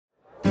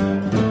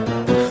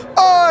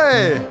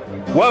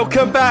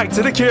Welcome back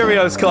to the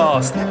Curios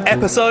Cast,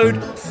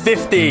 episode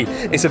 50.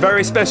 It's a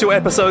very special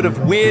episode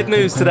of Weird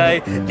News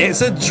today. It's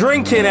a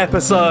drinking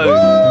episode.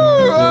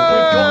 We've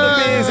got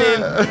the beers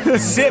in.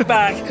 Sit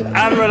back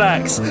and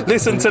relax.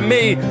 Listen to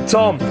me,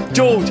 Tom,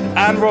 George,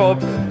 and Rob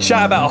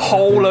chat about a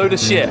whole load of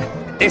shit.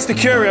 It's the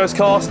Curios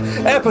Cast,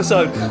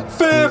 episode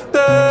 50.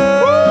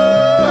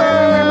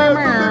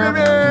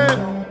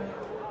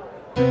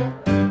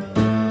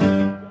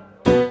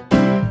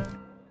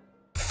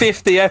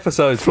 50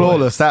 episodes.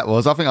 Flawless that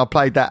was. I think I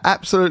played that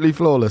absolutely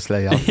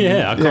flawlessly.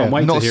 Yeah, I can't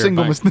wait to hear it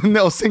back.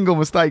 Not a single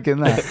mistake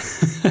in that.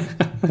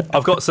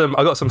 I've got some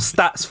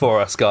stats for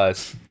us,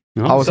 guys.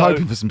 I was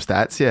hoping for some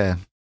stats, yeah.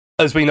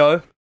 As we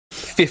know,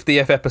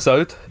 50th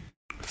episode.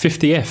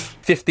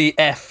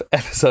 50th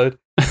episode.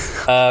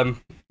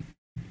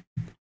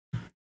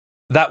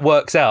 That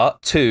works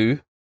out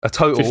to a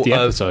total 50 of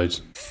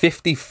episodes.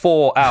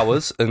 54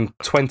 hours and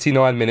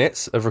 29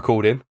 minutes of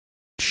recording.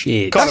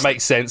 Shit. Kind of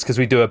makes sense because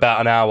we do about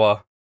an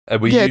hour.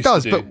 It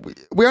does, but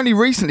we only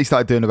recently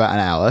started doing about an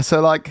hour, so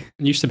like...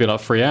 It used to be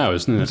like 3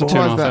 hours, didn't it? So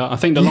 2.5 hours. I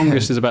think the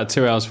longest is about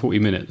 2 hours, 40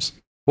 minutes.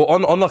 Well,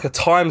 on like a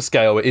time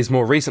scale, it is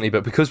more recently,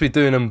 but because we're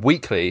doing them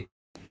weekly,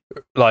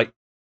 like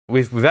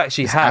we've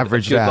actually had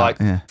a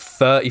good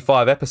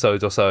 35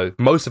 episodes or so.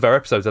 Most of our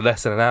episodes are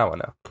less than an hour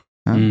now.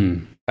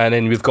 And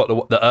then we've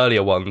got the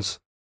earlier ones.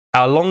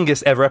 Our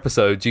longest ever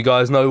episode, do you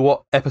guys know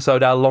what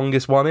episode our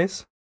longest one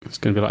is? It's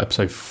going to be like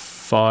episode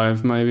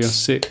 5 maybe, or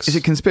 6. Is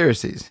it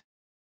Conspiracies?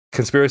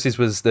 Conspiracies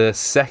was the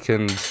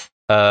second. Is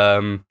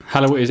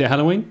it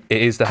Halloween?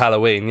 It is the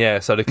Halloween, yeah.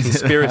 So the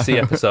Conspiracy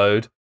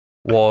episode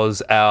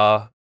was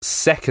our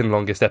second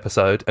longest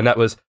episode, and that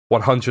was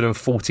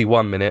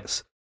 141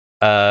 minutes.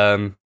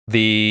 What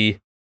did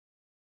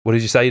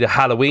you say? The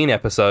Halloween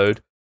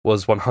episode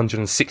was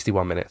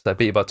 161 minutes. That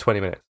beat it by 20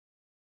 minutes.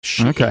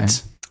 Shit. Okay.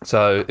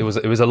 So it was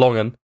a long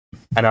one.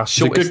 And our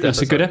shortest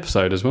That's a good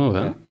episode as well,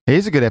 that. It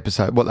is a good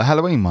episode. What, the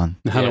Halloween one?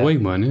 The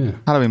Halloween one, yeah.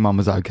 Halloween one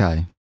was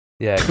okay.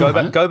 Yeah,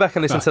 go back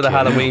and listen to the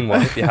Halloween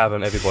one if you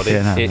haven't, everybody.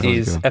 It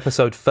is good.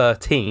 Episode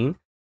 13.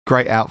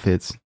 Great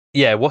outfits.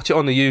 Yeah, watch it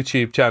on the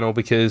YouTube channel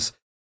because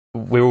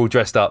we're all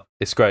dressed up.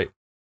 It's great.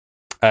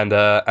 And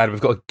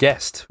we've got a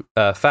guest,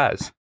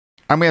 Faz.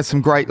 And we had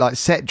some great like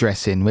set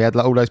dressing. We had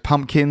like all those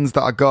pumpkins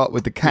that I got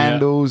with the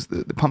candles,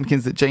 the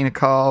pumpkins that Gina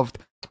carved,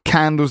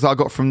 candles that I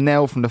got from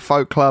Nell from the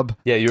Folk Club.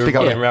 Yeah, you were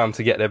running around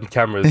to get them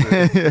cameras.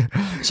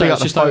 So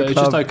it's just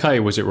okay,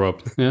 was it,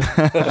 Rob? Yeah,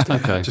 just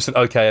okay. Just an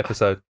okay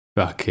episode.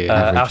 Fuck it.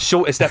 Our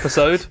shortest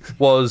episode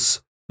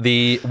was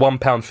the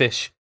 £1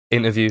 fish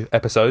interview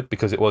episode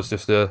because it was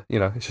just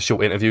it's a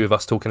short interview with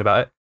us talking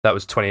about it. That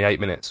was 28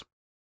 minutes.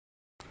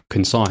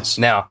 Concise.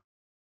 Now,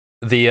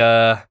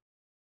 the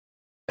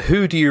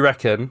who do you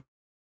reckon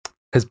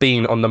has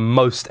been on the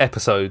most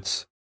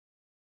episodes?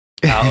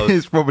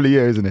 It's probably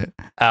you, isn't it?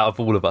 Out of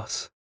all of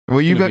us.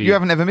 Well, you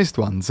haven't ever missed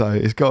one, so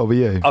it's got to be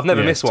you. I've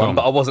never missed one,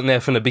 but I wasn't there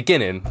from the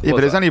beginning. Yeah,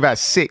 but it was only about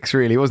 6,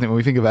 really, wasn't it, when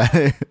we think about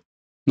it?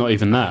 Not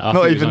even that. I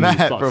think it was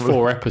like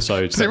 4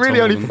 episodes. Is it really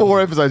only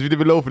 4 episodes we did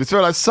with Lawford? It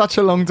felt like such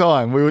a long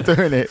time we were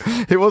doing it.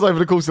 It was over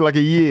the course of like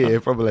a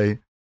year, probably.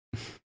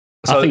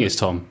 So, I think it's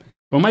Tom.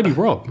 Well, maybe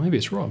Rob. Maybe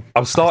it's Rob.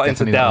 I'm starting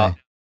to doubt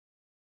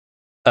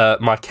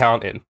my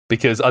counting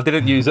because I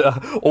didn't use it.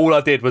 All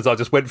I did was I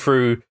just went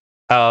through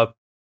our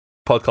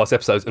podcast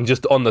episodes and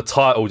just on the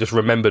title just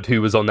remembered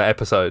who was on that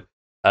episode.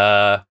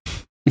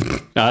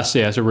 That's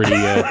a really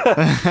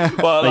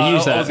well,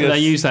 they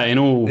use that in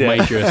all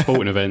major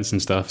sporting events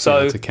and stuff,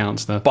 so to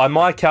count stuff. By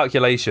my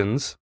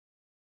calculations,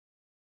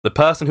 the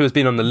person who has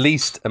been on the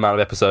least amount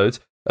of episodes,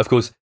 of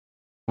course,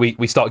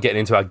 we start getting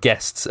into our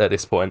guests at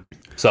this point.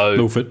 So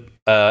Lawford.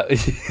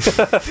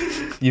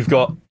 you've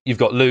got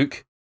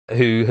Luke,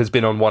 who has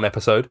been on 1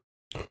 episode.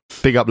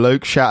 Big up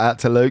Luke, shout out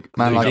to Luke,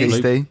 man like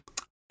Easty.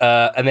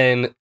 And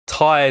then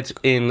tied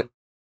in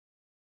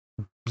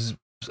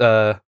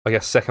I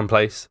guess second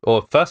place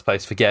or first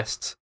place for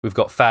guests, we've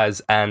got Faz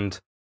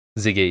and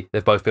Ziggy.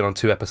 They've both been on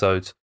 2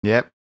 episodes.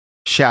 Yep.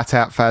 Shout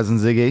out Faz and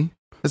Ziggy.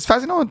 Is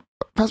Faz on?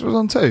 Faz was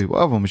on 2. What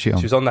other one was she on?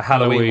 She was on the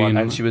Halloween one,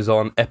 and she was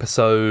on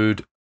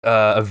episode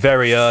a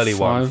very early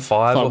 1,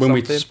 5 or when something.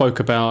 We spoke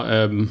about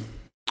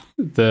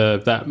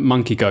that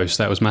monkey ghost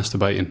that was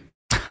masturbating.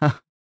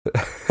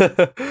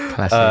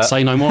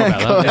 Say no more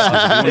about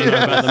that. You want to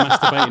know about the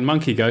masturbating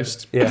monkey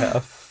ghost? Yeah, I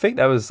think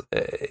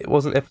it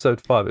wasn't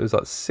episode 5, it was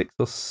like 6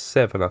 or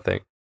 7, I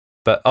think.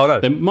 But oh no,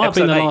 there might have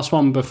been the last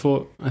one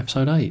before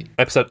episode 8.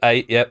 Episode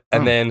 8, yep.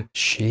 And then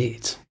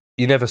shit,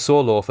 you never saw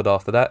Lawford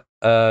after that.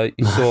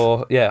 You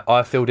saw,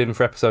 I filled in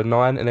for episode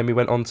 9, and then we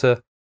went on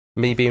to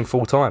me being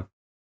full time.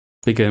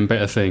 Bigger and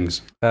better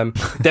things.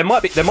 There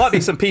might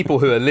be some people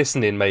who are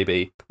listening.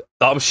 Maybe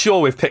I'm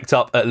sure we've picked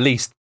up at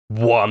least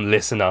one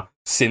listener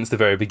since the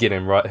very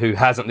beginning, right? Who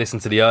hasn't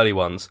listened to the early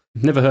ones?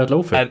 Never heard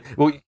Lawford. And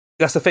well,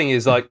 that's the thing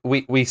is like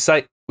we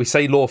say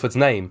Lawford's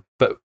name,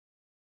 but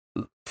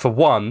for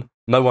one,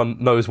 no one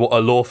knows what a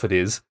Lawford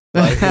is.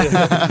 Like,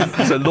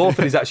 so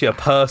Lawford is actually a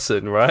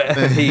person, right?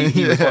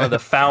 He was one of the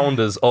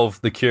founders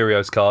of the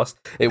Curios Cast.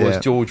 It was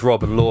George,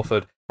 Rob, and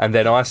Lawford, and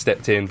then I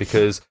stepped in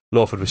because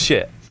Lawford was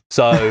shit.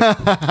 So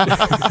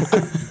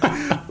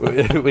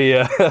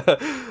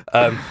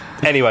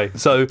anyway,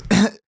 so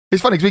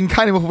it's funny because we can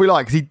cane him off if we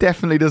like because he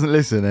definitely doesn't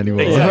listen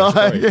anymore.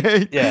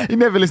 Exactly. He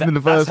never listened in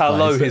the first place. That's how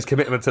low his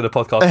commitment to the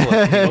podcast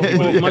was.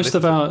 Well,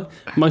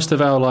 most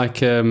of our like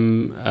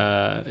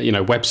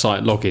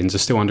website logins are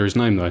still under his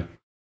name though.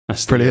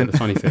 That's brilliant. The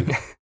funny thing.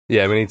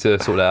 Yeah, we need to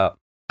sort that out.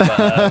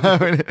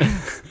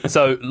 But,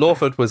 so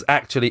Lawford was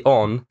actually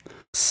on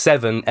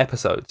 7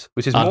 episodes,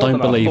 which is more than I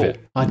don't believe it.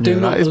 I do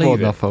not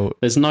believe it.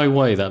 There's no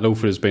way that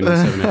Lawford has been on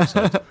 7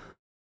 episodes.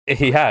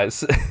 He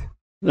has.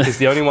 It's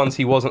the only ones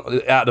he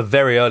wasn't, out of the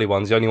very early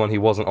ones, the only one he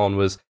wasn't on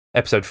was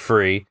episode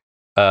 3,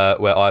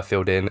 where I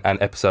filled in,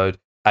 and episode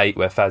 8,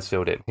 where Faz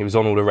filled in. He was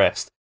on all the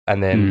rest,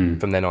 and then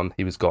from then on,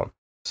 he was gone.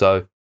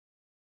 So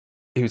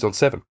he was on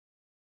 7.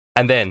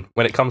 And then,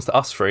 when it comes to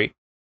us 3,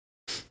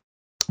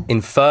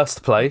 in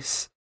first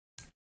place,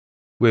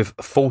 with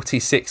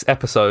 46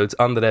 episodes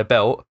under their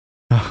belt,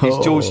 is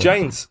George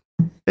James.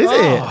 Is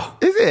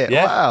it?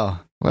 Yeah. Wow.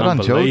 Well done,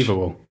 George.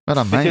 Unbelievable. Well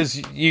done, mate. Because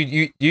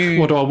you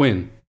What do I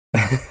win?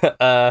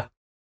 don't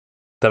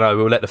know,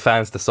 we'll let the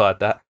fans decide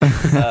that.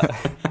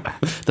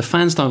 The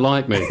fans don't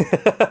like me.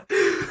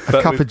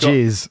 A cup of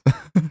jizz.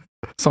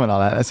 Something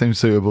like that. That seems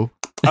suitable.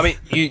 I mean,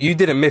 you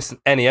didn't miss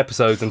any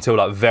episodes until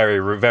like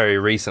very, very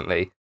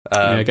recently.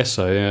 Yeah, I guess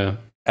so, yeah.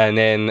 And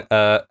then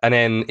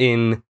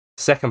in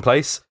second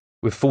place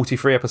with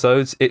 43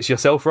 episodes, it's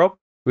yourself, Rob,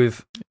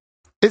 with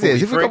Is 43. It?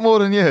 Has he got more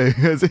than you?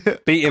 Is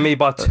it? Beating me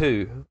by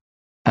 2.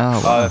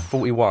 Oh, wow.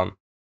 41.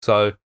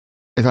 So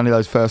it's only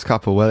those first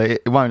couple. Well,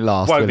 it won't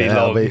last. Won't be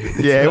long.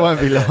 Yeah, it won't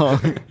be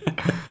long.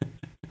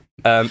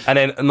 And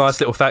then a nice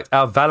little fact: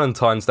 our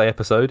Valentine's Day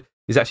episode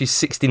is actually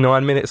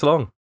 69 minutes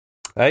long.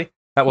 Hey,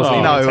 that wasn't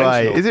even intentional.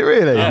 Way. Is it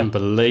really?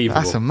 Unbelievable.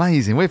 That's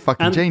amazing. We're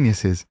fucking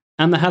geniuses.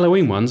 And the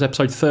Halloween one's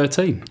episode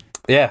 13.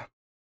 Yeah.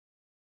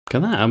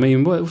 Look at that. I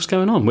mean, what's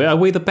going on? Are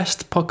we the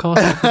best podcast?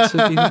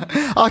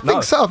 I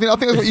think so. I think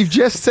that's what you've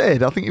just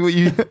said. I think what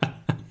you.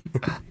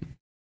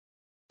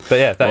 But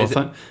yeah, that is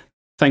it.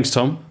 Thanks,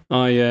 Tom.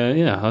 I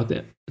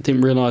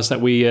didn't realise that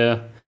we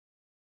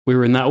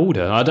were in that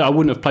order. I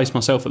wouldn't have placed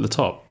myself at the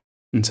top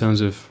in terms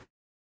of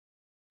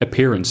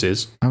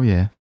appearances. Oh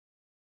yeah,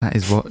 that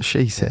is what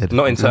she said.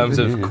 Not in terms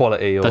of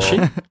quality or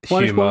humour.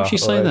 Why would she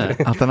say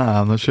that? I don't know.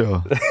 I'm not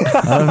sure.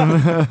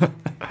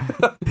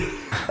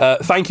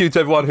 Thank you to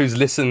everyone who's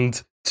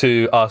listened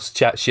to us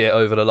chat shit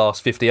over the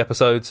last 50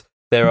 episodes.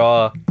 There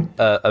are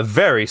a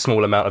very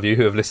small amount of you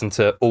who have listened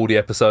to all the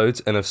episodes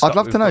and have. I'd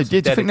love to know. Do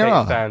you think there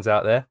are fans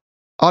out there?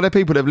 Are there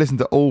people that have listened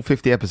to all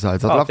 50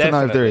 episodes? I'd love to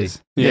know if there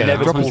is. Yeah,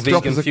 Inevitable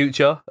Vegan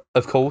Future,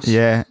 of course.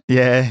 Yeah.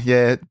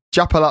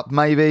 Juppal Up,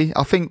 maybe.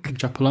 I think.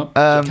 Juppal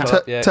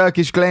Up.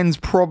 Turkish Glenn's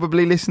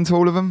probably listened to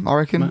all of them, I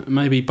reckon.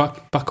 Maybe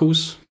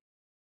Buckles.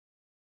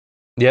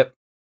 Yep.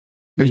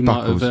 Who's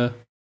Buckles? Definitely.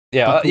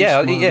 I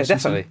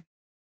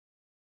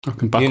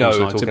reckon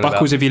Buckles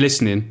Buckles, if you're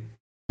listening.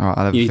 All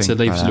right, you need to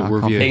leave us a little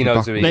review. He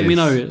knows who he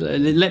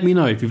is. Let me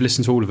know if you've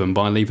listened to all of them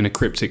by leaving a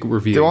cryptic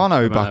review. Do I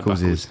know who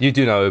Buckles is? You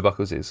do know who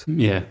Buckles is.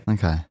 Yeah.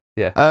 Okay.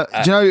 Yeah.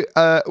 Do you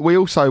know? We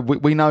also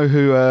we know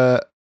who.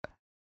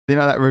 You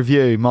know that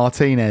review,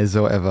 Martinez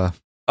or whatever.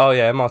 Oh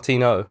yeah,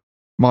 Martino.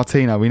 We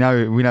know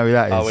who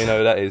that is. Oh, we know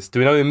who that is. Do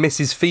we know who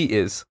Mrs. Feet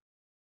is?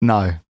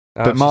 No.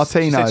 But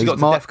Martino's. She got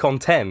to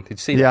DEFCON 10. Did you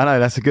see that? Yeah, I know,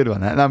 that's a good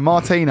one. No,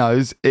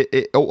 Martino's.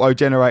 It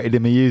auto-generated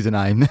him a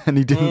username, and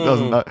he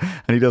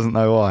doesn't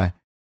know why.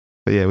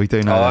 But yeah, we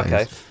do know that.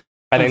 Okay.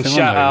 And then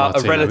shout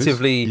out a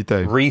relatively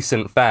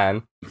recent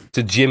fan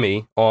to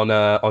Jimmy on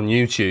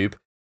YouTube.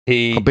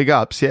 He big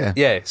ups, yeah.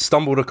 Yeah,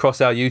 stumbled across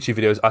our YouTube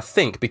videos, I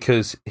think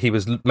because he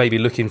was maybe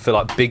looking for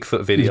like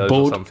Bigfoot videos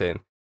or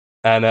something.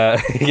 And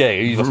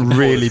he was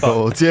really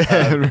bored.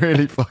 Yeah,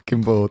 really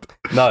fucking bored.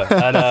 No,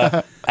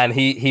 and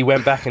he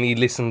went back and he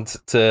listened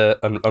to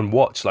and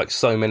watched like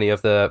so many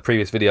of the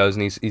previous videos,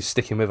 and he's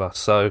sticking with us.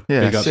 So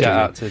yeah, shout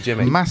out to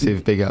Jimmy.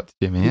 Massive big up to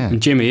Jimmy. Yeah,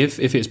 and Jimmy, if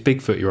it's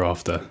Bigfoot you're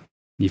after,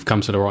 you've come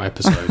to the right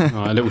episode. All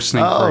right, a little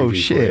sneak preview. Oh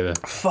shit!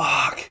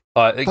 Fuck.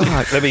 All right,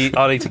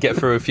 I need to get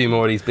through a few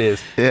more of these beers.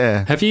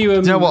 Yeah. Have you? Do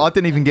you know what? I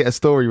didn't even get a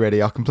story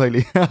ready. I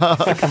completely. For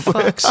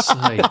fuck's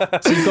sake!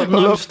 So you've got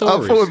no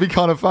stories. I thought it'd be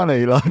kind of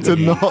funny, like to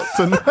not.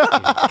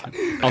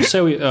 I'll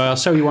sell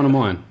you one of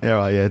mine. Yeah,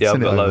 right. Yeah, I've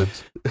got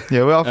loads.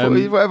 Yeah, well, I thought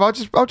whatever.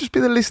 I'll just be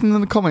the listener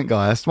and the comment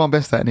guy. That's my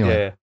best at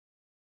anyway.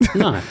 Yeah.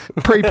 No.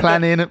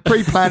 pre-planning,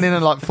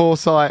 and like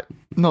foresight.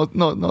 Not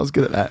as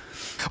good at that.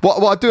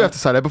 What I do have to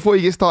say though, before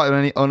you get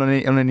started on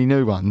any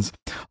new ones,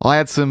 I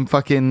had some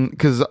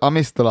because I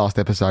missed the last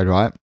episode,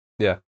 right?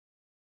 Yeah.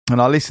 And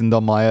I listened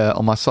on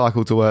my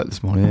cycle to work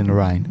this morning in the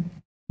rain,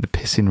 the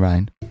pissing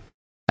rain,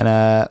 and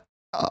I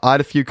had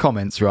a few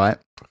comments, right?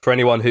 For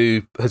anyone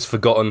who has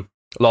forgotten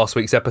last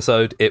week's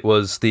episode, it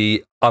was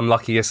the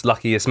luckiest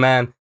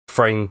man,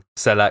 Frayne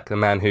Selak, the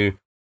man who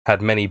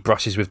had many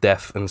brushes with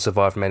death and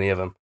survived many of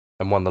them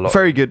and won the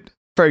lottery.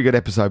 Very good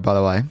episode, by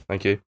the way.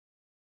 Thank you.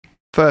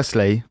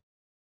 Firstly,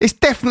 It's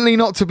definitely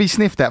not to be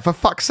sniffed at, for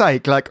fuck's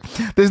sake. Like,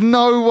 there's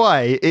no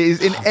way it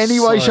is in any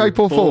way, so shape,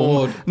 or form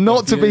bored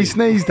not of to be you.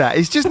 sneezed at.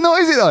 It's just not,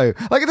 is it though?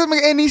 Like, it doesn't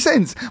make any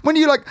sense. When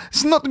you like,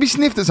 it's not to be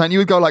sniffed at something, you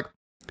would go like,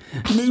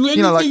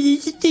 you know, like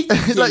you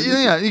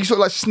sort of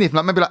like sniff,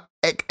 like maybe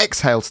like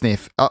exhale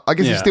sniff. I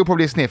guess Yeah. it's still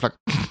probably a sniff. Like,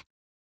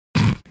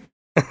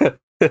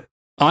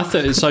 I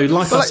thought so.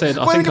 Like I said,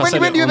 I think I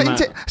said when it you on ever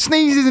that.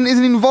 sneeze is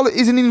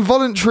an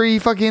involuntary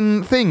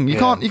fucking thing. You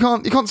Yeah.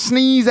 can't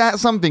sneeze at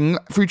something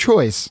through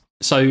choice.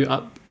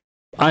 So,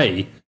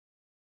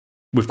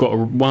 we've got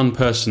one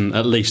person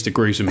at least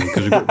agrees with me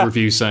because we've got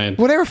reviews saying.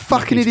 Well, they're a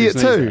fucking Nothing's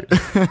idiot been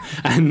too.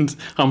 And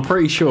I'm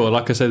pretty sure,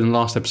 like I said in the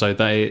last episode,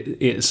 that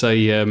it's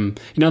a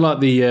like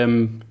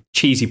the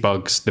cheesy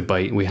bugs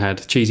debate we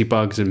had, cheesy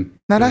bugs and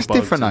No, that's bugs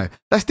different and- though.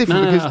 That's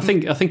different No, because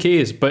I think it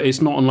is, but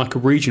it's not on like a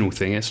regional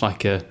thing. It's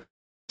like a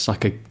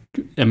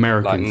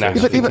American Like thing.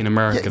 national. I think in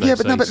America, yeah,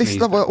 but this is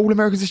not what all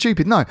Americans are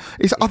stupid. No,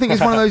 I think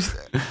it's one of those.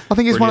 I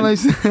think it's one of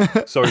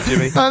those. Sorry,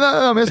 Jimmy. No,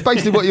 I mean, that's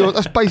basically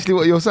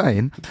what you're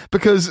saying.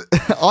 Because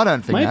I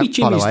don't think Maybe that,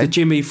 Jimmy's by the way. the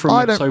Jimmy from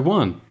I don't- episode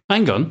 1.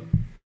 Hang on.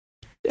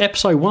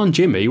 Episode 1,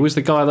 Jimmy was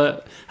the guy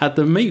that had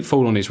the meat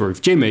fall on his roof.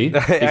 Jimmy,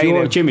 if Ain't you're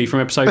him. a Jimmy from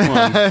episode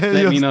 1,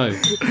 let me know.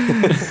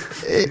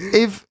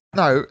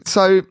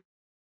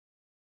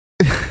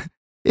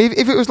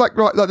 If it was like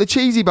the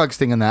cheesy bugs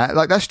thing and that,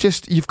 like that's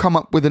just you've come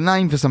up with a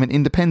name for something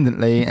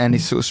independently and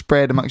it's sort of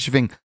spread amongst your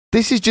thing.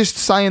 This is just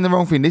saying the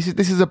wrong thing. This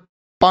is a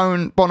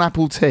bon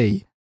apple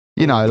tea.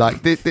 You know,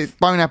 like the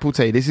bone apple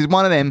tea. This is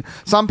one of them.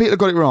 Some people have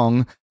got it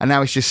wrong, and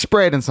now it's just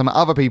spread, and some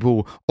other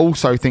people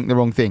also think the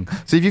wrong thing.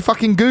 So if you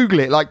fucking Google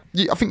it, like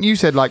I think you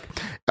said, like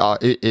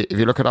if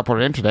you look it up on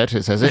the internet,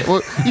 it says it.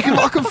 Well,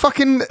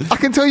 I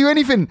can tell you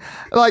anything.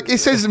 Like it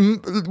says,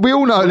 we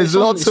all know Well, there's it's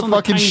on- lots it's of on the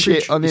fucking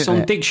shit on the It's on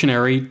internet.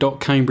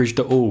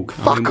 dictionary.cambridge.org.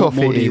 Fuck off! What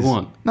more It do you is.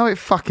 want? No, it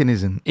fucking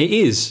isn't. It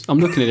is. I'm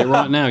looking at it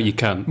right now. You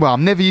can. Well,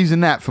 I'm never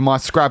using that for my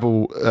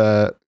Scrabble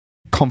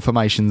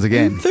confirmations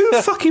again.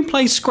 Who fucking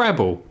plays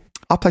Scrabble?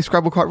 I play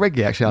Scrabble quite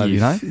regularly, actually. You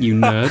know. You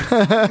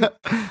nerd.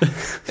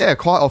 Yeah,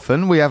 quite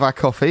often we have our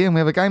coffee and we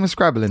have a game of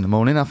Scrabble in the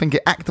morning. I think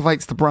it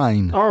activates the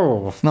brain.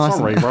 Oh, Nice.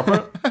 sorry,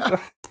 Robert.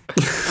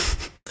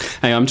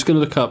 Hey, I'm just going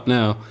to look up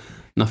now.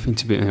 Nothing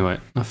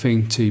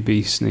to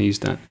be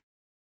sneezed at.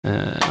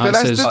 But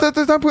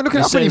there's no point looking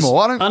it up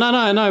anymore. I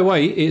don't. No,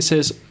 wait. It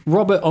says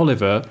Robert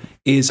Oliver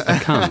is a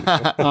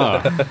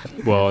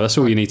cunt. Well, that's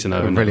all you need to know.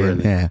 isn't it, Brilliant,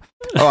 really? yeah.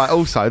 All right,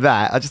 also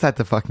that, I just had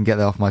to fucking get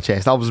that off my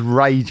chest. I was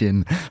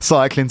raging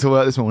cycling to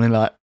work this morning,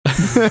 like, I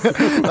was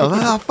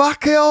like, oh,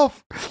 fuck it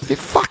off. It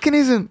fucking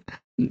isn't.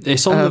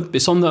 It's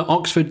on the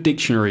Oxford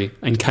Dictionary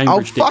and Oh,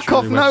 Cambridge fuck Dictionary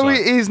off. No, website.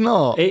 it is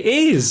not. It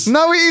is.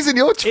 No, it isn't.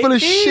 You're full It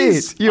of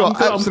is. shit. You I'm are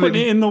putting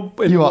absolutely, it in the you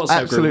WhatsApp are group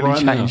absolutely right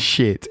chatting now.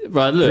 shit.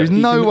 Right, look. There's you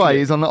can no look at way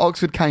it. it's on the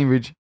Oxford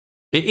Cambridge.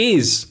 It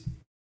is.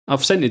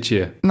 I've sent it to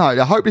you. No, I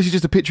hope this is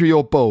just a picture of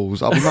your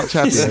balls. I'll be much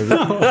happier with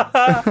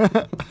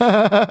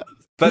it.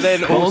 But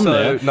then on also,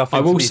 there, nothing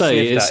I will to be say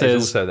sniffed it at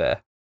says- is also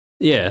there.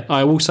 Yeah,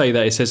 I will say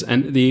that it says,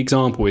 and the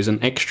example is an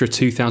extra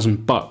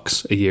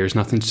 $2,000 a year is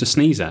nothing to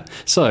sneeze at.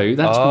 So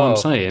that's what I'm Oh.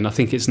 saying. I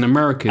think it's an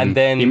American, And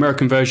then- the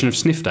American version of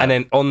sniffed at. And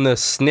then on the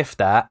sniffed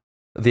at,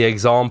 the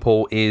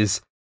example is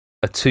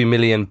a £2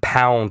 million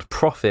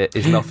profit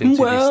is nothing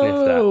to be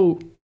sniffed at. Well,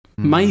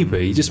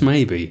 maybe, just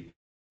maybe,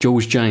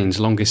 George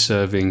Janes, longest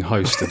serving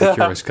host of the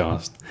Curious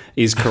Cast,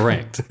 is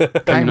correct.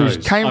 Who knows?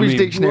 Cambridge I mean,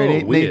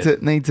 Dictionary whoa,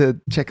 need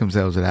to check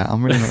themselves with that.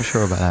 I'm really not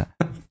sure about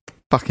that.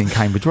 Fucking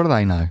Cambridge, what do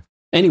they know?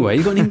 Anyway,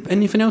 you got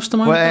anything else to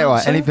mind? Well, about, anyway,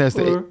 Seth,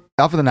 anything else? or-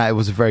 Other than that, it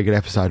was a very good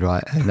episode,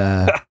 right?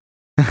 And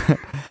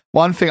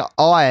one thing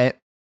I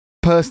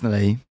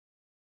personally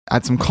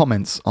had some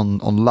comments on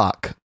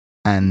luck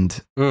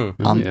and Mm.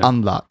 Yeah.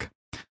 unluck.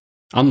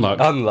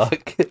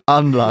 Unluck.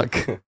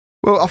 Unluck.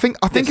 Well, I think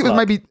it was Dislike.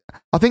 maybe.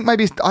 I think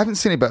maybe I haven't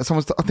seen it, but I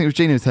think it was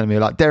Gina was telling me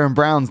like Darren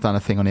Brown's done a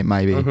thing on it,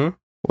 maybe Mhm.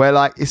 where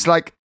like it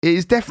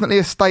is definitely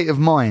a state of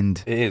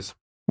mind. It is.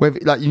 Whether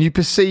like you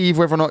perceive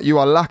whether or not you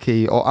are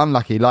lucky or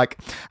unlucky, like,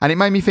 and it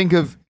made me think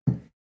of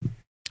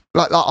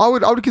like I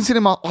would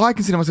consider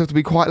myself to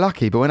be quite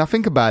lucky, but when I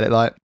think about it,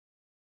 like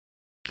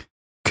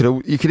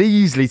you could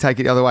easily take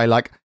it the other way,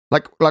 like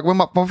when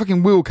my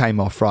fucking wheel came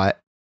off, right?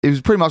 It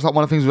was pretty much like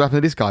one of the things that happened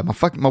to this guy.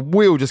 My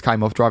wheel just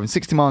came off driving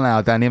 60 mile an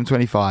hour down the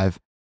M25.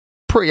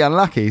 Pretty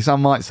unlucky,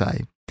 some might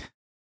say,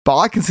 but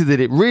I considered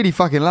it really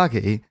fucking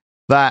lucky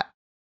that.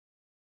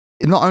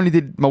 Not only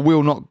did my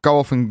wheel not go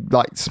off and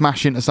like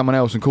smash into someone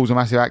else and cause a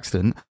massive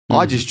accident,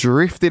 I just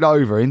drifted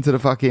over into the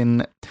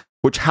fucking,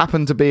 which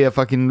happened to be a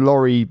fucking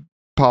lorry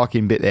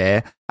parking bit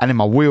there, and then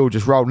my wheel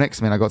just rolled next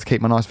to me and I got to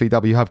keep my nice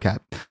VW hubcap.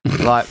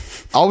 Like,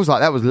 I was like,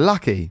 that was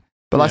lucky.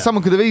 But like, Yeah.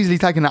 someone could have easily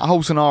taken that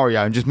whole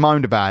scenario and just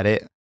moaned about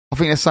it. I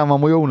think there's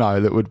someone we all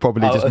know that would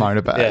probably just moan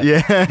about it. I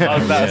Yeah.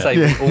 was about to say,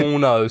 Yeah. we all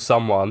know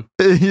someone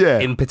Yeah.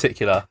 in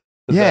particular.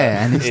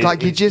 Yeah, and it's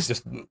like you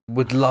just-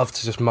 would love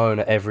to just moan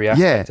at every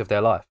aspect of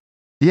their life.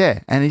 Yeah,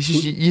 and it's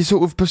just you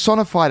sort of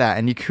personify that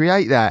and you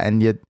create that,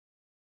 and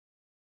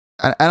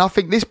and I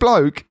think this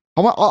bloke,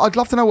 I'd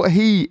love to know what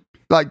he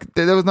like.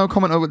 There was no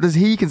comment on. Does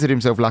he consider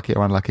himself lucky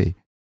or unlucky?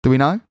 Do we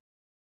know?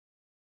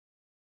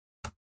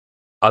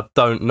 I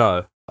don't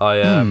know.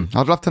 I'd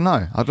love to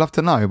know. I'd love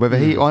to know whether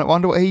I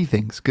wonder what he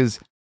thinks, because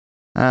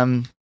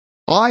I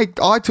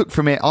took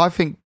from it, I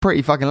think,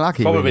 pretty fucking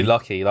lucky. Probably really.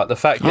 lucky. Like the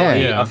fact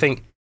that I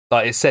think,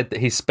 like it said that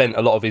he spent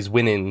a lot of his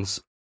winnings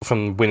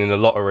from winning the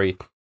lottery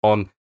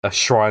on a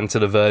shrine to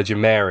the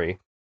Virgin Mary,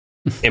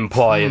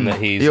 implying that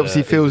he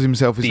obviously feels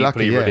himself as deeply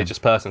lucky, religious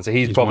person. So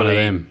he's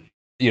probably,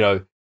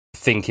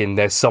 thinking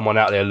there's someone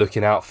out there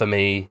looking out for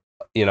me,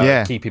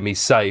 keeping me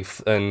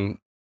safe, and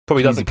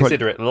probably doesn't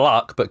consider it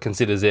luck, but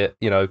considers it,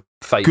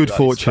 fate, good like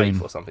fortune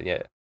or something.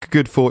 Yeah,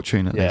 good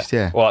fortune at least.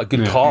 Yeah, or like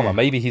good karma.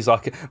 Maybe he's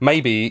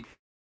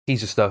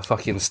just a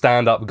fucking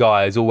stand-up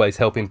guy who's always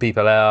helping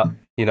people out.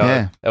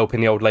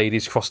 Helping the old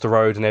ladies cross the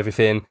road and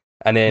everything.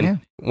 And then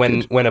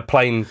when a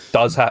plane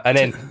does happen, and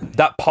then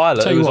that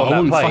pilot who was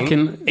on that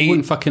plane, he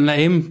wouldn't fucking let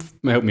him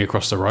help me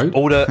across the road.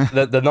 All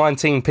the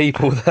 19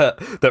 people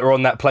that were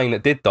on that plane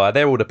that did die,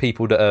 they're all the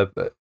people that are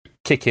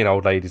kicking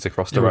old ladies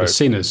across the road. The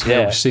sinners.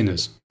 Yeah.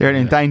 Sinners. You're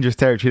in dangerous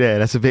territory there.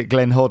 That's a bit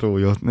Glenn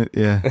Hoddle.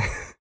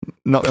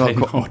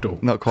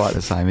 Not quite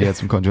the same. He had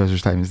some controversial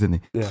statements,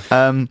 didn't he?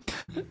 Yeah.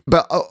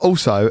 But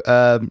also,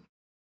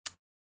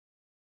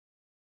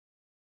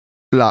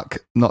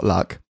 not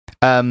luck.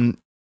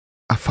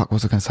 Fuck, what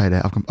was I going to say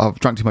there? I've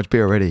drunk too much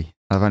beer already.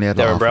 I've only had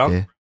Darren Brown?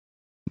 Beer.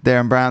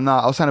 Darren Brown. No,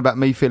 I was saying about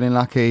me feeling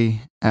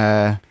lucky.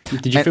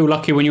 Did you feel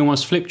lucky when you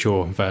almost flipped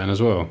your van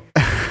as well?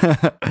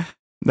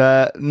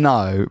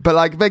 No,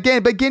 but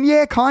again,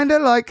 yeah, kind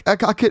of like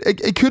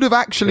it could have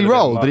actually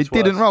rolled, but it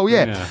didn't roll.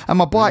 Yeah, and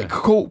my bike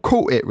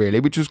caught it really,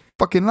 which was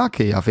fucking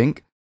lucky, I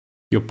think.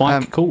 Your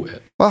bike caught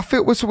it. Well, I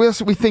feel that's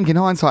what we think in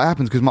hindsight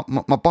happens, because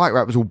my bike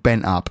rack was all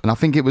bent up, and I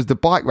think it was the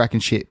bike rack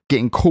and shit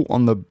getting caught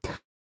on the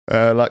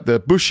like the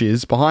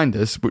bushes behind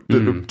us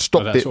that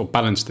stopped that it. Sort of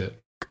balanced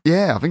it.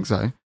 Yeah, I think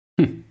so.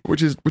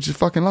 Which is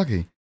fucking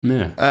lucky.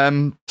 Yeah.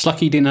 It's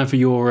lucky you didn't have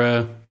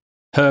your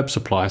herb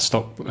supply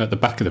stock at the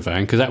back of the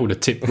van, because that would have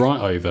tipped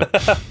right over.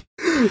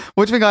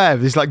 What do you think I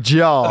have? This like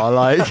jar,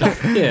 like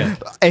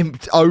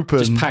open,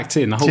 just packed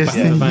in the whole back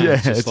of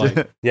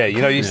the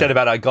van. You said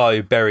about that guy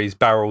who buries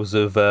barrels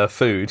of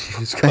food.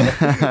 He's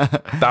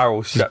got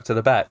barrels strapped to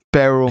the back.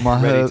 Bury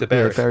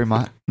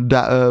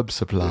that herb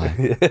supply.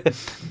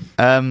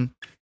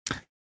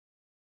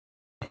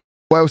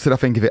 What else did I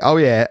think of it? Oh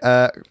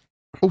yeah.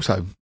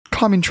 Also,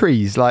 climbing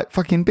trees, like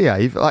fucking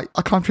behave. Like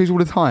I climb trees all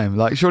the time.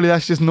 Like surely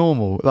that's just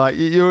normal. Like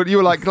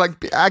you're like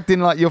acting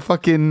like you're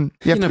fucking.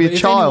 You have to be a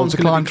child to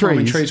climb trees.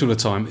 Climbing trees all the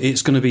time.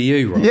 It's going to be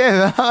you, right?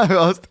 Yeah.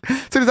 As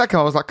soon as that came,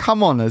 I was like,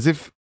 come on, as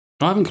if.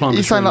 I haven't climbed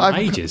a tree in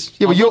ages.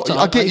 Yeah, well,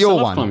 I get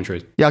your one. Climbing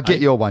trees. Yeah, I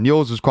get your one.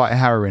 Yours was quite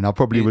harrowing. I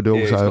probably would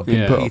also have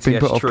been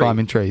put off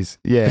climbing trees.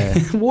 Yeah.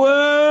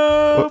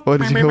 Whoa!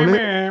 What did you call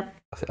it?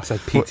 I said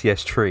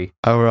PTS tree.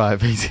 Oh right,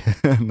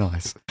 PTS.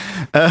 Nice.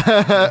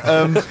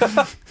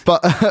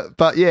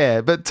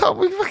 But Tom,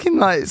 we fucking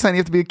like saying you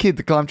have to be a kid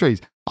to climb trees.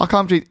 I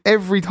climb trees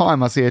every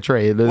time I see a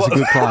tree. There's a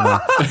good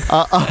climber.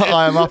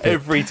 I am up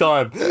every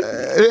time.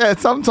 Yeah,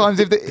 sometimes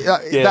if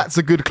that's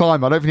a good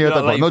climber. I don't think you heard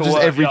that part. Not just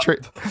every tree.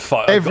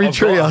 Every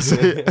tree I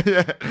see.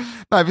 Yeah.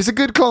 No, if it's a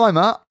good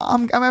climber,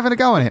 I'm having a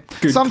go on it.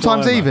 Good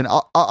sometimes climber. even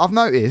I've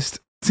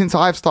noticed. Since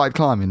I've started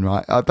climbing,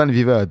 right? I don't know if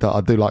you've heard that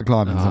I do like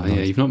climbing. Oh,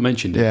 yeah, you've not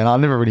mentioned it. Yeah, and I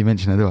never really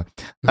mention it, do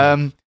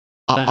I?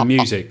 That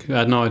music, I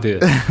had no idea.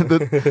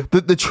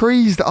 the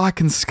trees that I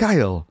can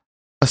scale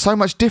are so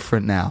much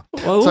different now.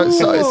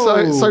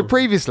 So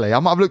previously,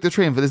 I've looked at a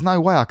tree and thought, there's no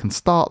way I can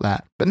start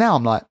that. But now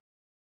I'm like,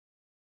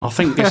 I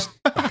think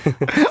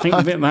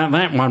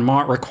that one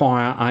might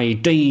require a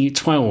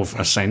D12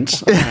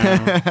 ascent.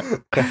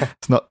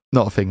 It's not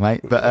a thing,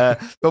 mate.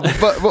 But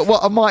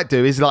what I might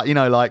do is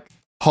like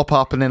hop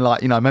up and then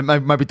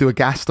maybe do a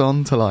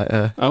Gaston to like.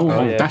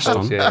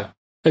 Gaston. Yeah.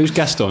 Who's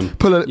Gaston?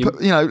 There might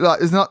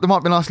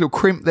be a nice little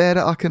crimp there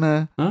that I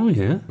can. Oh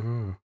yeah.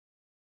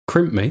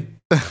 Crimp me.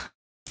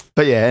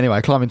 But yeah,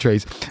 anyway, climbing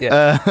trees.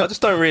 Yeah, I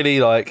just don't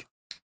really like.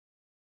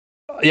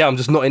 Yeah, I'm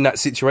just not in that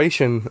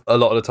situation a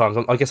lot of the times.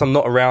 I guess I'm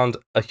not around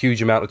a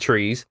huge amount of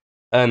trees,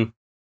 and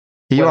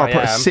you are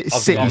a city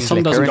slicker.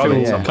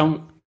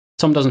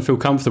 Tom doesn't feel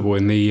comfortable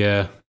in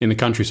the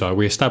countryside.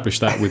 We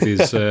established that with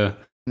his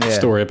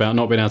story about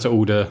not being able to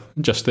order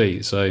Just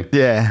Eat. So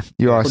yeah,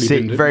 you are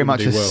very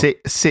much a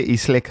city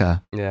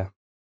slicker. Yeah.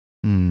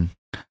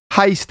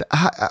 Hay,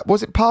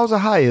 was it piles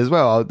of hay as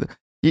well?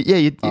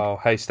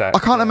 Haystack. I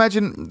can't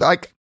imagine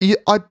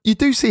you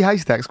do see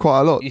haystacks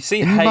quite a lot.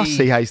 You must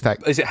see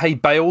haystacks. Is it hay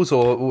bales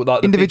or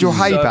like individual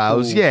hay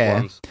bales? Yeah.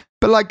 Ones?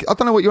 But I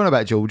don't know what you're on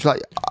about, George.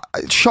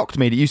 It shocked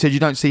me that you said you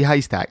don't see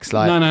haystacks.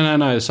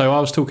 No. So I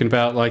was talking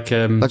about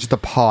just a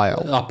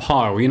pile. A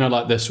pile,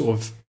 like the sort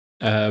of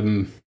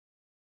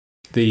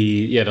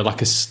they're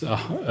like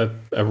a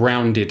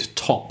rounded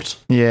topped.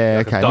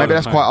 Yeah, okay. Maybe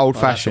that's quite old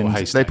fashioned.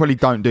 They probably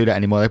don't do that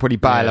anymore. They probably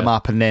bale them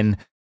up and then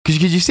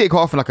because you see it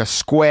quite often like a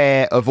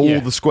square of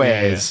all the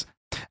squares,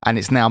 and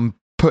it's now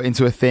put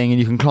into a thing, and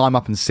you can climb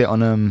up and sit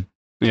on them.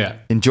 Yeah,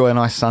 enjoy a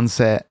nice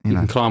sunset. You know.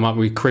 Can climb up.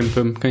 We crimp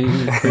them. Can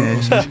you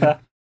crimp them?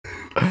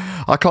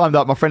 I I climbed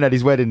up. My friend had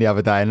his wedding the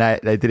other day, and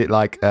they did it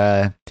like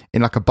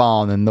in like a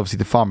barn, and obviously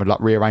the farmer had like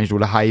rearranged all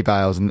the hay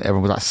bales, and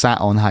everyone was like sat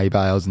on hay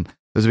bales, and there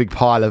was a big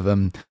pile of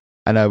them,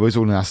 and we was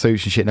all in our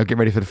suits and shit, and I was getting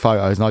ready for the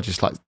photos, and I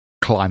just like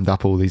climbed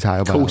up all these hay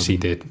bales. Of course he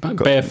did.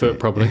 Barefoot,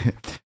 probably.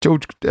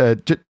 George,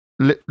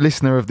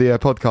 listener of the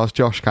podcast,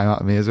 Josh came up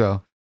to me as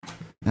well.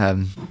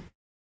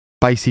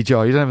 Basie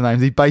Josh, you don't have a name,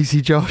 is he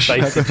Basie Josh?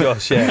 Basie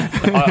Josh, yeah.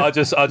 I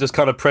just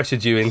kind of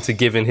pressured you into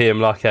giving him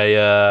like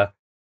a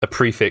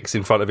prefix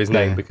in front of his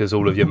name because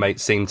all of your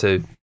mates seem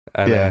to.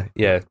 And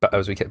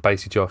as we kept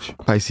Basie Josh.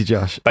 Basie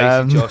Josh.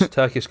 Basie Josh,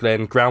 Turkish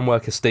Glenn,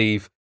 Groundworker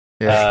Steve.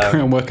 Yeah.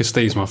 Groundworker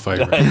Steve's my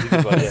favourite.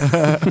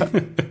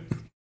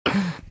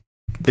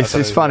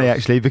 It's funny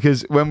actually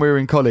because when we were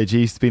in college, he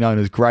used to be known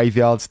as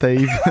Graveyard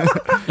Steve,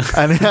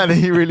 and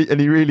he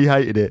really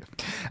hated it,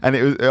 and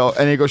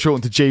it got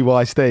shortened to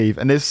GY Steve.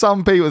 And there's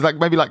some people, it's like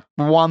maybe like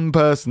one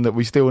person that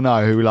we still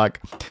know who's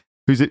like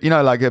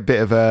a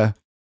bit of a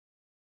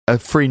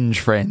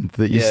fringe friend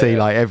that you see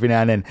like every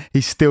now and then.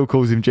 He still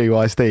calls him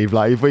GY Steve,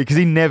 like because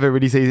he never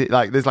really sees it.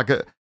 Like there's like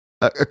a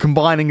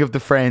combining of the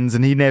friends,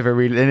 and they never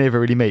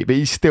really meet, but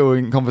he's still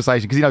in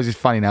conversation because he knows he's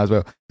funny now as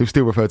well. He'll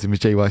still refer to him as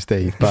GY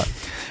Steve, but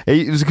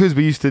it was because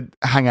we used to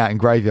hang out in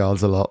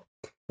graveyards a lot.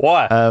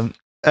 Why?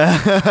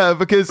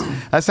 Because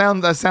that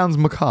sounds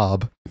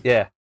macabre.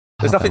 Yeah,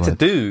 there's nothing to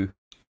do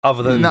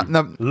other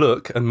than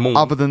look and mourn.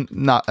 Other than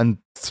nut and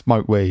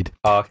smoke weed.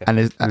 Oh, okay. And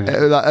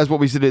that's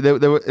what we used to do.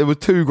 There were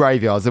two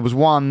graveyards. There was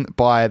one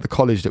by the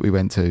college that we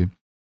went to,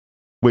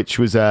 which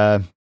was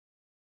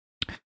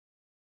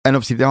and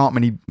obviously there aren't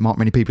many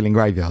people in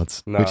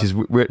graveyards, which is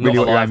really what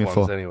you're aiming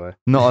for. Anyway.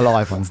 Not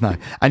alive ones, no.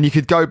 And you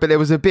could go, but there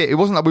was a bit. It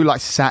wasn't like we were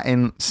like sat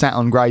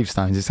on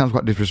gravestones. It sounds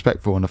quite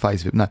disrespectful on the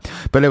face of it, no.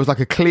 But there was like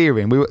a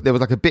clearing. There was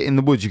like a bit in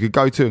the woods you could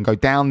go to and go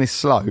down this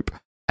slope,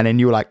 and then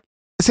you were like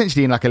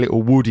essentially in like a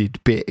little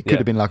wooded bit. It could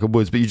have been like a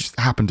woods, but you just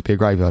happened to be a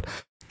graveyard.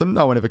 But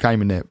no one ever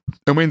came in there,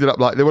 and we ended up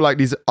like there were like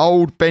these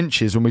old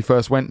benches when we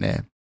first went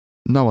there.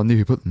 No one knew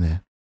who put them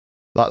there.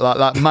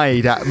 Like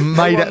made out. No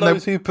one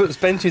knows who puts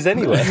benches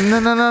anywhere.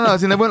 No.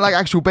 As in, they weren't like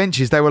actual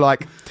benches. They were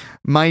like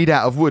made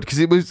out of wood because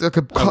it was like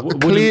a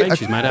clear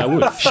benches made out of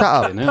wood. Shut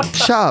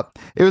up!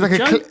 It was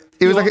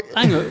like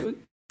hang on.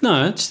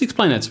 No, just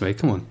explain that to me.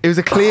 Come on. It was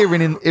a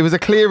clearing in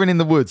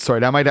the woods. Sorry,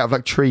 they were made out of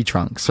like tree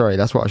trunks. Sorry,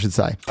 that's what I should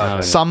say.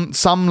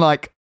 Some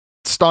like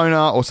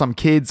stoner or some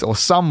kids or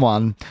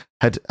someone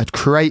had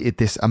created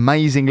this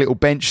amazing little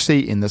bench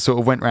seating that sort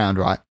of went round,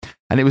 right,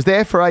 and it was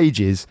there for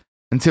ages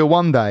until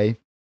one day.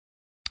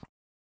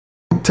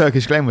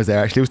 Turkish Glenn was there,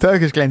 actually. It was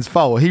Turkish Glenn's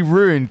fault. He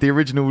ruined the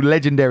original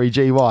legendary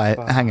GY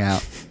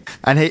hangout.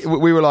 And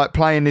we were like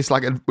playing this,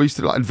 like, we used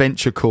to like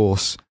adventure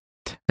course.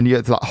 And you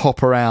had to like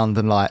hop around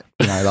and like,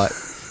 you know, like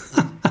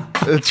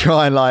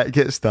try and like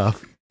get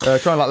stuff. Try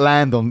and like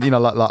land on, you know,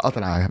 like I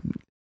don't know,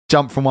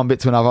 jump from one bit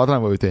to another. I don't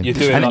know what we were doing. You're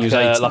doing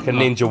like a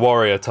Ninja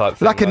Warrior type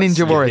thing. Like a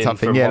Ninja Warrior type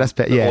thing, yeah, that's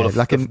better. Yeah,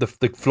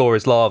 the floor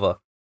is lava.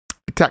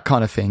 That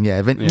kind of thing,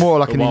 yeah. More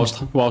like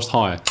whilst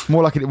high,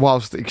 more like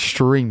whilst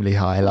extremely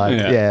high, like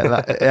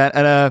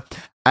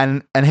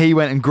and he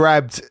went and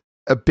grabbed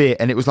a bit,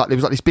 and it was like there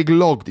was like this big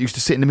log that used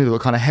to sit in the middle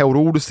that kind of held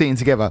all the seating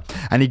together,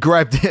 and he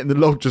grabbed it, and the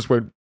log just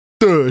went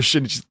dush,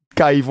 and it just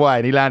gave way,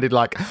 and he landed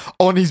like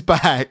on his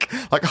back,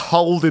 like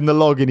holding the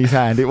log in his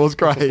hand. It was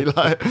great,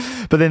 like,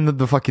 but then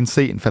the fucking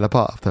seating fell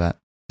apart after that.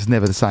 It's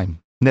never the same.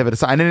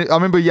 And then I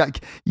remember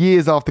like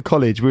years after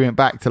college, we went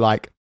back to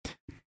like.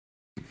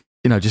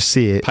 You know, just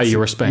see it. Pay your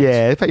respects.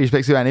 Yeah, pay your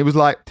respects to it. And it was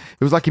like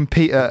in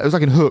Peter. It was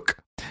like in Hook.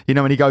 You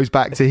know, when he goes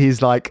back to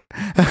his like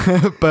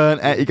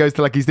burnt. He goes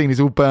to like his thing. He's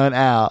all burnt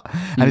out,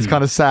 and it's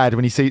kind of sad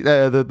when you see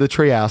the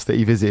treehouse that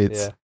he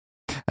visits.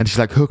 Yeah. And she's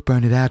like, Hook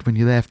burned it out when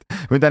you left.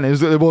 But then it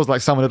was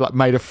like someone had like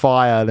made a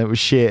fire and it was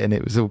shit, and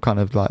it was all kind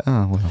of like,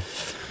 oh well,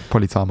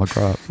 probably time I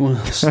grow up. Well,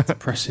 that's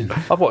depressing.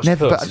 I've watched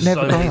Hook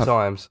so many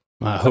times.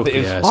 Hook,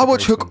 I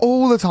watch Hook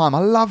all the time. I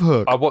love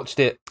Hook. I watched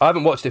it. I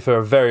haven't watched it for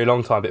a very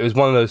long time, but it was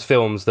one of those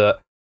films that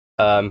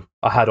I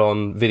had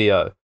on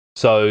video.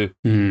 So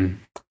me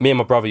and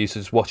my brother used to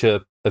just watch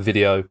a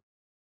video,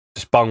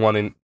 just bung one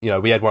in. You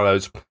know, we had one of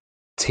those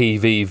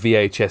TV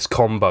VHS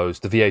combos.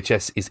 The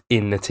VHS is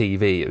in the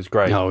TV. It was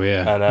great. Oh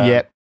yeah, and,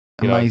 yep,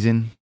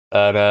 amazing.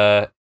 And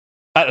at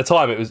the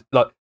time, it was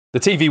like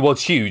the TV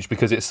was huge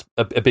because it's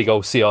a big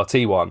old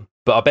CRT one.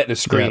 But I bet the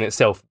screen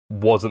itself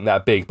wasn't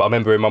that big. But I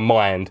remember in my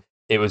mind.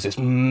 It was this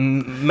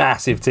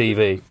massive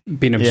TV.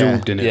 Being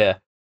absorbed in it. Yeah.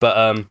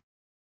 But,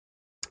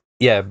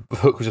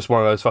 Hook was just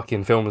one of those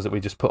fucking films that we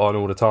just put on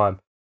all the time.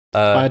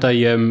 I had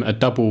a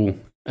double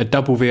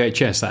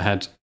VHS that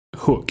had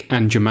Hook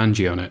and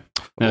Jumanji on it.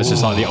 And it's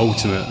just like the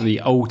ultimate.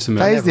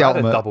 That is the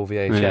ultimate. Double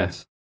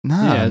VHS.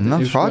 Yeah. No,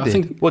 not tried it.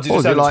 Did you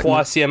just have like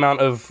twice the amount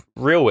of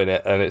reel in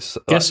it? And it's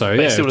guess so,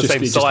 yeah. It's still the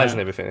same size and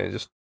everything. It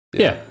just...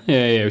 Yeah.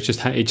 It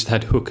just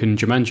had Hook and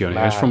Jumanji on it.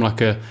 It was from like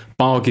a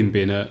bargain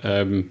bin at...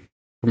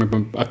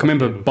 I can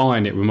remember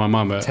buying it with my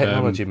mum at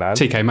Technology, man.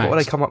 TK Maxx. What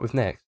will they come up with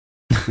next?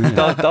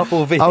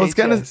 Double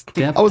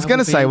VHS. I was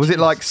gonna say, was it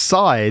like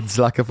sides,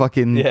 like a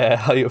fucking Yeah,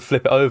 how you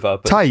flip it over.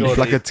 But tape, surely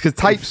like because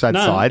tapes had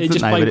No, sides, it just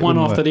didn't they? But played it one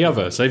wouldn't after work. the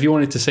other. So if you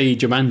wanted to see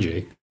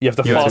Jumanji, you have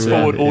to You have fast to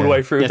forward rewind it, all the yeah.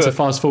 way through. you had to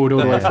fast forward all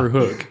the way through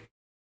Hook.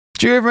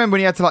 Do you ever remember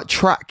when you had to like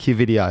track your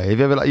video? Have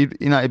you ever like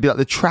you know it'd be like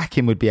the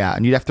tracking would be out,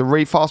 and you'd have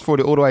to fast forward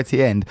it all the way to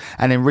the end,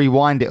 and then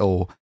rewind it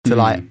all to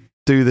like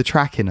do the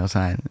tracking or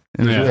something.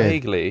 It was Yeah. weird.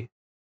 Vaguely.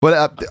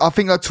 Well, I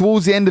think like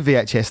towards the end of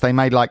VHS, they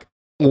made like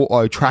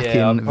auto tracking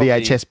Yeah, I probably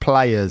VHS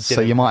players, so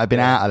didn't- you might have been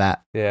yeah. out of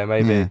that. Yeah,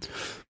 maybe. Yeah.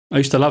 I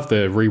used to love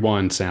the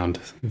rewind sound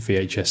of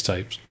VHS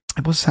tapes.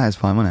 It was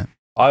satisfying, wasn't it?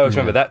 I always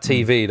remember that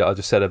TV that I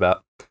just said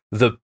about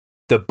the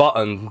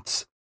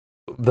buttons.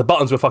 The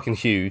buttons were fucking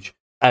huge,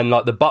 and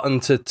like the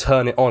button to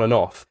turn it on and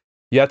off,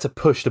 you had to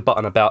push the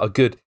button about a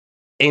good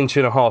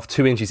 1.5 to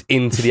 2 inches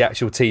into the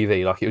actual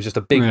TV. Like it was just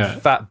a big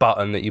fat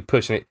button that you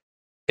push, and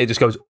it just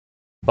goes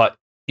like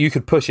you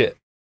could push it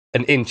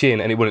an inch in,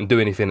 and it wouldn't do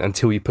anything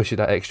until you push it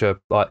that extra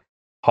like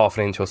half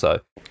an inch or so.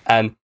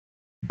 And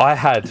I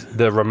had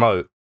the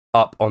remote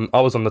up on.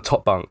 I was on the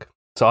top bunk,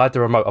 so I had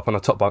the remote up on the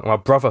top bunk. My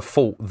brother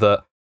thought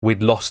that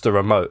we'd lost the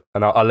remote,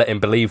 and I let him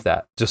believe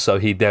that just so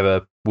he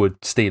never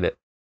would steal it.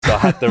 So I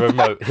had the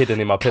remote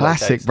hidden in my pillowcase.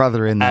 Classic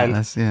brother in there. And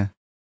That's, yeah.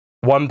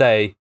 One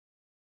day,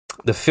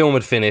 the film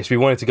had finished. We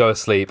wanted to go to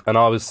sleep, and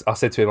I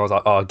said to him, I was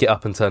like, "Oh, get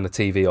up and turn the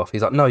TV off."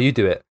 He's like, "No, you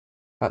do it."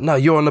 Like, "No,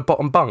 you're on the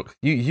bottom bunk.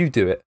 You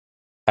do it."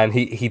 And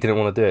he didn't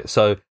want to do it.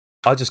 So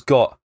I just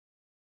got,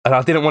 and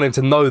I didn't want him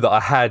to know that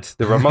I had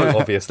the remote,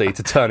 obviously,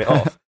 to turn it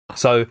off.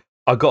 So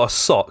I got a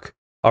sock.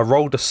 I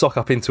rolled the sock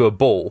up into a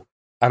ball,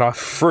 and I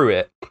threw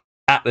it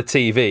at the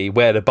TV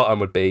where the button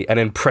would be, and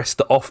then pressed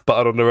the off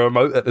button on the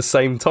remote at the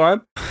same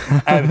time.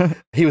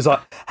 And he was like,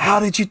 "How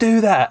did you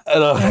do that?"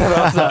 And I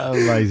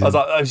was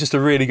like, "It was just a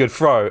really good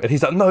throw." And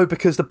he's like, "No,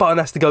 because the button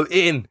has to go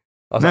in."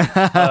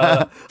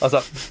 I was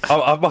like,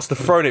 I must have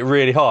thrown it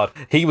really hard.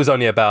 He was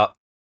only about,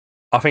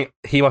 I think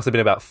he must have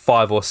been about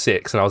 5 or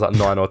 6, and I was like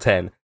 9 or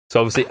 10. So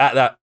obviously at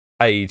that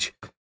age,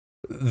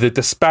 the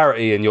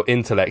disparity in your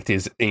intellect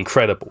is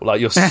incredible. Like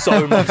you're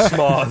so much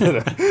smarter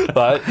than them.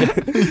 Like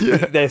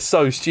they're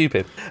so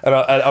stupid. And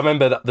I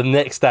remember that the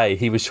next day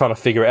he was trying to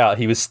figure it out.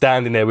 He was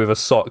standing there with a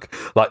sock,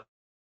 like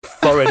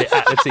throwing it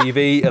at the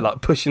TV and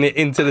like pushing it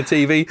into the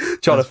TV,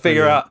 trying to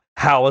figure out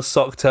how a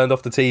sock turned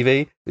off the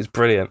TV. It's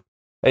brilliant.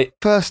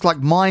 First, like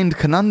mind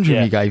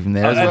conundrum you gave him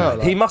there as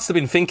well. He must have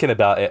been thinking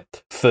about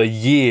it for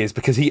years,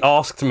 because he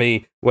asked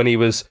me when he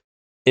was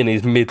in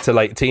his mid to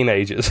late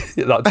teenagers,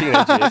 like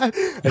teenage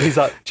years, and he's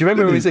like, "Do you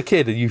remember when he was a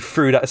kid and you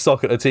threw that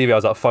sock at the TV?" I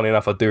was like, "Funny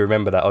enough, I do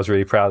remember that. I was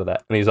really proud of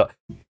that." And he's like,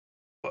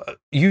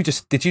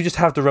 "Did you just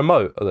have the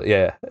remote?" I was like,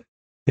 "Yeah."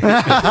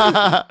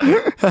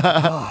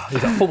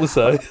 He's like, "Thought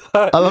so."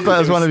 I love that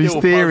as one of his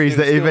theories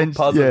that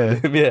eventually,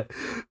 yeah.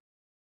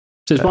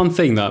 So there's one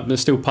thing that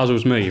still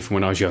puzzles me from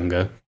when I was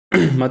younger.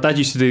 My dad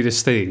used to do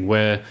this thing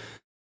where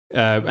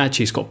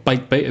actually it's got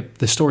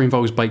the story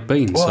involves baked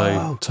beans. Whoa.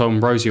 So Tom,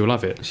 Rosie will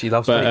love it. She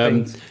loves baked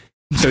beans.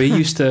 So he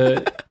used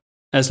to,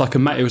 as like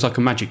it was like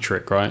a magic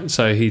trick, right?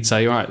 So he'd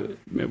say, "All right,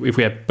 if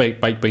we had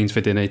baked beans for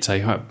dinner, he'd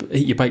say, all right,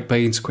 eat your baked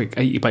beans, quick,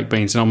 eat your baked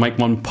beans, and I'll make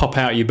one pop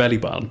out of your belly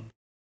button."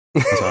 I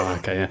was like,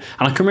 "Okay, yeah."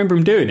 And I can remember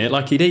him doing it.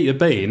 Like he'd eat the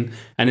bean,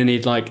 and then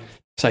he'd like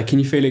say, "Can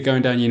you feel it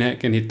going down your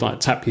neck?" And he'd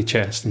like tap your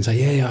chest and say,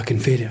 "Yeah, I can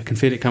feel it. I can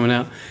feel it coming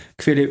out.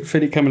 Feel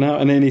it coming out."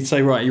 And then he'd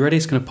say, "Right, you ready?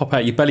 It's going to pop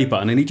out your belly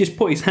button." And he'd just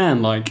put his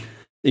hand like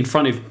in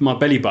front of my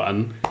belly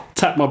button,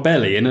 tap my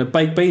belly, and a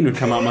baked bean would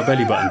come out my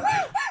belly button.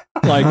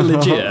 Like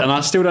legit. And I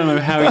still don't know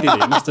how he did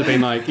it. It must have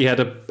been like he had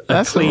a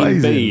clean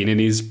amazing. bean in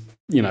his,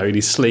 in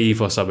his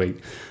sleeve or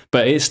something.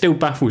 But it still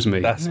baffles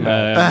me. That's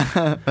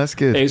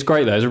good. It's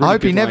great though. It's a really I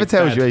hope he good, never like,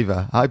 tells dad. you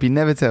either. I hope he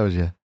never tells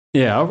you.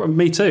 Yeah,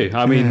 me too.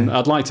 I mean,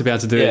 I'd like to be able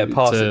to do it.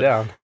 Pass it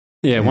down.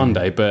 Yeah, one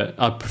day, but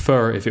I'd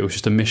prefer it if it was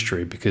just a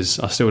mystery, because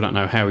I still don't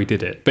know how he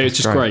did it. But it's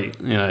just great.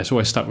 It's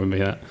always stuck with me,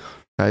 that.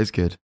 That is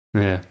good.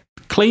 Yeah.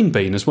 Clean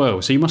bean as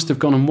well. So you must have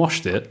gone and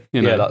washed it.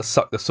 Like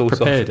suck the sauce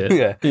prepared off.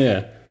 it.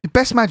 Yeah. The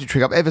best magic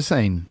trick I've ever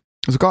seen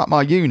was a guy at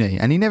my uni,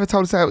 and he never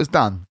told us how it was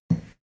done.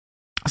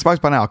 I suppose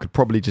by now I could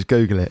probably just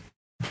Google it,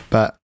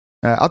 but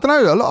I don't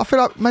know. I feel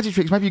like magic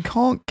tricks. Maybe you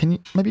can't.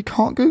 Maybe you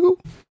can't Google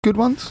good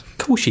ones? Of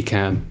course you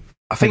can.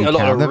 I think a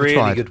lot of really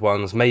tried. good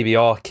ones maybe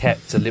are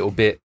kept a little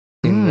bit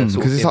in the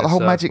sort because of it's like the whole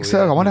magic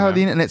circle. yeah. I wonder how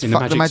the internet's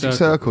fucked the magic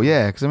circle.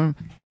 Yeah, because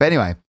but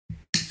anyway,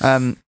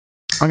 I'm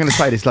going to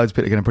say this. Loads of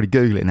people are going to probably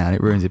Google it now, and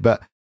it ruins it.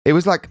 But it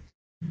was like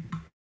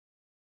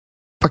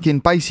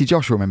fucking Basie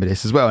Josh will remember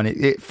this as well, and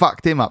it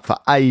fucked him up for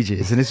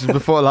ages. And this was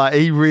before like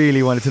he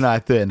really wanted to know how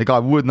to do it, and the guy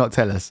would not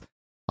tell us.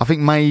 I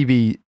think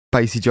maybe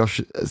Basie Josh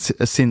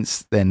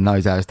since then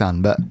knows how it's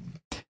done, but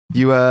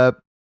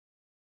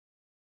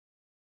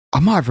I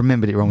might have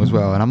remembered it wrong as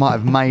well, and I might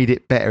have made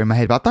it better in my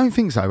head, but I don't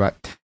think so, right?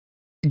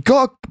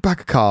 Got a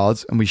pack of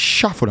cards and we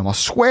shuffled them. I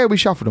swear we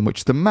shuffled them, which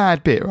is the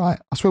mad bit, right?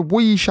 I swear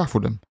we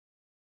shuffled them.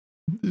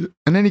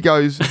 And then he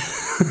goes,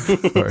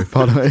 sorry,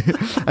 pardon me.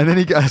 And then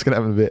he goes, that's going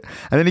to happen a bit.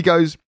 And then he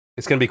goes,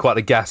 It's going to be quite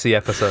a gassy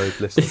episode,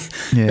 listen.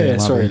 Yeah, it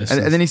might sorry, be.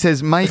 listeners. And then he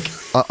says,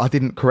 I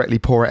didn't correctly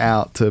pour it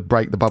out to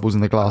break the bubbles in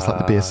the glass like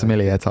the beer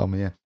sommelier told me,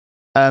 yeah.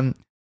 And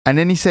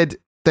then he said,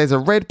 there's a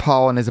red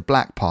pile and there's a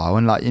black pile.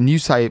 And you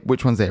say,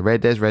 which one's there?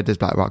 Red, there's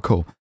black. Right,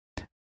 cool.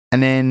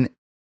 And then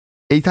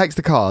he takes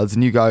the cards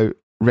and you go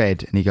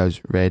red and he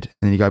goes red. And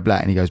then you go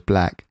black and he goes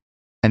black.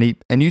 And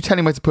you tell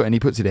him where to put it and he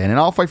puts it in. And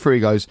halfway through he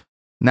goes,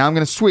 now I'm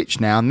going to switch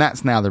now and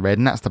that's now the red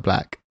and that's the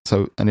black.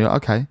 So, and you're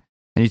like, okay.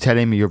 And you tell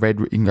him you're red,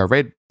 you can go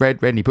red,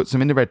 and he puts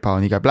them in the red pile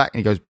and you go black and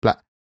he goes black.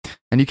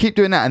 And you keep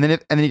doing that and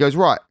then he goes,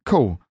 right,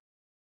 cool.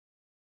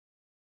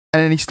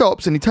 And then he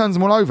stops and he turns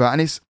them all over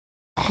and it's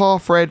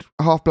half red,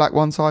 half black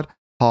one side,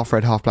 half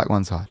red, half black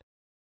one side.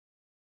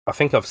 I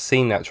think I've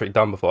seen that trick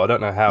done before. I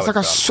don't know how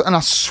it's done. And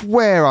I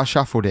swear I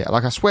shuffled it.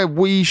 Like I swear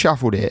we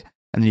shuffled it.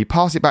 And then you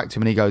pass it back to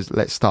him and he goes,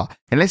 let's start.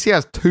 Unless he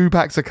has 2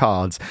 packs of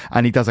cards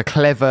and he does a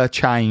clever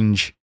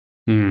change.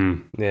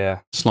 Yeah.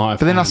 Sleight of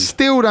But then I hand.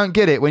 still don't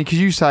get it because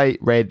you say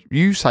red,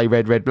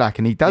 red, black,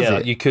 and he does it.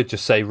 Like you could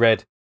just say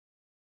red.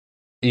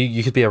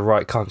 You could be a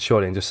right cunt,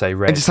 surely, and just say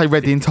red. And just say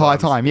red the 50 entire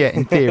times. time. Yeah,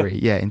 in theory.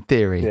 In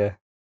theory. Yeah,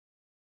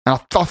 And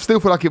I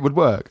still feel like it would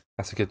work.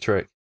 that's a good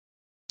trick.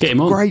 Get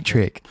him on. Great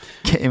trick.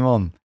 Get him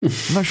on. I'm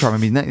not sure I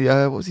remember his name.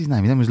 What was his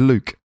name? His name was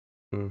Luke.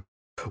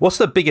 What's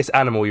the biggest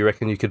animal you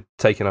reckon you could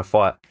take in a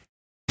fight?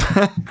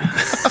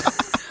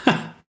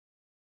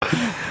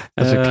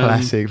 That's a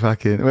classic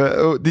fucking.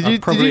 Well, did you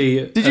talk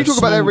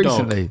about that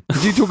recently?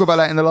 Did you talk about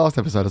that in the last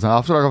episode or something?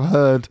 I feel like I've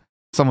heard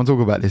someone talk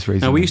about this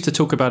recently. No, we used to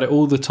talk about it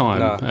all the time.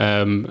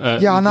 No.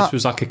 Yeah, I know. This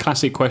was like a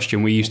classic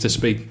question we used to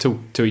speak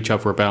to each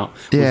other about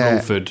Yeah,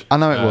 with Rolford. I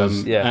know it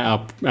was. Yeah.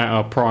 At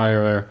our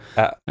prior...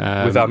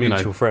 With our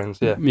mutual friends,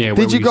 yeah. Yeah,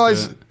 Did you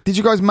guys maybe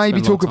spend a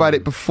lot talk of about time.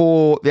 it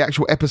before the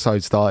actual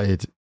episode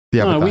started? The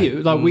other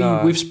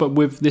day?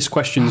 We've this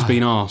question's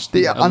been asked.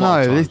 Yeah, a I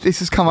lot of know. times. This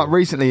has come up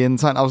recently in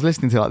something I was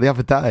listening to like the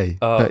other day.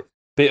 But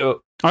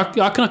I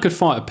reckon I could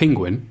fight a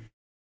penguin.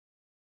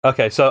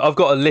 Okay, so I've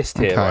got a list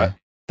here, Okay. right?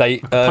 They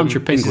Punch a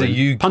this is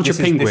penguin. Punch a this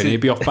is- penguin, this is- he'd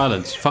be off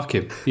balance. Fuck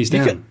him. He's You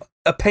down. could-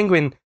 a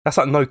penguin. That's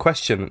like no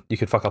question. You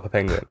could fuck up a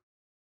penguin.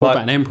 What Like,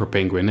 about an emperor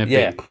penguin? They're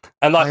yeah, big.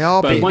 and like They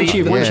are But big. once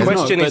you've yeah. the knocked,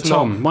 question but is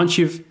Tom, once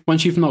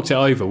you've knocked it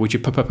over, would you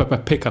pick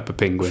up a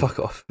penguin? fuck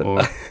off. Or,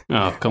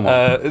 oh, come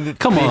on,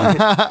 come on.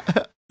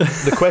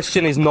 The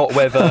question is not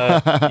whether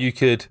you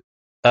could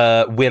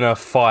win a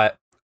fight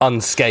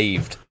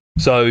unscathed.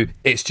 So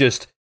it's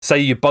just say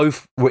you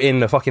both were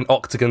in the fucking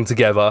octagon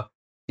together.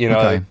 You know,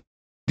 Okay.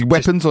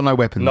 Weapons or no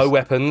weapons? no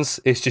weapons.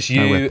 It's just you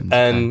No weapons,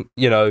 and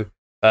you know,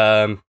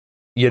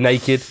 you're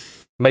naked.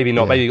 Maybe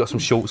not. Yeah. Maybe you got some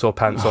shorts or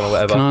pants on or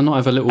whatever. Can I not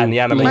have a little? And the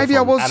animal- Maybe I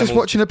from was just animals.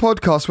 watching a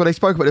podcast where they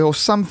spoke about it or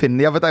something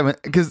the other day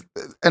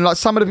and like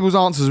some of the people's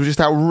answers were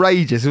just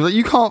outrageous. It was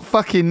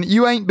like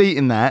you ain't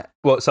beating that.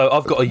 Well, so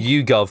I've got a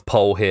YouGov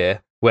poll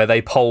here where they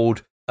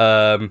polled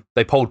both.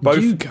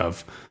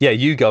 YouGov. Yeah,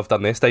 YouGov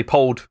done this. They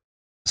polled.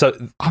 So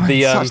I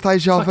mean, such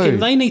deja Fucking, vu.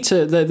 they need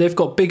to. They've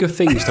got bigger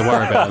things to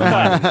worry about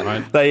at the moment,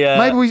 right? they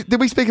Maybe did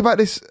we speak about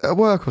this at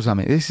work or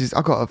something?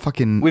 I got a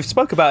fucking. we've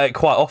spoke about it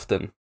quite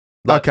often.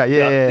 Like, Okay,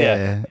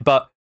 yeah.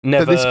 But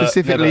never. But this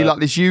specifically, never- like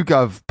this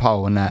YouGov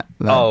poll and that.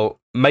 Oh,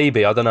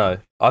 maybe I don't know.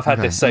 I've had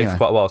Okay, this saved yeah. for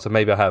quite a while, so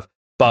maybe I have.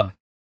 But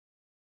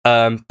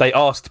they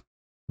asked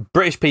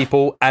British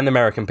people and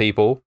American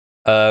people,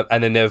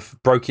 and then they've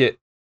broken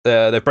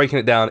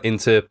it down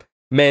into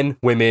men,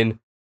 women,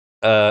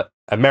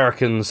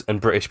 Americans,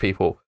 and British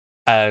people,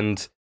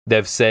 and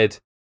they've said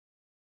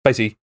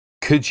basically,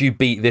 could you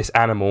beat this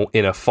animal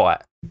in a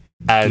fight?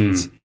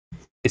 And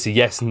it's a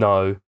yes,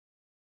 no.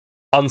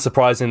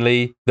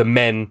 Unsurprisingly, the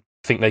men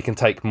think they can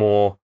take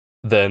more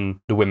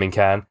than the women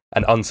can,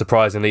 and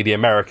unsurprisingly, the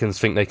Americans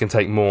think they can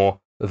take more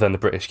than the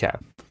British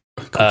can.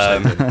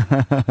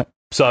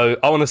 So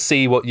I want to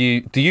see what do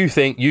you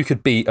think you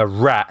could beat a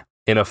rat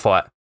in a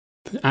fight?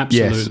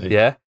 Absolutely.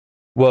 Yeah.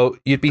 Well,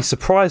 you'd be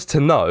surprised to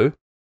know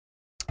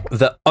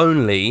that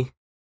only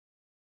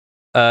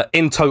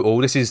in total,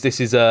 this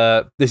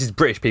is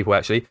British people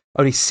actually.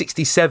 Only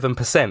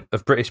 67%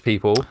 of British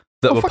people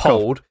that were fuck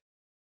polled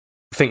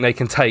think they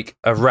can take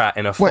a rat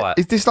in a Wait, fight.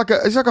 is this like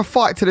a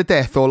fight to the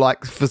death, or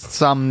like for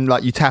some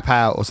like you tap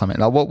out or something?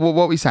 Like what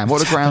are we saying?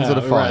 What are the grounds of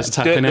the Right, fight? it's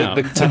tapping out.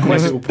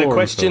 The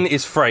question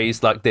is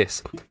phrased like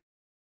this: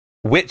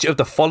 which of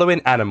the following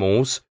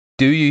animals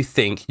do you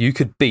think you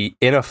could beat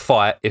in a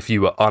fight if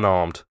you were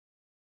unarmed?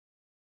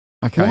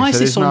 Okay, Why is so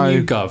this there's on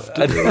no-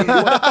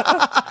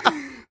 YouGov?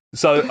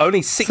 So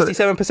only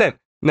 67%.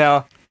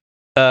 Now,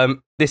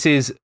 this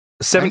is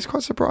It's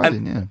quite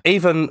surprising, yeah.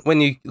 even when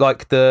you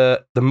like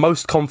the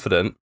most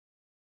confident.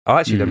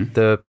 Actually,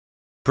 the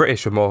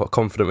British were more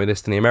confident with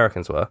this than the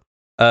Americans were.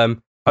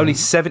 Only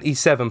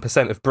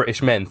 77% of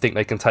British men think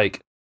they can take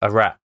a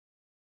rat.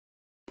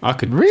 I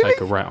could Really?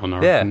 take a rat on.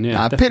 I Yeah. reckon.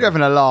 Nah, people are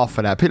having a laugh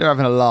for that. People are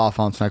having a laugh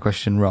answering that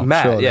question wrong.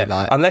 Mad, surely, yeah.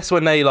 like- Unless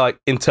when they like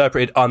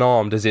interpreted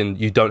unarmed as in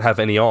you don't have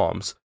any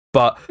arms.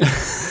 But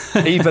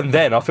even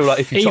then, I feel like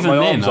if you chop Even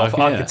my then, arms off,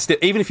 yeah. I could still.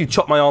 Even if you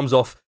chop my arms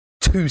off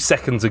 2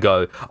 seconds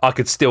ago, I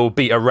could still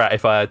beat a rat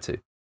if I had to.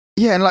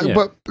 Yeah, and like, Yeah.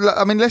 but like,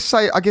 I mean, let's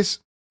say, I guess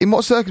in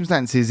what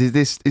circumstances is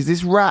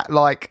this rat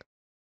like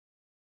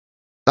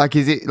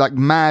is it like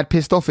mad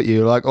pissed off at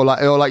you, or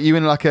like you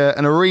in like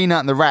an arena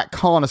and the rat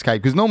can't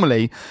escape? Because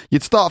normally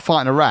you'd start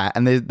fighting a rat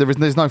and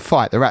there's no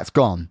fight, the rat's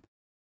gone.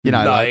 You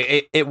know, no,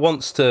 like, it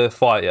wants to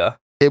fight you.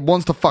 it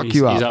wants to fuck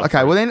you he's up. up Okay,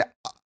 for well then.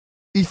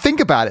 You think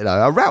about it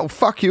though, a rat will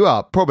fuck you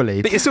up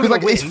probably. But you're still 'Cause,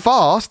 gonna like it's win.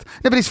 fast.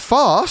 No, but it's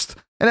fast,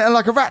 and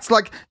like a rat's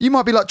like you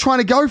might be like trying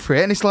to go for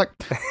it, and it's like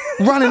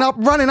running up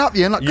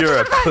you, and like You're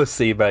a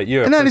pussy, mate.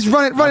 You're and a then it's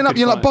pussy. running up could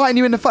you, like fight. biting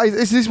you in the face.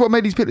 This is what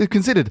made these people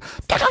considered.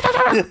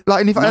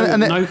 Like, and if,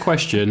 and then, No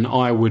question,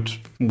 I would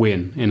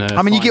win in a.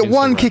 I mean, you fight get against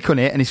one a rat. kick on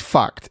it, and it's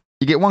fucked.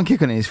 You get one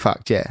kick on it, it's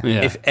fucked. Yeah.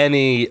 Yeah, If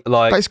any,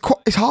 like, But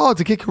it's hard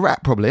to kick a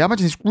rat. Probably, I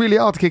imagine it's really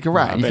hard to kick a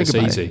rat. I and you bet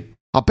think it's about it. easy.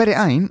 I bet it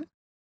ain't.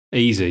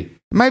 Easy.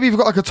 Maybe you've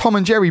got like a Tom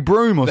and Jerry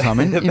broom or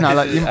something. You know,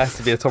 like it has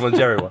to be a Tom and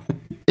Jerry one.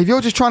 if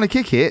you're just trying to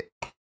kick it,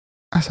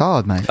 that's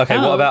hard, mate. Okay,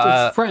 what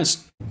about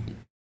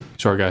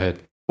Sorry, go ahead.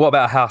 what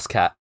about a house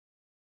cat?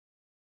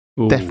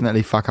 Ooh.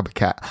 Definitely fuck up a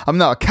cat. I'm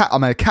not a cat. I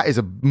mean, a cat is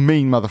a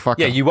mean motherfucker.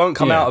 Yeah, you won't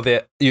come Yeah. out of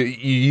it.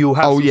 You'll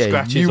have Oh some yeah,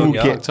 scratches you on will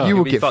you. get You'll you will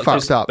You'll be get fucked,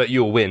 fucked up. but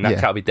you'll win. That Yeah.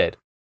 cat will be dead.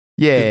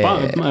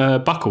 Yeah,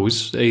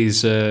 Buckles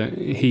is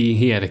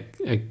he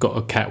had got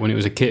a cat when it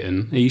was a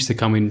kitten. He used to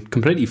come in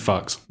completely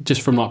fucked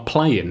just from like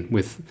playing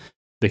with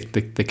the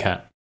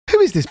cat. who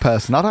is this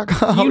person? I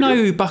don't. You know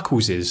who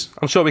Buckles is?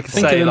 I'm sure we could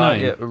Think say of the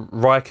like name.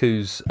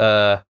 Raiku's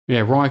Yeah,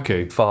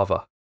 Raikou.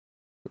 father.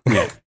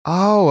 Yeah,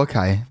 Oh,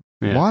 okay.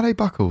 yeah. Why are they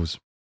Buckles?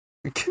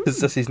 Because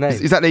that's his name.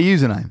 Is that their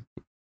username?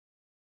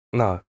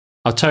 No.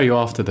 I'll tell you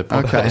after the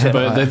podcast. Okay.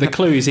 But the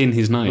clue is in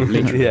his name,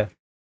 literally. Yeah.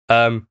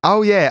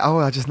 Oh yeah. Oh,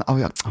 I just. Oh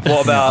yeah.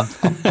 What about?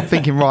 I'm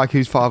thinking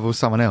Raiku's father was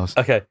someone else.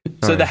 Okay.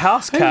 So Sorry. the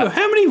house How cat.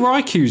 many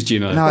Raikous do you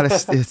know? No, I'm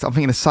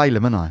thinking of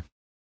Salem, aren't I?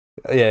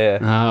 Yeah.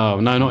 Oh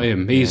no, not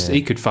him.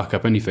 He could fuck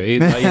up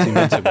anything. He's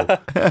invincible.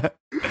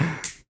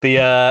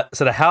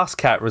 So the house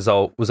cat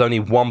result was only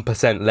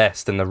 1%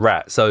 less than the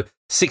rat. So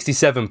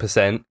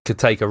 67% could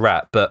take a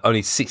rat, but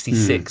only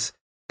 66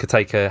 could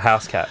take a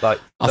house cat. Like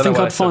I think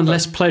I'd find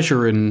less. less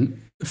pleasure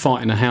in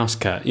fighting a house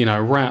cat. You know,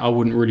 a rat I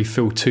wouldn't really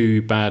feel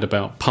too bad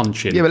about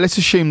punching. Yeah, but let's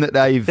assume that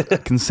they've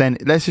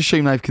consented. Let's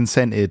assume they've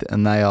consented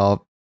and they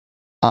are.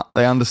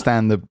 They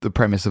understand the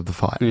premise of the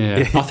fight.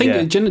 Yeah. I think.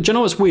 Yeah. Do you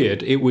know what's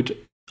weird?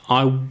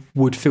 I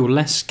would feel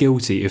less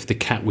guilty if the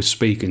cat was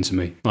speaking to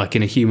me, like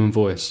in a human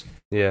voice.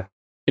 Yeah.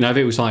 You know, if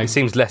it was like, It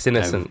seems less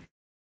innocent.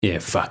 yeah,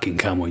 fucking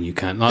come on, you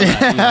can't. Like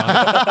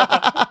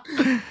that,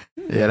 you know?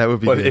 Yeah, that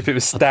would be. Well, good. if it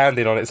was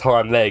standing on its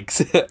hind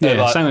legs, Yeah,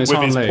 like, standing on its with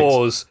hind his legs.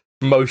 paws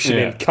motioning,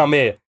 Yeah. come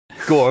here,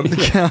 go on,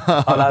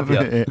 I'll have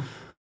you.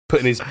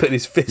 putting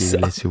his fists You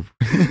up. little.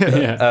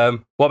 yeah.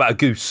 What about a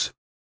goose?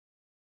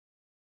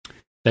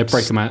 They're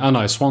breaker man. Oh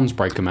no, swans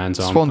breaker man's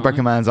arm. Swan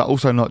breaker man's are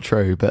also not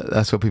true, but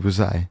that's what people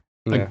say.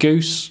 A Yeah,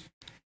 goose.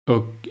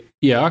 Or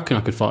yeah, I reckon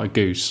I could fight a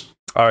goose.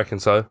 I reckon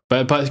so.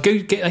 But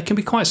they can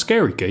be quite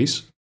scary,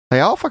 geese. They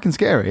are fucking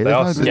scary. They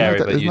are scary,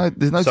 but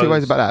There's no so- two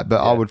ways about that.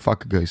 But I yeah. would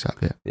fuck a goose up.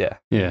 Yeah. Yeah.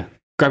 Yeah.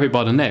 Grab it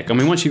by the neck. I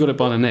mean, once you got it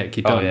by the neck,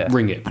 you Oh, don't yeah.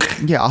 ring it.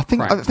 Yeah, I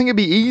think Right. it'd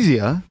be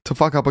easier to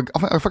fuck up. I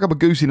think I fuck up a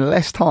goose in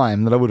less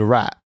time than I would a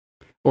rat.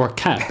 Or a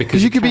cat, because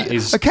Because you could cat be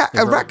is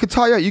a rat could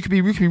tie you out. You could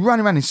be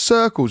running around in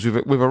circles with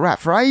a rat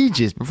for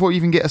ages before you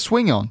even get a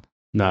swing on.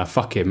 Nah,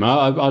 fuck him.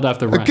 I'd have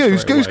the A rat.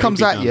 goose straight away. comes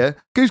He'd be at done. you.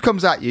 Goose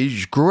comes at you. You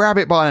just grab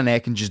it by the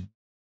neck and just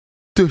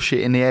dush it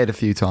in the head a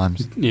few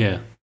times. Yeah,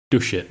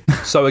 dush it.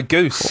 So a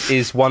goose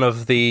is one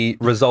of the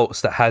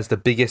results that has the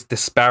biggest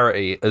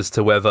disparity as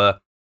to whether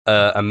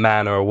a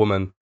man or a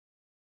woman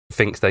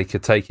thinks they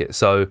could take it.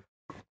 So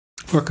I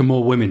reckon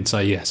more women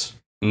say yes.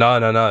 no.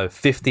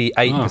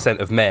 58%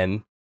 of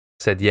men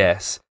said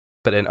yes,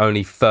 but then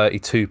only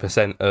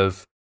 32%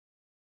 of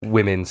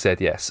women said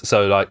yes.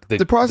 So like the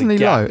Surprisingly the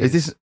gap low. Is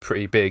this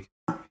pretty big?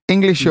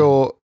 English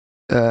or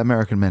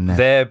American men now?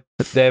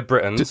 They're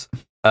Britons.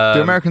 Do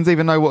Americans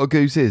even know what a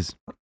goose is?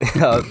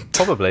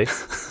 Probably.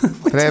 Do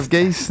they have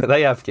geese?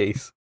 They have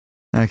geese.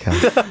 Okay.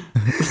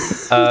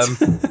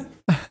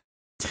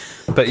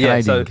 But yeah,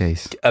 Canadian so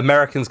geese.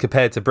 Americans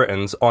compared to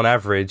Britons, on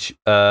average,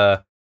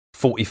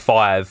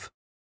 45%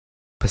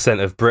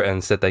 of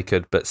Britons said they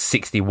could, but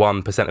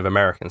 61% of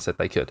Americans said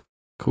they could.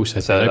 Of course,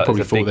 they So They that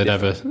probably is a thought big they'd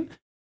have a.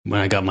 When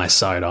I got my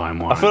sidearm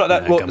one, I feel like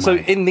that. I Well, got so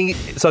my-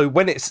 so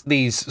when it's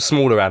these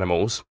smaller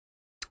animals,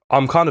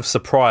 I'm kind of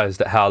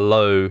surprised at how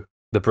low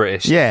the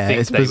British. Yeah, think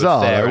it's they would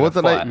bizarre. fare in What a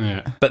do they- fight.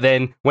 Yeah. But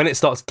then when it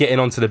starts getting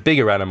onto the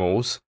bigger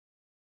animals,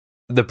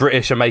 the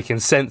British are making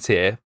sense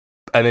here,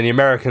 and then the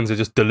Americans are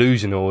just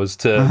delusional as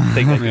to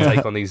think they can Yeah.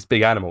 take on these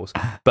big animals.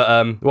 But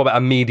what about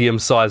a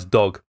medium-sized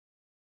dog?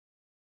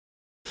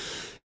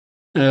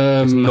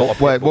 It's not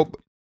a Wait, pit bull. what?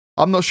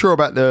 I'm not sure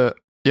about the.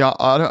 Yeah,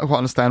 I don't quite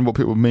understand what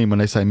people mean when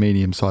they say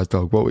medium-sized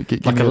dog. What?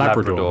 Give Like me a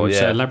Labrador. Would you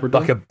say a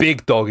Labrador? Like a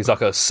big dog is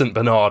like a Saint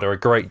Bernard or a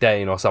Great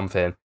Dane or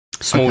something.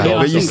 Small Okay, dog.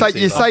 but you I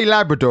think say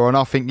Labrador, and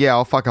I think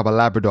I'll fuck up a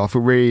Labrador. I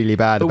feel really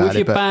bad But about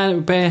with your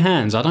it. bare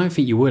hands, I don't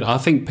think you would. I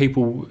think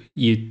people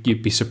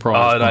you'd be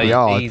surprised. Oh, no, by. Be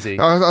hard. easy.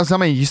 I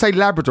mean, you say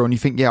Labrador, and you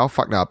think I'll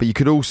fuck that up. But you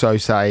could also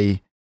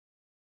say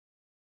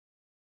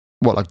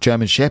What, like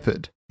German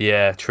Shepherd?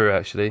 Yeah, true.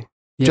 Actually,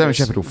 Yeah, German but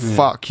Shepherd will yeah.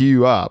 fuck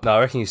you up. no, I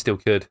reckon you still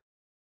could.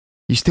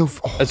 You still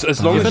As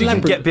long Yeah, as but you can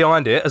Labrador- get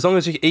behind it, as long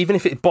as you, even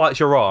if it bites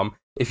your arm,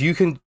 if you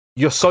can,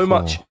 you're so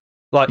much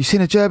like. You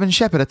seen a German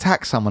Shepherd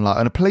attack someone like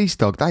and a police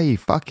dog? They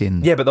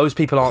fucking Yeah, but those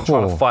people aren't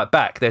trying to Cool. fight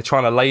back. They're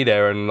trying to lay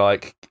there and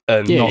like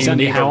and Yeah, not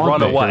exactly. either How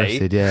run I'd be away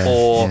arrested, yeah.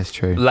 or Yeah, it's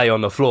true. lay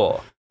on the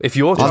floor. If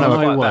you're There's trying to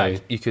no fight way.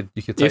 back, you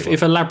could take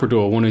If a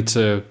Labrador wanted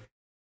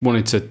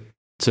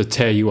to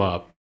tear you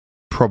up,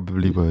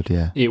 probably would.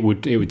 Yeah. it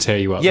would tear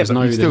you up. Yeah, there's but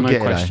no, you there's still no get it,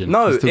 though. question.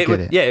 no, You still it get would.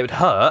 it. Yeah, it would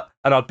hurt,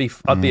 and I'd be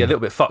a Yeah. little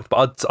bit fucked,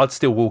 but I'd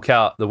still walk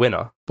out the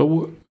winner.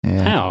 But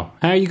Yeah. how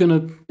are you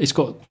gonna? It's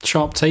got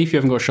sharp teeth. You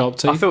haven't got sharp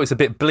teeth. I feel it's a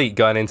bit bleak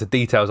going into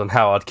details on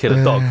how I'd kill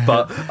a dog,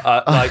 but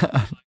like,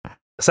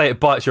 say it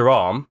bites your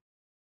arm,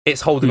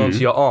 it's holding onto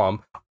your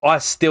arm. I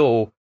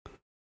still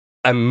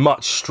am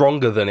much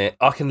stronger than it.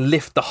 I can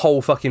lift the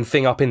whole fucking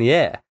thing up in the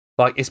air.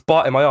 Like, it's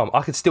biting my arm.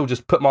 I could still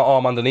just put my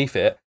arm underneath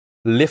it,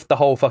 lift the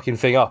whole fucking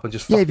thing up, and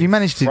just Yeah, fucking if you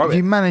manage to throw if it.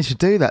 you manage to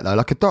do that though,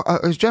 like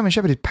a German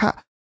Shepherd is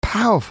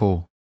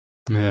powerful.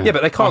 Yeah,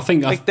 but they can't.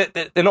 I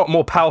think they're not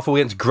more powerful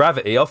against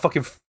gravity. I'll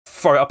fucking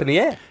throw it up in the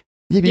air.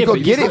 Yeah, but you Yeah, got but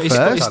to get you've it got- it's first.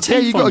 got Yeah, its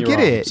you teeth got on to your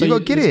get arm, it. so You got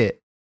to get it's- it.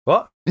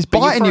 What? It's But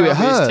you biting throw you. it It up,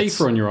 its hurts.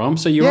 teeth are on your arm,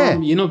 so your Yeah.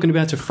 arm, you're not going to be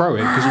able to throw it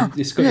because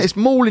it's got. Yeah, it's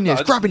mauling you.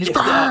 It's No, grabbing you. just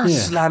lift it up, Yeah.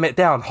 slam it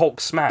down,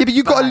 Hulk smash. Yeah, but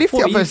you got to bang. lift it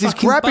What, up are you first. It's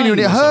fucking grabbing you and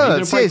it Bane or something? You're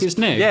hurts. gonna break Yes. his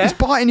neck. Yeah. It's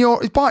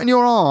biting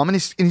your arm and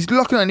he's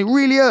locking it and it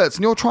really hurts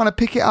and you're trying to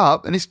pick it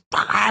up and it's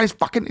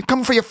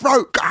coming for your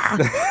throat.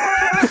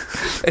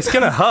 It's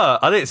gonna hurt.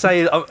 I didn't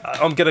say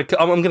I'm gonna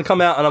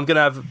come out and I'm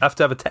gonna have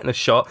to have a tetanus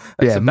shot.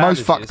 and Yeah, some most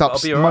bandages, fucked but up. I'll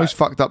be all right. Most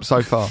fucked up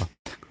so far.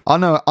 I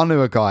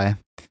knew a guy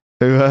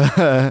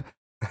who.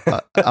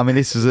 I mean,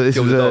 this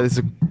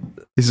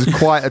is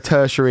quite a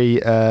tertiary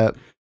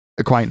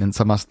acquaintance.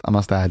 I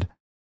must add.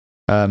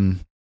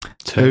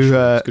 Tertiary, who,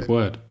 that's a good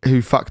word.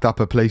 Who fucked up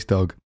a police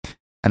dog,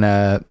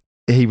 and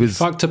he was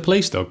Fucked a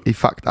police dog. he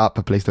fucked up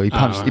a police dog. He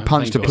punched right, he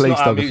punched a thank God. It's police not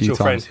our dog a few mutual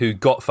friend times. who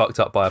got fucked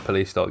up by a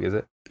police dog, is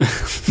it?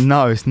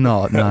 No, it's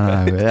not.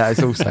 No.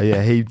 It's also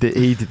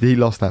he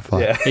lost that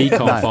fight. Yeah. He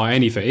can't No. fight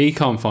anything. He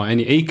can't fight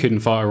any. He couldn't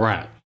fight a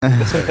rat.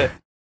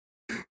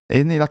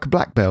 Isn't he like a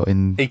black belt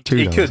in He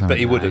judo or could, but something?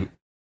 he wouldn't.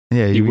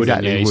 Yeah, He wouldn't,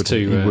 exactly, yeah, he he's wouldn't.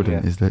 too, He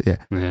wouldn't. yeah.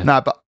 Yeah. Yeah.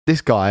 No, but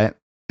this guy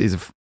is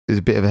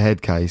a bit of a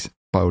head case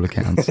by all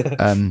accounts.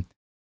 Same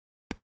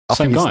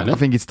guy, I no?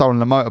 think he'd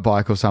stolen a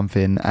motorbike or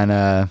something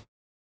and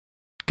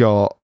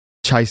got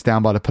chased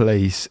down by the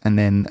police. And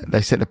then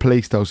they set the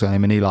police dogs on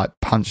him, and he like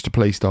punched the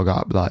police dog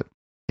up. Like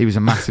he was a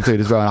massive dude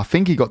as well. And I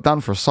think he got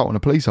done for assaulting a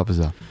police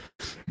officer.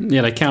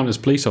 Yeah, they count as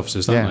police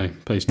officers, don't Yeah. they?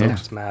 Police Yeah.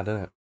 dogs. It's mad,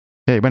 isn't it?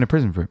 Yeah, he went to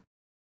prison for it.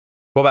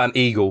 What about an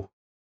eagle?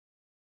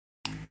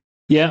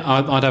 Yeah,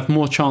 I'd have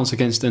more chance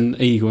against an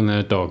eagle than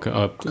a dog.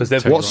 Because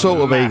they've What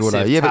sort of eagle, though?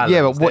 massive Yeah, but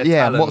talons. what? Their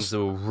Yeah, talons what's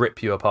will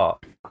rip you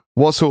apart.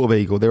 what sort of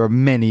eagle? There are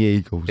many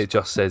eagles. It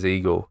just says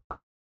eagle.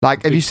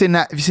 Like, have you seen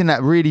that? Have you seen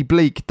that really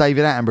bleak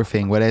David Attenborough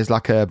thing where there's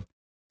like a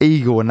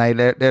eagle and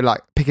they're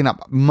like picking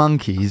up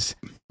monkeys,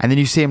 and then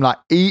you see him like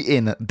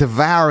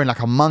devouring like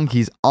a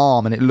monkey's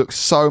arm, and it looks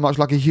so much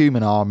like a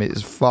human arm.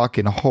 It's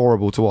fucking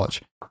horrible to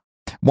watch.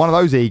 One of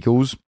those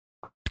eagles,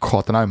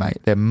 God, I don't know, mate.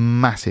 They're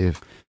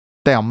massive.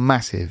 They are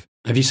massive.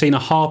 Have you seen a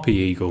harpy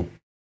eagle?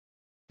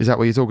 Is that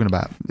what you're talking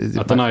about?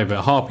 I don't know,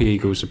 but harpy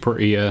eagles are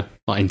pretty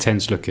like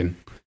intense looking.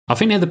 I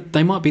think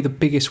they might be the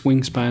biggest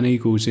wingspan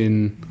eagles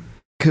in.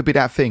 Could be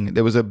that thing.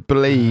 There was a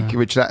bleak,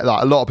 which like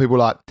a lot of people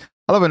like.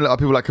 I love when a lot of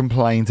people like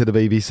complain to the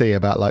BBC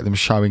about like them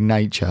showing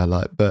nature,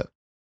 like, but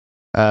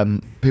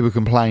people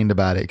complained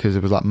about it because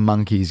it was like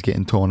monkeys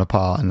getting torn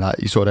apart and like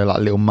you saw their like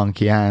little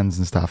monkey hands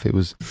and stuff. It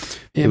was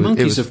Yeah, it was-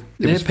 monkeys it was- are it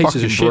they're was pieces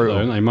fucking of shit, brutal. though,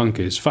 aren't they?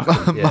 Monkeys,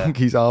 fuck 'em. Yeah.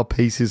 monkeys are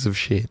pieces of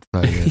shit.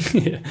 So,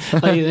 yeah.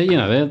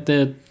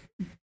 Yeah.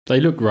 They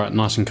look right,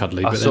 nice and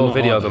cuddly. I but saw they're a not,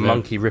 video are of a they?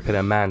 monkey ripping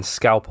a man's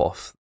scalp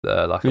off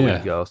like a Yeah.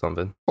 week ago or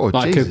something. Oh,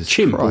 Like Jesus a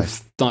chimp.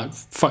 Christ.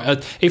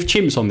 If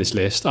chimp's on this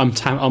list,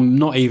 I'm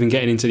not even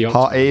getting into the.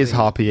 It is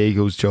harpy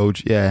eagles,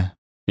 George. Yeah,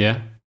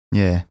 Yeah.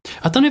 yeah.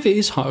 I don't know if it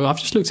is. I've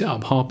just looked it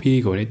up, harpy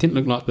eagle, and it didn't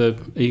look like the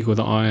eagle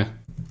that I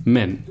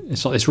meant.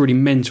 It's like this really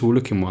mental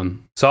looking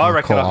one. So I Oh,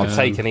 reckon I God. could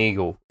take an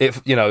eagle.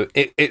 If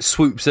it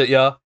swoops at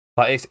you,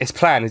 like its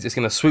plan is it's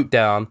going to swoop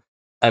down,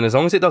 and as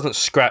long as it doesn't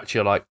scratch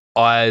your like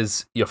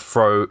eyes, your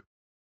throat,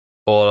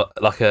 or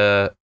like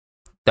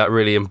that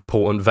really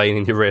important vein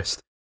in your wrist,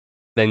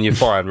 then you're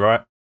fine,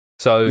 right?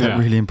 So Yeah.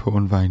 Really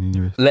important vein in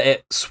your wrist. let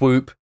it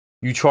swoop.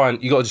 You got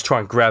to just try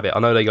and grab it. I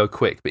know they go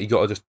quick, but you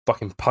got to just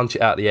fucking punch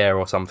it out of the air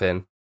or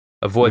something.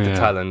 Avoid the Yeah.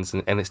 talons,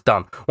 and it's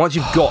done. Once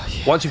you've got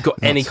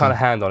any That's kind of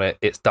hand on it,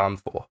 it's done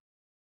for.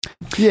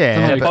 Yeah,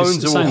 No, The because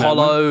bones are all saying that,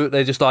 hollow.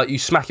 They're just like you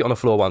smack it on the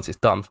floor once, it's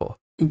done for.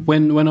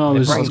 When I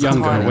was brain's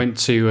younger, I tiny. went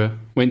to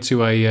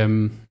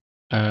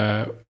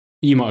a.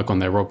 You might have gone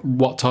there, Rob.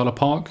 Wat Tyler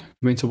Park.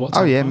 Been to Wat oh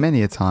Tyler yeah, Park?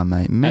 many a time,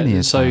 mate. Many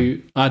a So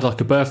time. I had like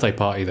a birthday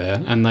party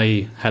there, and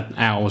they had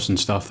owls and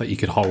stuff that you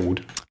could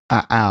hold.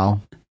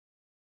 Ow.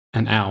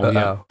 An owl,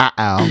 yeah. Uh-oh.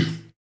 Ow.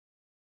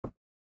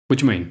 What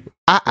do you mean?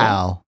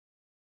 Ow.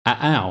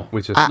 owl.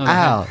 Which is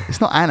Owl.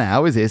 It's not an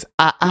owl, is it? It's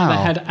a No, owl. they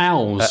had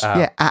owls. Owl.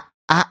 Yeah,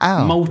 a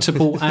owl.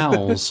 Multiple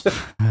owls. What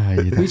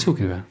You are you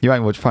talking about?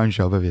 ain't watched Phone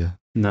Shop, have you?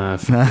 No,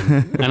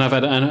 and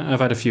I've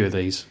had a few of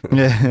these.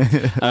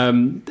 Yeah.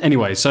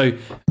 Anyway, so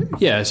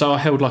I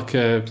held like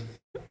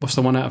what's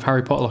the one out of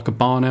Harry Potter? Like a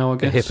barn owl, I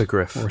guess. A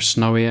hippogriff. Or a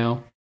snowy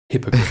owl.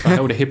 Hippogriff. I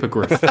held a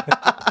hippogriff.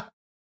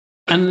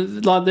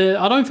 And like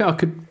I don't think I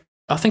could.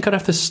 I think I'd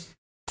have to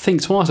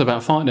think twice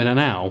about fighting an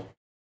owl.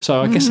 So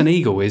I guess an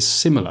eagle is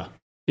similar,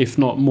 if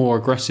not more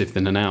aggressive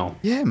than an owl.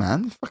 Yeah,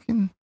 man.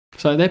 Fucking.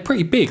 So they're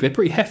pretty big. They're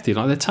pretty hefty.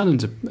 Like their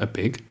talons are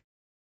big.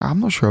 I'm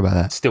not sure about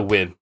that. Still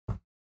weird.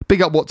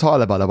 Big up Wat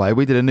Tyler, by the way.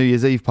 We did a New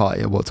Year's Eve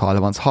party at Wat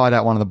Tyler once. Hired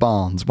out one of the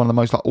barns. One of the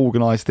most like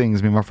organised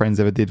things me and my friends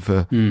ever did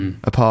for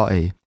a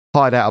party.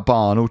 Hired out a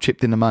barn, all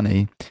chipped in the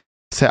money.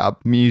 Set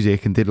up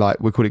music and did like,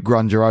 we called it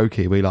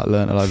grungeroke. We like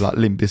learnt a load of like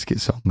Limp Bizkit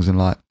songs and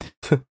like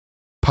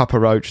Papa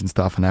Roach and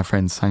stuff, and our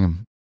friends sang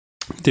them.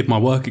 Did my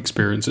work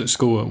experience at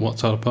school at Wat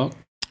Tyler Park.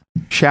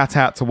 Shout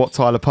out to Wat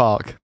Tyler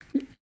Park.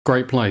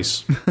 Great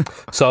place.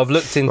 So I've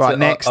looked into Right,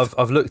 next.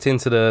 I've looked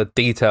into the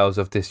details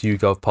of this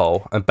YouGov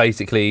poll, and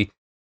basically,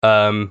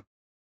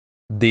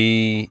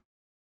 the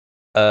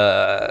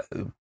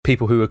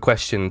people who were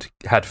questioned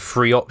had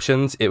three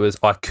options. It was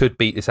I could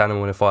beat this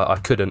animal in a fight, I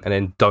couldn't, and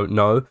then don't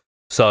know.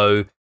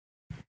 So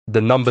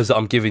the numbers that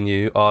I'm giving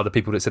you are the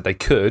people that said they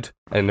could,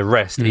 and the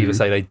rest either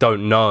say they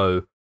don't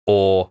know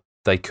or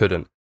they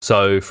couldn't.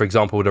 So, for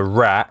example, the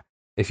rat,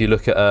 if you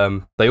look at,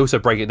 they also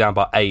break it down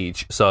by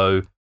age.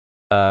 So,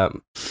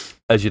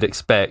 as you'd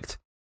expect,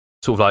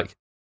 sort of like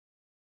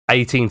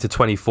 18 to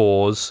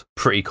 24's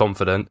pretty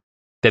confident.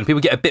 Then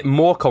people get a bit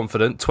more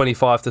confident,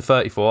 25 to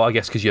 34, I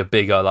guess because you're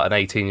bigger, like an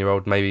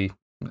 18-year-old, maybe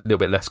a little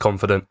bit less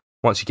confident.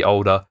 Once you get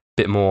older, a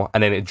bit more,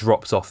 and then it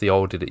drops off the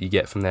older that you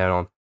get from there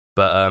on.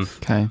 But,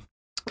 Okay.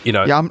 you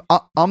know, Yeah,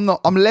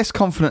 I'm less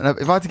confident.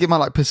 If I had to give my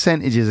like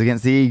percentages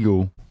against the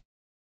eagle,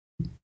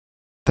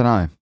 don't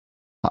know.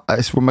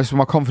 It's most of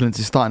my confidence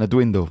is starting to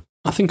dwindle.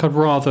 I think I'd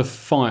rather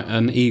fight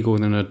an eagle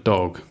than a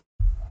dog.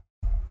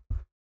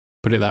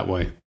 Put it that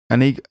way.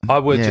 An eagle. I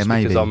would yeah, just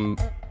maybe. because I'm...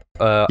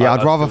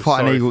 I'd rather feel fight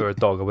an sorry eagle for a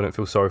dog. I wouldn't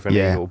feel sorry for an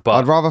Yeah, eagle. But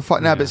I'd rather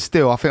fight. No, Yeah. but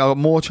still, I think I've got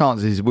more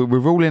chances. We're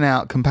ruling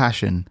out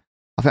compassion.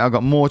 I think I've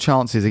got more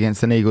chances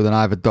against an eagle than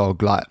I have a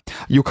dog. Like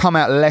you'll come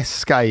out less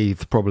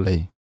scathed,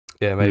 probably.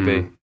 yeah,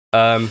 maybe.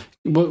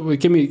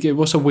 Give me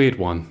what's a weird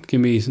one? Give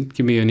me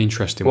an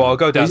interesting one. Well, I'll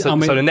go down. So, I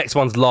mean- so the next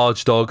one's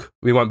large dog.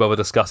 We won't bother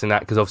discussing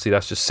that because obviously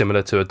that's just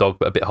similar to a dog,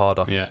 but a bit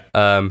harder. Yeah.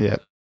 Yeah.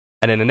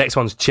 And then the next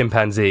one's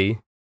chimpanzee.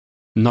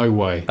 No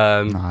way.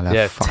 they'll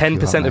Yeah, fuck you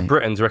 10% up, of mate.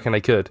 Britons reckon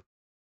they could.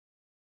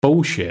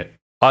 Bullshit.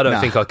 I don't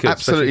Nah, think I could.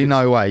 Absolutely especially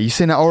no way. You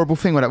seen that horrible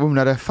thing where that woman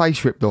had her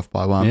face ripped off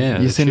by one? Yeah,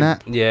 You the seen chim-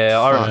 that? Yeah,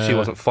 I reckon she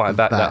wasn't fighting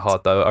back that that.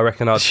 hard though. I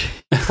reckon I'd. She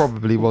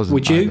probably wasn't.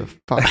 Would you? mate,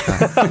 but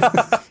fuck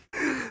that.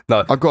 No.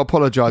 I've got to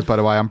apologise, by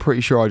the way. I'm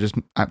pretty sure I just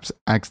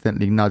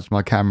accidentally nudged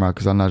my camera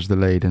because I nudged the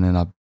lead, and then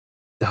I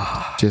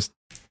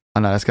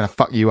know that's going to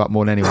fuck you up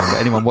more than anyone.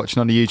 But anyone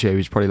watching on the YouTube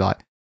is probably like,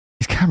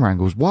 his camera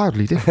angle's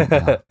wildly different.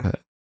 now.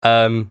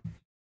 But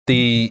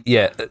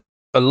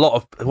A lot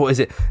of what is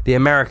it? The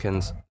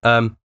Americans.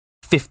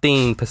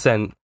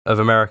 15% of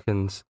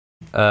Americans.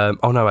 Oh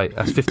no, wait,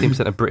 that's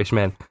 15% of British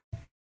men.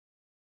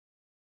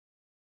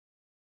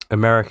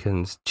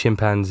 Americans,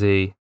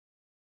 chimpanzee,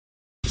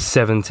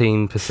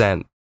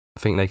 17%. I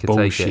think they could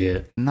take it.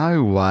 Bullshit.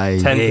 no way.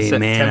 10%,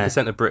 man,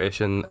 10% of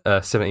British and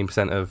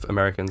 17% of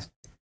Americans.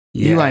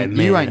 You ain't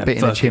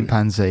beating a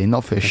chimpanzee,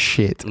 not for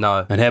shit.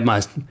 No. I'd have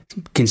my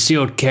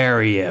concealed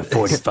carry at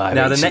 45.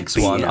 Now the next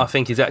one, I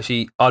think, is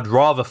actually I'd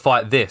rather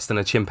fight this than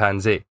a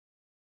chimpanzee.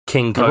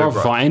 King I'd Cobra.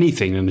 rather fight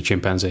anything than a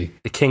chimpanzee.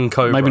 The King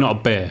Cobra. Maybe not a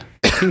bear.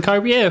 King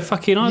Cobra, yeah,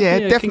 fucking. Yeah,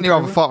 King definitely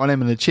rather Cobra. fight one of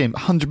them than a chimp.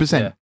 100%.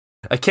 Yeah.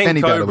 A King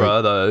Any day of the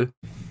Cobra, though,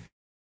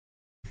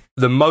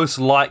 the most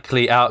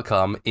likely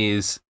outcome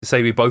is,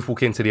 say we both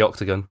walk into the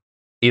octagon.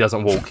 He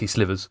doesn't walk, he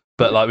slivers.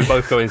 But like we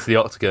both go into the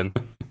octagon.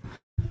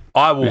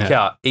 I walk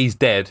out, he's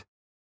dead,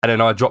 and then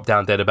I drop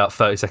down dead about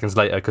 30 seconds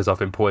later because I've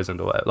been poisoned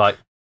or whatever. Like,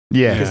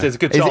 Yeah. because there's a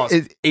good chance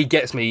he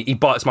gets me, he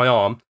bites my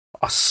arm,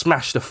 I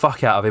smash the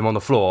fuck out of him on the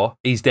floor,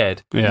 he's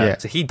dead. Yeah.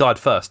 So he died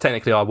first.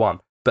 Technically, I won.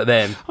 But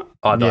then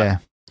I died.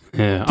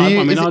 Yeah. Yeah.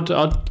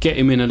 I'd get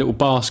him in a little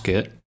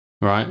basket,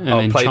 right? And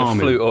then play charm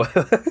the flute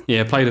him. or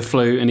Yeah, play the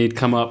flute, and he'd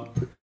come up,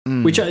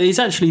 which is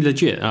actually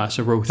legit. That's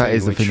a real thing. That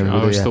is the which thing that we I do,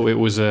 always yeah. thought it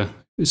was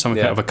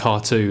something out of a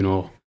cartoon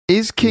or.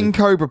 Is King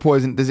Cobra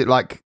poison? Does it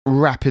like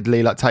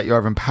rapidly like take you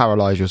over and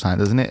paralyze you or something?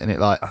 Doesn't it? And it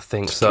like I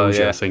think so, kills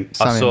you, yeah. I think.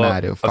 something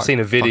mad. It'll I've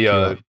seen a fuck you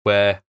video up.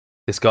 where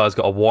this guy's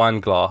got a wine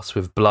glass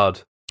with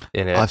blood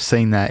in it. I've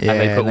seen that. Yeah,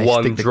 and they put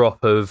one stick the-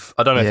 drop of,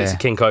 I don't know if it's a Yeah.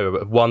 King Cobra,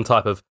 but one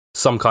type of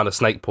some kind of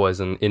snake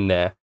poison in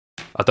there.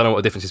 I don't know what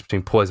the difference is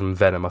between poison and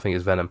venom. I think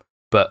it's venom.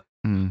 But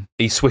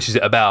he swishes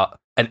it about,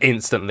 and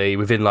instantly,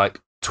 within like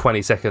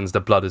 20 seconds,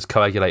 the blood is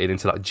coagulated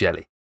into like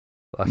jelly.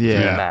 Like, it's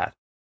Yeah. mad.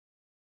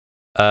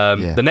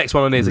 Yeah. The next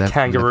one is a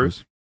kangaroo.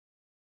 Levels.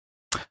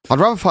 I'd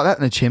rather fight that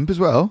than a chimp as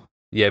well.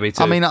 Yeah, me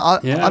too. I mean, I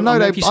know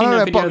have you seen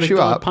that they video of box the you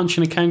guy up.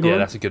 punching a kangaroo? yeah,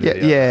 that's a good Yeah,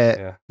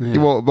 video.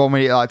 yeah.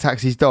 When he like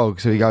attacks his dog,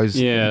 so he goes.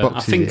 Yeah,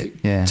 boxes I think it.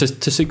 Yeah.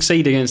 to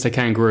succeed against a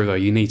kangaroo, though,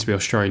 you need to be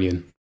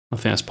Australian. I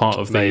think that's part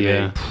of the.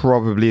 Maybe.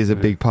 Probably is a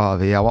big part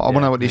of it. Yeah, I want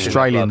to know what the yeah.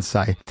 Australians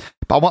say,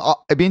 but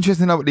it'd be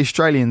interesting to know what the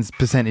Australians'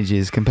 percentage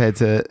is compared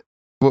to.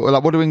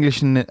 What do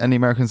English and the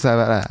Americans say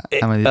about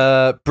that? How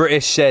many?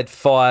 British shed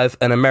 5,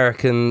 and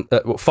American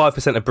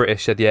 5% of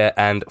British shed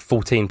and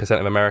 14%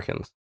 of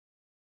Americans.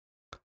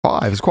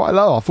 5 is quite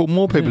low. I thought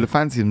more people would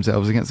fancy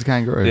themselves against a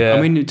kangaroo. Yeah.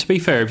 I mean, to be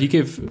fair, if you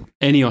give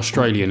any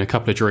Australian a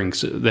couple of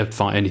drinks, they'd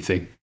fight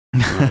anything.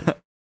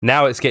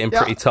 Now it's getting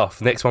pretty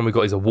tough. Next one we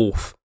got is a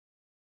wolf.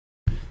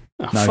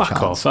 Oh, No fuck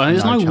chance. off!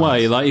 There's No no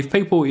way. chance.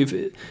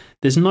 Like,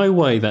 there's no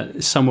way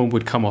that someone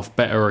would come off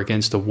better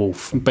against a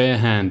wolf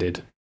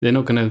barehanded. They're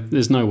not gonna.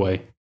 There's no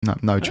way.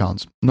 No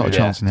chance. Not a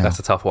chance now. That's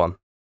a tough one.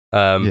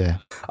 Yeah.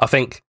 I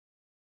think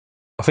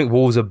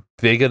wolves are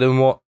bigger than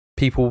what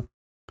people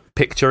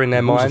picture in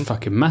their Wolves are mind.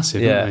 fucking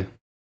massive, Yeah.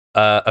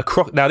 aren't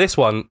they? Now this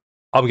one,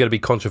 I'm going to be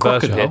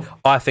controversial here. Crocodile?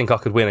 I think I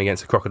could win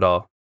against a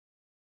crocodile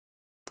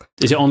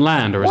Is it on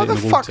land or is Why it the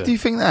in the fuck water? do you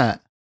think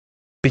that?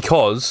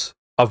 because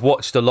I've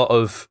watched a lot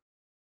of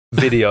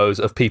videos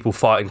of people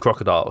fighting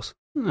crocodiles.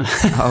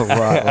 Oh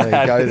right, well,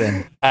 there you go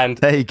then. And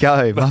There you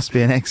go. Must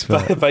be an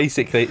expert.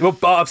 basically,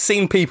 but I've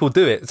seen people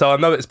do it, so I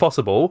know it's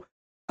possible,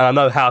 and I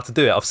know how to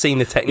do it. I've seen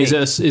the technique.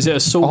 Is it a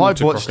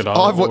saltwater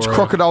crocodile? I've watched or a-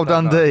 Crocodile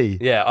Dundee.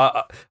 Yeah,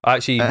 I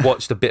actually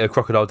watched a bit of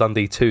Crocodile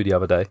Dundee 2 the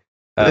other day.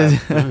 Oh,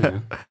 yeah.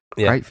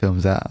 Yeah. Great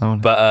films that.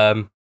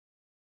 But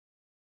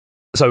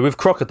so with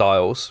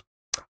crocodiles,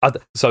 I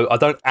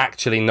don't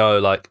actually know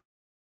like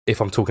if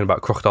I'm talking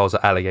about crocodiles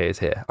or alligators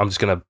here. I'm just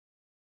gonna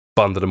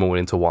bundle them all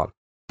into one.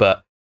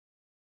 But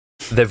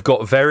they've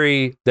got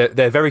they're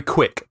very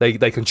quick.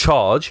 They can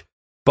charge,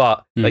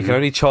 but they can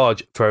only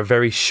charge for a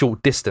very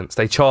short distance.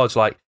 They charge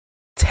like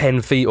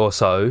 10 feet or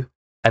so,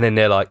 and then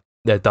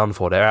they're done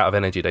for. They're out of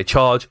energy. They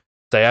charge.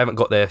 They haven't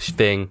got their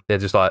thing. They're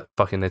just like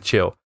fucking. They're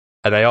chill,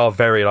 and they are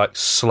very like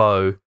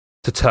slow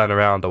to turn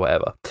around or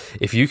whatever.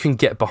 If you can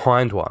get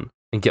behind one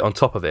and get on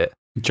top of it,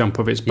 Jump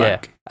off its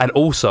back. yeah. And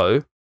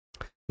also,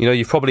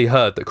 you've probably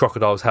heard that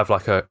crocodiles have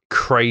like a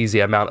crazy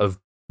amount of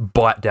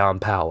bite down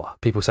power.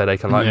 People say they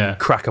can like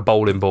crack a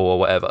bowling ball or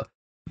whatever.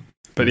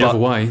 But the other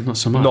way, not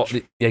so much.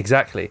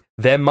 Exactly.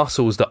 Their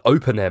muscles that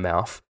open their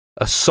mouth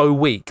are so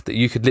weak that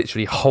you could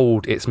literally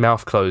hold its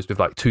mouth closed with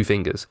like 2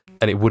 fingers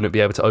and it wouldn't be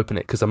able to open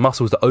it because the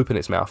muscles that open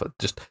its mouth are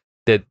just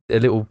they're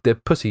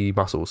pussy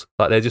muscles.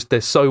 Like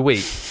they're so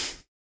weak.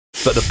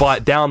 But the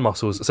bite down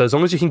muscles. So as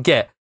long as you can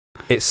get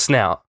its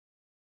snout,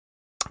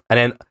 and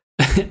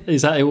then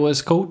Is that what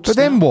it's called? But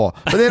then what?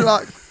 But then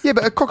like, yeah,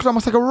 but a crocodile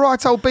must take a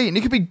right old beating.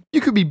 You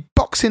could be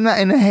boxing that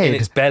in the head. in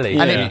its belly,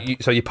 Yeah. and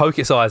so you poke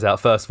its eyes out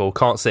first of all,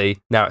 can't see,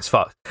 now it's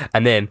fucked,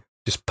 and then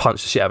just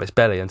punch the shit out of its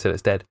belly until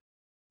it's dead.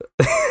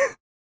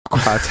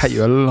 That'll take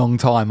you a long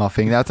time, I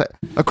think.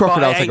 A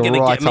crocodile take a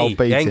right old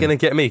beating. It ain't gonna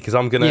get me because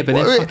I'm gonna. Yeah, but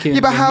they're fucking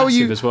but how are massive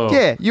you? as well.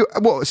 Yeah,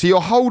 so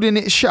you're holding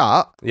it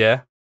shut,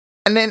 yeah.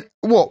 and then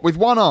what? With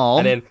one arm,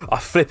 And then I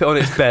flip it on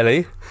its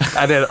belly,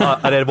 and then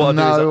what I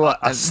do is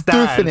I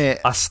stand. doofing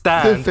it. I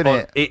stand.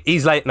 Doofing it.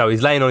 He's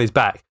laying on his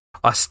back.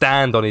 I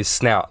stand on his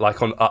snout,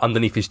 like on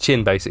underneath his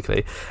chin,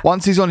 basically.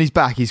 once he's on his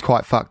back, he's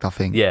quite fucked, I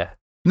think. Yeah.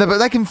 No, but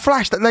they can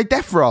flash. They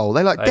death roll.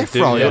 They like They death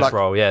do roll. You're death like,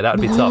 roll. Yeah, that'd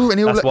be "Ooh," tough. and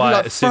he'll That's be why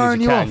like as soon as throwing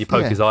you you can, off, you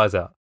poke yeah. his eyes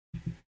out.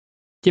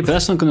 Yeah, but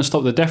that's not going to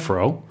stop the death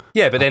roll.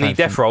 Yeah, but then I he don't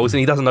death think- rolls and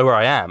he doesn't know where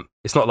I am.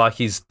 It's not like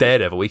he's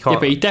Daredevil. He can't. Yeah,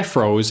 but he death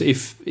rolls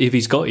if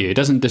he's got you. He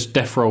doesn't just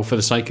death roll for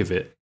the sake of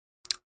it.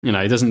 He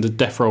doesn't just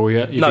death roll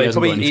if No, he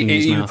hasn't got anything in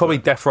his he would mouth. probably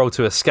death roll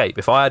to escape.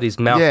 If I had his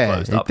mouth Yeah,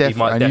 closed he'd up, he death-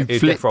 might and you he'd death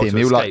flipped roll him, to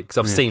he'll, like- escape because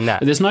I've seen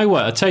that. But there's no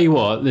way. I tell you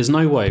what, there's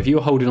no way. If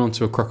you're holding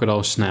onto a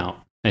crocodile's snout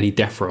and he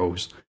death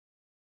rolls,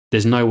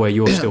 there's no way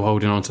you're still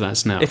holding onto that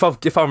snout. If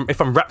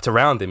I'm wrapped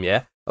around him,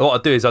 yeah, what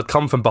I'd do is I'd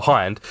come from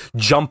behind,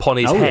 jump on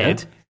his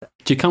head,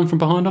 Do you come from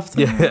behind often?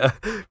 yeah,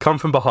 come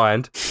from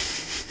behind,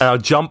 and I'll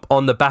jump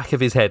on the back of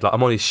his head, like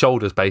I'm on his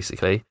shoulders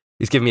basically.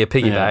 He's giving me a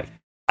piggyback,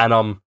 and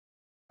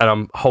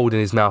I'm holding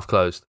his mouth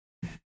closed.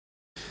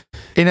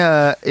 in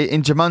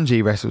Jumanji,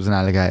 he wrestles an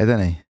alligator,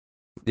 doesn't he?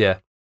 Yeah,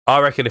 I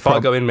reckon if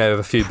I go in there with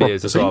a few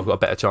beers as well, I've got a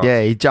better chance.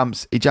 Yeah, he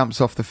jumps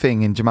off the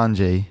thing in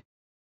Jumanji,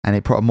 and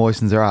it probably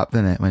moistens her up,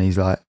 doesn't it? When he's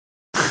like,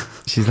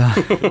 she's like,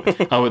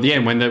 Oh, at the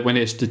end when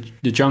it's the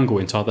jungle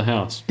inside the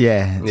house.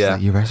 yeah, it's Yeah.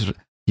 like, you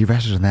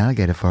wrestled an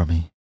alligator for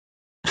me,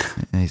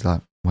 and he's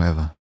like,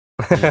 whatever,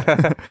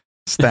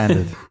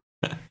 standard.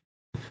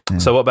 Yeah.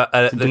 So what about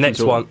the different next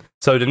sort one?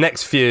 So the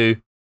next few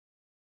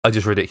are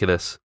just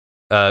ridiculous.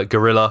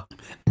 Gorilla,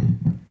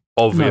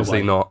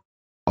 obviously No way.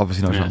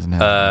 Obviously not Yeah. chance in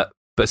hell.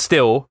 but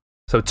still,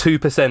 so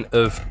 2%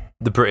 of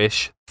the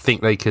British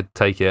think they could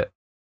take it.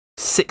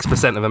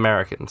 6% of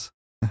Americans.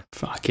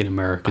 Fucking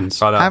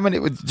Americans. I know. How many?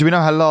 Do we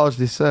know how large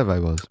this survey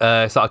was?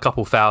 It's like a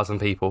couple thousand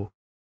people.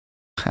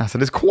 So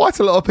there's quite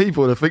a lot of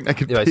people that think they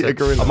could Anyway, beat so a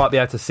gorilla. I might be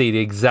able to see the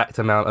exact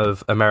amount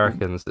of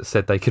Americans that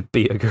said they could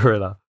beat a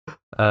gorilla.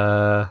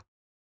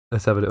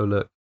 Let's have a little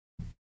look.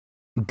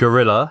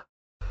 Gorilla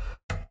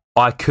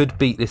I could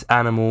beat this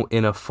animal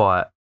in a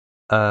fight.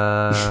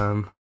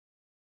 Oh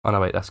no,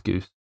 wait, that's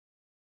goose.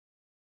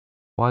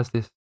 Why is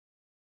this?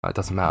 Oh, it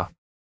doesn't matter.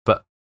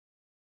 But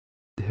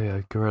here we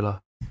go,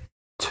 gorilla.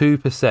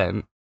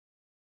 2%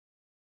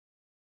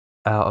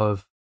 out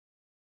of.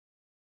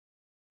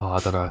 Oh, I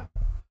don't know.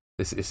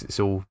 It's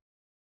all.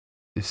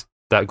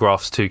 That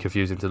graph's too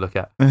confusing to look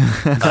at.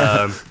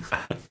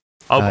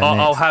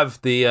 I'll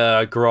have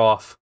the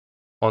graph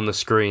on the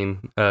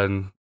screen,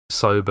 and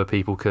sober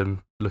people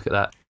can look at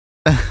that.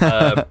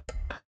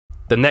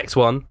 The next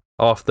one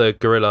after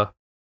gorilla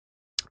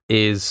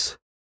is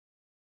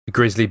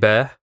grizzly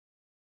bear.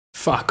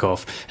 Fuck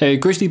off.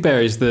 Grizzly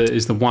bear is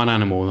the one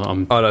animal that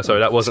I'm. Oh no, sorry,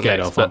 that wasn't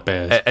scared next. of.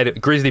 Bears.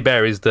 Grizzly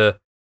bear is the.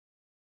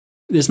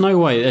 There's no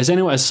way.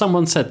 Has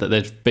someone said that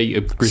they'd beat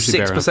a grizzly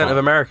bear? 6% of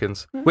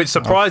Americans, which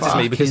surprises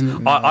me because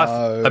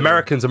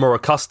Americans are more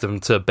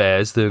accustomed to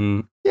bears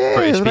than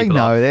British people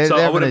are. So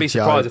I wouldn't be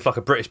surprised if like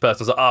a British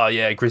person was like, "Oh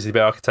yeah, grizzly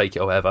bear, I could take it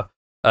or whatever."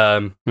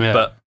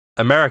 But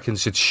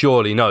Americans should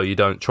surely know you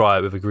don't try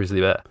it with a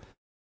grizzly bear.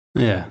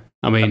 Yeah,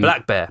 I mean, a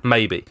black bear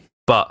maybe,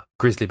 but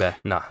grizzly bear,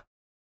 nah.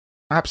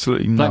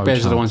 Absolutely no. Black bears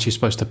chance. are the ones you're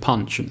supposed to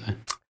punch, aren't they?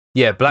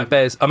 Yeah, black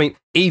bears. I mean,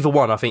 either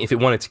one. I think if it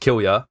wanted to kill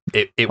you,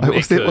 it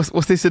could.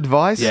 What's this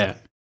advice? Yeah,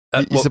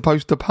 you're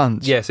supposed to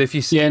punch. Yeah, so if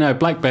you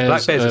black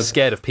bears are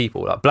scared of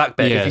people. Like black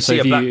bear. If you see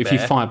a black bear, if you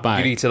fight back,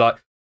 you need to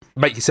like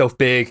make yourself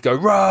big, go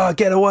rah,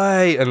 get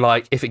away, and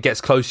like if it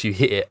gets close, you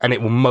hit it, and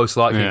it will most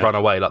likely run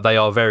away. Like they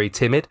are very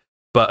timid.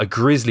 But a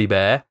grizzly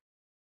bear,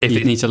 if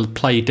you need to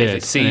play dead, if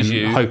it sees and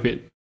you,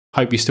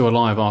 hope you're still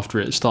alive after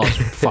it starts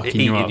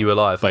fucking eating you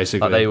alive. Basically,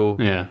 like they will.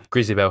 Yeah,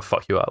 grizzly bear will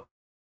fuck you up.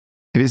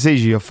 If it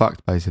sees you, you're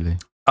fucked. Basically.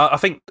 I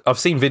think I've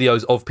seen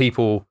videos of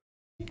people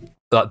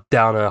like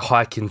down a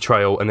hiking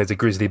trail and there's a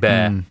grizzly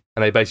bear and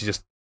they basically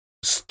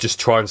just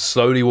try and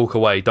slowly walk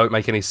away, don't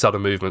make any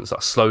sudden movements,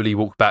 like slowly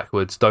walk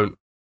backwards, don't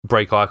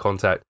break eye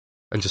contact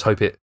and just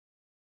hope it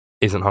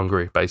isn't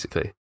hungry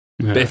basically.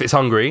 But if it's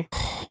hungry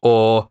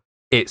or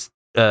its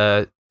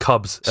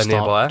cubs are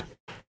nearby,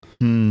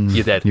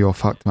 you're dead. You're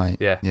fucked,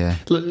 mate. Yeah.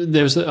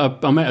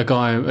 I met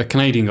a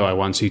Canadian guy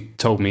once who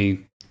told me,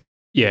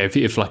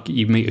 if like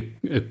you meet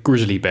a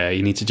grizzly bear,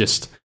 you need to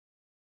just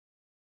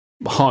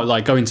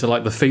go into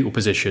like the fetal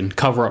position,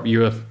 cover up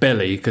your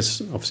belly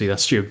because obviously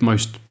that's your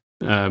most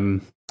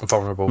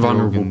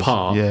vulnerable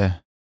part. Yeah.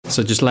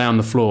 So just lay on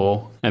the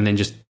floor and then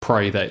just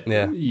pray that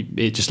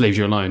it just leaves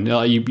you alone.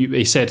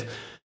 He said.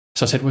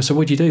 So I said, well, so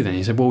what do you do then?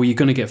 He said, well, you're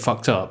going to get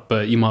fucked up,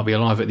 but you might be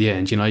alive at the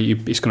end. You know,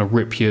 it's going to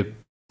rip your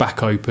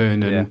back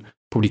open and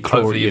probably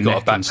claw at your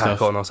neck and stuff. Hopefully you've got a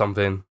backpack on or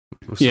something.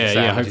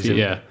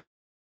 Hopefully.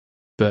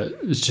 But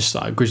it's just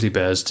like grizzly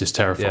bears just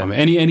terrify me.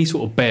 Any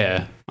sort of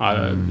bear,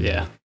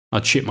 I'd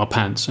shit my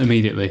pants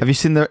immediately. Have you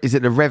seen is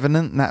it The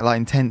Revenant, that like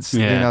intense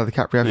Leonardo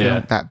DiCaprio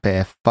film? That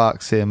bear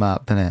fucks him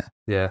up, doesn't it?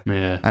 Yeah.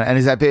 And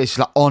is that bit, it's just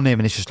like on him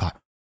and it's just like...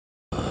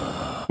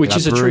 Which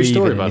is a true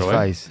story, by the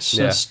way.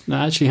 That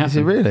actually happened. Is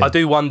it really? I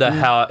do wonder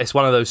how it's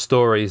one of those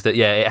stories that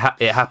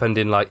it happened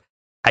in like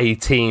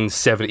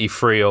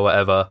 1873 or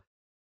whatever,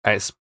 and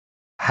it's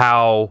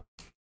how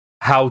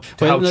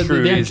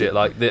true is it?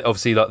 Like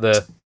obviously like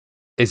the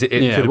is it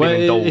could have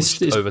been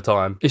indulged over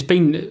time. It's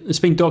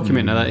been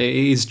documented that it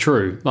is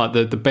true. Like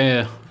the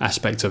bear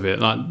aspect of it,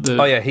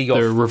 like he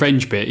got the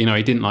revenge bit. You know,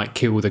 he didn't like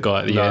kill the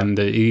guy at the end.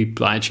 He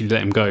actually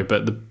let him go,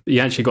 but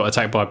he actually got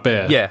attacked by a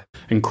bear.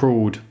 And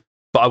crawled.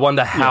 But I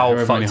wonder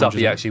how fucked up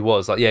he actually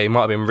was. Like, he might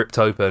have been ripped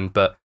open,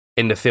 but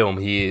in the film,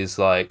 he is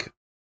like,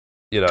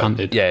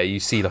 Cunted. Yeah, you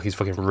see like his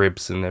fucking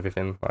ribs and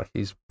everything. Like,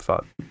 he's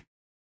fucked.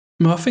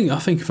 Well, I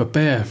think if a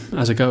bear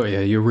has a go at you,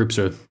 your ribs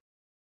are.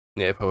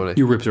 Yeah, probably.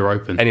 Your ribs are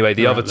open. Anyway,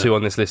 the other two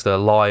on this list are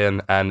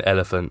lion and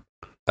elephant,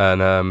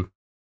 and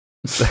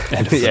they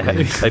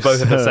both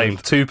have the same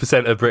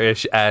 2% of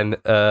British and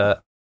 8%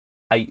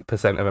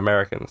 of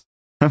Americans,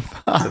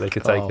 so they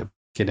could take him.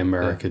 Kid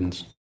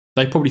Americans,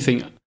 they probably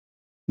think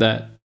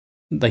that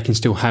they can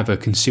still have a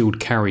concealed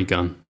carry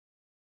gun.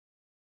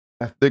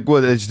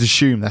 Well, they just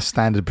assume that's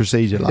standard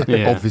procedure. Like,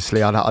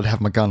 obviously, I'd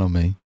have my gun on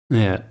me.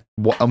 Yeah.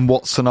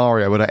 What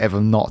scenario would I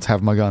ever not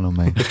have my gun on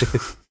me?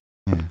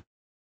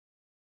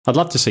 I'd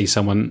love to see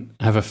someone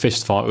have a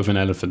fist fight with an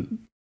elephant.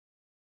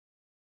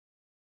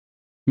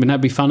 Wouldn't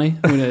that be funny?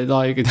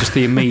 Like just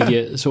the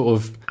immediate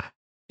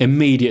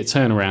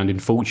turnaround in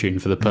fortune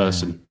for the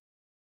person.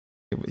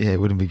 Yeah, it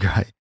wouldn't be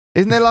great.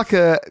 Isn't there like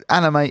a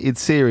animated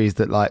series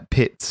that like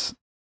pits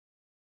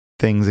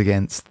things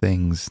against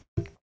things?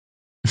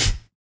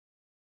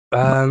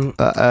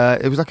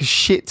 It was like a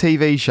shit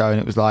TV show, and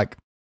it was like,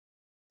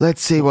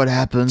 let's see what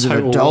happens if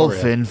a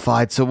dolphin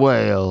fights a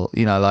whale.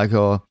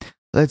 Or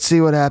let's see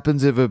what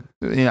happens if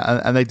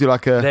and they do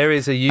like a. There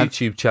is a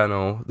YouTube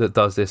channel that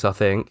does this, I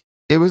think.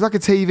 It was like a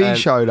TV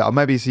show or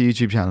maybe it's a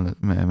YouTube channel.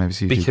 Maybe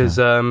it's a YouTube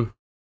channel.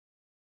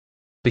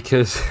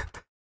 Because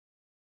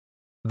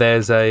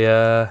there's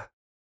a.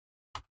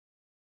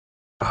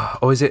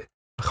 Or is it?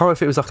 I can't remember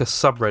if it was like a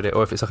subreddit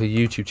or if it's like a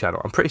YouTube channel.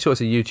 I'm pretty sure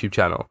it's a YouTube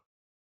channel.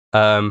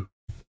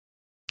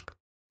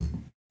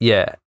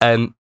 Yeah,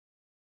 and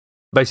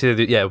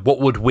basically, yeah, what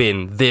would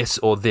win, this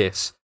or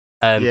this?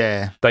 And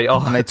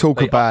they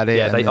talk about it.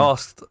 Yeah, they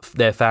asked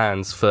their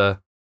fans for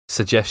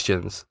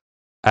suggestions,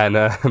 and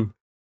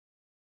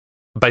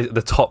basically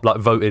the top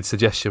voted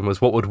suggestion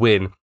was what would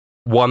win,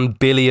 1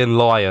 billion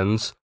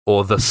lions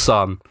or the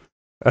sun.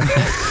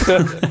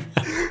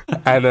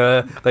 And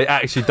they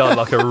actually done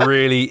a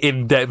really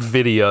in-depth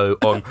video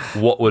on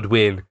what would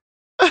win,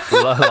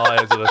 the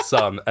lions or the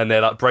sun, and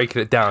they're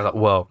breaking it down.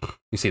 Well,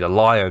 you see the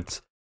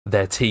lions,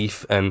 their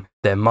teeth and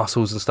their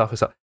muscles and stuff.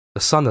 It's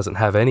the sun doesn't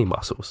have any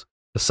muscles.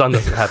 The sun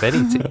doesn't have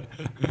any teeth,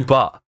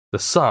 but the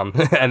sun.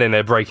 And then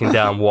they're breaking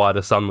down why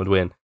the sun would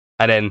win,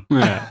 and then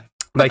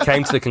they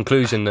came to the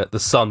conclusion that the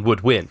sun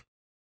would win.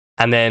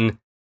 And then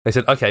they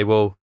said, okay,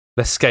 well,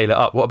 let's scale it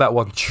up. What about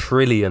 1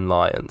 trillion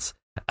lions?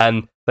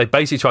 And they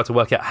basically tried to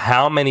work out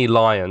how many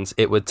lions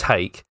it would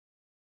take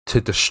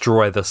to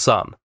destroy the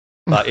sun.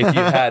 If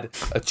you had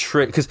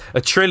because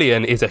a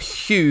trillion is a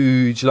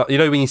huge,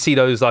 when you see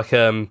those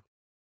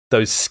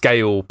those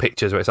scale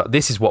pictures where it's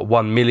this is what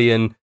 $1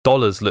 million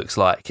looks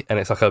like, and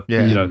it's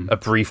a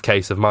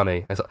briefcase of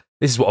money. It's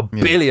this is what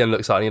 $1 billion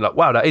looks like, and you're like,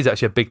 wow, that is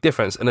actually a big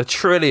difference. And a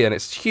trillion,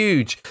 it's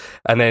huge.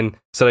 And then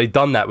so they've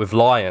done that with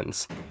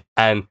lions,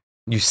 and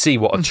you see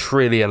what $1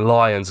 trillion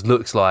lions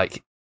looks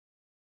like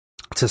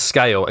to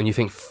scale, and you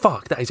think,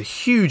 fuck, that is a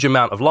huge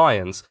amount of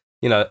lions,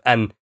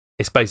 and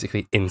it's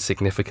basically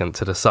insignificant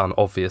to the sun,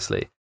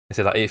 obviously. They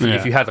said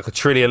if you had 1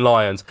 trillion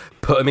lions,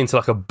 put them into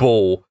a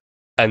ball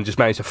and just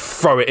managed to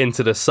throw it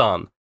into the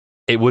sun,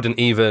 there wouldn't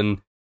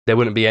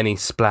be any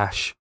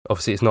splash.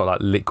 Obviously, it's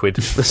not liquid,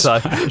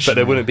 but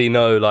there wouldn't be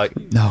no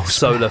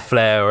solar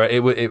flare, or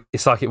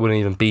it's it wouldn't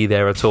even be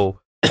there at all.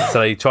 So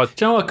they tried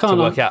to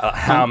work out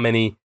how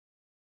many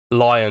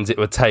lions it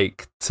would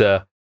take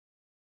to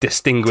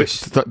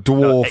extinguish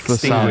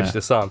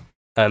the sun.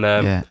 And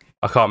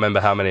I can't remember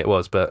how many it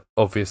was, but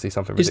obviously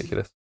something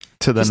ridiculous.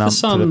 To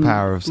the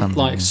power of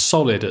something.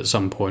 Solid at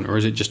some point, or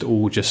is it just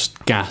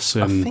gas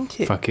and I think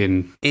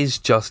it is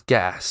just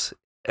gas.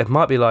 It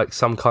might be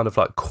some kind of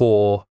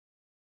core.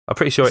 I'm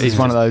pretty sure it's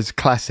one of those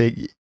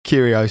classic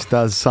Curios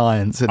does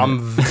science. I'm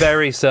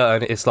very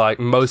certain it's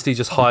mostly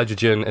just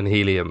hydrogen and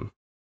helium.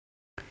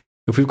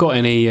 If we've got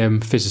any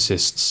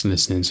physicists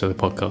listening to the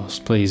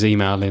podcast, please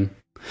email in.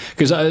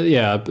 Because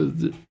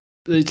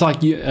it's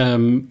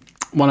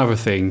one other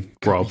thing,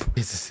 Rob.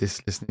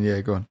 Physicists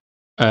listening, go on.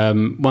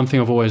 One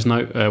thing I've always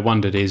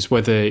wondered is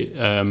whether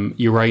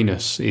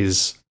Uranus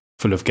is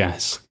full of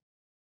gas.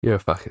 You're a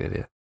fucking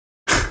idiot.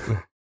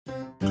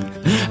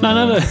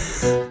 No.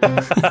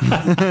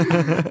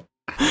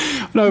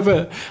 No,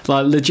 but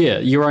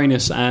legit,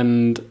 Uranus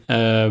and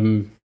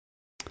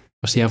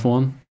what's the other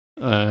one?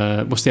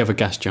 What's the other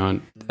gas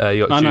giant?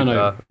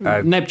 No.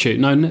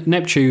 Neptune. No,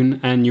 Neptune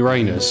and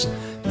Uranus.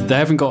 They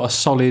haven't got a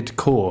solid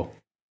core,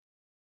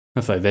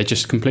 have they? They're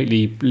just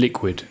completely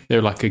liquid.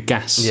 They're like a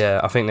gas. Yeah,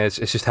 I think it's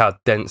just how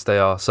dense they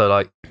are.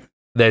 So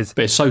but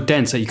it's so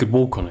dense that you could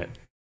walk on it.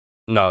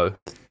 No.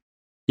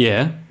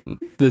 Yeah,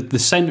 the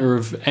center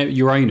of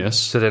Uranus.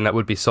 So then that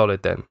would be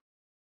solid then.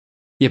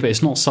 Yeah, but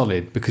it's not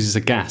solid because it's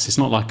a gas. It's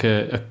not like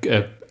a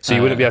so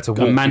you wouldn't be able to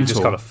walk. You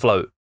just kind of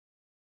float.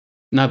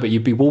 No, but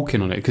you'd be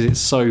walking on it because it's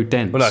so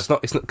dense. Well, no, it's not.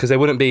 It's not because there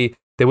wouldn't be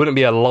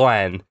a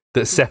line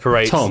that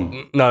separates.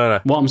 Tom, no.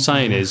 What I'm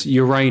saying is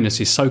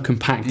Uranus is so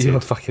compacted. You're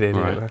a fucking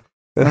idiot.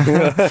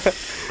 Right.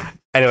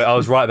 Anyway, I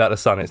was right about the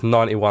sun. It's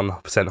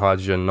 91%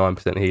 hydrogen,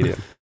 9%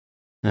 helium.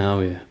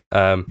 Oh yeah.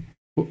 I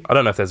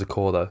don't know if there's a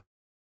core though.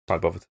 Might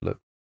bother to look.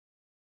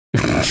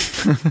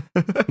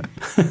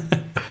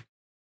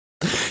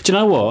 Do you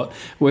know what?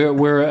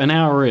 We're an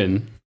hour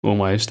in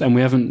almost, and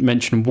we haven't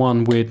mentioned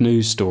one weird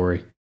news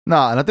story.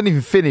 No, and I didn't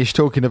even finish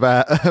talking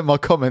about my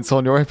comments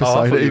on your episode.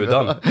 I thought you were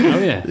done. Oh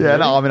yeah, yeah.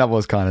 No, I mean I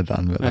was kind of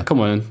done. But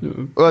come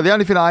on. Well, the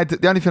only thing I had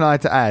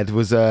to add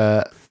was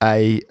a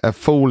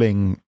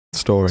falling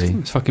story.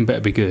 It's fucking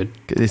better be good.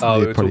 We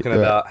were talking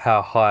about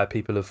how high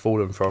people have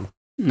fallen from.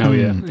 Oh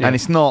yeah. And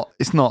it's not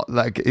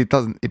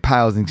it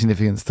pales in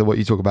significance to what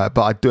you talk about.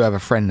 But I do have a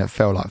friend that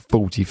fell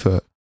 40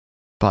 foot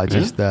by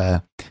just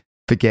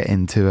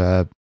forgetting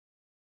to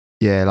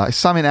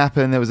something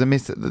happened. There was a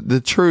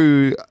the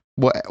true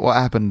what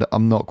happened.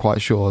 I'm not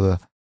quite sure.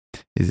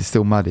 Is it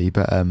still muddy?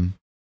 But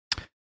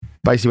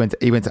basically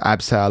he went to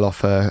abseil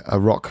off a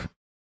rock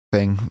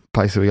thing,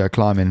 place where we go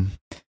climbing.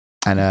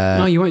 And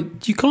no, you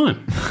went. Did you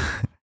climb?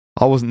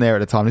 I wasn't there at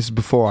the time. This is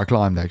before I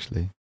climbed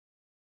actually.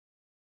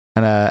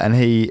 And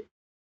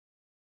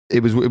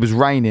it was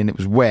raining. It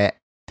was wet.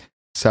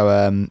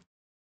 So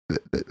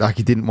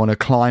he didn't want to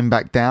climb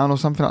back down or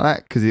something like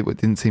that because it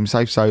didn't seem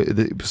safe. So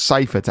it was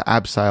safer to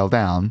abseil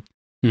down.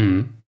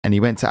 Mm. And he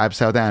went to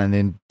abseil down and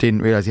then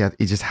didn't realise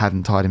he just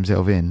hadn't tied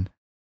himself in.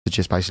 So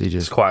just basically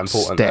it's quite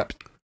important.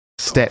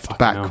 Stepped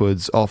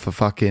backwards off a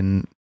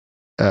fucking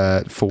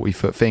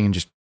 40-foot thing and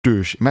just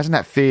douche. Imagine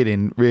that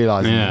feeling,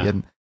 realising that he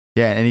hadn't.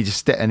 Yeah, and he just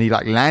stepped and he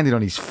landed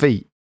on his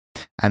feet.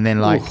 And then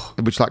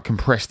which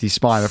compressed his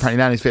spine. Apparently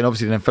landed on his feet and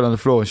obviously then fell on the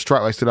floor and straight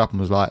away stood up and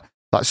was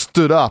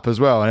stood up as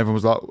well. And everyone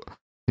was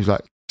he was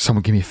like,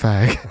 someone give me a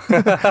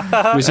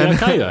fag. Was he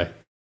okay though?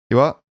 You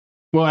what?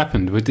 What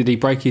happened? Did he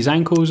break his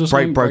ankles or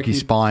something? Broke his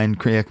spine,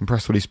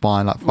 compressed all his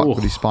spine, like fucked all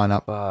his spine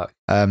up. Fuck.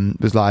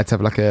 It was like I had to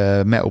have like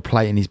a metal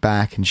plate in his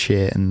back and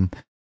shit, and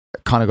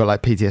kind of got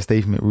like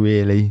PTSD from it,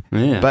 really.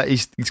 Yeah. But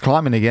he's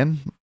climbing again.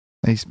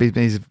 He's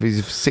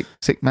a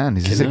sick man.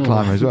 He's a sick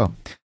climber as well.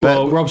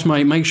 Well, Rob's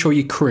mate, make sure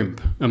you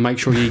crimp and make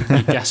sure you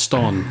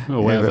Gaston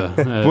or whatever.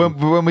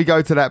 When we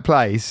go to that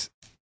place,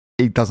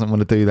 he doesn't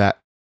want to do that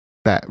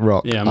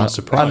rock. Yeah, I'm not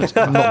surprised.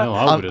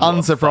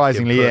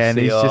 Unsurprisingly, yeah. And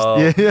he's just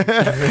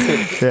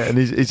and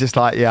he's just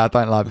like, I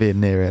don't like being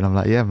near it. And I'm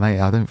like, yeah, mate,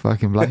 I don't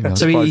fucking blame you.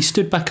 So he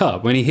stood back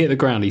up when he hit the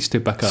ground. He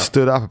stood back up.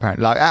 Stood up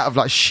apparently, like out of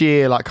like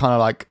sheer, like kind of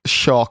like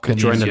shock and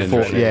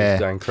adrenaline. Yeah,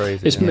 going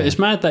crazy. It's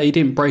mad that he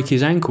didn't break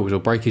his ankles or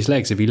break his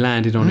legs if he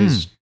landed on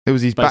his. It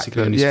was his back. Feet.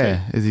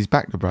 It was his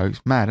back that broke.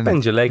 It's mad, isn't it?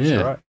 Bend your legs,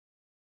 right?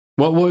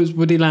 What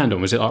did he land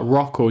on? Was it like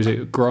rock or was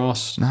it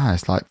grass? No,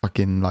 it's like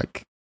fucking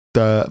like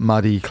dirt,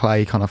 muddy,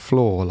 clay kind of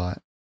floor, like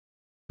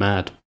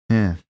mad.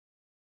 Yeah,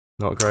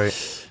 not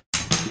great.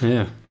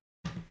 Yeah.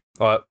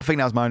 All right. I think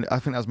that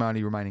was my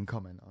only remaining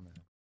comment on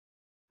it.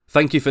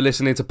 Thank you for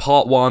listening to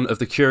part 1 of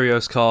the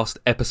Curios Cast,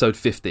 episode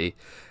 50.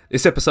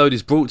 This episode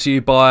is brought to you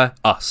by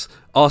us,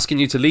 asking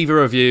you to leave a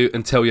review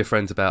and tell your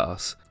friends about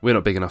us. We're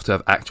not big enough to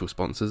have actual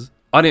sponsors.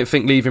 I didn't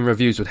think leaving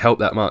reviews would help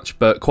that much,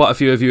 but quite a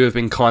few of you have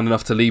been kind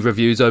enough to leave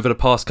reviews over the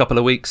past couple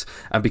of weeks,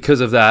 and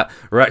because of that,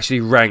 we're actually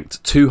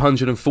ranked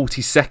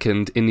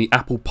 242nd in the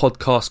Apple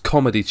Podcast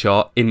comedy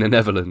chart in the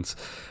Netherlands.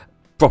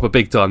 Proper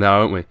big time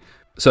now, aren't we?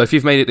 So if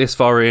you've made it this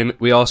far in,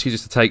 we ask you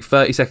just to take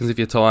 30 seconds of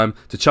your time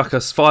to chuck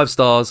us 5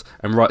 stars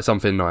and write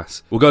something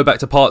nice. We'll go back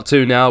to part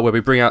 2 now, where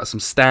we bring out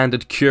some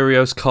standard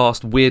Curios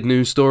Cast weird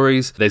news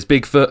stories. There's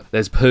Bigfoot,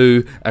 there's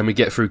poo, and we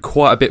get through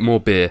quite a bit more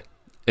beer.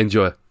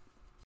 Enjoy.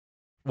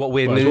 What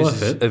weird news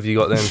have you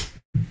got then?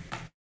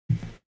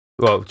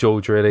 Well,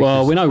 George, really.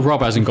 Well, we know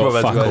Rob hasn't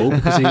got fuck all.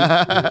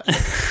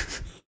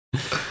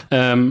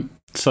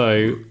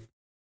 So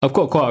I've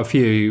got quite a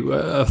few.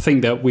 I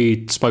think that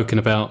we'd spoken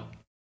about,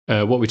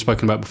 what we'd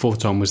spoken about before,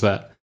 Tom, was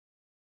that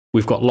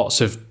we've got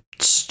lots of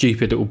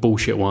stupid little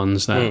bullshit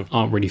ones that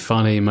aren't really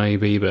funny,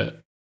 maybe,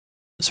 but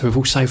so we've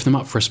all saved them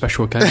up for a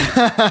special occasion.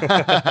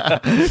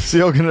 So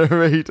you're going to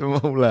read them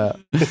all out.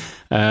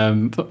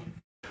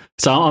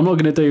 So I'm not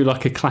going to do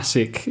like a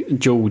classic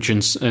George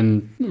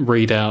and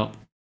read out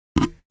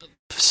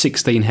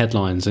 16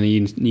 headlines and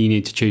you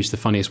need to choose the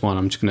funniest one.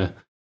 I'm just going to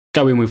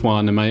go in with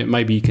one and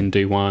maybe you can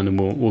do one and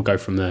we'll go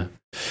from there.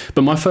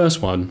 But my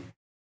first one,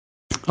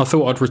 I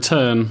thought I'd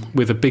return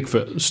with a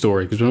Bigfoot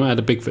story because we've not had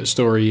a Bigfoot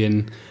story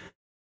in,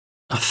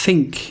 I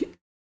think...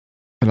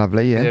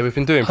 Lovely, yeah. Yeah, we've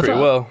been doing pretty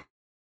well.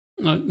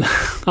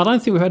 I don't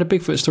think we've had a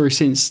Bigfoot story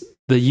since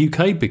the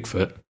UK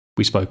Bigfoot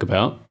we spoke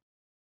about,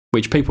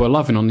 which people are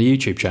loving on the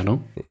YouTube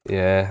channel.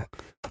 Yeah.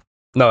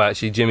 No,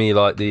 actually, Jimmy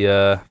liked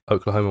the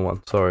Oklahoma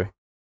one. Sorry.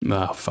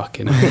 Oh,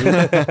 fucking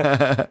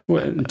hell.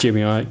 Well,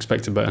 Jimmy, I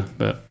expected better,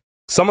 but...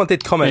 Someone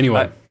did comment.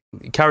 Anyway.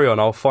 Carry on,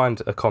 I'll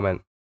find a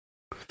comment.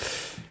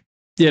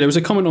 Yeah, there was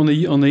a comment on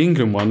the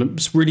England one. It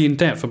was really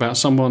in-depth about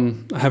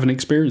someone having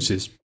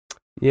experiences.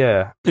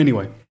 Yeah.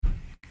 Anyway.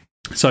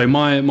 So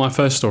my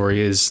first story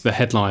is the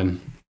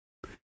headline.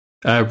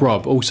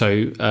 Rob,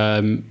 also...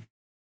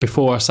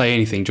 before I say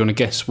anything, do you want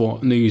to guess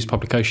what news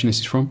publication this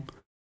is from?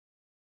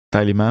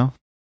 Daily Mail?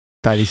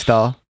 Daily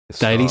Star?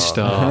 Daily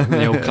Star,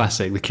 the old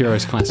classic, the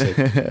Curios classic.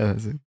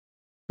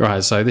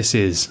 Right, so this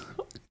is,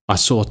 I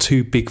saw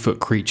 2 Bigfoot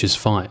creatures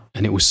fight,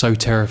 and it was so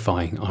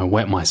terrifying, I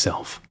wet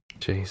myself.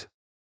 Jeez.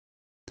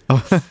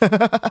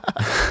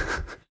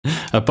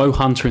 A bow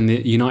hunter in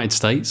the United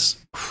States.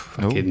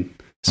 Fucking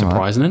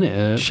surprising, isn't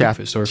it?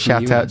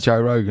 Shout out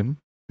Joe Rogan.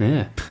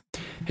 Yeah.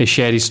 He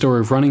shared his story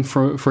of running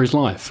for his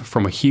life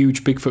from a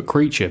huge Bigfoot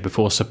creature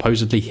before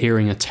supposedly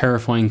hearing a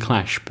terrifying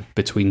clash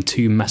between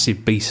 2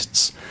 massive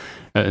beasts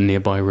at a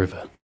nearby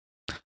river.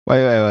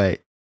 Wait.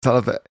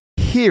 So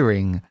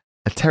hearing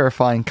a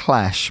terrifying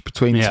clash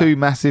between 2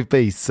 massive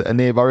beasts at a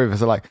nearby river.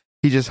 So like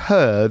he just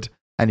heard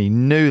and he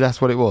knew that's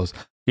what it was.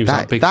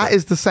 That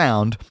is the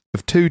sound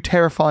of 2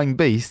 terrifying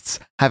beasts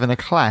having a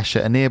clash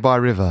at a nearby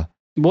river.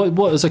 What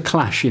does a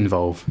clash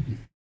involve?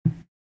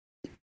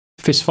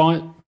 Fist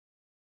fight?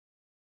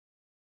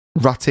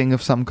 Rutting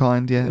of some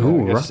kind, yeah.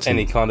 Ooh,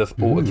 any kind of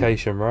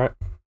altercation, right?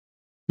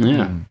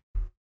 Yeah.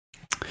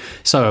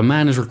 So a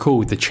man has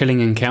recalled the chilling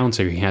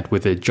encounter he had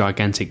with a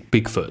gigantic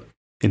Bigfoot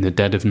in the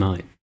dead of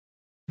night.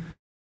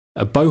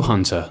 A bow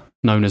hunter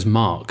known as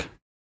Mark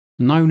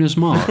has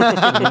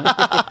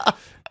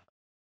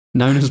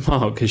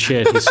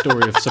shared his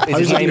story of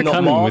supposedly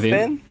coming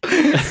within.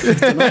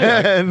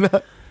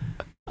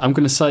 I'm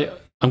going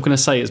to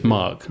say it's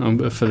Mark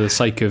for the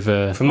sake of.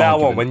 From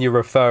now on, when you're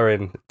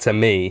referring to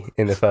me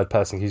in the third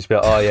person, you just be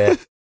like, "Oh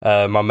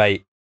yeah, my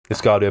mate,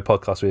 this guy I do a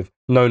podcast with,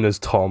 known as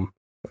Tom."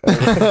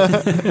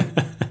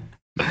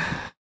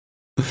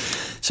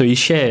 So he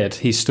shared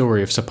his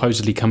story of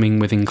supposedly coming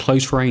within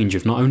close range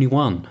of not only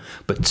 1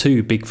 but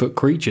 2 Bigfoot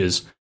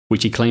creatures,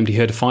 which he claimed he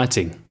heard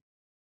fighting.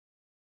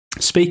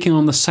 Speaking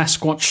on the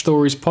Sasquatch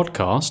Stories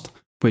podcast,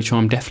 which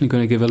I'm definitely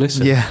going to give a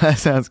listen. Yeah, that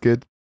sounds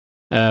good.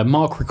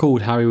 Mark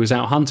recalled how he was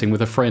out hunting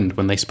with a friend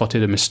when they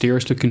spotted a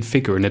mysterious-looking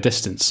figure in the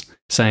distance,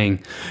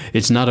 saying,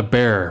 "It's not a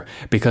bear,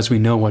 because we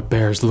know what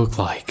bears look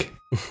like."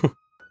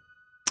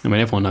 I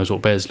mean, everyone knows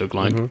what bears look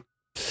like.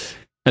 Mm-hmm.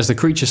 As the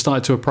creature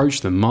started to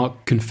approach them,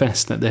 Mark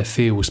confessed that their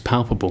fear was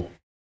palpable.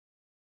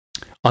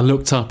 "I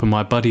looked up and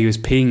my buddy was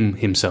peeing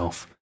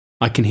himself.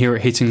 I can hear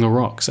it hitting the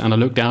rocks, and I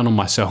looked down on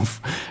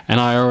myself, and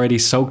I already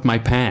soaked my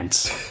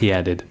pants," he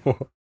added.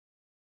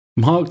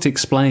 Mark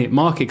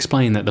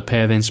explained that the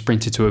pair then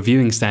sprinted to a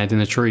viewing stand in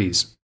the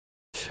trees,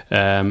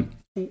 where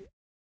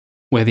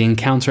the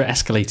encounter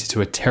escalated to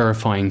a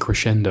terrifying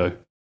crescendo.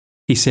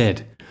 He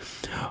said,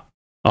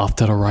 "Off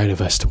to the right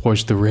of us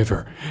towards the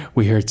river,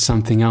 we heard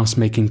something else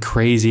making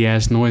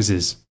crazy-ass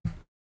noises.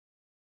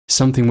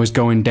 Something was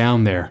going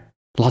down there.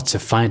 Lots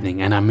of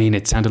fighting, and I mean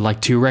it sounded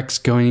like two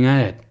T-Rexes going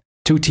at it.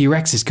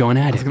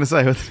 I was going to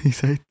say, what did he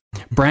say?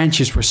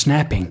 Branches were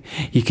snapping.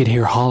 You could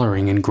hear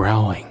hollering and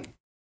growling."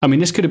 I mean,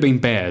 this could have been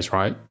bears,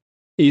 right?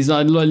 He's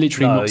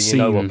literally not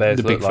seen what bears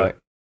the look Bigfoot.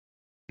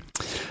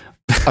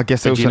 Like. I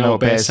guess they also know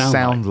what bears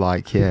sound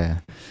like,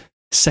 yeah.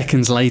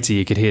 Seconds later,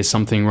 you could hear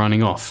something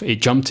running off.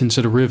 It jumped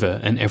into the river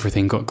and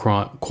everything got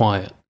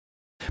quiet.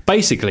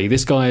 Basically,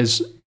 this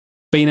guy's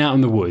been out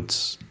in the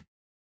woods.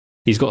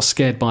 He's got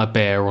scared by a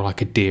bear or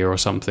like a deer or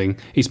something.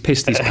 He's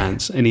pissed his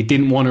pants and he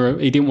didn't want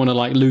to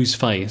like lose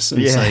face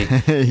and say,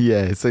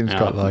 "Yeah, it seems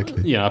quite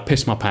likely." Yeah, I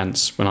pissed my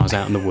pants when I was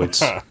out in the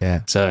woods.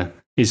 Yeah. So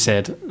he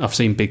said, "I've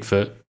seen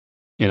Bigfoot.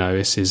 You know,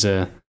 this is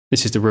the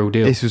real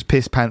deal." This was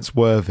piss pants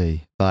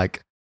worthy.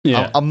 Like,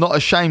 yeah. I'm not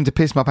ashamed to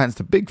piss my pants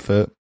to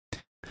Bigfoot.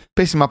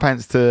 Pissing my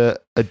pants to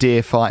a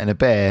deer fighting a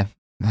bear,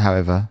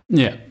 however,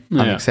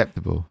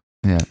 unacceptable.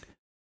 Yeah.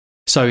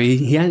 So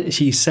he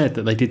actually said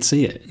that they did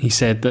see it. He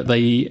said that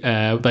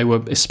they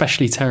were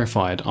especially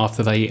terrified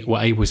after they were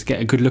able to get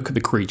a good look at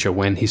the creature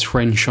when his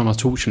friend shone a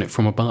torch on it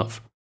from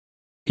above.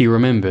 He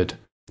remembered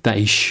that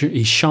he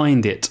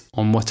shined it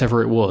on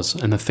whatever it was,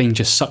 and the thing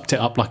just sucked it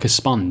up like a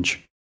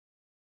sponge.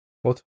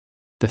 What?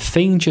 The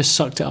thing just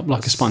sucked it up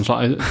like a sponge.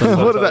 Like,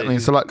 what does that mean?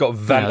 So, like, got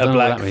Vanta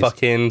Black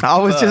fucking. I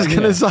was just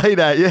going to say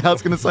that. Yeah, I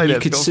was going to say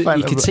that.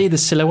 You could see the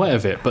silhouette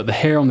of it, but the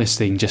hair on this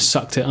thing just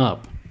sucked it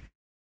up.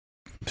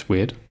 It's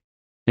weird.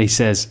 And he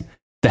says,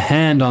 "The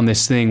hand on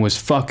this thing was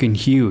fucking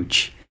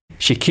huge.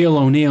 Shaquille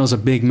O'Neal's a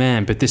big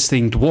man, but this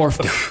thing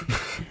dwarfed him.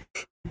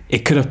 It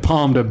could have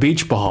palmed a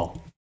beach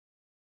ball.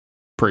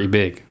 Pretty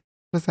big."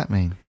 What does that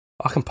mean?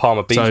 I can palm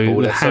a beach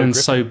ball. The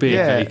hand's so big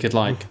that you could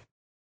like.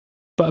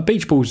 But a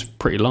beach ball's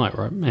pretty light,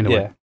 right?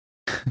 Anyway.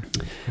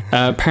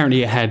 Yeah.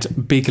 Apparently, it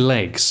had big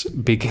legs,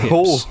 big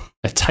hips,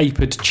 a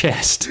tapered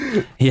chest.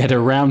 He had a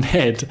round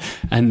head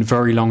and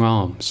very long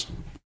arms.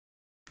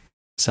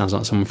 Sounds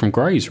like someone from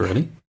Grays,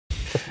 really.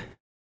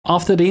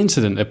 After the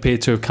incident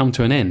appeared to have come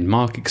to an end,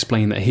 Mark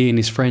explained that he and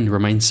his friend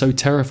remained so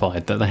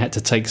terrified that they had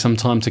to take some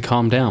time to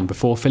calm down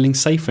before feeling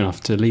safe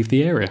enough to leave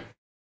the area.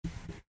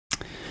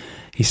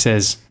 He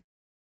says,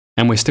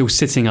 "And we're still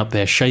sitting up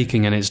there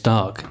shaking and it's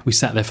dark. We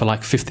sat there for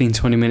like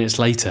 15-20 minutes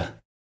later.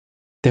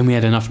 Then we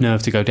had enough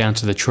nerve to go down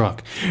to the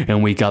truck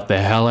and we got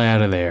the hell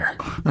out of there."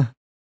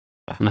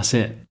 And that's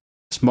it.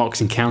 It's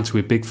Mark's encounter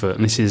with Bigfoot,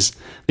 and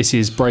this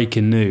is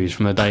breaking news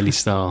from the Daily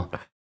Star.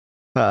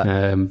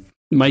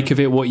 Make of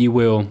it what you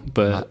will,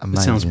 but it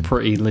sounds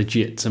pretty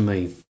legit to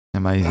me.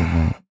 Amazing,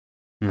 mate.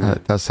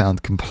 That does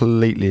sound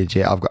completely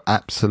legit. I've got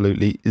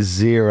absolutely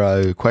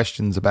zero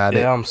questions about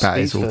it. About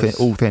its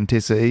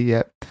authenticity,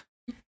 yep.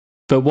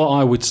 But what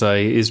I would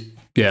say is,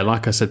 yeah,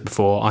 like I said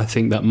before, I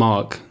think that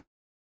Mark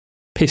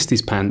pissed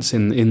his pants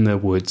in the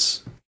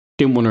woods.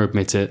 Didn't want to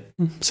admit it,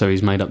 so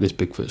he's made up this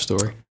Bigfoot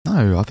story.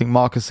 No, I think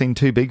Mark has seen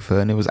two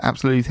Bigfoot and it was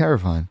absolutely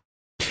terrifying.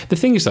 The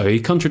thing is, though, he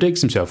contradicts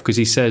himself because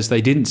he says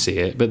they didn't see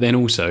it, but then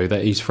also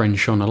that his friend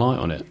shone a light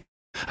on it.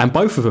 And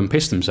both of them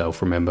pissed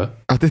themselves, remember?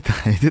 Oh, did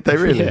they? Did they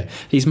really? Yeah.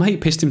 His mate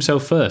pissed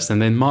himself first,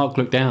 and then Mark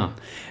looked down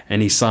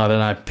and he saw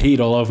that I peed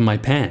all over my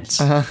pants.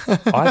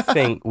 I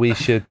think we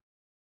should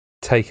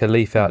take a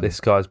leaf out of this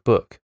guy's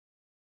book.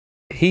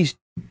 He's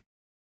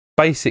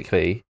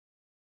basically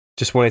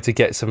just wanted to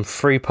get some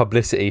free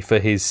publicity for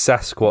his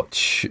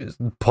Sasquatch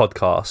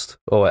podcast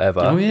or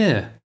whatever. Oh,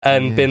 yeah.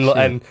 And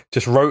and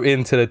just wrote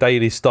into the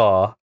Daily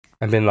Star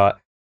and been like,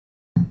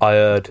 "I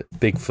heard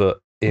Bigfoot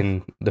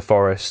in the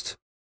forest.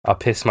 I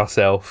pissed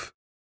myself.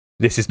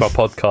 This is my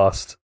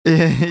podcast."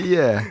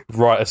 Yeah.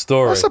 Write a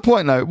story. What's the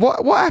point, though?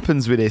 What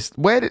happens with this?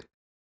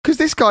 Because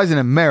this guy's in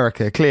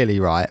America,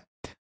 clearly, right?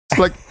 It's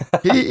like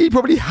he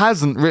probably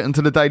hasn't written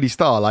to the Daily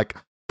Star. Like,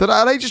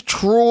 are they just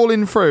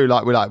trawling through?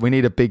 Like, we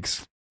need a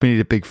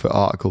Bigfoot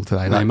article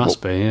today. Like, they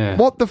must be. Yeah.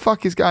 What the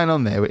fuck is going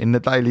on there in the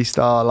Daily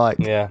Star? Like,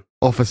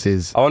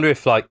 offices. I wonder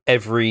if like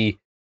every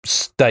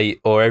state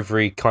or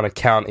every kind of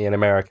county in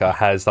America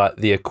has like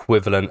the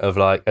equivalent of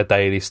like a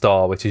Daily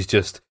Star, which is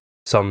just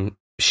some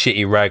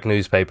shitty rag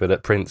newspaper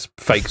that prints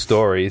fake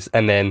stories,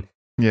 and then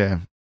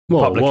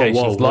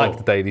publications like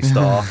the Daily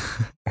Star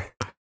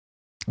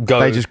go.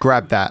 They just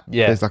grab that.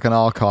 Yeah. There's like an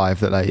archive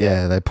that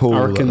they pull.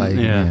 I reckon, that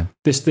they, yeah.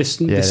 This is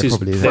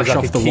probably is. fresh There's like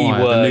off a the wire,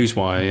 keyword the news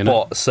wire, you know.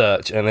 bot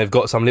search, and they've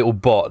got some little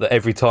bot that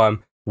every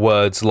time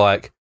words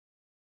like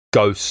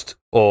ghost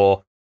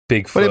or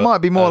Bigfoot. Well, it might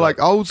be more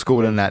like old school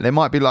than that. There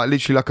might be like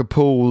literally like a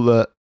pool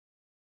that,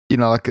 you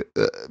know, like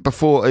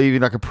before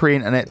even like a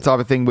pre-internet type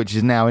of thing, which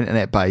is now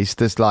internet based.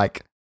 There's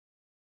like,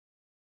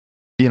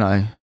 you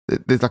know,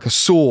 there's like a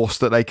source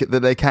that they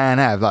can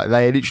have. Like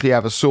they literally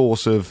have a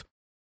source of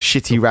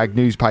shitty rag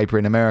newspaper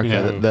in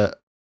America that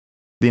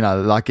you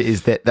know, like it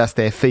is that's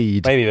their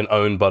feed. maybe even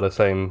owned by the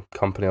same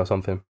company or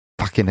something.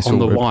 Fucking it's On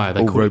the all wire, they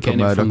all call it Rupert getting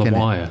it from Murdoch, the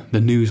innit? wire,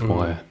 the news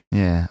wire.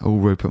 Yeah, all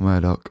Rupert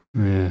Murdoch.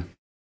 Yeah.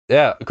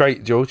 Yeah,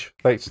 great, George.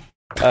 Thanks.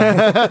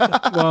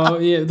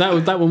 Well, yeah,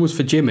 that one was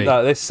for Jimmy.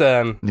 No, this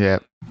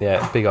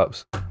Yeah. big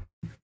ups.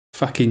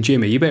 Fucking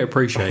Jimmy, you better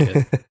appreciate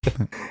it.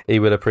 He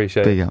would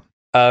appreciate Big it.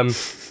 up.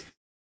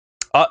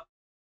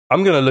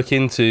 I'm gonna look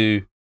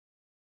into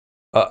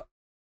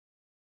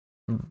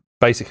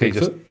basically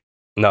just Bigfoot?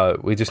 no.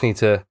 We just need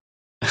to.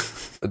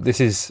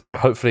 This is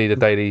hopefully the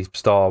Daily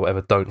Star or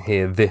whatever don't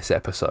hear this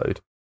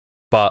episode,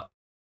 but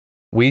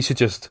we should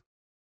just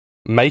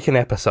make an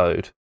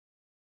episode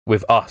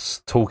with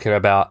us talking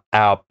about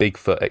our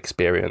Bigfoot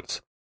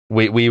experience.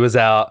 We was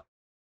out,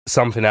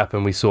 something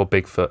happened, we saw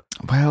Bigfoot.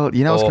 Well,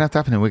 you know what's Or- going to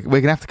have to happen? We're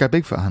going to have to go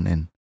Bigfoot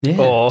hunting. Yeah.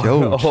 George.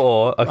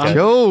 Okay.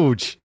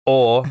 George.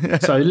 or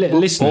So,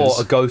 listeners.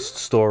 or a ghost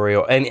story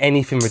or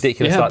anything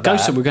ridiculous like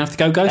ghost. that. We're going to have to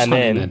go ghost And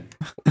hunting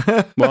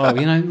then. Well,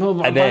 you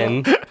know. And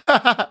then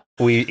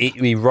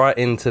we write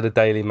into the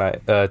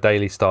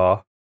Daily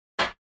Star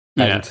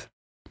and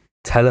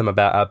tell them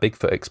about our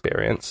Bigfoot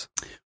experience.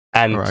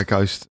 And All right,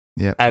 ghost.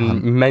 Yeah.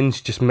 and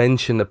just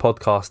mention the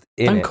podcast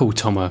in don't it. call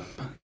Tom a.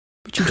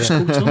 Would you just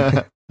call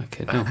Tom?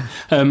 Okay, no.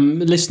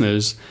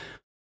 Listeners,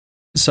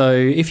 so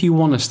if you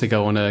want us to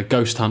go on a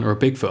ghost hunt or a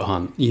Bigfoot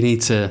hunt, you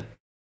need to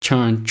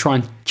try and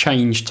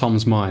change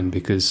Tom's mind,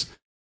 because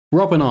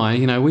Rob and I,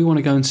 you know, we want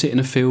to go and sit in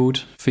a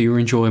field for your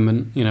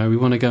enjoyment. You know, we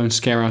want to go and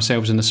scare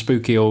ourselves in a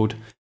spooky old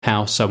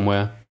house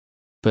somewhere.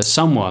 But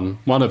one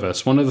of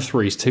the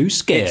three, is too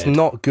scared. It's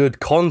not good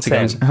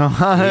content.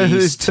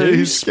 He's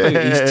too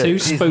scared. He's too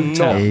spooked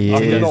not. out. He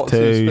I'm is not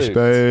too too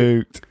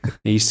spooked.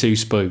 He's too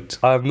spooked.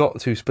 I'm not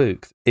too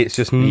spooked. It's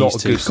just not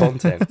too good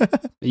content.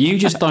 You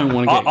just don't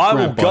want to get I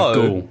will grabbed by a go.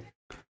 ghoul.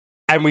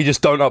 And we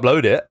just don't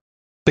upload it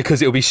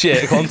because it'll be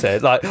shit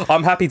content. Like,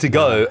 I'm happy to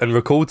go and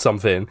record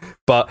something,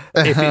 but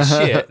if it's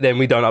shit, then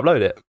we don't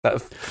upload it.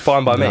 That's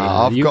fine by me.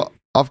 Nah,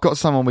 I've got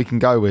someone we can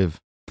go with.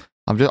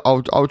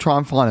 I'll try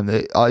and find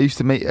him. I used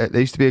to meet. There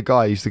used to be a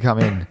guy who used to come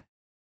in.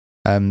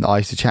 I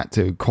used to chat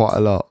to quite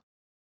a lot.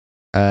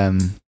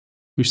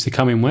 Used to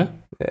come in where?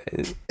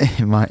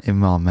 In my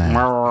man.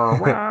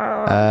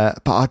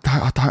 But I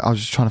don't. I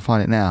was just trying to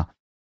find it now.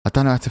 I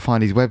don't know how to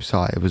find his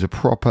website. It was a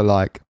proper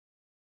like.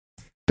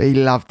 But he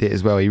loved it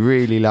as well. He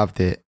really loved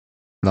it.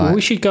 Like, Well,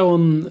 we should go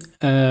on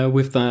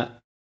with that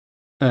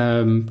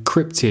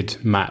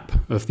cryptid map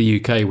of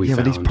the UK we yeah,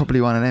 found. but he's probably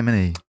one of them,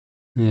 isn't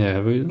he?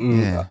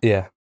 Yeah.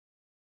 Yeah.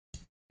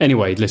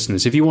 Anyway,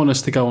 listeners, if you want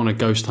us to go on a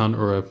ghost hunt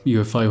or a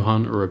UFO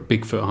hunt or a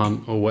Bigfoot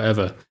hunt or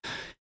whatever,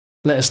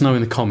 let us know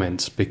in the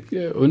comments.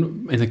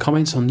 In the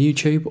comments on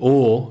YouTube,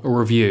 or a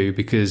review,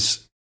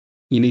 because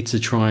you need to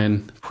try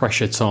and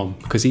pressure Tom,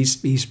 because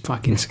he's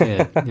fucking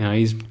scared. You know,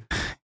 he's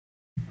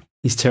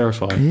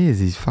terrified. He is.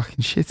 He's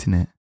fucking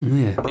shitting it.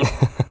 Yeah.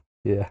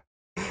 Yeah.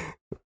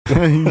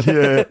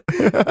 Yeah.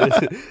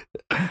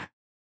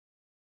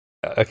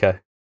 Okay.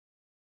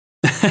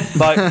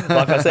 Like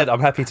I said, I'm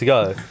happy to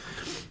go,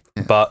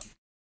 but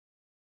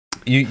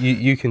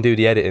you can do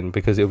the editing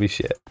because it'll be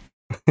shit.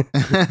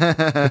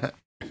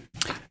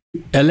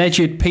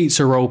 Alleged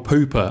pizza roll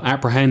pooper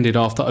apprehended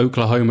after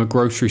Oklahoma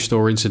grocery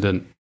store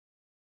incident.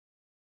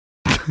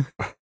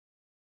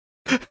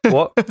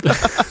 What? What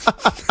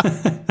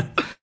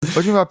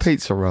do you mean by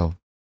pizza roll?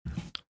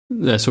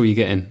 That's all you're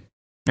getting.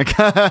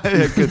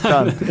 Yeah, good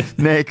done.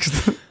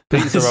 Next.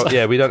 Pizza roll?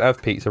 Yeah, we don't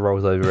have pizza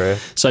rolls over here.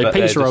 So But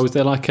pizza they're rolls, just-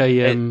 they're like a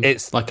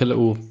it's like a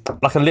little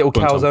like a little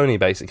Go on, Tom. calzone,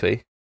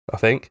 basically. I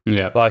think.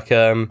 yeah. Like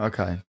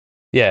Okay.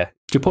 yeah,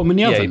 Do you put them in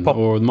the Yeah, oven you pop-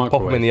 or the pop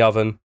microwave? them in the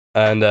oven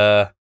and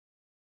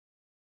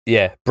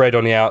yeah, bread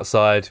on the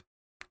outside,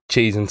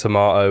 cheese and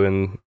tomato,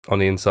 and on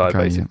the inside,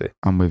 Okay, basically.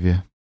 I'm with you.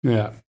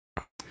 Yeah.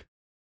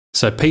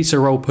 So pizza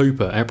roll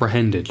pooper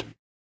apprehended.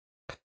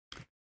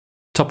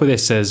 Top of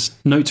this says,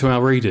 note to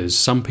our readers,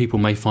 some people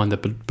may find the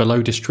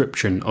below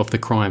description of the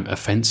crime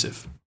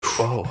offensive.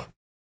 Whoa.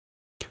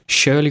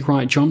 Shirley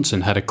Wright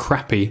Johnson had a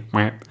crappy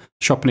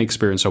shopping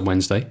experience on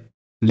Wednesday.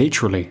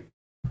 Literally.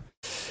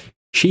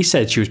 She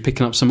said she was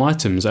picking up some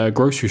items at a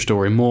grocery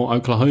store in Moore,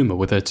 Oklahoma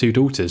with her two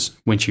daughters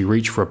when she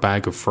reached for a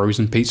bag of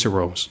frozen pizza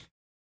rolls.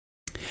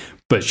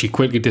 But she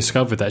quickly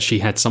discovered that she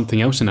had something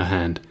else in her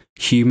hand,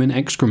 human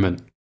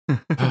excrement.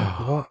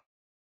 What?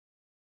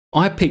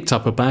 I picked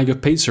up a bag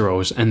of pizza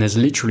rolls and there's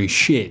literally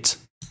shit,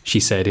 she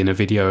said in a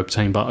video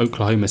obtained by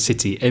Oklahoma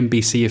City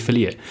NBC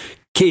affiliate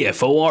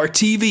KFOR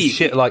TV.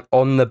 Shit like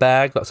on the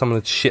bag, like someone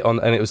had shit on,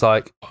 and it was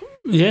like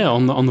Yeah,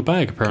 on the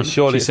bag apparently.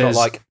 Surely She it's not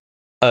like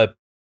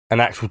an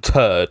actual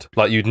turd.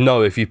 Like you'd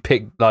know if you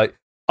picked like,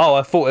 oh,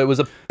 I thought it was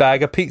a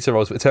bag of pizza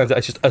rolls, but it turns out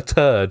it's just a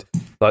turd.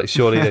 Like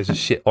surely there's a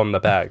shit on the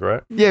bag,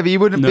 right? Yeah, but you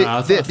wouldn't be.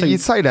 I think- You'd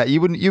say that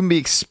you wouldn't be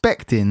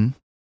expecting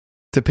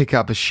to pick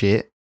up a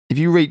shit if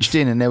you reached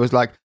in and there was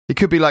like, it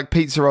could be like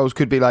pizza rolls,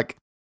 could be like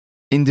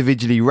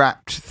individually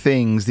wrapped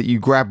things that you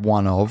grab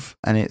one of,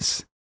 and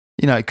it's,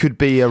 you know, it could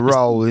be a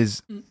roll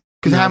is.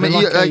 Because No, how many?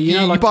 they're like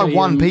You buy a,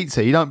 one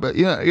pizza. You don't. But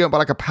you don't buy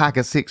like a pack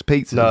of 6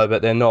 pizzas. No,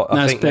 but they're not.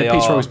 I think they're they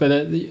pizza are. rolls, but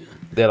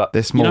They're like They're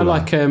you smaller. know,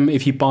 like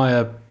if you buy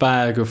a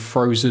bag of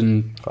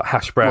frozen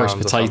hash browns,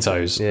 roast or something.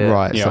 potatoes, Yeah.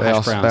 Right. you So know, they hash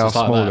are, browns, they are it's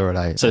like smaller,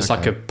 that. are they? So it's like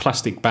Okay. a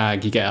plastic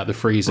bag you get out of the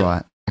freezer.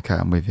 Right. Okay,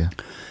 I'm with you.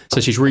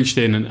 So she's reached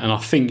in, and I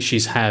think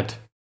she's had.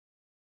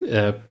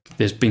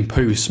 There's been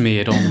poo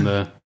smeared on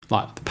the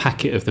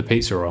packet of the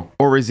pizza roll.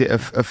 Or is it a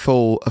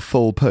full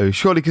poo?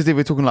 Surely, because if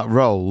we're talking like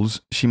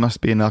rolls, she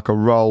must be in like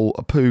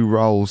a poo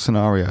roll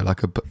scenario,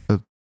 like a whole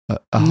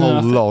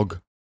I think- log.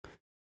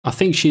 I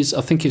think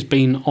it's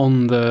been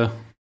on the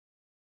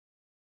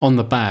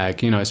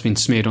bag. You know, it's been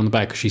smeared on the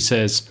bag because she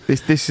says.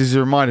 This is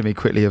reminding me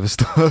quickly of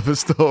a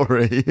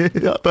story.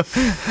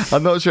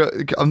 I'm not sure.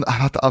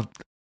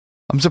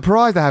 I'm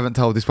surprised I haven't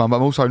told this one, but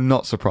I'm also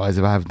not surprised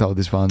if I haven't told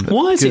this one.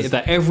 Why is it 'Cause-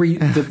 that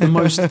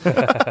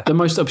the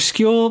most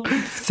obscure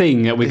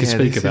thing that we could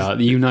speak this about,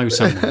 you know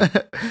someone?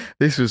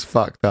 This was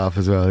fucked up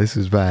as well. This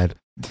was bad.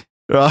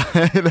 Right.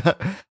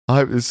 I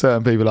hope there's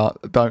certain people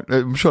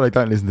I'm sure they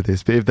don't listen to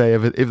this, but if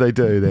they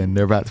do, then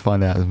they're about to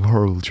find out the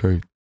horrible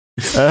truth.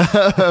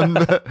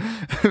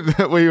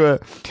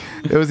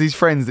 There was these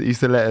friends that used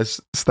to let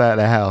us stay at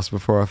their house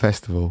before a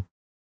festival.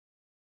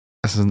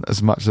 That's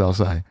as much as I'll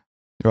say.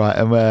 Right,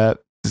 and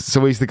so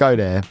we used to go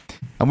there,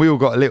 and we all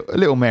got a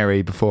little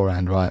merry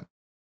beforehand, right?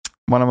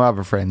 One of my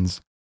other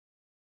friends,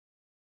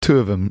 2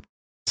 of them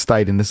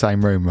stayed in the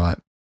same room, right?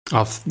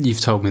 You've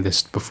told me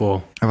this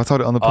before. Have I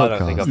told it on the I don't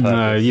think podcast? I've heard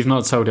No, this. you've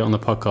not told it on the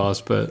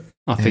podcast, but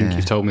I think Yeah.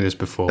 you've told me this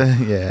before.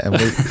 Yeah, and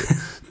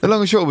the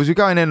long and short was we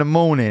go in the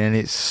morning and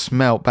it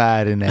smelt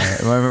bad in there.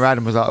 And I remember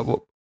Adam was like,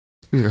 "What?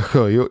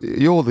 Oh,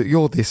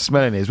 you're this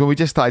smelling this." When we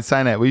just started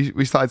saying that,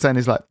 we started saying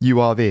this like, "You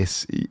are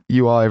this,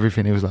 you are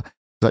everything." It was like,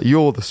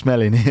 "You're the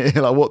smelling here."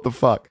 Like, what the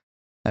fuck?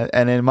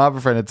 And then my other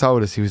friend had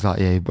told us, he was like,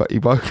 "Yeah," but he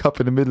woke up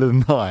in the middle of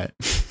the night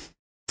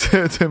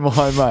to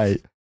my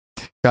mate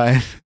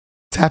going,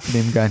 tapping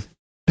him, going,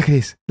 "Look at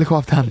this, look what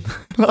I've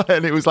done."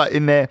 And it was like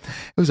in there,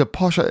 it was a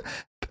posh.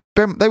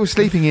 They were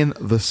sleeping in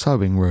the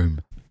sewing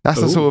room. That's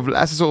the sort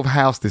of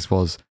house this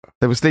was.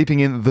 They were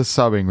sleeping in the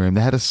sewing room.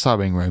 They had a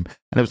sewing room,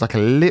 and it was like a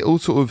little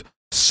sort of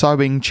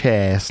sewing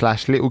chair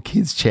 / little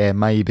kids chair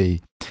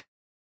maybe.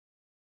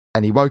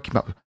 And he woke him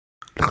up.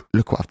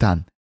 Look what I've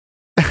done.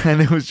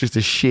 And it was just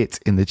a shit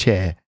in the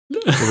chair.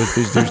 It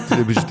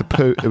was just a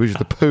poo. It was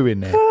just a poo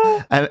in there.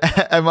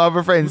 And my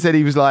other friend said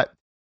he was like,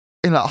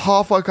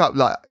 half woke up,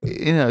 like,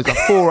 you know, it's like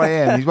 4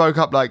 a.m. He woke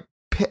up like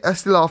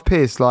still half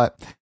pissed, like.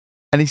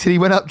 And he said he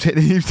went up to it,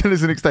 and he was telling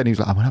us the next day, and he was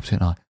like, "I went up to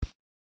it and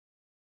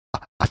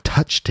I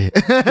touched it."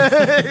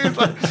 He was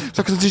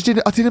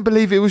like, I didn't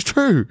believe it was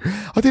true.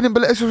 I didn't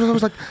believe. So I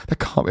was like, "That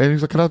can't be." And he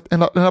was like,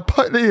 and I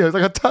put it. I was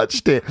like, "I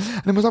touched it,"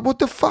 and he was like, "What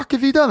the fuck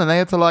have you done?" And they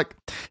had to like,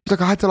 he's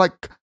like, "I had to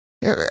like."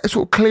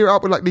 Sort of clear it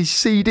up with like these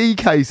CD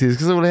cases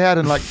because all he had,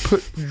 and like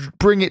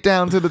bring it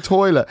down to the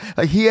toilet.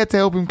 Like he had to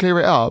help him clear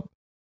it up.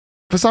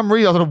 For some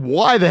reason, I don't know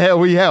why the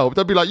hell he helped.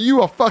 I'd be like,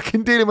 "You are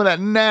fucking dealing with that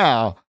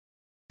now."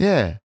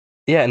 Yeah.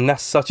 Yeah, and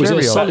that's such Was a it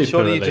a solid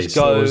surely poo you at just least,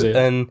 or go was it-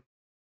 and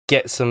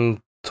get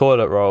some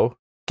toilet roll,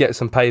 get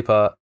some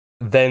paper,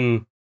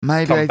 then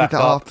Maybe come they did back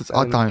that up after.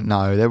 I and- don't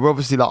know. They were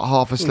obviously like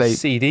half asleep,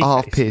 CD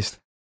half case. pissed.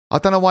 I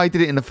don't know why he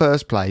did it in the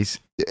first place.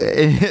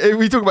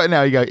 We talk about it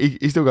now.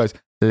 He still goes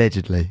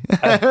allegedly.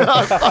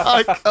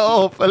 Fuck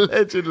off,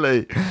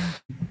 allegedly.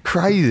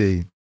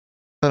 Crazy.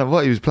 I don't know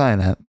what he was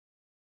playing at.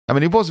 I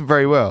mean, he wasn't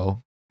very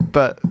well,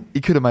 but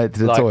he could have made it to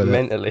the like toilet.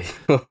 mentally.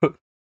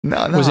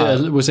 No.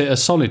 Was it a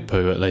solid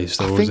poo at least?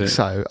 Or I was think it,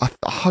 so. I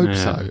hope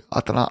Yeah. so.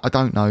 I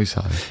don't know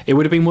so. It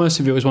would have been worse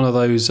if it was one of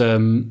those. I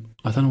don't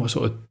know what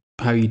sort of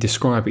how you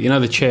describe it. You know,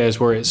 the chairs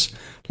where it's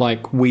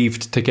like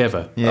weaved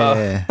together.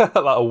 Yeah. Like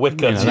a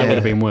wicker. You know, that Yeah. would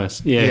have been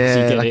worse. Yeah, because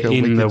Yeah, you get like it a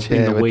in wicker the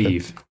chair with the-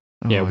 weave.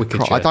 Yeah, wicker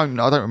Christ. chair.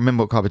 I don't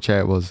remember what type of chair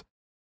it was.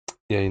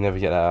 Yeah, you never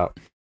get that out.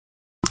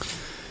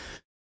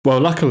 Well,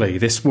 luckily,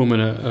 this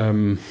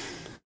woman.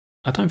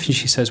 I don't think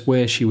she says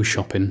where she was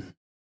shopping.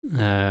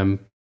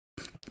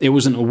 It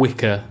wasn't a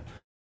wicker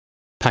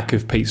pack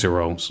of pizza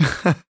rolls.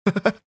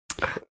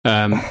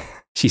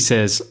 She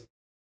says,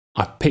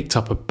 "I picked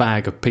up a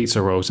bag of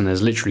pizza rolls and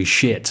there's literally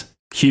shit,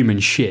 human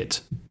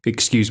shit.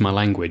 Excuse my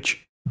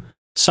language.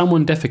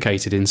 Someone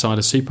defecated inside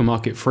a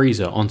supermarket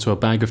freezer onto a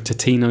bag of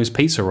Totino's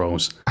pizza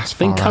rolls, That's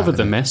then far out, covered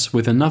the isn't it? mess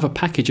with another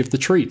package of the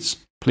treats.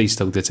 Please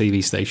tell the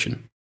TV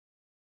station."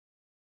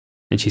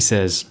 And she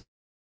says,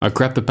 "I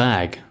grabbed the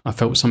bag. I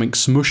felt something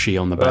smushy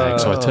on the bag,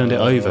 so I turned it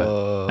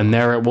over, and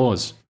there it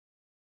was.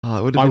 Oh,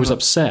 it would have I been was like,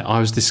 upset. I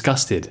was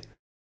disgusted.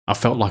 I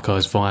felt like I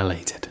was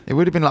violated." It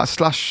would have been like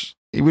slush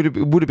it would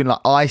have been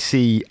like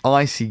icy,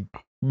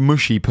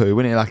 mushy poo,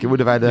 wouldn't it? Like it would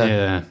have had a.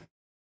 Yeah,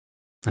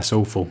 that's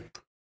awful.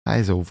 That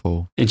is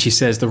awful. And she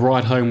says the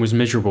ride home was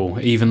miserable,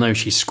 even though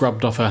she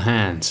scrubbed off her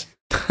hands.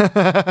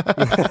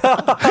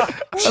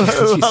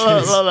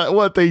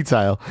 What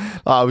detail?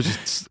 I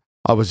was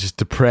just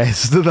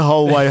depressed the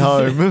whole way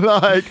home,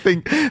 like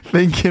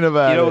thinking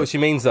about. You know it. what she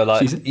means though,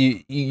 like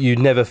you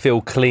never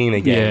feel clean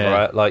again,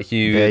 right? Like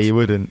you. Yeah, you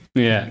wouldn't.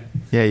 Yeah,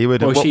 you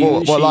wouldn't.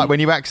 Well, what like when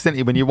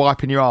you're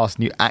wiping your ass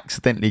and you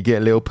accidentally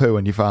get a little poo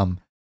on your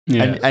thumb,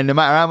 and no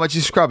matter how much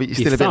you scrub it, you're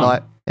still a bit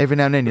like every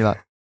now and then you're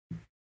like.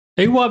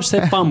 Who wipes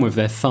their bum with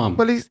their thumb?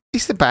 Well, it's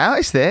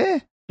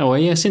there. Oh, well,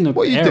 yeah, it's in the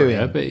what are you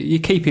area, doing? but you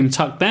keep him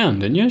tucked down,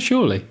 don't you?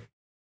 Surely.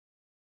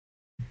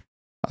 I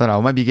don't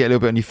know. Maybe you get a little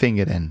bit on your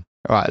finger then.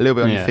 All right, a little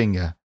bit on your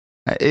finger.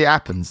 It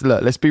happens.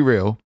 Look, let's be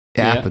real. It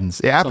happens.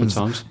 It happens.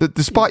 Sometimes.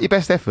 Despite your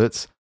best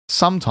efforts,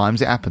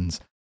 sometimes it happens.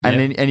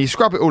 And then you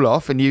scrub it all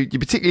off, and you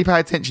particularly pay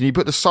attention. You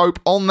put the soap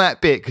on that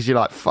bit because you're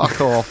like,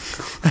 fuck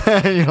off,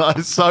 and you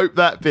like soap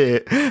that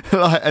bit,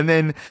 like, and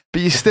then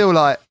but you're still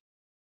like,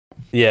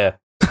 yeah.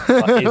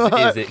 Like,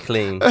 is it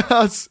clean?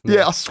 I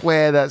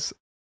swear that's.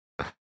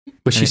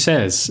 But she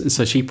says,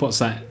 so she puts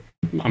that.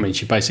 I mean,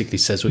 she basically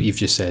says what you've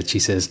just said. She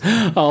says,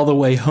 all the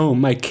way home,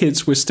 my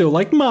kids were still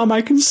like, Mom,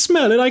 I can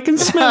smell it. I can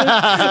smell it.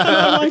 And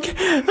I'm like,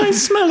 I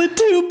smell it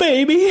too,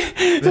 baby.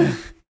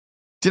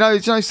 Do you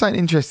know something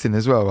interesting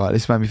as well, right?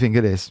 This made me think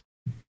of this.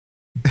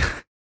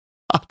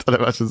 I don't know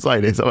if I should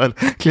say this. I've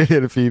clearly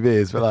had a few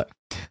beers, but like.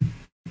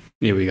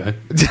 Here we go.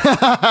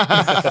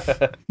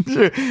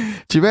 Do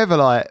you ever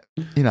like,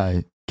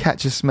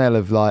 catch a smell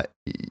of like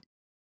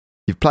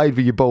you've played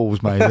with your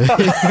balls maybe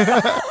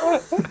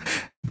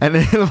and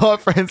then my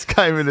friends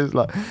came and it's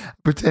like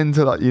pretend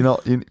to like you're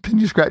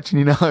scratching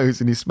your nose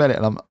and you smell it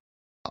and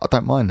I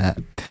don't mind that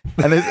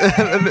and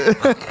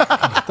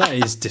that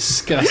is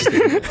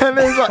disgusting. And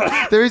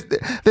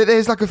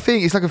there's like a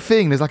thing, it's like a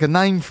thing, there's like a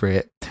name for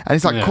it, and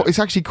it's like it's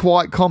actually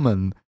quite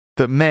common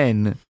that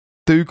men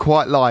do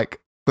quite like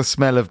the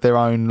smell of their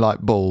own like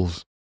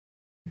balls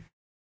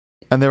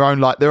and their own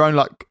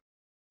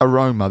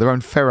aroma, their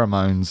own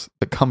pheromones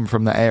that come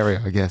from that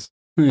area, I guess.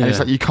 And it's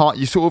like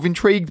you're sort of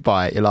intrigued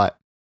by it. You're like,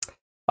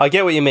 I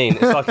get what you mean.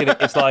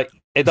 It's like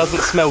it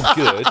doesn't smell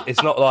good.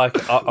 It's not like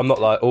I'm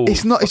not like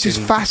it's not. It's just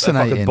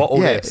fascinating. Bottle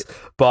lips,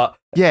 but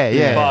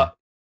but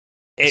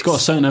it's got a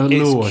certain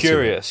allure. It's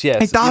curious.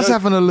 Yes, it does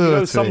have an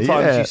allure.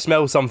 Sometimes you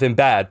smell something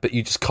bad, but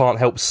you just can't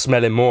help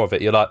smelling more of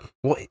it. You're like,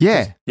 what?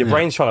 Yeah, your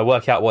brain's trying to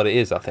work out what it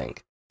is. I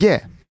think.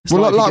 Yeah. It's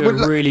like you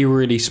do a really,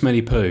 really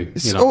smelly poo.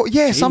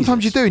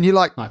 Sometimes you do, and you're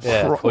like,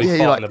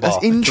 you're like,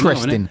 that's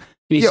interesting.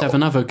 You need to have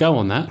another go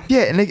on that.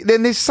 Yeah, and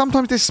then there's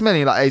sometimes this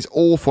smelling like it's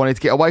awful. I need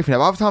to get away from it.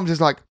 But other times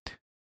it's like,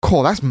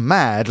 cool, that's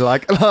mad. I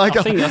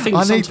think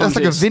that's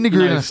like a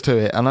vinegariness to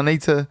it, and I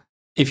need to.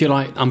 If you're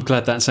like, I'm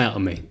glad that's out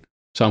of me,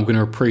 so I'm going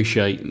to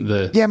appreciate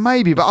the. Yeah,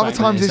 maybe, but other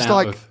times it's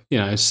like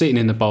sitting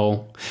in the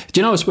bowl. Do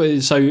you know what's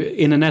so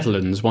in the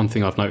Netherlands? One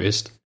thing I've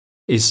noticed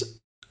is.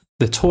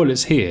 The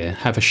toilets here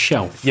have a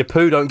shelf. Your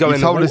poo don't go in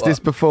the water. You told us this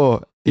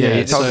before. Yeah,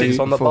 you told us this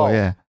on the bowl.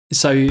 Yeah.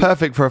 So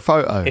perfect for a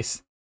photo.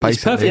 It's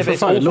perfect for a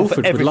photo.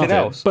 Lawford would love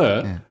else. It.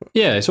 But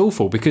it's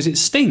awful because it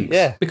stinks.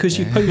 Yeah. Because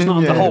your poo's not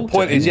under the water. The whole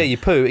point is, your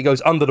poo, it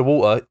goes under the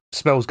water,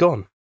 smell's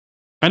gone.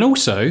 And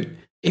also,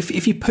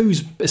 if your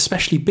poo's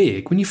especially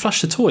big, when you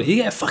flush the toilet, you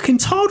get a fucking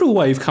tidal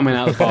wave coming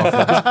out of the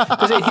bathroom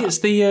because it hits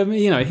the,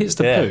 it hits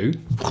the poo.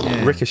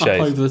 Ricochets.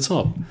 Up over the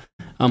top.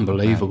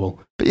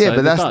 Unbelievable.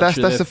 But that's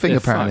the thing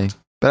apparently.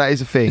 Fucked. But that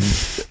is a thing.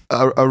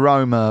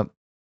 Aroma,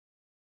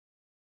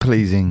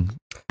 pleasing,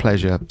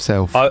 pleasure,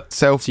 self. I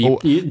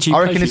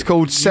reckon it's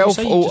called self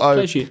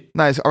auto.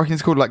 No, I reckon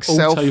it's called like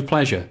self auto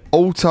pleasure,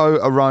 auto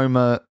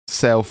aroma,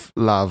 self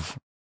love,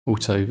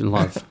 auto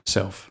love,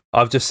 self.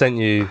 I've just sent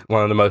you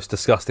one of the most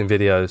disgusting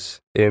videos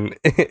in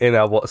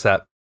our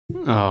WhatsApp.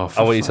 Oh,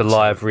 I want you to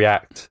live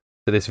react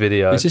to this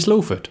video. Is this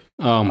Lawford?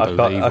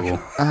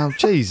 Unbelievable! Oh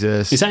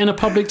Jesus! Is that in a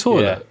public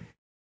toilet? Yeah.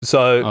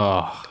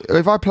 So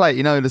if I play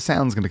it, the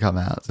sound's going to come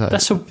out.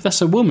 So.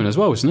 That's a woman as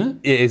well, isn't it?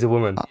 It is a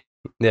woman.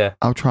 Yeah.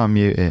 I'll try and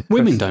mute it.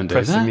 Women don't do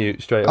press that. The mute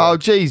straight away. Oh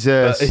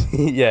Jesus!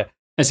 Yeah.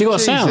 Has it got a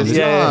sound?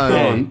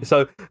 Yeah.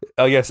 So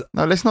I guess.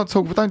 No, let's not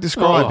talk. Don't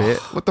describe it.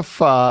 What the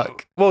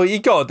fuck? Well, we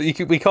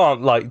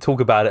can't like talk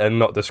about it and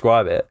not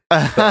describe it.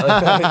 But,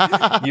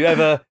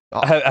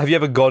 have you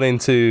ever gone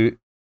into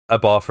a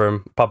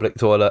bathroom, public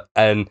toilet,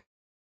 and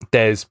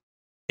there's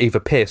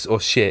either piss or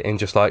shit in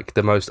just like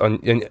the most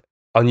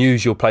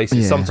unusual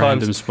places?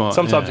 Sometimes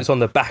it's on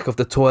the back of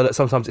the toilet.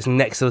 Sometimes it's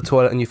next to the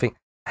toilet, and you think,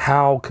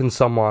 how can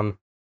someone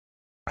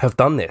have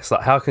done this?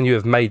 Like, how can you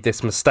have made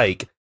this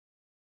mistake?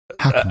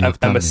 How can you have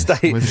done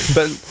mistake?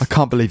 But I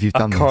can't believe you've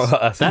done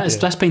this.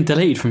 That's been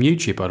deleted from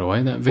YouTube, by the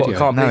way. That video. I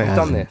can't believe you've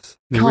done this.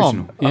 The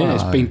original. Yeah,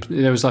 it's been.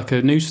 There was like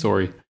a news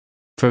story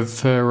for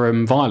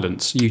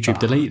violence. YouTube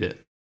deleted it.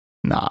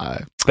 No.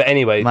 But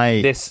anyway,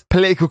 mate, this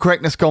political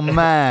correctness gone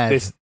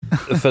mad.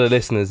 For the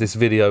listeners, this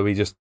video we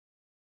just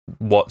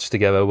watched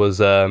together was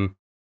it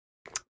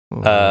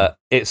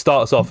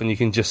starts off and you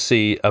can just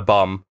see a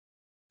bum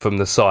from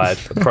the side,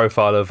 a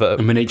profile of a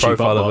miniature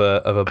profile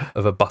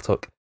of a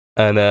buttock,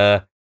 and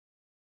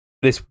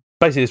this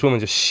woman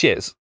just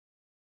shits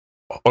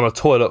on a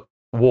toilet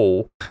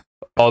wall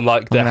on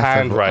like the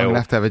handrail. I'm gonna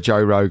have to have a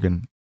Joe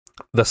Rogan.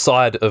 The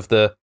side of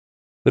the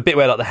bit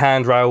where like the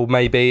handrail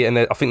maybe, and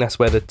I think that's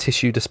where the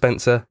tissue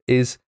dispenser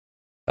is.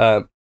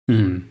 But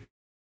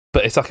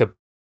it's like a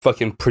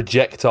fucking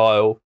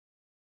projectile.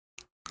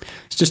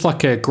 It's just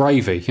like a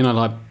gravy,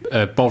 like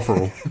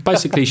Bovril.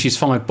 Basically, she's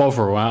fired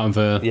Bovril out of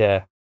her.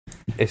 Yeah,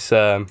 it's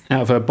out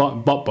of her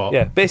bot.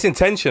 Yeah, but it's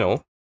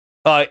intentional.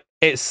 Like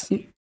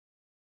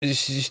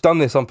she's done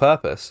this on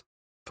purpose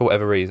for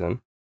whatever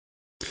reason.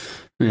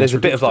 Yeah, there's a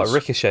bit of like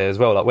ricochet as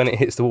well. Like when it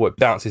hits the wall, it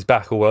bounces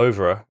back all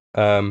over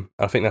her.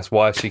 I think that's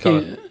why she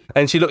kind of.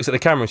 And she looks at the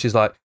camera and she's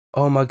like,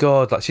 "Oh my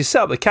god!" Like she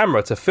set up the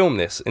camera to film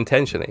this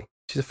intentionally.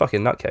 She's a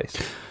fucking nutcase.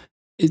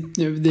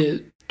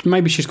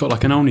 Maybe she's got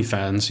like an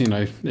OnlyFans.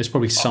 There's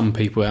probably some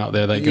people out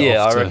there that go.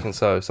 Yeah, I reckon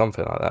so.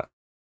 Something like that.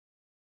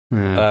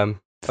 Yeah.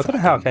 I don't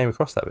know how I came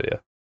across that video.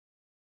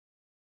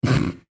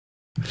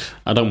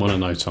 I don't want to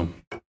know, Tom.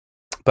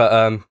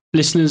 But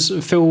listeners,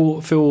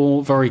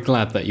 feel very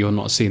glad that you're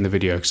not seeing the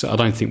video, because I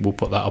don't think we'll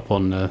put that up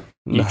on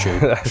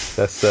YouTube. No,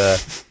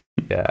 that's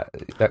yeah,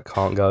 that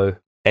can't go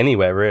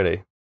anywhere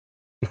really.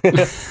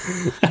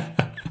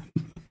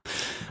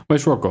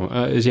 Where's Rob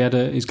gone?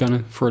 He's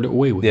going for a little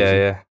wee with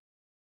Yeah.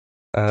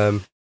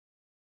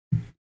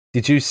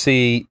 Did you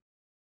see?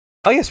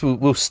 I guess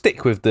we'll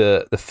stick with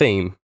the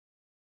theme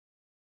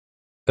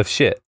of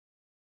shit.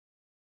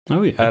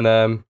 Oh yeah,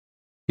 and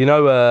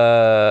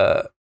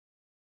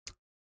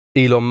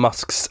Elon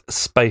Musk's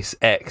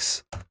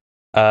SpaceX.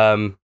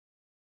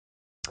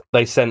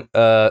 They sent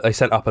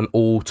up an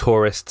all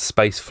tourist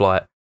space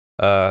flight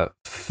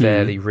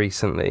fairly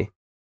recently,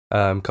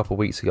 a couple of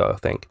weeks ago, I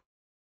think.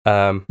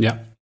 Yeah.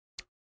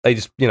 They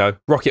just,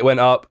 rocket went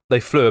up. They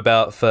flew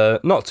about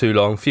for not too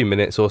long, a few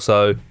minutes or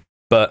so,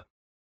 but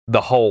the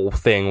whole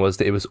thing was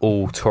that it was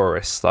all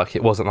tourists. Like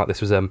it wasn't like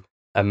this was a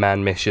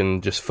manned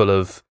mission just full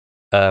of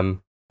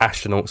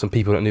astronauts and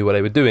people that knew what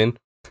they were doing.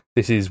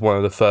 This is one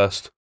of the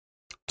first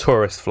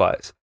tourist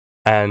flights,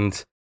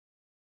 and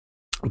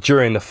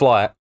during the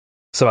flight,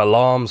 some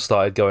alarms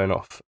started going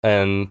off,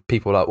 and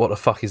people were like, "What the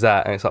fuck is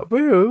that?" And it's like,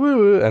 woo, woo,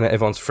 woo, and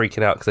everyone's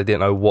freaking out because they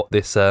didn't know what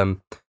this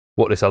alarm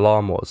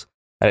was.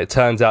 And it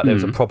turns out there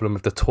was a problem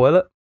with the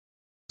toilet.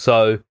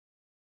 So,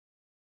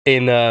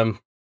 in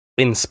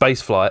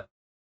spaceflight,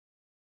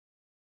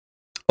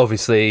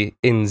 obviously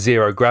in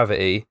zero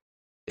gravity,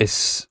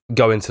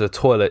 going to the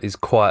toilet is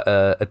quite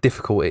a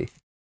difficulty.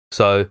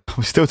 So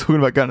we're still talking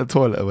about going to the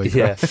toilet, are we?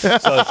 Yeah.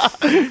 So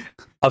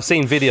I've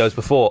seen videos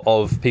before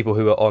of people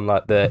who are on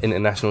like the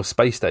International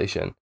Space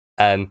Station,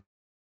 and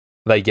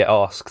they get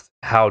asked,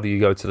 "How do you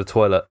go to the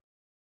toilet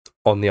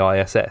on the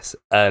ISS?"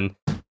 And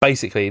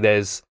basically,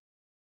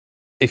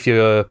 if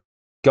you're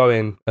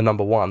going a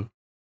number one,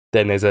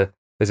 then there's a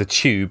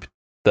tube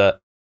that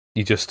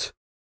you just,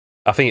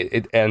 I think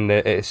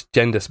it's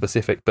gender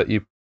specific, but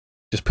you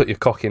just put your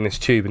cock in this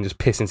tube and just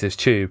piss into this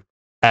tube,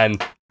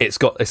 and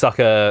it's like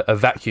a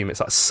vacuum.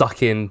 It's like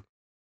sucking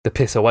the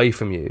piss away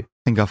from you.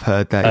 I think I've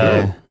heard that.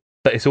 Yeah,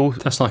 but it's all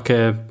that's like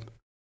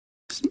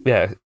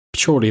yeah.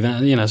 Surely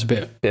that it's a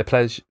bit of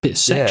pleasure, bit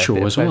sexual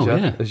bit as well.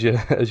 Yeah, as you're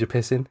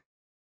pissing.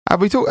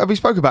 Have we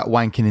spoke about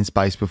wanking in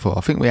space before?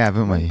 I think we have,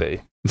 haven't we?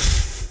 Maybe.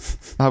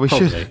 We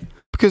should.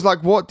 Because,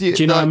 like, what do you...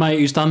 Do you know a mate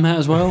who's done that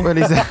as well? Well,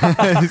 is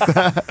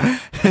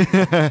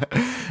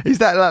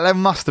that like, there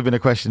must have been a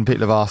question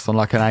people have asked on,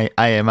 like, an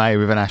AMA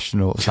with an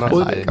astronaut or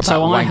something.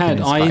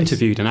 I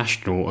interviewed an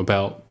astronaut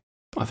about,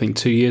 I think,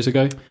 2 years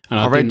ago, and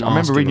I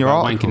remember reading your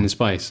article. Wanking in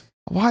space.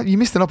 Why? You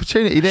missed an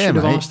opportunity there,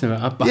 mate. Asked him.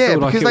 I feel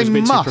like it was a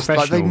bit too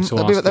professional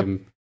to ask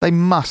him. They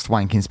must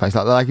wank in space.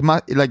 There's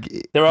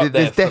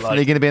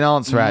definitely going to be an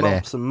answer out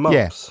there.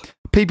 Yeah,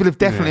 people have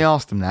definitely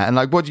asked them that, and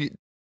like, what do you...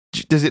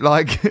 Does it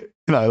like, and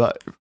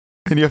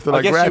you have to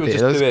like grab it?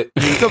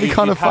 It's got to be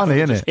kind of funny,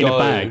 isn't it? In a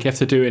bag. You have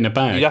to do it in a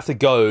bag. You have to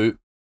go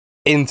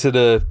into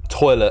the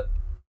toilet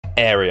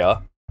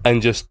area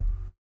and just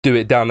do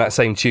it down that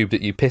same tube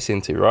that you piss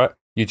into, right?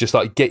 You just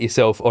like get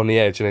yourself on the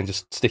edge and then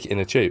just stick it in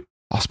a tube.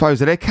 I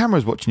suppose, are there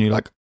cameras watching you?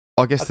 Like,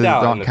 I guess there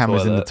aren't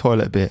cameras in the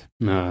toilet bit.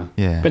 No.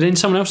 Yeah. But then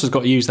someone else has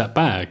got to use that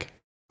bag.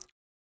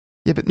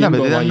 Yeah, but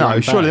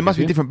surely there must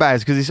be different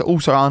bags, because it's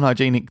also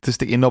unhygienic to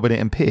stick your knob in it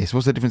and piss.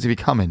 What's the difference if you're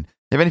coming?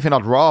 If anything,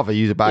 I'd rather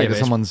use a bag that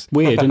someone's...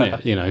 Weird, isn't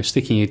it?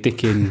 Sticking your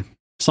dick in...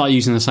 It's like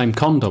using the same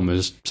condom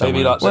as someone.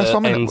 Maybe like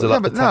the ends are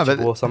like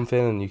detachable or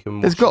something, and you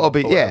can... There's got to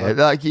be,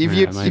 like if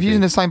you're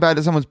using the same bag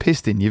that someone's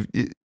pissed in,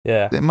 they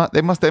must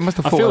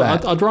have thought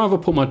that. I'd rather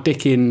put my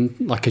dick in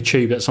like a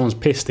tube that someone's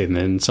pissed in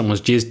than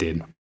someone's jizzed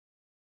in.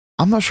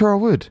 I'm not sure I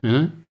would.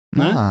 No?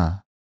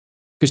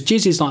 Because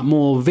jizz is like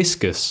more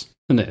viscous,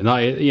 isn't it?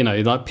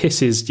 Like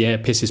piss is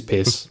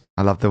piss.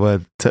 I love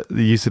the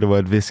use of the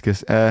word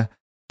viscous.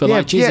 But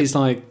like jizz is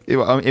like...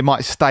 It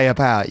might stay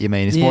about, you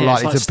mean? It's more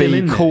likely to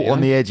be caught on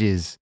the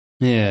edges.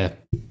 Yeah.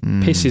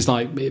 Piss is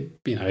like,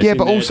 Yeah,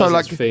 but also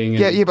like...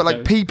 but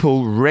like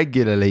people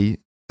regularly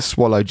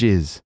swallow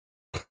jizz.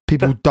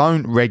 people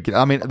don't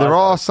regularly. I mean, there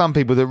are some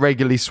people that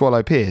regularly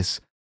swallow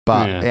piss,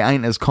 but it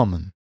ain't as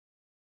common.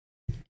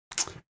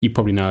 You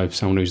probably know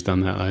someone who's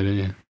done that, though, don't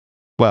you?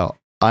 Well,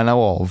 I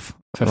know of.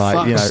 For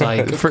fuck's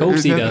sake, of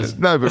course he does.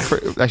 No, but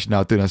actually, no,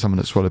 I do know someone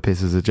that swallowed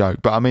piss as a joke.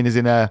 But I mean,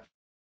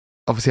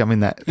 obviously, I'm in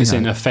that. It's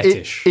in a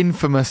fetish.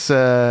 Infamous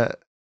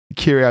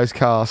Curios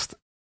Cast.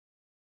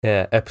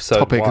 Yeah, episode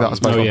topic 1. that I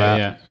spoke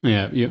about.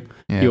 Yeah.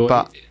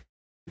 But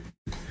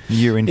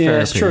urine therapy.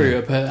 Yeah, it's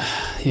true. But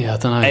I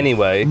don't know.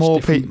 Anyway, more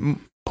people.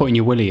 Putting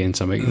your willy in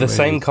something. The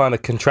same kind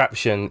of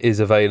contraption is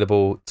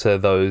available to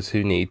those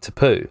who need to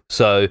poo.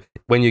 So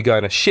when you're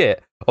going to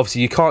shit,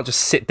 obviously you can't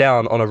just sit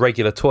down on a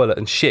regular toilet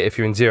and shit if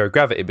you're in zero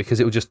gravity because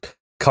it will just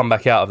come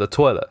back out of the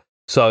toilet.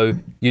 So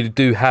you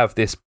do have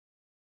this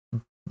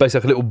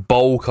basically a little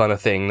bowl kind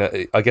of thing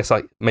that I guess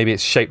like maybe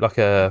it's shaped like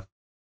a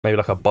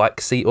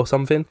bike seat or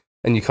something,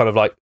 and you kind of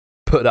like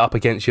put it up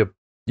against your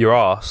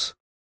ass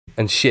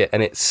and shit,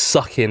 and it's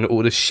sucking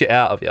all the shit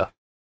out of you.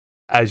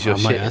 As your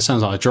shit. Mate, that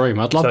sounds like a dream.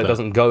 I'd love that. So it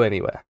doesn't go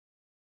anywhere.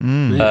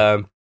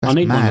 I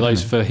need one of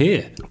those for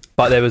here.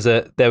 But there was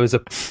a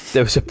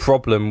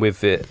problem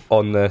with it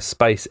on the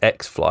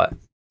SpaceX flight.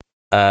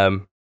 I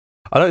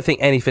don't think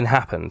anything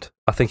happened.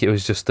 I think it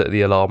was just that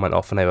the alarm went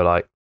off and they were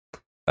like,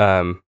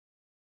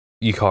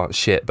 you can't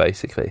shit,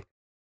 basically.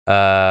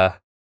 I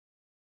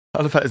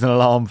don't know if there's an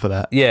alarm for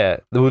that. Yeah,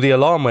 well, the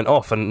alarm went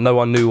off and no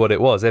one knew what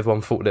it was.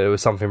 Everyone thought that there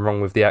was something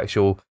wrong with the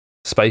actual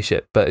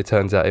spaceship, but it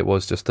turns out it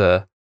was just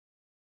a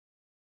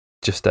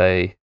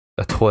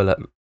toilet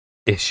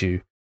issue.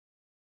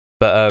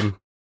 But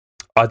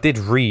I did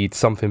read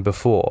something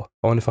before.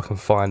 I wonder if I can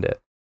find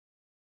it.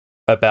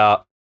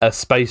 About a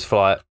space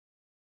flight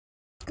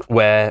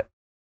where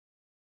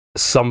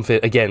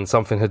something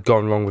had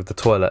gone wrong with the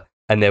toilet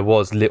and there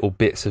was little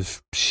bits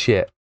of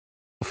shit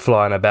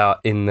flying about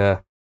in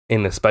the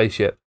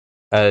spaceship.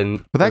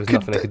 And there was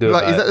nothing they could do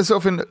about it. Is that the sort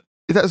of thing that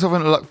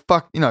like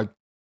fuck,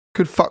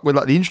 could fuck with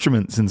like the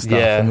instruments and stuff,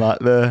 and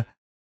like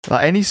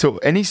any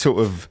sort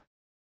of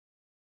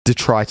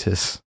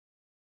detritus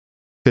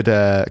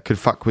could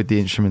fuck with the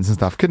instruments and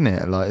stuff, couldn't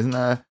it? Like, isn't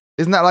that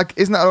like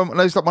one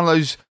of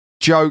those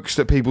jokes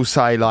that people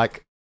say,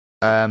 like,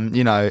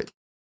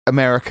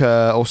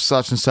 America or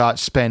such and such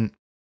spent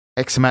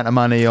X amount of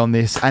money on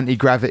this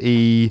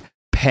anti-gravity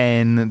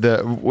pen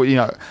that,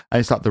 and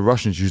it's like the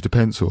Russians used a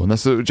pencil, and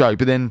that's a little joke.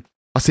 But then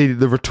I see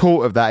the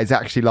retort of that is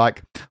actually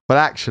like, well,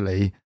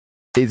 actually,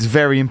 it's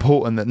very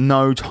important that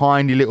no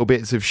tiny little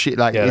bits of shit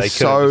like they couldn't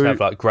just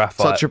have like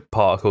graphite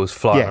particles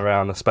flying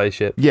around the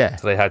spaceship. Yeah,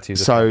 so they had to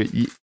use so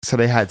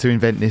they had to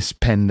invent this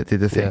pen that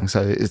did the thing. Yeah.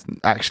 So it's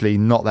actually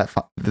not that.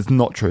 That's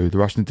not true. The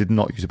Russians did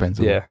not use a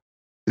pencil. Yeah,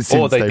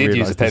 or they did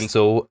use a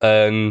pencil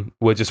and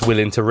were just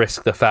willing to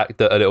risk the fact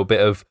that a little bit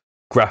of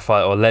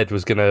graphite or lead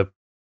was going to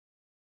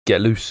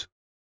get loose.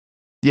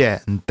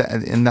 Yeah, and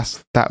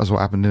that was what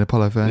happened in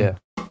Apollo 13. Yeah,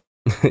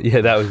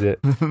 yeah, that was it.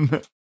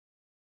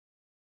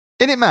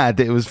 Isn't it mad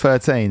that it was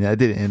 13 that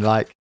did it? And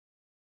like,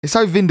 it's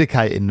so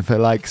vindicating for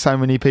like so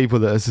many people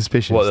that are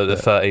suspicious. What, that the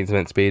 13th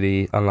meant to be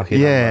the unlucky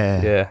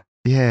number?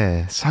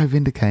 Yeah, so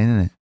vindicating,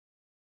 isn't it?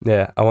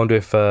 Yeah, I wonder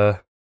if they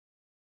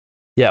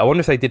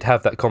did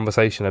have that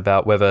conversation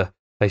about whether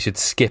they should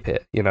skip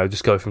it,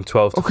 just go from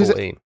 12 to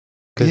 14.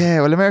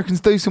 Yeah, well,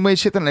 Americans do some weird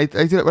shit, don't they?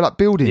 They do it with like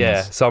buildings.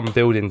 Yeah, some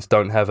buildings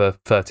don't have a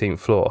 13th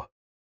floor.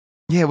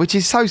 Yeah, which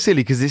is so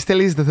silly because it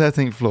still is the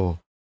 13th floor.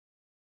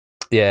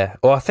 Yeah,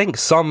 or I think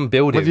some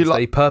buildings,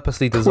 they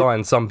purposely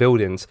design some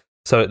buildings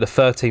so that the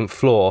 13th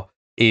floor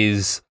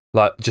is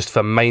like just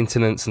for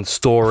maintenance and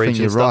storage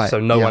and stuff, right. So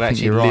no one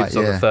actually lives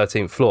on the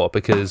 13th floor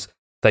because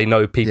they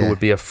know people would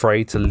be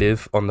afraid to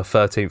live on the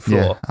 13th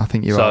floor. Yeah, I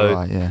think you're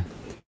right, yeah.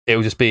 It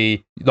would just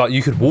be like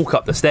you could walk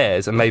up the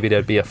stairs and maybe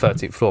there'd be a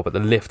 13th floor, but the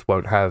lift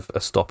won't have a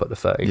stop at the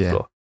 13th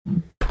floor.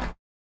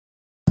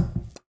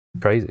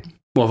 Crazy.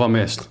 What have I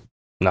missed?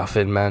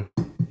 Nothing, man.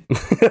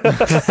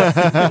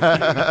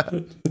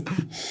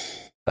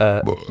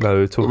 No,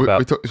 we talk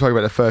about the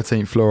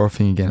 13th floor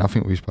thing again. I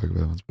think we spoke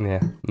about it.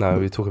 Yeah, no,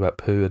 we talk about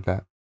poo and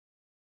that.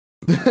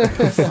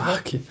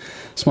 Fuck it.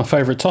 It's my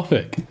favourite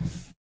topic.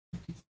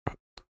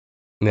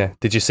 Yeah.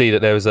 Did you see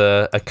that there was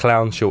a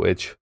clown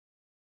shortage?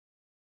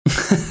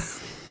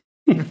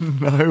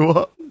 No,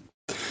 what?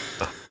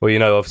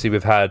 Well, obviously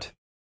we've had,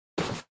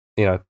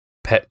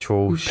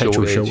 petrol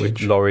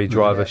shortage, lorry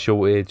driver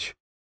shortage,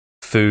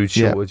 food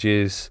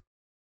shortages.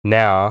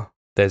 Now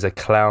there's a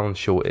clown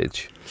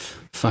shortage.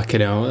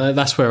 Fucking hell,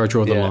 that's where I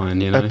draw the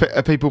line,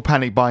 Are people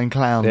panic buying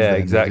clowns? Yeah,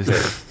 then? exactly.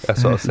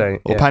 That's what I was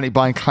saying. Or panic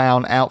buying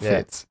clown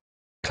outfits.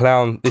 Yeah.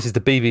 Clown, this is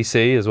the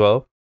BBC as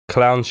well.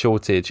 Clown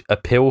shortage,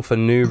 appeal for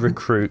new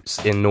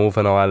recruits in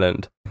Northern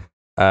Ireland.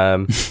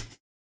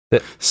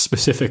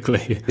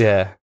 Specifically.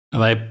 Yeah.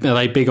 Are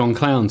they big on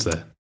clowns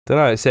there? Don't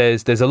know. It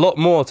says there's a lot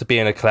more to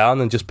being a clown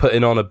than just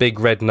putting on a big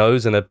red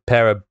nose and a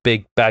pair of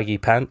big baggy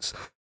pants.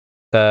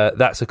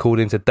 That's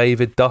according to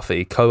David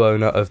Duffy,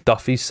 co-owner of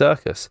Duffy's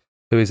Circus,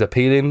 who is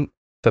appealing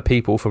for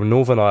people from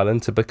Northern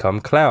Ireland to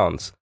become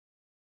clowns.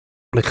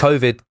 The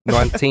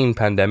COVID-19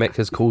 pandemic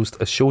has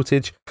caused a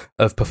shortage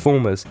of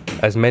performers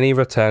as many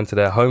returned to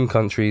their home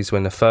countries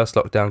when the first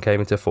lockdown came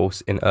into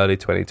force in early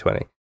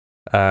 2020.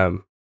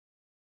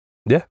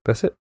 Yeah,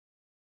 that's it.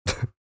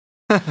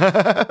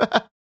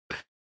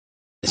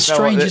 It's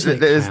strange,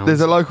 isn't it?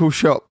 There's a local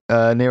shop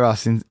near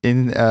us in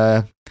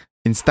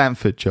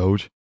Stamford,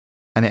 George,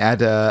 and it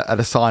had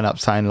a sign up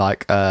saying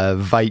like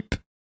vape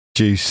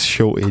juice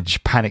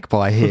shortage, panic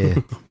buy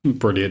here.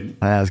 Brilliant.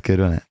 That was good,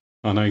 wasn't it?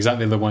 I know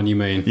exactly the one you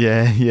mean.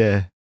 Yeah,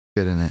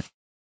 good, isn't it?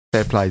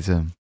 Fair play to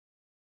them.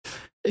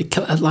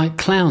 Like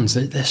clowns,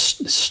 they're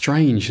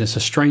strange. It's a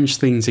strange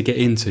thing to get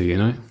into, you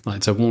know,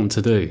 like to want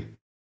to do.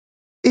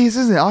 It is,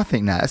 isn't it? I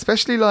think that,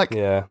 especially like,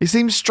 it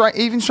seems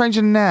even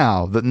stranger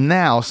now that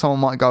someone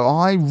might go,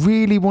 I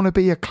really want to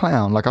be a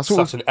clown. Like I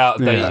sort Such an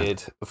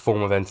outdated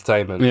form of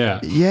entertainment.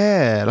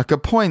 Yeah. Like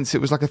at points,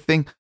 it was like a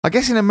thing. I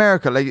guess in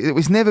America, like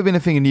it's never been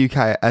a thing in the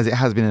UK as it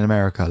has been in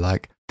America.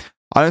 Like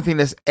I don't think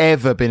there's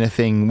ever been a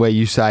thing where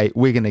you say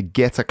we're going to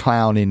get a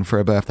clown in for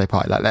a birthday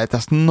party. Like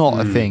that's not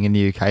a thing in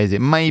the UK, is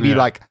it? Maybe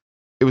like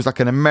it was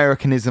like an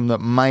Americanism that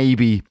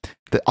maybe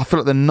that I feel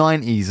like the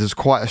 90s was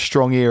quite a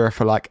strong era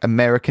for like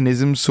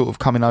Americanism sort of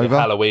coming over.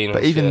 Halloween,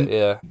 but and even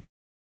shit,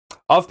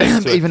 I've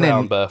been to a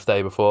clown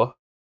birthday before.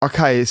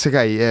 Okay, it's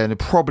okay, yeah, and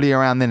probably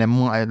around then,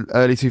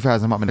 early 2000s, there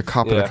might have been a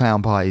couple of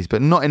clown parties,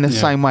 but not in the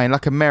same way. In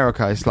like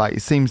America, it's like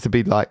it seems to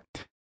be like,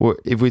 well,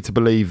 if we're to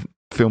believe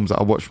films that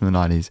I watched from the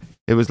 90s,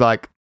 it was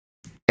like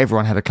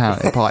everyone had a clown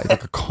at a party,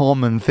 like a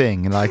common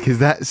thing. Like, is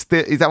that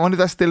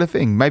still a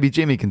thing? Maybe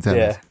Jimmy can tell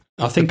us.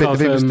 I think I've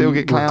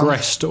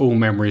regressed all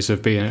memories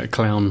of being at a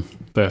clown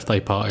birthday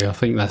party. I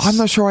think that's. I'm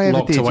not sure I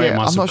ever did. Yeah,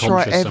 I'm not sure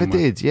I ever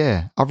did.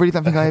 Yeah, I really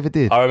don't think I ever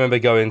did. I remember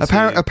going.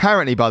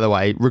 Apparently, by the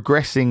way,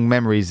 regressing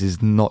memories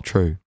is not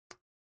true.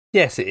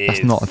 Yes, it is.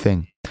 That's not a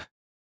thing.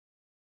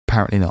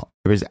 Apparently not.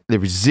 There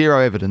is zero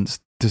evidence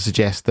to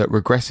suggest that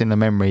regressing a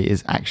memory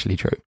is actually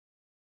true.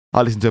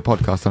 I listened to a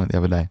podcast on it the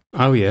other day.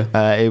 Oh yeah.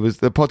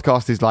 The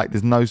podcast is like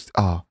there's no.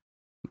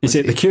 Is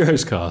it the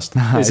Curios Cast?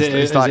 No, is it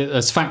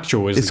as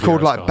factual as it's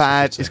called like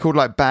bad? It's called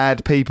like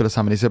Bad People or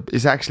something.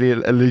 It's actually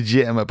a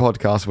legitimate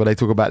podcast where they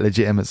talk about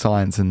legitimate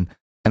science and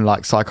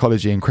like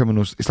psychology and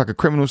criminals. It's like a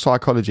criminal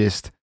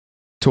psychologist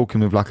talking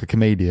with like a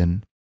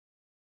comedian,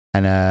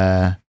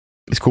 and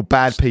it's called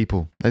Bad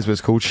People. That's what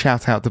it's called.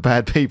 Shout out to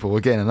Bad People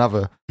again.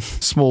 Another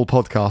small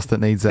podcast that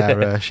needs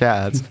our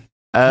shout outs.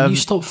 Can you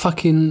stop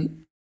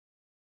fucking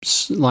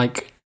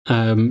like.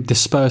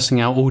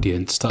 Dispersing our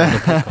audience to other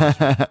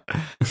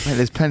podcasts. Mate,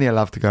 there's plenty of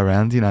love to go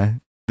around, you know.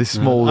 This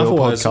small little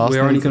podcast.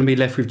 We're only going to be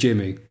left with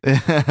Jimmy.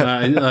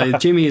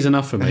 Jimmy is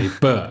enough for me,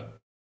 but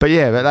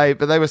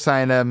they were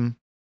saying,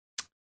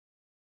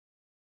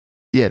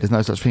 there's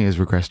no such thing as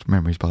regressed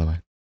memories. By the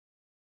way,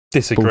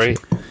 disagree.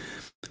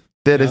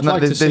 This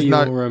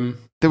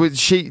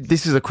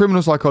is a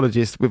criminal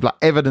psychologist with like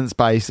evidence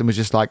base, and was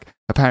just like,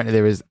 apparently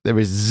there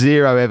is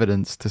zero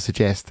evidence to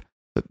suggest.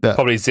 That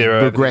probably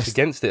zero evidence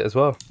against it as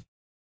well.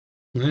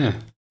 Yeah.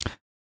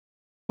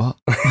 What?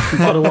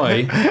 By the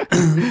way,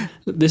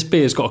 this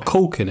beer's got a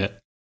cork in it.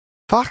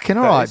 Fucking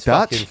alright,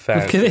 Dutch.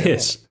 Look at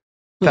this.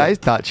 That is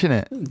Dutch, isn't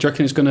it? Do you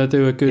reckon it's going to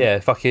do a good...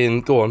 Yeah,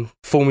 fucking, go on.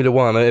 Formula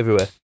One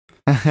everywhere.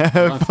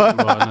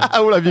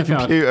 All over your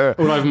computer.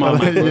 All over my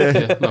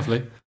MacBook. Yeah,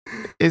 lovely.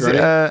 Is ready?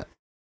 It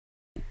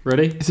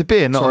ready? It's a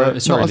beer, not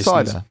a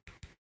cider.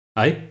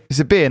 Eh?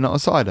 It's a beer, not a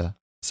cider.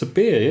 It's a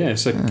beer, yeah.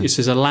 This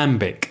is a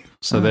lambic.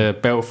 So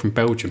they're from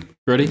Belgium.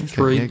 Ready? Okay,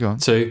 3,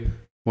 2,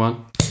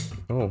 1.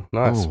 Oh,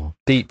 nice. Ooh.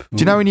 Deep. Do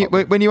you know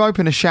when you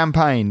open a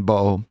champagne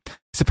bottle,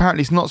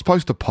 it's not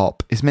supposed to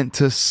pop. It's meant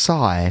to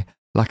sigh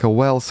like a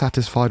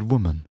well-satisfied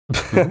woman.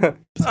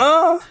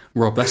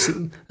 Rob, that's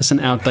an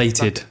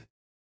outdated...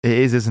 It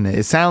is, isn't it?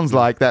 It sounds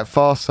like that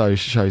Fast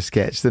Show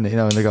sketch, doesn't it? You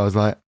know, when the guy was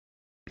like...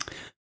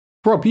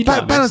 Rob, you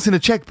don't balancing a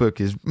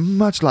checkbook is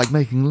much like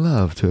making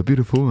love to a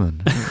beautiful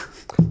woman.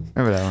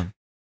 Remember that one?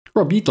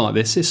 Rob, you'd like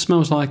this. It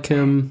smells like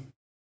a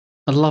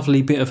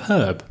lovely bit of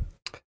herb.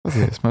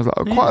 It smells like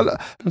quite a lot.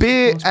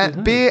 Beer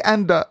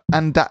and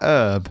that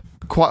herb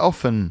quite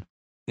often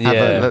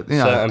have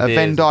a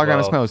Venn diagram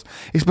of smells.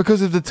 It's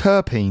because of the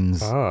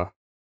terpenes.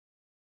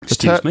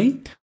 Excuse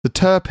me? The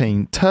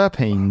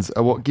terpenes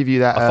are what give you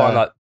that. I find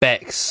like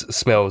Beck's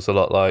smells a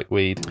lot like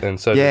weed, and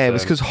so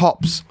it's because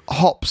hops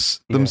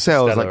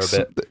themselves like I was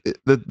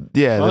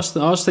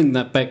thinking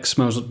that Beck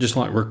smells just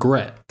like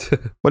regret.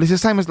 Well, it's the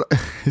same as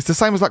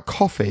like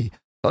coffee.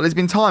 Like there's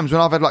been times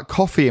when I've had like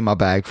coffee in my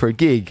bag for a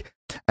gig,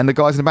 and the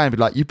guys in the band would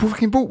be like, "You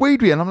fucking brought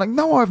weed with you," and I'm like,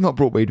 "No, I've not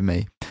brought weed with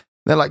me."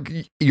 They're like,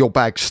 "Your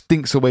bag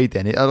stinks of weed."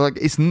 Then it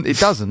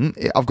doesn't.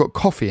 I've got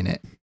coffee in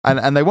it,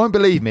 and they won't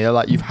believe me. They're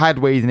like, "You've had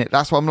weed in it."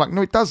 That's why I'm like,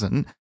 "No, it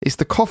doesn't. It's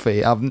the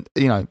coffee. I've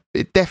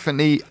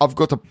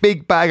got a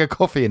big bag of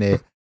coffee in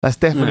it. That's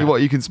definitely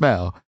what you can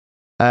smell."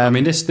 I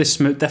mean, this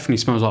definitely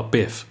smells like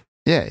Biff.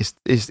 Yeah, it's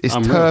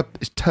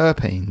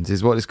terpenes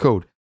is what it's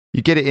called.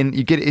 You get it in.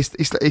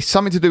 It's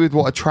something to do with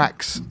what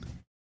attracts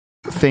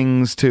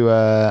things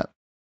to.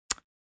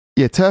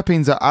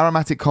 Terpenes are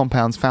aromatic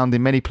compounds found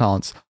in many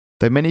plants,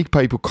 though many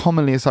people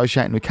commonly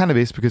associate them with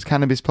cannabis because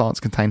cannabis plants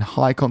contain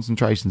high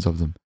concentrations of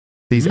them.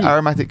 These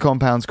aromatic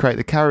compounds create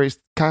the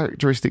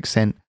characteristic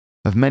scent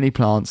of many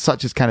plants,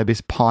 such as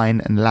cannabis,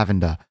 pine, and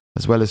lavender,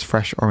 as well as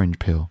fresh orange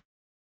peel.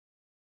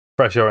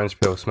 Fresh orange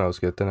peel smells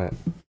good, doesn't it?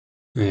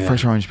 Yeah.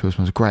 Fresh orange peel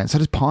smells great, and so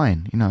does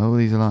pine. You know, all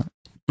these are like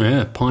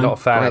Yeah, pine. Not a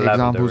fan of Great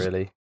lavender, examples.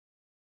 really.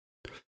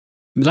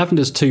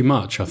 Lavender's too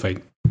much, I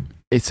think.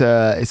 it's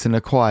an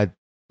acquired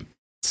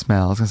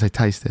smell. I was going to say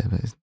taste it, but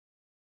it's,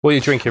 What are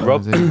you drinking,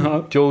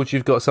 Rob? George,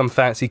 you've got some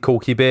fancy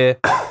corky beer.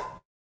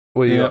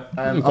 What are you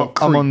got? We've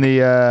got I'm on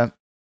the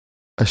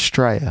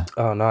Estrella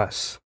Oh,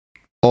 nice.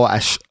 or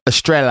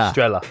Estrella.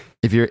 Strella.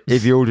 If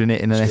you're ordering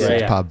it in an Estrella.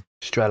 Essex pub.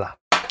 Strella.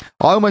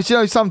 I almost,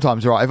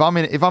 sometimes, right,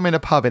 if I'm in a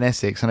pub in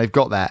Essex and they've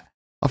got that,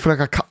 I feel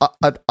like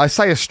I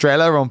say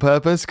Estrella on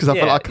purpose because I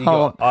feel like I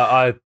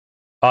can't.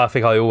 I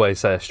think I always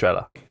say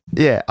Estrella.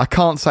 Yeah, I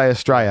can't say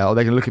Estrella or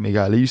they're going to look at me and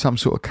go, are you some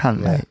sort of cunt,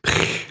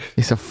 mate?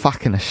 It's a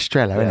fucking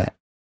Estrella, isn't it?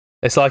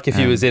 It's like if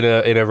you was in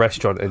a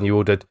restaurant and you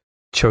ordered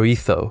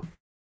chorizo.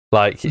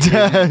 Like, you've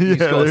got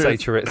to say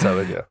chorizo,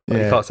 haven't you?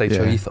 Like, you can't say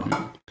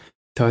chorizo.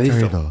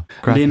 Chorizo.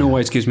 Lynn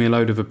always gives me a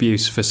load of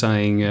abuse for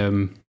saying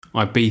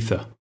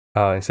Ibiza.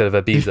 Oh, instead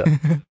of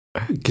Ibiza.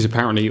 Because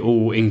apparently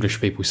all English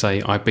people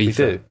say Ibiza. You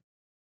do?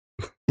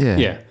 Yeah.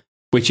 Yeah.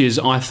 Which is,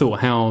 I thought,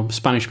 how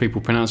Spanish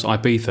people pronounce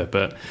Ibiza,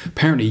 but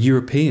apparently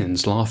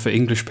Europeans laugh at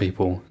English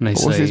people and they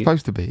What's say it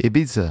supposed to be?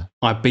 Ibiza.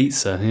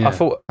 Ibiza. Yeah. I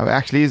thought Oh, it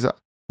actually is.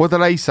 What do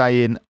they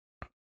say in?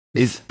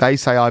 Is they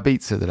say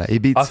Ibiza? Do they?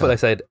 Ibiza. I thought they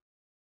said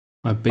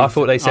Ibiza. I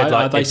thought they said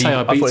like they say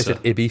I thought they Ibiza.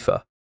 said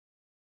Ibiza.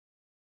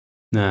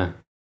 Nah.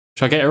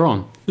 Should I get her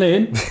on?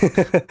 Lynn?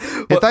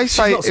 If they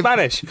say- not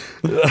Spanish.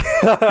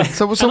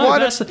 So I know, why?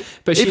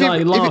 but she if it-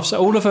 like if it- laughs.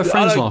 All of her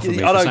friends laugh at me.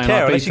 I for don't saying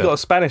care unless Ibiza. you got a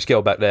Spanish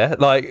girl back there.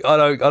 Like I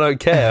don't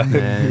care.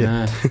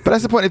 Yeah. But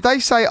that's the point. If they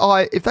say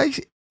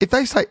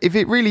if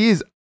it really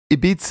is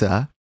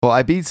Ibiza or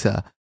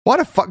Ibiza, why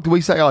the fuck do we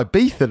say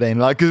Ibiza then?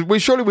 Like, because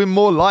we're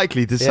more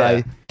likely to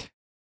say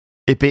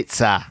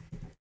Ibiza.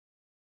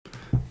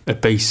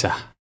 Ibiza.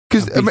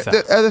 Because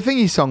Ibiza. the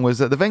thingy song was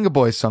that the Venga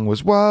Boys song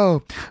was,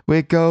 "Whoa,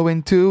 we're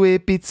going to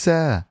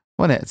Ibiza,"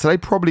 wasn't it? So they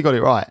probably got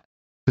it right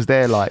because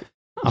they're like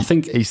I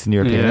think Eastern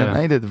European, Yeah.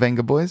 aren't they? The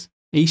Venga Boys,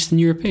 Eastern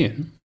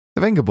European.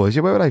 the Venga Boys.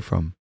 Yeah, where were they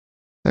from?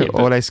 Yeah, Or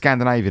but- are they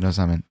Scandinavian or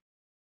something?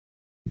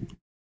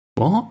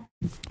 What?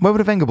 Where were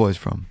the Venga Boys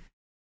from?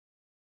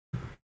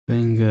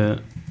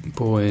 Venga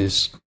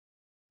Boys.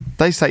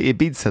 They say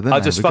Ibiza. Don't I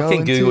they? just We're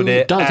fucking going googled to-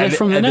 it. They're and,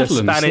 from the and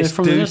Netherlands. The Spanish They're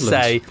from the do Netherlands.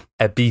 say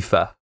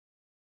Ibiza.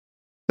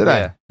 Did they?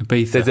 Yeah.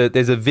 Ibiza.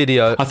 There's a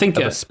video I think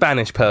of a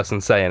Spanish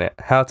person saying it.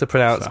 How to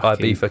pronounce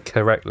Fucking- Ibiza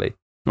correctly.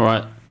 All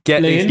right.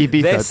 Get Lynn? these,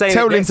 Ibiza. they're saying,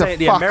 Tell they're Lynn to saying it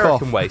the fuck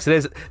American off. way.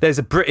 So there's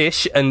a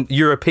British and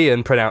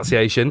European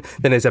pronunciation,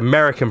 then there's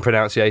American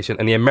pronunciation,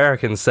 and the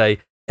Americans say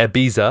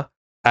Ibiza,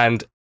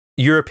 and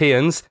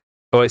Europeans,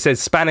 or it says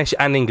Spanish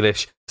and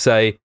English,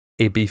 say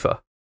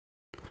Ibiza.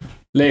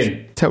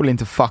 Lynn. Tell Lynn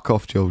to fuck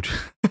off, George.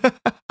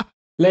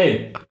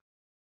 Lynn.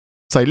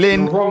 So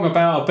Lynn, You're wrong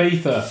about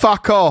Ibiza.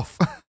 fuck off.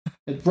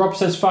 Rob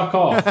says fuck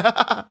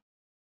off.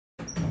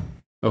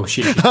 Oh,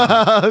 shit.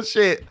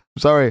 Shit. I'm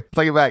sorry.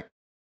 Take it back.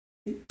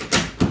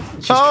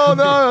 She's Oh come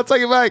no, in. I'll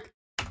take it back.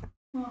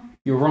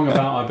 You're wrong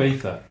about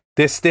Ibiza.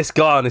 This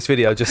guy on this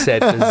video just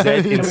said the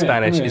Z in Come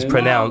Spanish here. is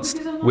pronounced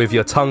with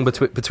your tongue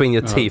between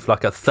your teeth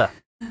like a th.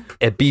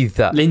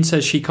 Ibiza. Lynn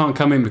says she can't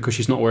come in because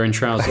she's not wearing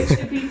trousers.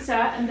 Ibiza,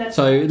 and that's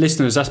So,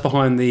 listeners, that's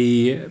behind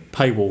the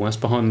paywall. That's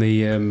behind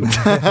the.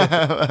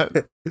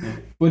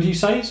 What did you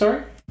say?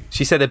 Sorry.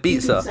 She said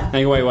Ibiza,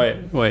 Hang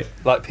on, wait.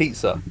 like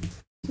pizza.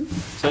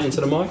 Say it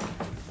into the mic.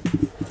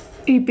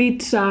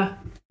 Ibiza.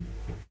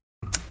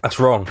 That's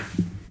wrong.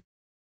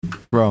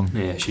 Wrong.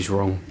 Yeah, she's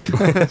wrong.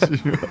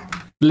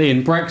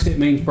 Lynn, Brexit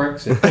means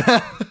Brexit.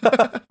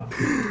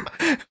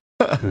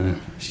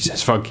 She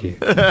says fuck you.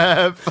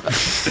 Yeah,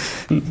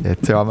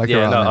 too. I'll make her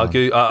Yeah, right no,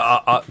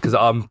 now. because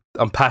I'm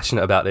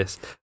passionate about this,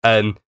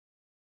 and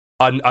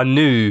I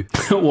knew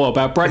What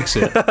about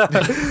Brexit?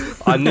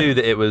 I knew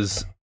that it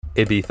was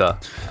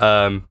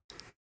Ibiza,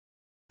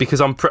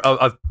 because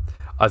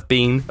I've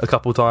been a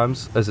couple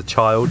times as a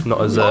child,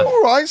 not as a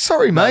All right,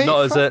 sorry, mate.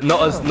 not as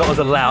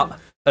a lout,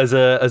 as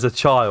a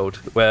child.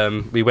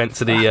 When we went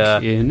to the yeah,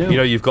 no. you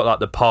know, you've got like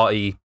the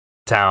party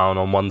town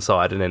on one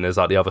side, and then there's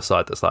like the other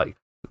side that's like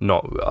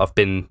not. I've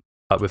been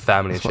like with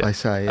family That's and what they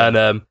shit, say. Yeah.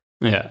 and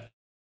Yeah.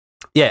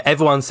 yeah,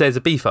 everyone says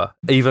Ibiza,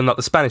 even like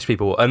the Spanish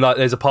people. And like,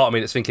 there's a part of me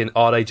that's thinking,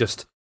 are they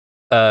just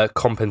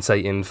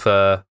compensating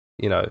for,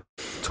 you know,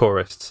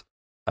 tourists?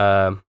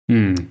 Oh,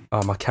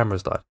 my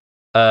camera's died.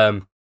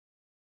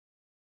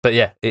 But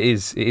yeah, it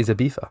is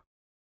Ibiza.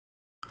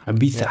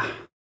 Ibiza. How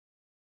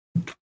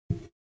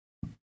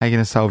are you going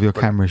to solve your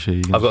camera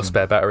issue? I've got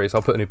spare batteries.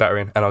 I'll put a new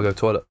battery in and I'll go to the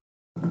toilet.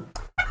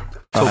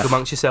 Talk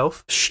amongst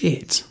yourself.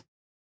 Shit.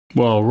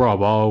 Well,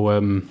 Rob,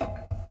 I'll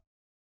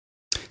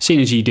seeing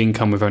as you didn't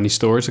come with any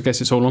stories, I guess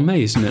it's all on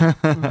me, isn't it?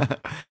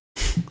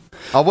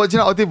 Oh, well, do you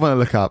know what I did want to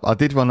look up?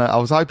 I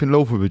was hoping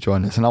Lawford would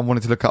join us, and I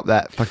wanted to look up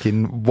that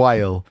fucking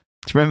whale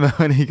Do you remember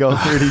when he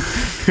got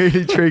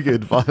really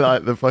triggered by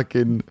like the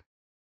fucking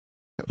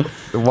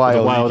the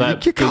whale? The whale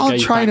that you can't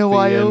gave train back a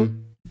whale.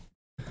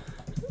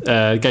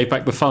 gave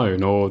back the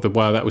phone, or the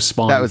whale that was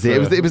spying. That was it.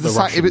 It was the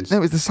same. Russians. It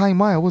was the same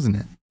whale, wasn't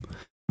it?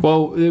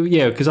 Well,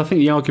 yeah, because I think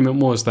the argument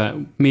was that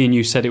me and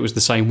you said it was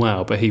the same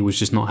whale, but he was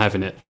just not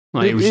having it.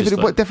 Like, it was just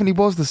like, definitely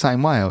was the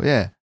same whale.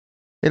 Yeah,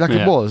 it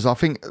Yeah. was. I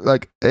think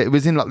like it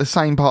was in like the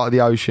same part of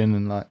the ocean,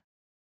 and like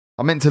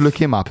I meant to look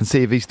him up and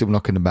see if he's still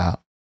knocking about.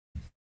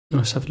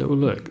 let's have a little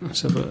look.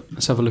 Let's have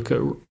a look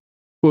at.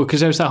 Well,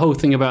 because there was that whole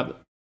thing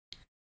about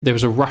there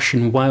was a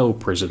Russian whale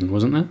prison,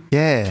 wasn't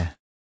there?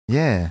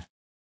 Yeah.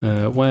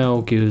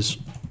 Whale gives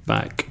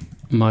back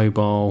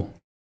mobile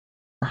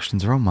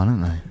Russians are on one,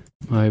 aren't they?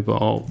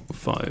 mobile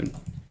phone.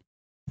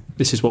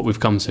 This is what we've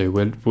come to.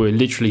 We're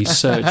literally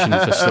searching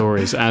for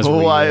stories as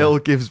we. Whale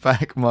gives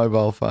back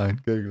mobile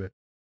phone. Google it.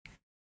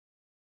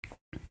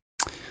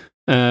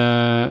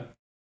 Yeah,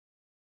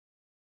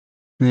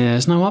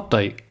 there's no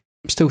update.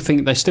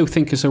 They still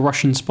think it's a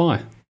Russian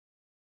spy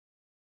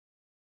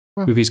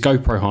Well- with his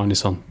GoPro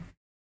harness on.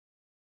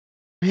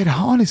 He had a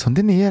harness on,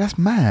 didn't he? Yeah, that's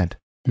mad.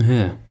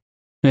 Yeah,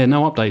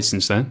 no update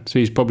since then. So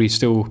he's probably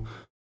still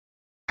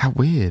How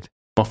weird.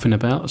 boffing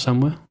about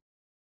somewhere.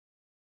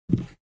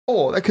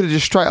 Or they could have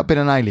just straight up been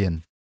an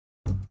alien.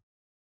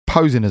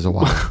 Posing as a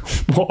whale.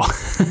 What?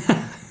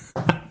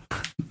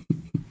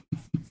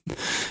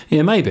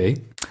 Yeah,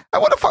 maybe.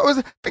 And what the fuck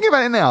was... Think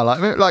about it now.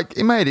 Like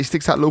in my head, it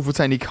sticks out lawful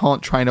saying he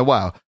can't train a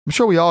whale. I'm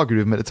sure we argued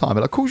with him at the time,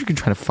 but of course you can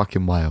train a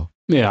fucking whale.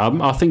 Yeah,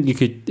 I think you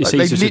could. It's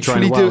Like, easier to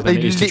train a whale than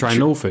it is to train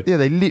Lawford. Yeah,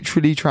 they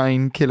literally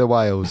train killer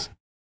whales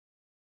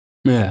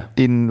Yeah.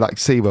 in like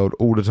SeaWorld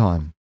all the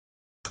time.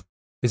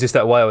 Is this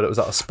that whale that was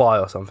like a spy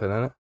or something,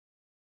 isn't it?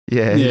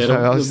 Yeah, Yeah, so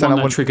I was the saying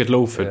one that triggered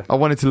Lawford. Yeah. I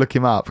wanted to look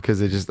him up because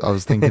I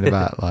was thinking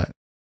about like.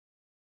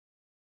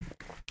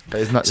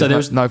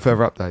 There's no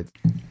further updates.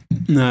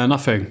 No,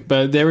 nothing.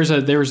 But there is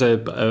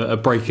a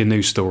breaking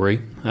news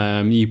story.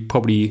 You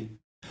probably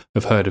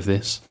have heard of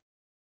this.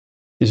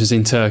 This was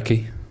in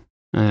Turkey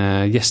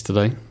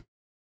yesterday.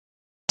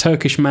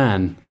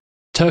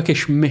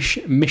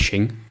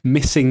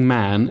 Missing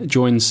man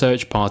joins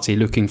search party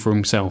looking for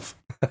himself.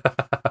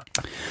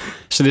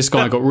 So this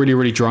guy got really,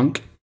 really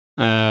drunk.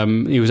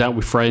 He was out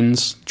with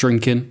friends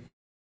drinking.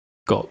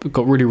 Got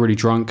really, really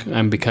drunk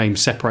and became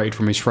separated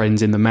from his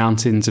friends in the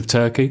mountains of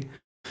Turkey.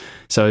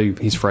 So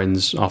his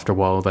friends, after a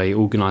while, they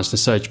organised a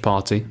search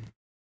party.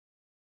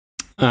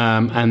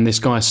 And this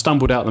guy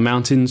stumbled out the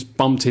mountains,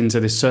 bumped into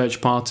this search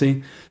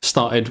party,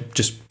 started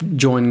just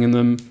joining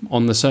them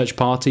on the search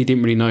party,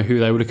 didn't really know who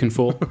they were looking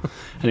for.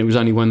 And it was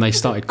only when they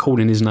started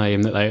calling his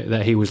name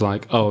that he was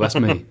like, oh, that's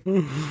me.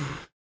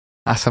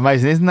 That's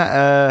amazing, isn't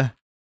that?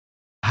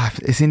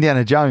 It's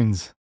Indiana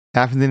Jones. It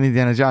happens in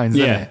Indiana Jones,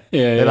 doesn't it?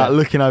 Yeah. They're like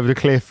looking over the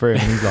cliff for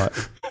him, and he's like,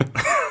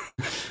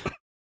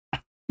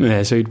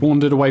 Yeah, so he'd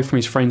wandered away from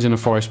his friends in a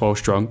forest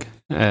whilst drunk.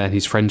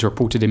 His friends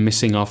reported him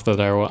missing after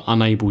they were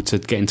unable to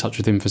get in touch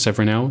with him for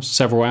several hours.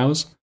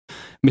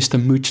 Mr.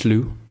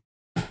 Mutlu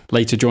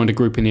later joined a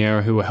group in the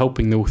area who were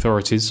helping the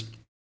authorities.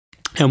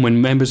 And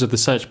when members of the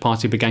search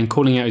party began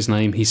calling out his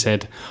name, he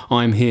said,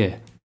 "I'm here."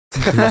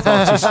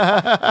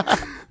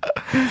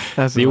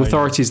 The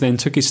authorities then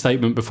took his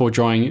statement before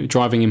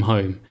driving him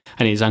home,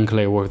 and it's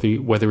unclear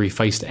whether he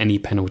faced any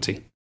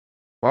penalty.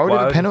 Why would it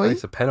be a penalty?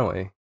 It's a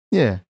penalty.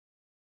 Yeah.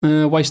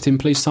 Wasting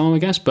police time, I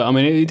guess, but I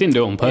mean, he didn't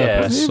do it on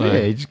purpose.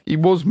 Yeah, So. he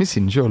was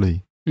missing,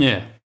 surely.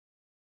 Yeah.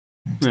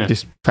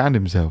 Just found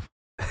himself.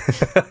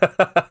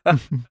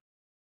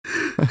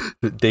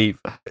 Deep.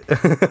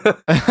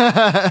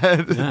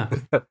 Yeah.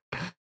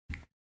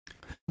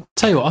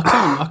 Tell you what,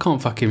 I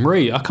can't fucking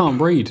read. I can't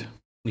read.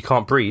 You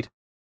can't breed.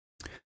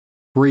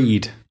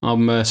 Read.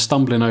 I'm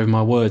stumbling over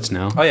my words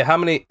now. Oh yeah, how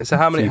many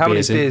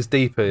beers beers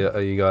deep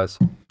are you guys?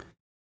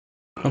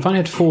 I've only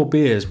had 4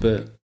 beers,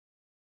 but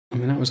I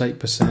mean that was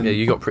 8%. Yeah,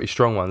 you got pretty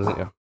strong ones, didn't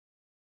you?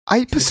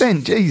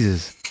 8%,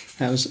 Jesus.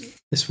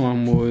 This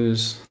one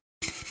was.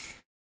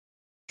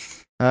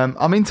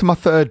 I'm into my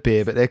third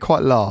beer, but they're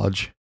quite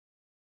large.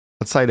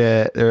 I'd say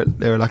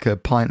they're like a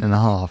pint and a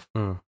half.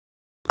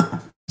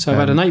 So I've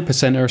had an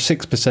 8% or a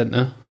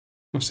 6%er.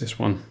 What's this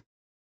one?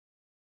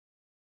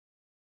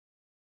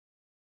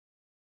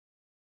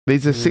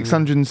 These are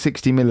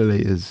 660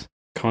 millilitres.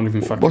 Can't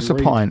even fucking What's a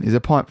read. pint? Is a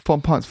pint?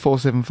 1 pint's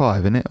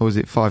 475, isn't it? Or is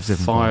it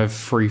 575?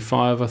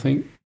 535, I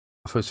think.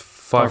 I thought it was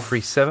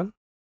 537.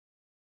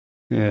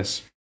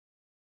 Yes.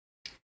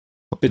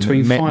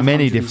 Between 500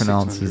 many and different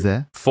 600. answers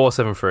there.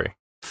 473.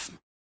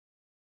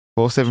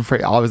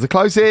 473. I was the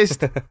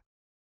closest.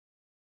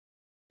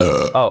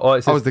 Oh,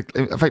 it says,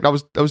 In fact, I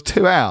was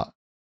 2 out.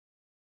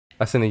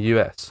 that's in the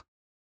US.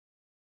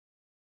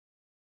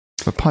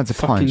 A pint's a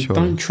Fucking pint, surely.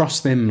 don't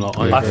trust them lot.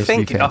 Yeah, over. I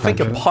think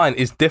a pint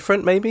is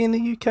different, maybe in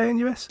the UK and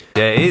US.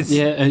 Yeah, it is.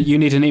 Yeah, you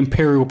need an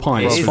imperial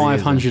pint. It It's is.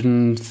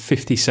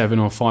 557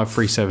 or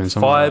 537.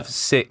 Something like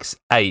that.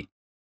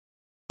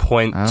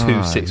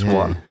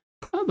 568.261.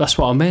 That's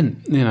what I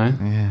meant. You know.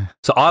 Yeah.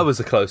 So I was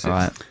the closest. All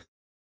right.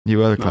 You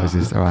were the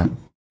closest. All right.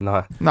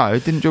 No, No,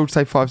 didn't George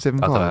say I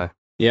 575? don't know.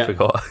 Yeah.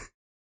 Forgot.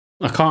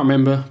 I can't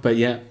remember, but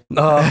yeah.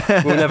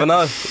 Oh, we'll never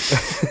know.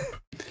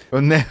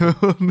 We'll never.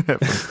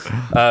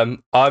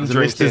 I'm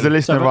drinking. There's a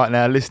listener right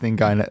now listening,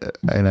 going,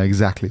 I know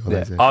exactly what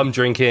that is. I'm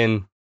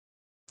drinking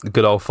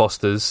good old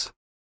Foster's.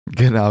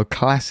 Good old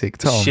classic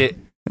Tom. Shit,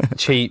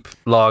 cheap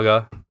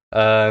lager.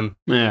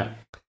 Yeah.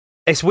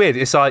 It's weird.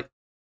 It's like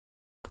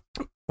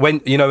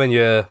when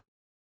you're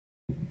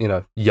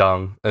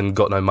young and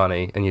got no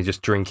money and you're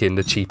just drinking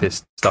the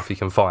cheapest stuff you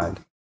can find.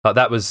 Like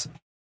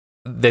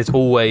there's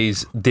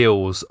always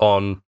deals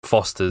on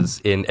Foster's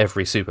in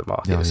every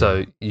supermarket. Yeah.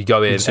 So you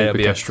go in and it'll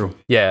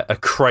be a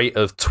crate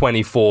of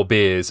 24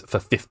 beers for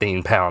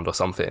 £15 or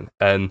something.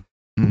 And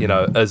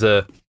as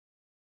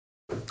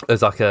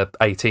like a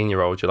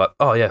 18-year-old, you're like,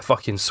 oh yeah,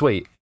 fucking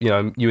sweet. You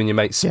and your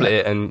mate split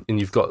it and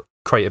you've got a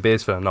crate of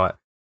beers for the night.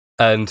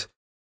 And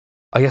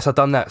I guess I've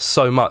done that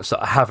so much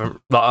that I haven't,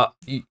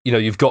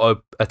 you've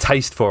got a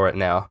taste for it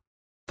now,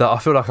 that I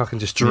feel like I can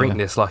just drink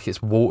this like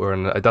it's water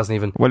and it doesn't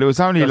even... Well, it was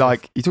only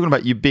like... You're talking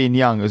about you being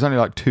young. It was only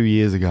like 2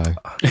 years ago.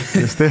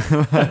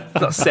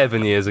 Not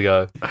 7 years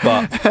ago.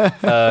 But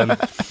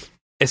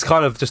it's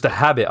kind of just a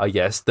habit, I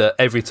guess, that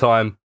every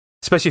time...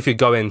 Especially if you're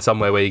going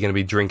somewhere where you're going to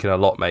be drinking a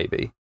lot,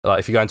 maybe. Like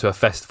if you're going to a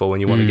festival and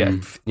you want to get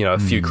a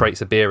few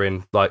crates of beer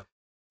in. Like,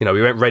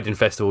 we went Reading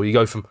Festival. We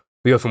go from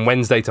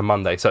Wednesday to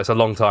Monday. So it's a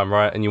long time,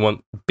 right? And you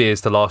want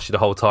beers to last you the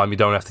whole time. You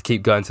don't have to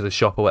keep going to the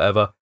shop or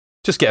whatever.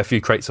 Just get a few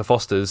crates of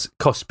Foster's,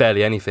 costs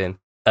barely anything,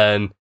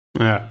 and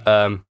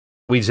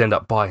we just end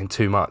up buying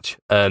too much.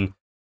 And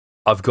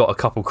I've got a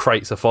couple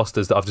crates of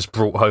Foster's that I've just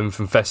brought home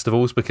from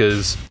festivals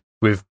because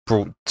we've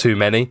brought too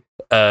many.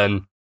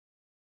 And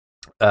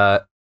I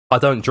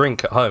don't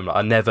drink at home.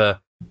 I never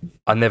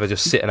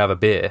just sit and have a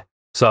beer.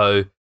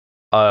 So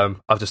I've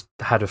just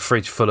had a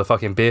fridge full of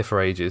fucking beer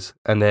for ages.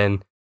 And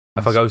then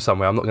if I go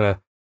somewhere, I'm not going to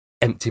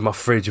empty my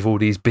fridge of all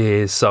these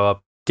beers. So I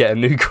get a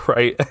new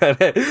crate.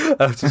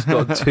 I've just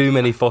got too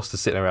many Foster's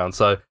sitting around,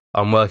 so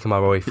I'm working my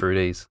way through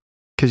these.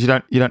 Because you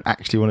don't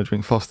actually want to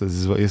drink Foster's,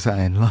 is what you're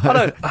saying. Like, I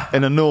don't.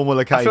 In a normal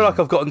occasion, I feel like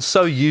I've gotten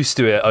so used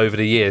to it over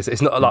the years.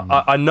 It's not like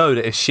I know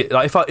that it's shit.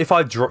 Like if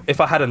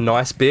I had a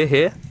nice beer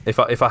here, if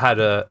I had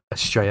a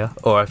Estrella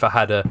or if I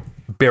had a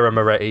Birra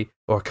Moretti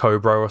or a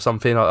Cobra or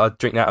something, I'd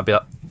drink that and be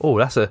like, oh,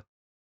 that's a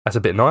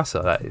bit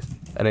nicer, that is.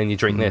 And then you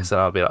drink this and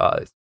I'll be like,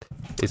 oh,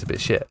 it's a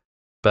bit shit.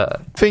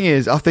 But thing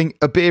is, I think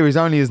a beer is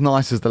only as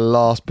nice as the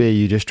last beer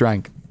you just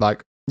drank.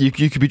 Like you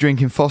could be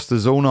drinking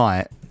Foster's all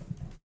night,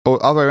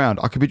 or other way around.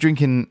 I could be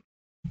drinking,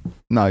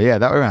 that way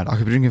around. I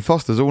could be drinking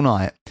Foster's all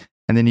night,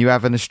 and then you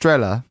have an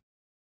Estrella,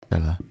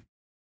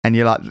 and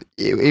you're like,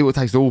 it will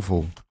taste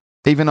awful.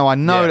 Even though I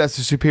know that's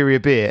a superior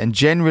beer, and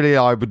generally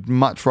I would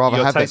much rather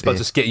have that beer. Your taste buds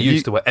just get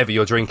used to whatever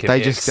you're drinking.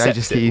 They just get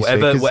used to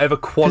it. Whatever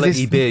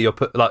quality beer you're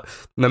putting, like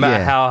no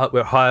matter how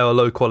high or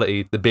low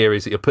quality the beer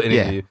is that you're putting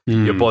in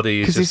your body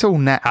is just it's all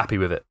happy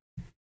with it.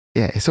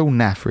 Yeah, it's all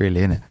naff, really,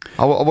 isn't it?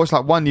 I watched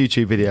like one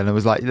YouTube video and it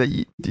was like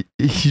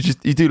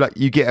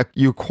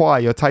you acquire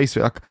your taste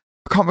for it. Like,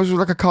 I can't remember, it was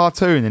like a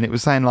cartoon and it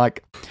was saying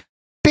like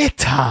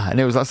bitter, and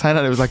it was like saying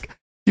that it was like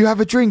you have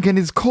a drink and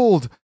it's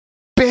called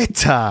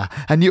bitter,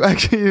 and you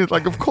actually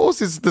like, of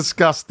course it's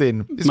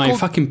disgusting. It's Mate,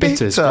 fucking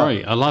bitter. It's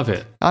great. I love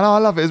it. I know, I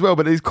love it as well,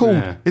 but it's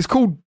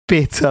called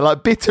bitter.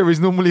 Like bitter is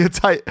normally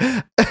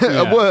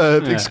a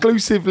word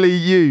exclusively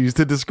used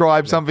to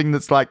describe something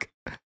that's like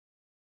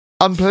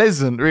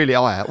unpleasant. Really,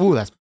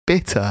 that's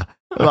bitter.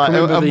 Like,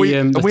 and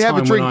we have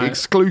a drink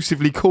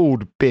exclusively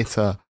called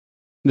bitter.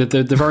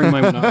 The very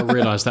moment I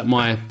realised that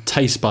my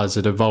taste buds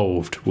had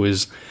evolved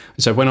was,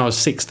 so when I was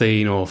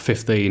 16 or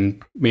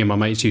 15, me and my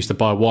mates used to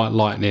buy White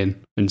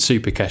Lightning and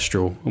Super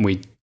Kestrel, and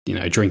we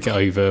drink it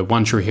over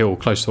One Tree Hill,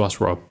 close to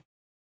us, Rob.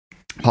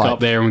 Go up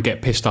there and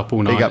get pissed up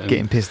all night. Big up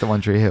getting pissed at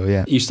One Tree Hill,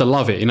 yeah. Used to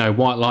love it,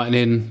 White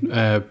Lightning,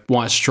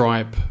 White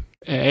Stripe,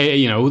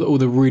 all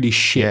the really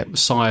shit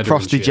cider.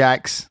 Frosty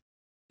Jacks.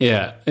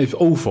 Yeah, it's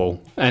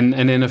awful. And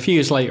then a few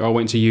years later, I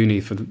went to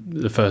uni for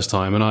the first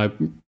time,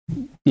 and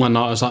one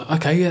night I was like,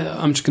 okay,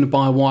 I'm just going to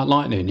buy a White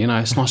Lightning.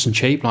 It's nice and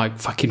cheap, like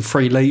fucking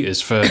 3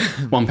 litres for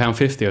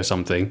 £1.50 or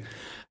something.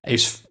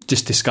 It's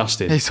just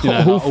disgusting. It's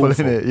awful,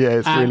 isn't it? Yeah,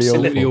 it's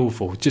absolutely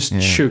awful.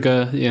 Just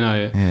sugar,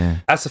 Yeah.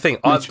 That's the thing.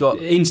 I've got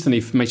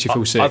instantly makes you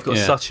feel sick. I've got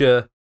such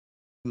a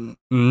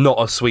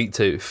not a sweet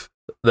tooth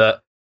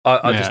that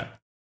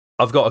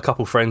I've got a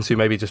couple friends who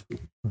maybe just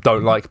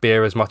don't like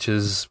beer as much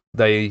as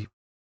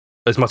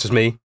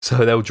me.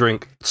 So they'll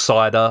drink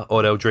cider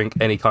or they'll drink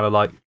any kind of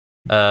like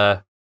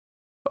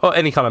or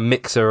any kind of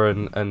mixer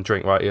and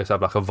drink, right? You just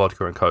have like a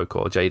vodka and Coke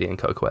or JD and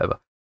Coke or whatever.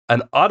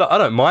 And I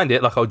don't mind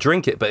it, like I'll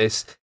drink it, but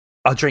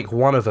I drink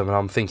one of them and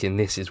I'm thinking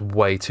this is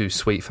way too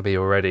sweet for me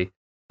already.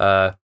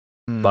 Like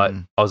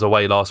I was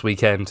away last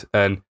weekend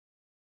and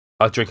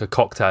I drink a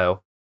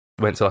cocktail,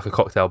 went to like a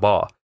cocktail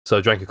bar. So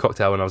I drank a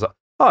cocktail and I was like,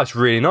 oh, it's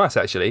really nice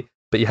actually.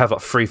 But you have like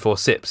 3-4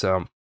 sips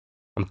and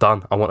I'm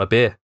done. I want a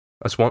beer.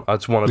 I just want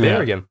a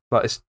beer again.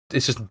 Like it's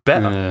just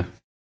better.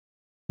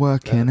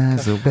 Working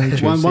as a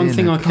waitress. One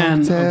thing I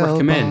can cocktail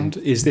recommend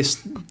is this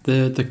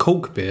the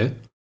cork beer.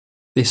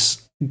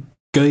 This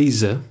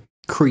Geyser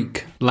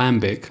Creek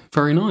Lambic,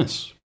 very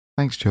nice.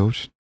 Thanks,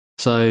 George.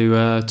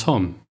 So,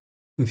 Tom,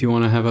 if you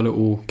want to have a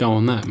little go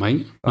on that,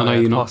 mate. I know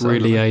you're not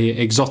really a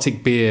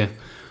exotic beer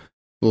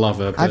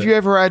lover. Have you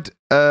ever had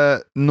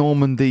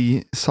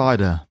Normandy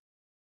cider?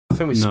 I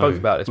think we spoke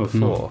about this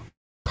before.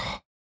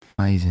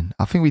 Amazing.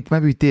 I think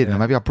maybe we did, and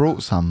maybe I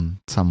brought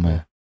some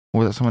somewhere,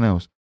 or was that someone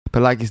else?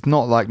 But like, it's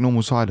not like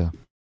normal cider.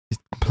 It's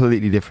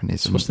completely different.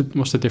 What's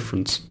the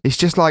difference? It's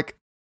just like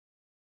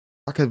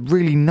a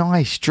really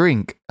nice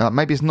drink.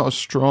 Maybe it's not as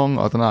strong.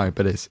 I don't know,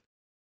 but it's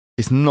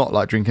not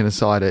like drinking a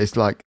cider. It's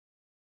like,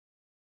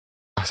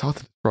 it's hard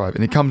to describe.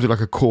 And it comes with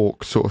like a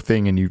cork sort of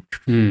thing, and you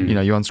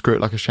unscrew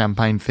it like a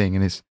champagne thing,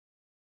 and it's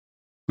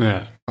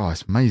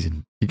it's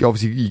amazing.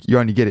 Obviously, you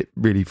only get it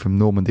really from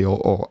Normandy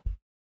or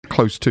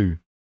close to.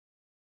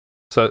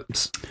 So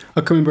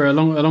I can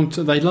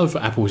remember they love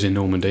apples in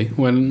Normandy.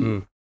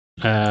 When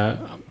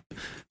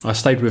I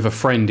stayed with a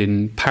friend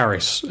in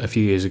Paris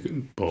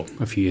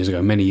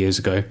many years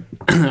ago,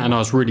 and I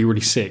was really, really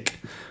sick.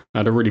 I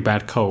had a really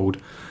bad cold,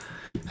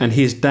 and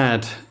his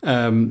dad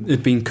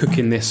had been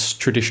cooking this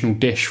traditional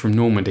dish from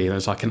Normandy. It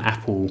was like an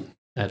apple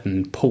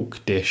and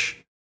pork dish.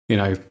 You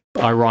know,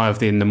 I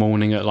arrived in the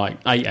morning at like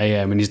 8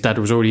 a.m. and his dad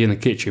was already in the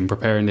kitchen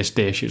preparing this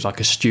dish. It was like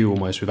a stew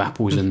almost with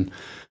apples and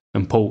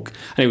pork,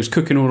 and it was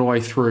cooking all the way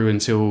through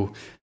until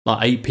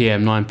like 8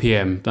 p.m, 9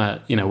 p.m.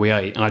 that we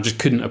ate, and I just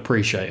couldn't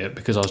appreciate it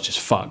because I was just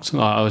fucked. It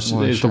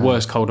was the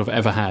worst cold I've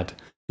ever had.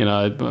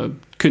 I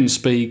couldn't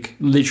speak,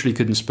 literally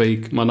couldn't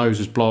speak. My nose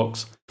was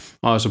blocked,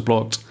 eyes were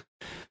blocked.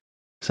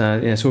 So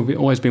it's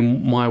always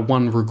been my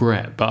one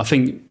regret. But I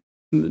think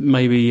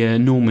maybe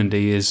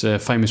Normandy is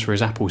famous for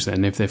his apples.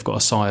 Then, if they've got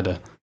a cider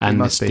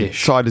and this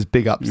dish, cider's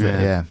big ups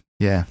there.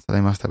 Yeah. So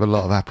they must have a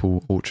lot of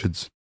apple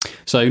orchards.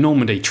 So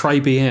Normandy,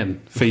 très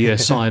bien for your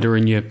cider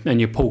and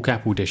your pork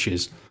apple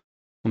dishes.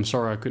 I'm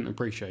sorry I couldn't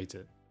appreciate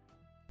it.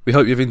 We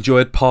hope you've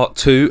enjoyed part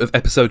 2 of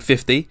episode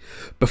 50.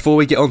 Before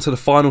we get on to the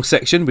final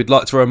section, we'd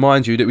like to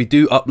remind you that we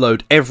do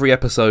upload every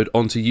episode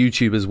onto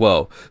YouTube as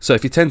well. So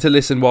if you tend to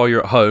listen while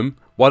you're at home,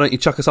 why don't you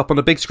chuck us up on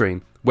the big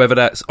screen? Whether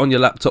that's on your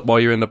laptop while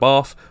you're in the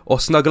bath, or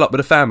snuggle up with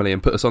the family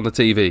and put us on the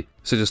TV.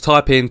 So just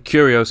type in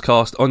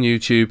Curioscast on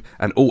YouTube,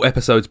 and all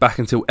episodes back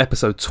until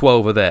episode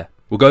 12 are there.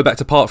 We'll go back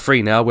to part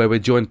 3 now, where we're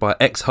joined by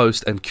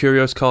ex-host and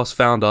Curioscast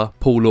founder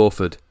Paul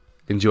Lawford.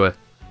 Enjoy.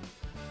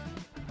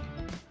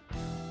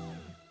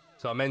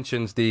 So I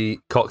mentioned the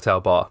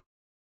cocktail bar.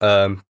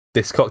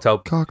 This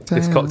cocktail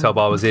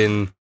bar was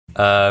in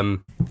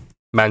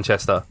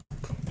Manchester,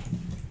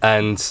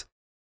 and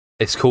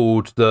it's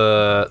called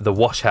the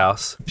Wash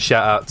House.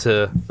 Shout out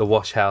to the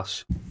Wash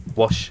House,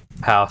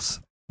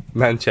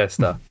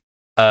 Manchester.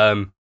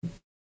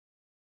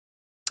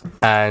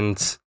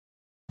 And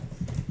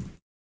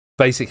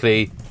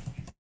basically,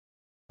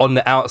 on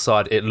the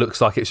outside, it looks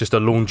like it's just a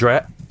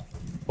laundrette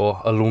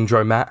or a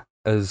laundromat,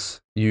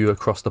 as you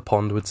across the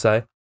pond would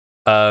say.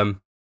 So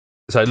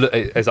look,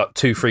 there's like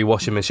 2-3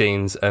 washing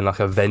machines and like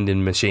a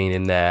vending machine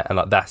in there, and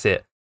like that's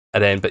it.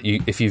 And then,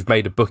 if you've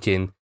made a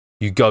booking,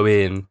 you go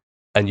in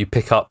and you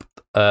pick up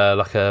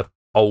like a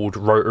old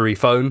rotary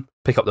phone.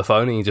 Pick up the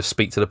phone and you just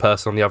speak to the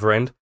person on the other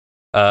end.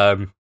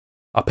 I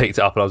picked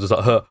it up and I was just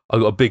like, I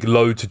got a big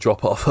load to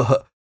drop off,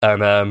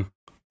 and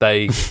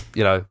they,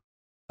 had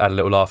a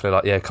little laugh. And they're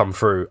like, yeah, come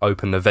through,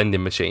 open the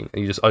vending machine,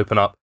 and you just open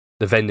up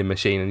the vending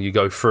machine and you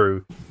go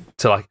through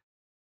to like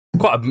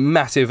quite a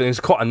massive, and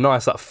it's quite a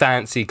nice, like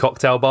fancy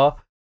cocktail bar.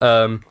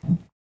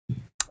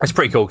 It's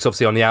pretty cool because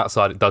obviously on the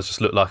outside it does just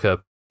look like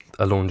a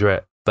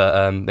laundrette,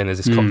 but then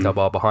there's this cocktail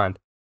bar behind,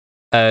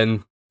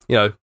 and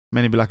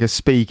maybe like a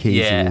speakeasy.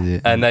 Yeah, is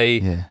it? And they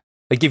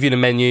give you the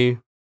menu.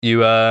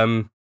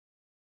 You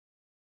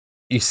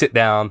sit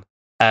down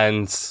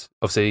and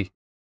obviously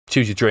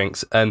choose your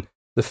drinks. And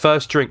the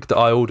first drink that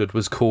I ordered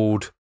was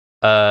called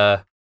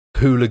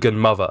Hooligan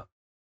Mother,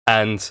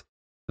 and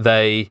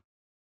they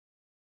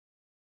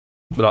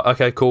were like,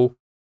 okay, cool.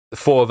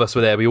 4 of us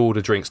were there. We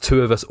ordered drinks.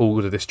 2 of us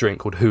ordered this drink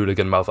called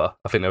Hooligan Mother.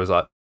 I think there was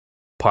like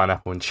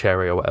pineapple and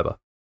cherry or whatever.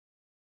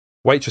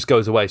 Waitress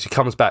goes away. She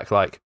comes back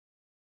like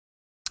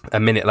a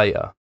minute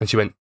later, and she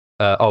went,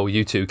 "Oh,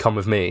 you two come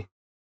with me."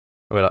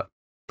 And we're like,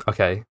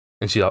 "Okay."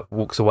 And she like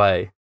walks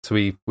away. So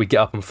we get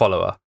up and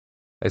follow her.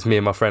 It's me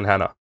and my friend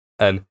Hannah,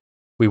 and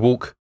we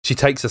walk. She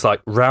takes us like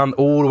round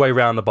all the way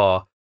around the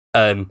bar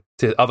and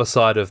to the other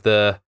side of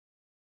the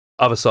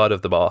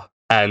bar,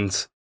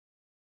 and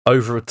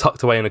over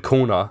tucked away in a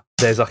corner,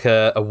 there's like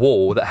a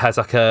wall that has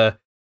like a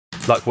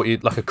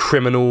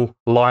criminal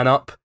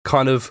lineup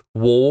kind of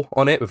wall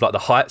on it with like the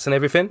heights and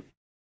everything.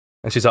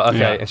 And she's like,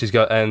 okay, and she's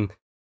like,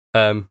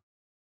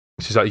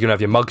 you're gonna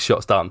have your mug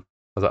shots done.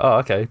 I was like, oh,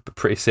 okay, but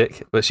pretty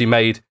sick. But she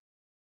made,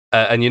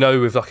 and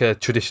with like a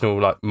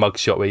traditional like mug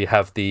shot where you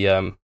have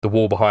the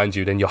wall behind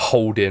you, then you're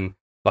holding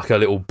like a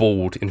little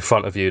board in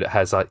front of you that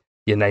has like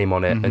your name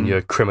on it and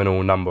your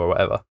criminal number or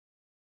whatever.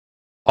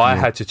 I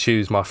had to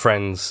choose my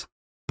friend's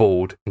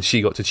board and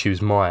she got to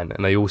choose mine,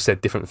 and they all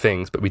said different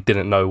things, but we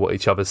didn't know what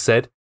each other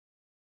said.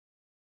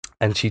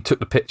 And she took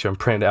the picture and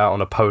printed it out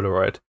on a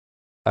Polaroid,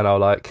 and I'll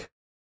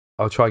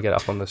try to get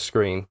it up on the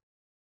screen.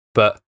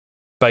 But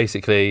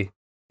basically,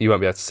 you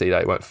won't be able to see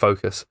that; it won't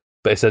focus.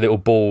 But it's a little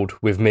board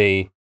with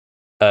me,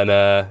 and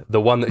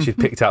the one that she'd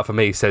picked out for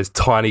me says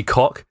 "tiny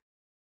cock."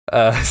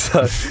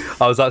 So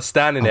I was like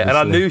standing there, and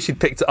I knew she'd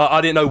picked.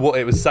 I didn't know what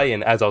it was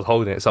saying as I was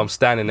holding it, so I'm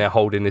standing there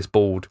holding this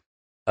board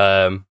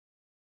that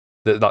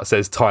like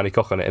says "tiny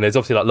cock" on it, and there's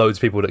obviously like loads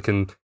of people that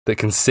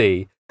can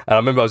see. And I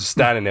remember I was just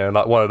standing there, and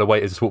like one of the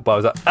waiters just walked by. I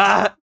was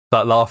like,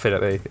 like laughing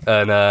at me,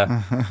 and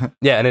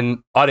yeah, and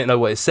then I didn't know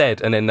what it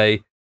said, and then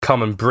they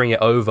come and bring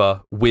it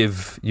over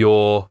with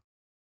your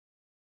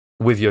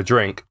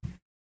drink,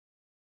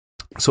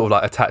 sort of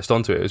like attached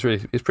onto it.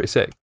 It's pretty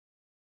sick.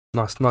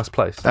 Nice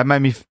place. That made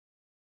me.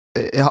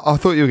 I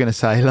thought you were going to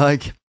say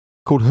like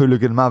called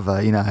Hooligan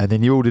Mother, you know, and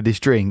then you ordered this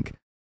drink,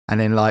 and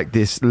then like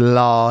this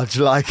large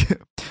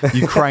like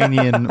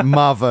Ukrainian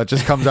mother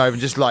just comes over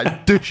and just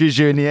like douches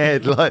you in the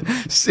head like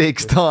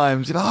 6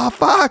 times. You're like, oh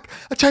fuck,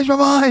 I changed my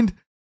mind.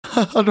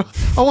 I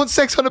want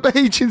sex on the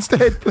beach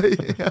instead, please.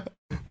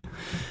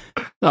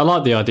 I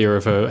like the idea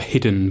of a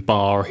hidden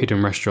bar, or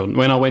hidden restaurant.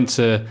 When I went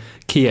to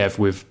Kiev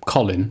with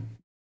Colin,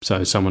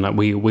 so someone that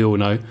we all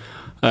know,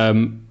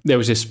 there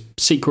was this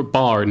secret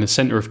bar in the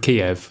centre of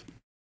Kiev,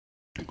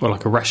 or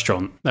like a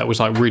restaurant that was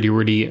like really,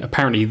 really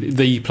apparently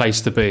the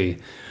place to be.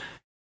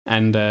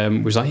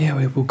 And was like,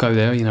 yeah, we'll go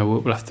there. You know,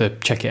 we'll have to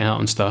check it out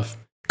and stuff.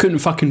 Couldn't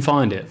fucking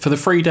find it for the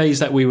 3 days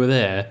that we were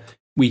there.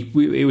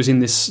 It was in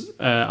this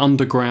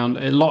underground.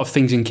 A lot of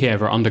things in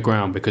Kiev are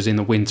underground because in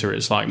the winter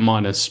it's like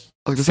minus.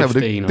 I was going to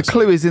say, the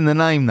clue is in the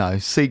name though.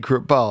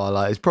 Secret bar,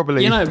 like it's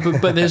probably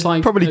but there's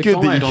like probably a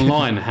good guide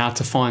online how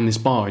to find this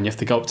bar, and you have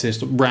to go up to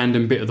this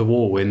random bit of the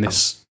wall in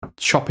this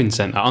shopping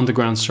centre,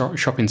 underground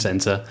shopping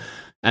centre,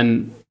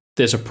 and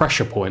there's a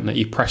pressure point that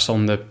you press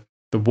on the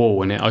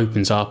wall and it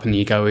opens up, and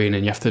you go in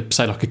and you have to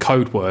say like a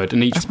code word,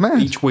 and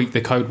each week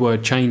the code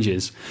word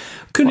changes.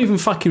 Couldn't even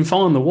fucking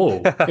find the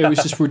wall. It was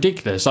just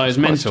ridiculous. Like, it was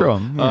mental.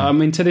 Strong, yeah. I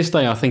mean, to this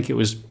day, I think it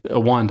was a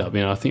wind-up.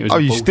 You know, I think it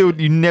was.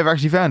 You never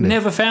actually found it?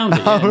 Never found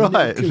it. Oh,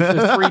 right.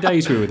 For 3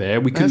 days we were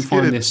there, we couldn't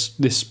find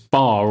this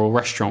bar or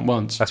restaurant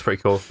once. That's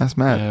pretty cool. That's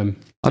mad.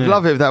 I'd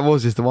love it if that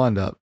was just a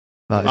wind-up.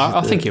 Like,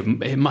 I think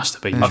it must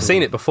have been. I've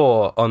seen it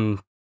before on.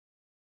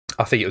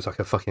 I think it was like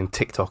a fucking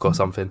TikTok or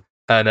something,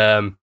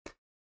 and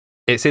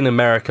it's in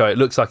America. It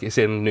looks like it's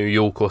in New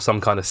York or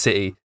some kind of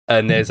city,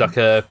 and there's like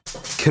a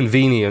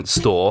convenience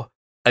store.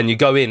 And you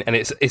go in, and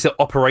it's an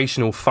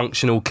operational,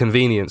 functional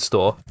convenience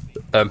store.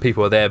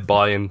 People are there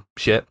buying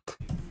shit.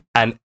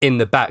 And in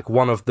the back,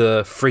 one of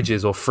the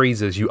fridges or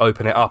freezers, you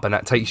open it up, and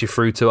that takes you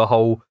through to a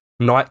whole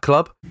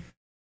nightclub.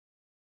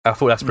 I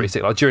thought that's pretty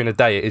sick. Like during the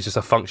day, it is just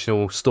a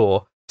functional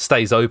store,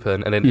 stays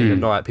open, and then in the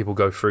night, people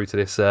go through to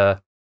this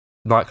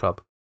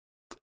nightclub.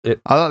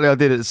 I like the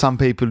idea that some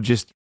people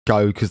just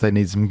go because they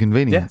need some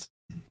convenience.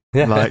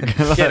 Yeah, like,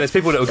 yeah. There's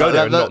people that will go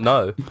there and not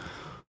know.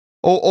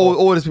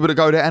 Or there's people that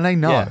go there and they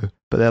know,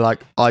 but they're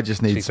like, I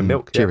just need some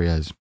milk,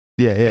 Cheerios.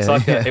 Yeah. It's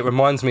like it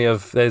reminds me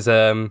of there's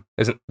the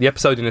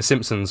episode in The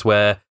Simpsons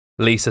where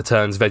Lisa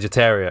turns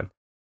vegetarian,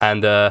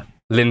 and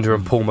Linda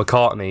and Paul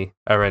McCartney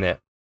are in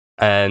it,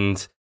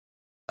 and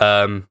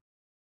they've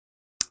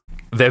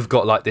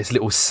got like this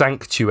little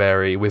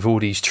sanctuary with all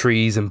these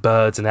trees and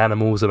birds and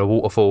animals and a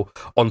waterfall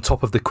on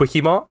top of the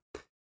Quickie Mart,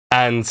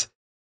 and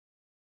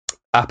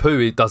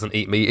Apu doesn't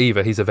eat meat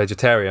either. He's a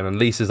vegetarian, and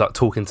Lisa's like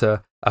talking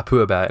to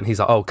Apu about it, and he's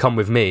like, "Oh, come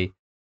with me."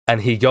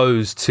 And he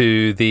goes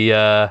to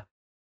the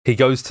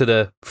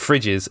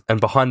fridges,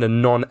 and behind the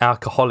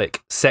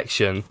non-alcoholic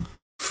section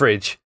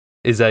fridge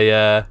is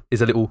a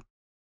little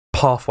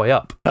pathway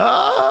up.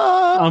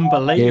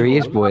 Unbelievable! Here he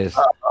is, boys.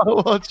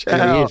 Watch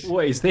out!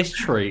 What is this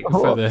treat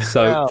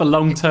for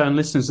long-term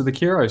listeners of the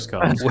Curios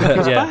Cast?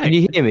 Can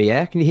you hear me?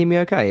 Yeah, can you hear me?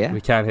 Okay, yeah.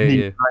 We can hear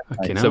you.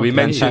 So we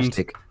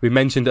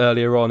mentioned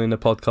earlier on in the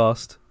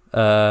podcast.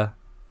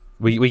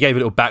 We gave a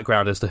little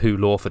background as to who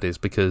Lawford is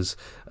because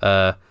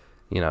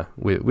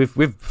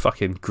we've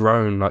fucking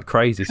grown like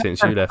crazy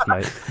since you left,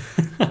 mate.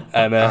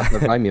 And I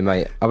don't blame you,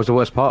 mate. I was the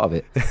worst part of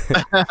it.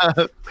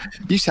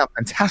 You sound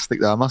fantastic,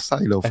 though. I must say,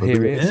 Lawford.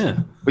 Here he is. Yeah.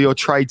 With your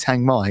trade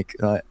tang mic,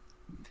 like.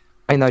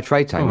 Ain't no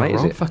trade tang, mate,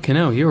 is it? Fucking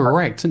hell, you're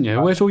erect, aren't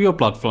you? Where's all your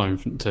blood flowing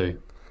to?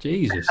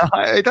 Jesus.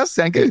 It does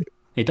sound good.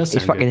 It does sound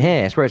It's fucking good.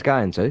 hair. That's where it's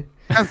going to.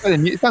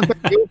 It sounds better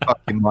than your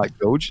fucking mic,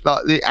 George.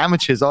 Like the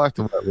amateurs I have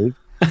to work with.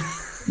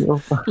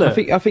 Look,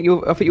 I think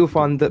you'll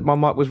find that my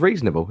mic was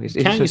reasonable.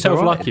 Count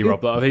yourself lucky,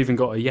 Rob, that I've even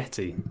got a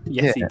Yeti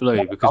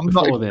Blue, because I'm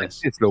before not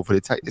this... It's Lawford.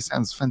 It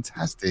sounds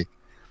fantastic.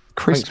 Thanks,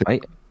 Crispy.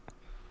 mate.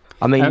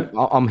 I mean,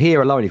 I'm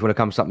here alone if you want to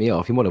come suck me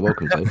off. You're more than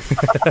welcome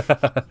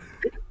to.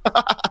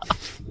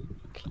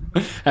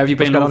 Have you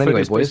been going on on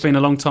anyway, It's boys? been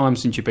a long time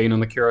since you've been on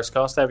the Curios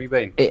Cast. How have you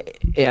been? It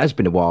has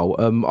been a while.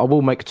 I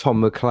will make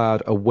Tom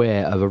McLeod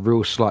aware of a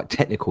real slight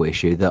technical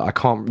issue that I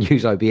can't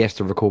use OBS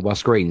to record my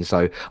screen,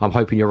 so I'm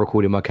hoping you're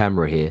recording my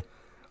camera here.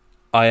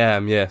 I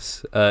am,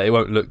 yes. It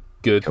won't look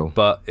good, Cool.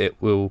 but it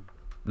will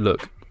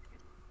look.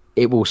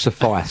 It will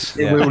suffice.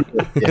 Yeah.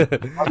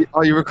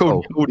 Are you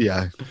recording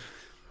audio?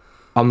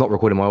 I'm not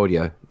recording my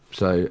audio,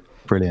 so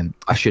Brilliant.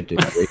 I should do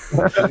that.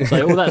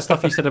 So all that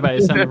stuff you said about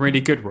it sounded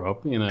really good, Rob.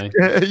 You know.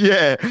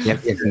 Yeah. You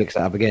have to mix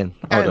that up again.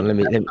 Hold on, let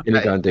me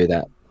go and do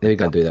that. Let me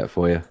go and do that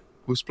for you.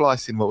 We'll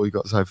splice in what we've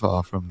got so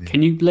far from the.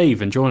 Can you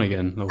leave and join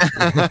again?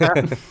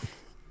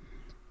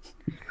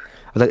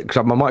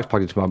 Because my mic's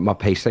plugged into my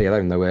PC. I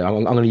don't know where.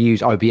 I'm going to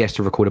use OBS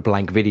to record a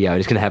blank video, and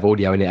it's going to have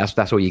audio in it.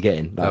 That's all you're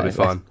getting. That'll be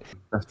fine.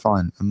 That's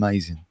fine.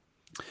 Amazing.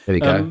 There we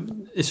go.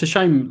 It's a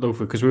shame,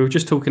 Lawford, because we were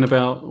just talking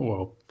about,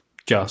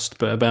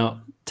 but about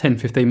 10,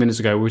 15 minutes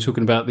ago, we were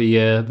talking about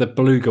the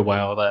beluga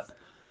whale that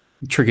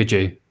triggered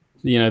you.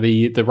 You know,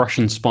 the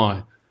Russian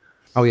spy.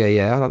 Oh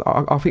yeah.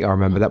 I think I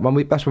remember that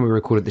one. That's when we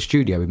recorded the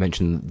studio. We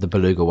mentioned the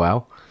beluga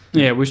whale.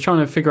 Yeah, we was trying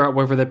to figure out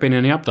whether there'd been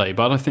any update,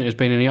 but I don't think there's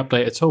been any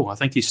update at all. I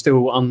think he's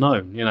still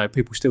unknown. You know,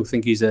 people still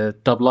think he's a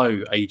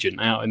 00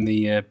 agent out in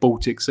the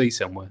Baltic Sea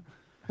somewhere.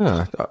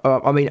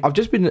 I mean, I've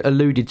just been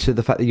alluded to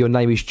the fact that your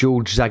name is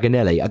George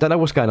Zaganelli. I don't know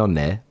what's going on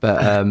there,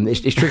 but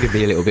it's triggered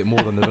me a little bit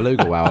more than the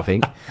beluga whale, I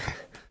think.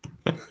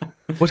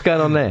 What's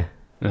going on there?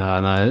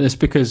 No, it's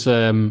because...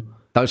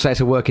 Don't say it's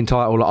a working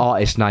title or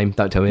artist name.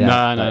 Don't tell me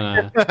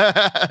that.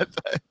 No.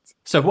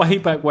 So way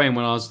back when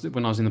I was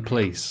in the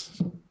police...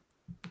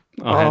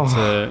 I had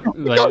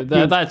to.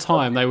 At that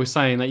time, they were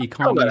saying that you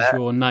can't use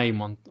your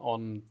name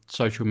on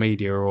social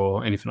media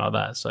or anything like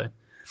that. So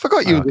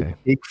Forgot you were a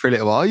pig for a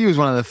little while. You was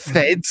one of the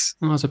feds.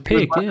 I was a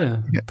pig,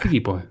 piggy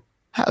boy.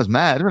 That was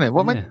mad, wasn't it?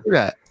 What made you do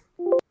that?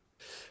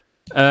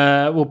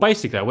 Well,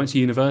 basically, I went to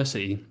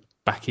university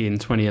back in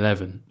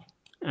 2011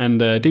 and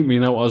didn't really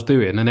know what I was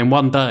doing. And then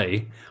one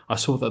day, I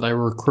saw that they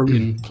were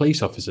recruiting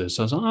police officers.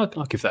 So I was like,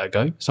 I'll give that a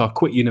go. So I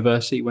quit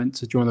university, went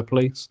to join the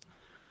police.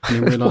 And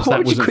then realised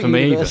that wasn't for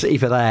me. University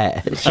for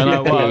that.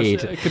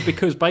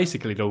 Because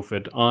basically,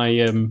 Lawford,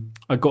 I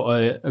got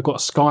a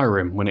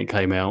Skyrim when it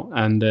came out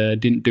and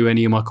didn't do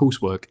any of my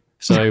coursework.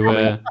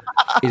 So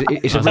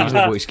it's a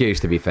reasonable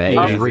excuse, to be fair.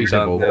 It's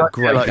reasonable.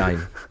 Great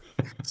game.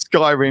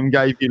 Skyrim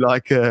gave you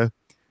like a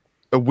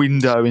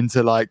window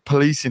into like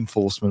police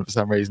enforcement for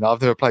some reason.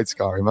 I've never played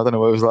Skyrim. I don't know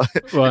what it was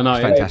like. Well, no,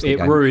 it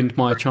ruined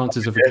my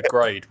chances of a good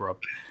grade, Rob.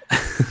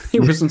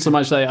 It wasn't so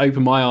much that it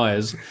opened my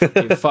eyes;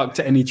 it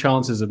fucked any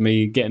chances of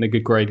me getting a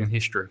good grade in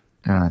history.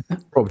 Right.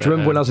 Rob, do you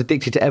remember when I was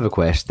addicted to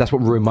EverQuest? That's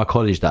what ruined my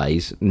college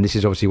days, and this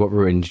is obviously what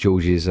ruined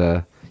George's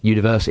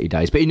university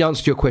days. But in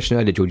answer to your question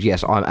earlier, George,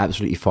 yes, I'm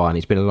absolutely fine.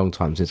 It's been a long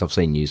time since I've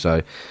seen you,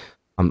 so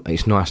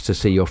it's nice to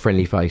see your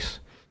friendly face.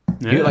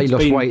 Yeah, you look like you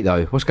lost weight,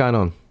 though. What's going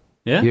on?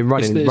 Yeah, you're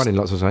running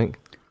lots of something.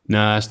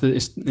 No,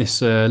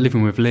 it's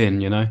living with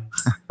Lynn. You know,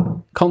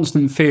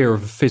 constant fear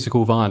of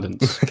physical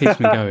violence keeps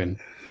me going.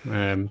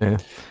 I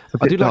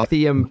do like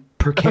the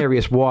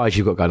precarious wires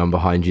you've got going on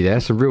behind you there.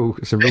 Some real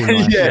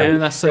nice. Yeah,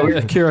 that's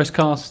a Curious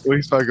Cast.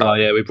 We spoke about.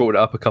 Oh yeah, we brought it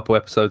up a couple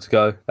episodes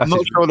ago. I'm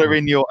not sure they're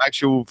in your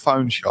actual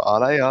phone shot, are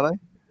they?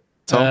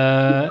 Tom?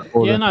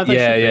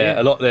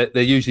 A lot.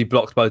 They're usually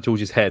blocked by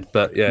George's head,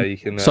 but yeah, you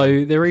can.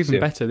 So they're even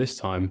better this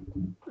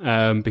time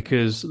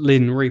because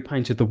Lynn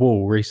repainted the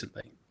wall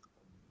recently,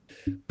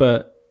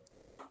 but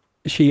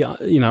she,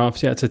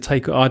 obviously had to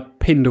take. I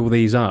pinned all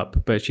these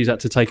up, but she's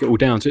had to take it all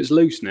down, so it's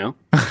loose now.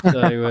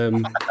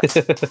 So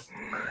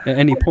at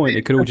any point,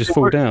 it could all just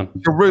fall down.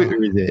 Your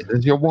router, is it?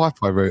 Is your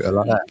Wi-Fi router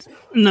like that?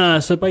 No,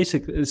 so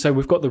basically,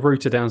 we've got the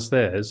router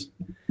downstairs,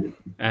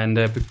 and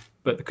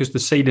but because the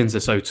ceilings are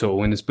so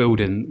tall in this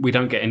building, we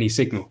don't get any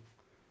signal.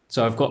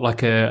 So I've got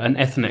like an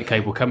Ethernet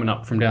cable coming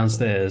up from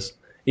downstairs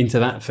into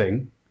that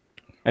thing,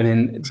 and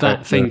then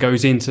that thing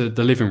goes into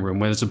the living room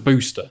where there's a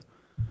booster.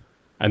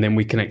 And then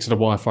we connect to the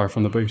Wi-Fi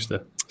from the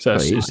booster. So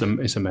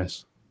it's a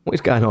mess. What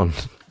is going on?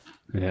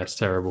 Yeah, it's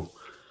terrible.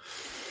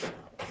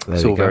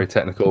 It's all very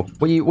technical.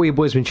 What you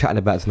boys been chatting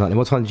about tonight? And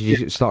what time did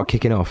you start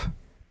kicking off?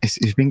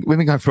 We've been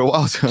going for a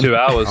while. 2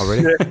 hours. Oh,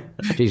 really?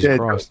 Jesus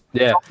Christ.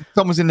 Yeah.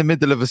 Tom was in the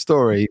middle of a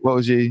story. What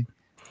was you?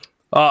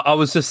 I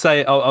was just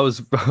saying. I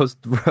was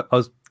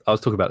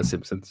talking about The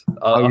Simpsons.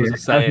 I was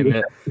just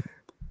saying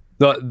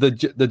that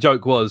the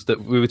joke was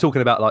that we were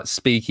talking about like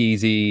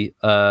speakeasy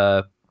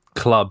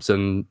clubs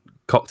and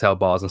cocktail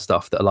bars and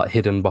stuff that are like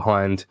hidden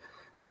behind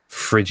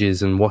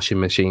fridges and washing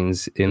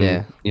machines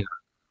on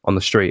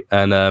the street.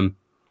 And I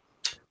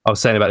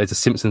was saying about there's a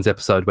Simpsons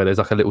episode where there's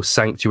like a little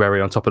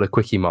sanctuary on top of the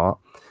Quickie Mart,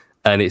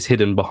 and it's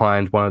hidden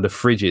behind one of the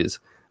fridges.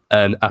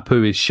 And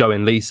Apu is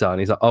showing Lisa,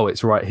 and he's like, "Oh,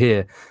 it's right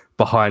here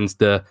behind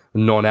the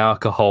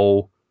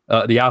non-alcohol,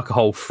 the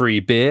alcohol-free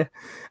beer."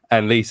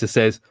 And Lisa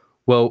says,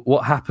 "Well,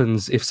 what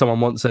happens if someone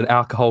wants an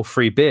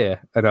alcohol-free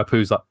beer?" And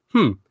Apu's like,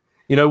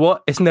 "You know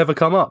what? It's never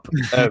come up."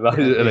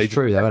 It's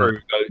true, though.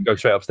 Go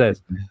straight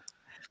upstairs.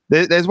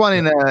 There's one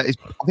in I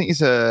think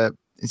is it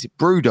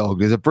Brewdog?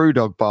 There's a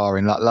Brewdog bar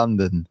in like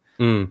London,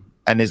 and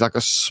there's like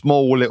a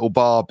small little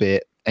bar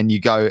bit, and you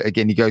go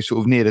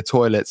sort of near the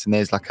toilets, and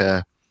there's like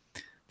a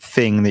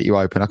thing that you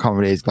open. I can't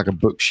remember. It's like a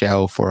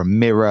bookshelf or a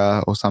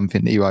mirror or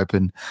something that you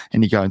open,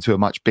 and you go into a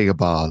much bigger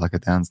bar, like a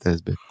downstairs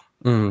bit.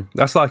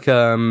 That's like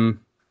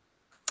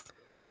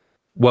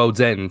World's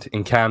End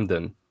in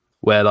Camden,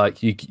 where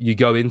like you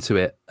go into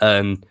it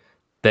and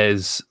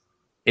there's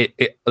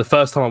the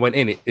first time I went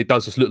in, it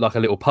does just look like a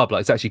little pub.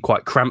 Like it's actually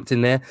quite cramped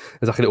in there.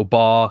 There's like a little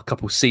bar, a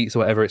couple seats or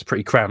whatever. It's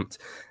pretty cramped,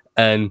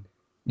 and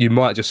you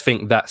might just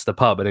think that's the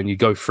pub, and then you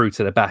go through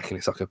to the back, and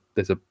it's like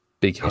there's a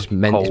big. It's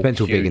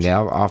mental big in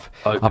there. I've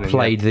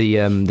played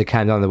the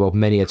Countdown of the World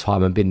many a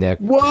time and been there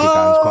quite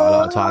a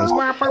lot of times.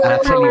 And I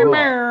tell you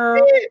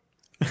what,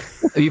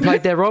 have you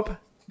played there, Rob?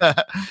 I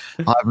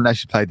haven't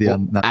actually played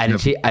the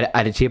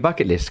add it to your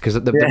bucket list, because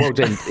the World's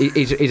End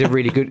is a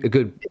really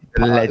good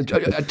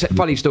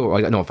funny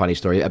story. Not a funny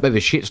story, a bit of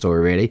a shit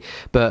story really.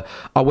 But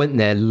I went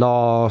there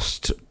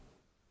not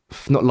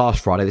last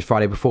Friday, the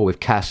Friday before, with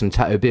Cass and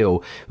Tattoo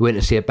Bill. We went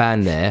to see a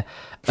band there,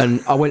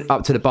 and I went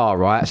up to the bar,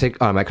 right? I said,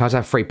 "Oh mate, can I just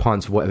have 3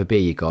 pints of whatever beer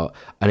you got?"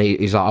 And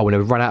he's like, "I want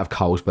to run out of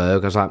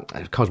Carlsberg." I was like,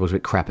 "Carlsberg's a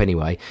bit crap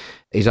anyway."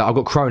 He's like, "I've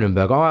got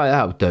Kronenberg." All right,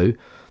 that'll do.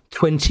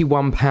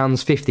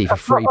 £21.50 for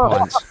 3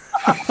 pints.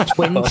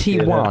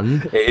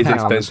 £21. It is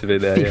expensive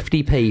in there.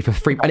 50p for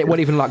 3, and it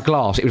wasn't even like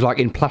glass. It was like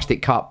in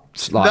plastic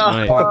cups. Like,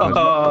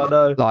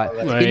 no. Like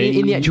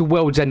in the actual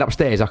World's End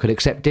upstairs, I could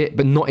accept it,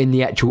 but not in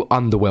the actual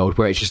underworld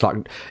where it's just like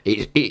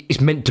it's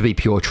meant to be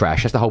pure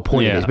trash. That's the whole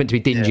point of it. It's meant to be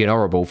dingy and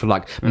horrible for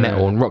like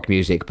metal and rock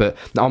music. But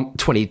I'm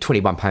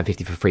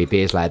 £21.50 for 3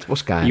 beers, lads.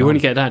 What's going on? You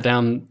wouldn't get that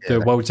down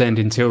the World's End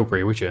in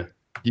Tilbury, would you?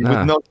 You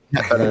would not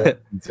get that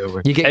until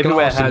you get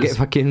glass and get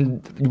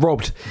fucking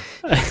robbed.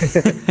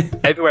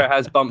 Everywhere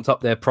has bumped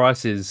up their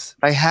prices.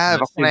 They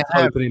have.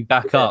 Opening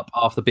back up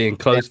after being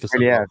closed for so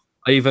long.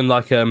 Even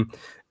like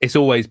it's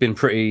always been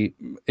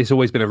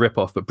a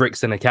rip-off, but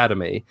Brixton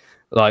Academy,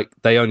 like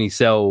they only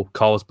sell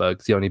Carlsberg.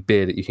 It's the only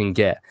beer that you can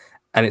get,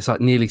 and it's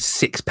like nearly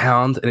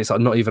 £6, and it's like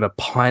not even a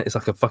pint. It's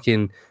like a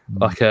fucking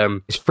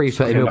it's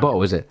 330ml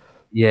bottle, is it?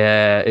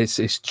 Yeah, it's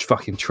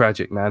fucking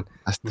tragic, man.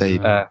 That's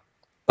deep.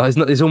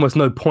 There's almost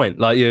no point.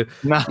 Like you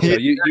want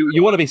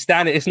to be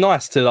standing. It's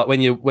nice to like when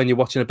you're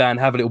watching a band,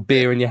 have a little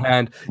beer in your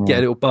hand, get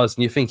a little buzz,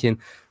 and you're thinking,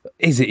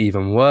 is it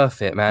even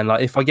worth it, man? Like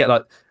if I get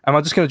like, am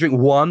I just going to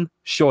drink one?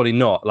 Surely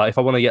not. Like if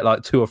I want to get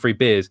like 2 or 3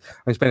 beers,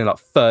 I'm spending like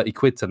 30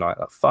 quid tonight.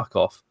 Like fuck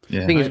off.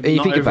 Yeah. You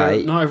think about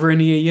it, not over in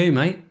the EU,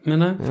 mate.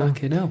 No,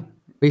 fucking hell.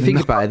 When you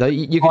think about it, though,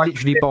 you can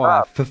literally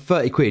buy for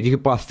 30 quid. You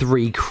could buy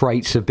 3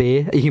 crates of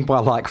beer. You can buy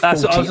like 48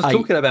 That's what I was just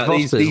talking about.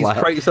 Fosters, these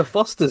crates of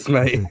Fosters,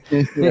 mate.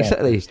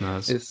 Exactly.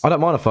 Nice. I don't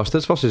mind a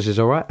Fosters. Fosters is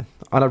all right.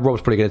 I know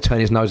Rob's probably going to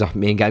turn his nose up at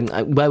me and go,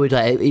 "Why would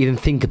I even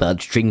think about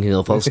drinking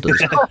a Fosters?"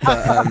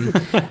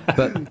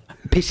 but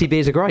pissy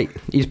beers are great.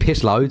 You just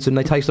piss loads and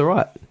they taste all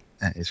right.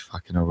 That is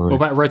fucking horrible. What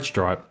about Red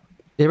Stripe?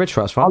 Yeah, Red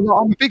Stripe's fine.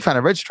 I'm a big fan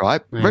of Red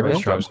Stripe. Yeah, Red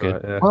Stripe's good.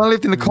 Yeah. When I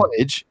lived in the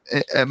cottage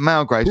at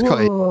Malgrave's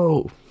cottage.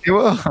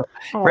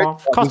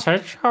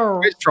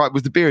 Red Stripe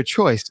was the beer of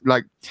choice.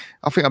 Like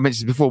I think I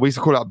mentioned before, we used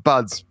to call it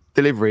Bud's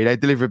delivery. They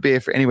deliver a beer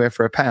for anywhere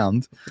for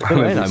 £1.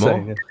 No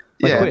more.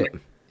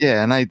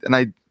 Yeah, and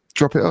they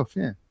drop it off.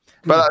 Yeah,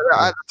 but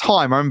at the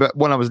time, I remember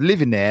when I was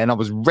living there and I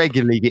was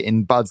regularly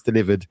getting Buds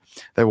delivered.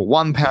 They were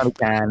 £1 a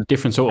can.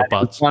 Different sort of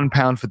Buds.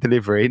 £1 for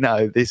delivery.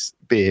 No, this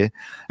beer.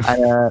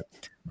 And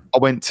I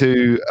went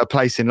to a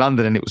place in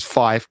London and it was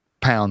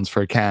 £5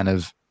 for a can,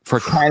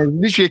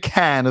 literally a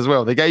can as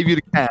well. They gave you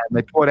the can,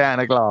 they poured it out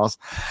in a glass,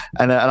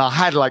 and I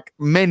had like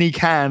many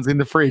cans in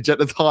the fridge at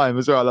the time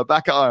as well. Like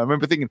back at home, I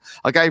remember thinking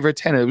I gave her a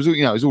tenner. It was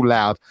it was all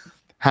loud.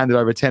 Handed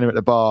over a tenner at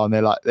the bar, and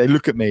they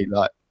look at me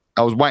like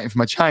I was waiting for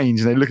my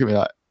change, and they look at me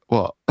like,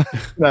 "What?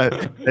 No,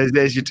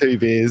 there's your 2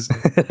 beers."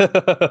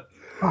 That's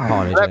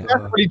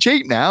pretty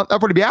cheap now. I'd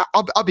probably be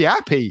I'd be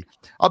happy.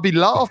 I'd be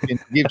laughing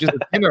to give just a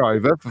tenner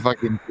over for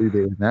fucking 2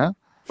 beers now.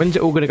 When's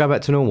it all going to go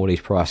back to normal,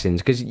 these pricings?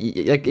 Because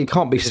it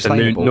can't be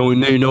sustainable.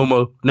 New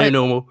normal.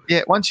 Normal.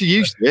 Yeah, once you're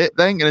used to it,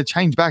 they ain't going to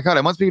change back, are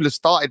they? Once people have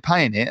started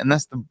paying it, and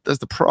that's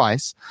the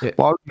price,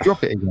 why would you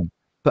drop it again?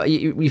 But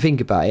you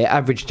think about it,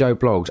 average Joe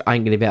Blogs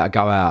ain't going to be able to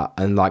go out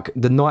and like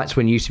the nights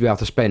when you used to be able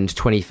to spend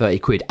 20, 30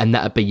 quid and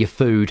that'd be your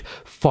food,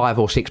 5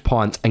 or 6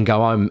 pints and go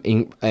home.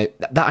 That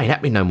ain't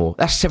happening no more.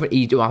 That's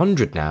 70 to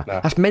 100 now. No.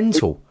 That's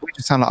mental. We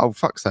just sound like old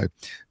fucks though.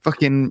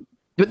 Fucking...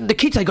 The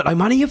kids ain't got no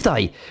money, have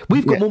they?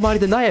 We've got more money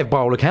than they have by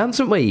all accounts,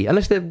 haven't we?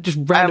 Unless they're just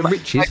random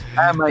riches.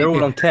 They're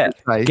all on cat.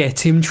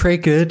 Get him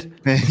triggered.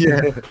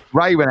 Yeah.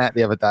 Ray went out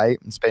the other day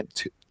and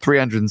spent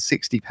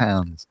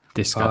 £360.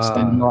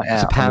 Disgusting.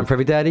 It's £1 for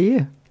every day of the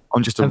year.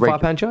 On just a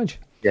 £5 charge.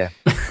 Yeah.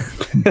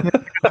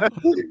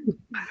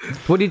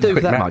 What do you do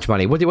for that much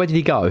money? Where did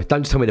he go?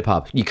 Don't just tell me the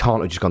pub. You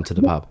can't have just gone to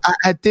the pub. I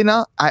had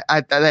dinner. They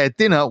had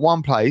dinner at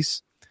one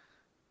place,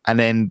 and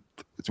then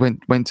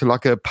went to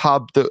like a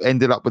pub that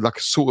ended up with like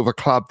a sort of a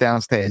club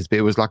downstairs, but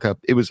it was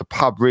a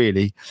pub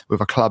really with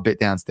a club bit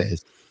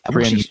downstairs.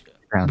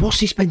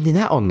 What's he spending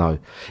that on though?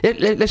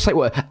 Let's say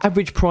what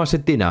average price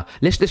of dinner.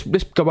 Let's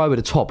go over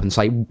the top and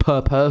say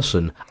per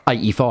person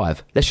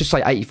 85. Let's just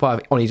say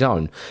 85 on his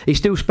own. He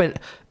still spent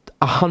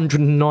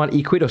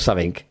 190 quid or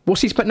something.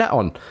 What's he spent that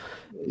on?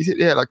 Is it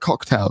like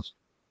cocktails?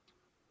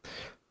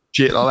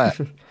 Shit like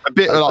that. A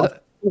bit like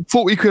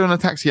 40 quid on a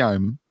taxi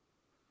home.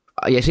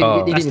 Yes, it Oh.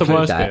 didn't That's the include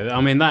worst that. bit.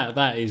 I mean,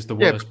 that is the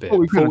Yeah, worst bit.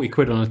 40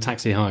 £40 on a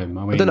taxi home.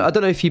 I mean, I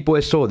don't know if you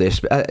boys saw this,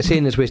 but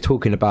seeing as we're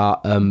talking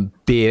about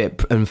beer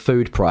and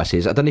food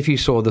prices, I don't know if you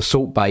saw the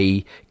Salt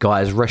Bay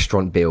guy's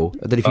restaurant bill.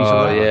 I don't know if you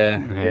saw Oh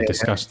that. yeah,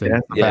 disgusting.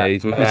 Yeah,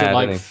 he's mad. Is it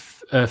like isn't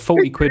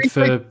he? £40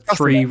 for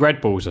 3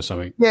 Red Bulls or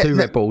something? Yeah, Two no,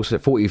 Red Bulls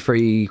at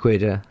 43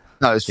 quid. no,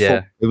 it was Yeah.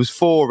 four. It was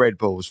 4 Red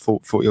Bulls.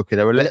 40 okay.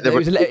 They were It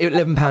was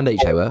 £11 each,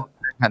 they were.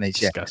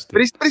 pennies, yeah. Disgusting.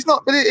 But it's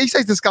not. But he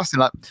says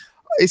disgusting. Like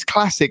it's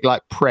classic,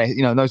 like press.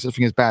 You know, no such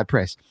thing as bad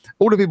press.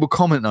 All the people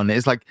commenting on it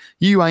is like,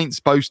 you ain't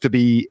supposed to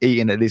be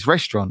eating at this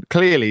restaurant.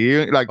 Clearly,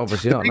 you like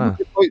Obviously the not,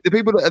 people, the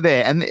people that are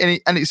there, and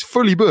it's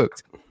fully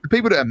booked. The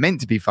people that are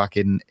meant to be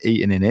fucking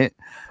eating in it.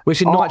 Well,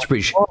 it's in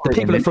Knightsbridge. oh, The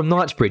people are yeah. from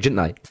Knightsbridge,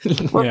 aren't they?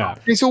 Yeah.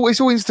 It's all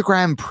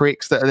Instagram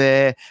pricks that are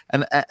there,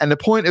 and the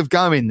point of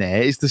going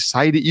there is to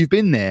say that you've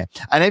been there,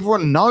 and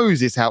everyone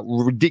knows it's how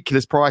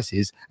ridiculous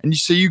prices, and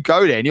so you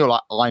go there and you're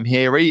like, I'm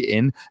here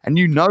eating, and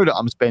you know that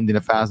I'm spending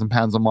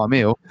 £1,000 on my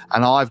meal,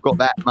 and I've got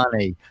that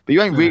money, but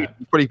you ain't really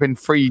Yeah. probably been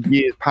 3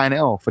 years paying it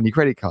off on your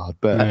credit card.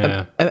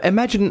 But Yeah.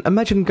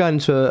 Imagine going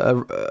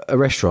to a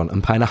restaurant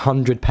and paying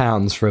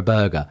 £100 for a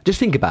burger. Just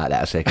think about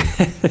that a second.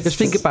 Just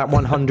think about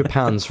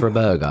 £100 for a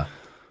burger.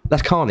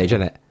 That's carnage,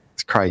 isn't it?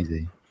 it's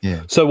crazy.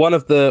 Yeah, So one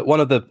of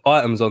the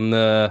items on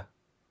the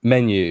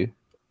menu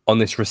on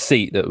this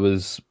receipt that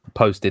was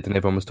posted and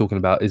everyone was talking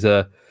about is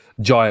a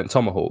giant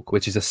tomahawk,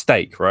 which is a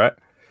steak, right?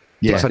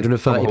 yeah.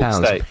 £630.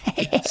 Tomahawk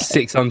steak.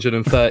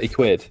 630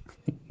 quid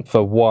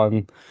for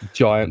one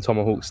giant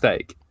tomahawk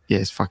steak. Yeah,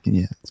 it's fucking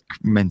it's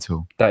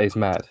mental. That is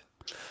mad.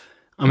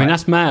 I mean,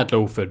 that's mad,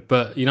 Lawford.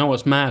 But you know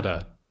what's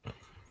madder?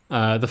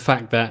 The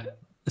fact that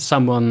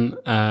someone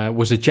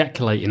was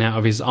ejaculating out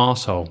of his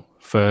arsehole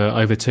for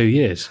over 2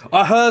 years.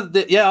 I heard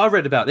that. Yeah, I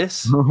read about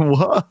this.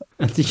 What?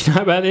 Did you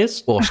know about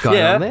this? What's going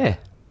Yeah. on there?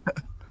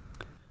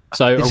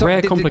 So Did a some-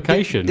 rare did-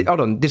 complication. hold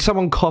on. Did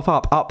someone cough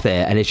up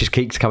there and it just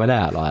keeps coming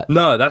out? Like,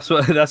 No, that's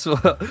what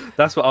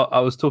I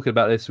was talking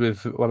about this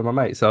with one of my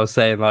mates. I was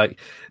saying, like,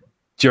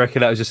 do you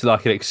reckon that was just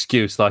like an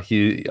excuse? Like,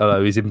 I don't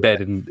know, he's in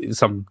bed and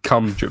some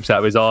cum drips out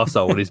of his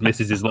arsehole and his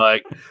missus is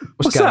like,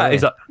 what's going that? on?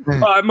 He's like,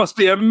 oh, it must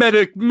be a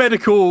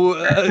medical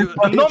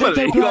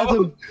anomaly.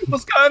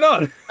 What's going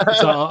on?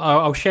 So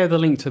I'll share the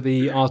link to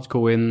the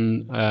article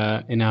in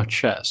our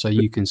chat so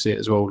you can see it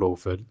as well,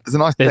 Lawford. It's a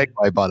nice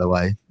segue, by the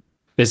way.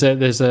 There's a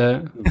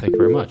thank you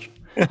very much.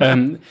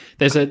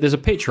 There's a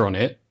picture on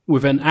it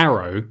with an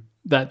arrow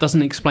that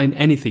doesn't explain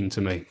anything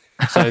to me.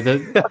 So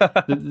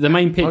the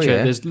main picture,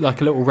 yeah. there's like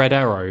a little red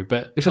arrow,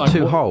 but it's got like,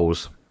 two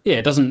holes. Yeah,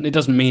 it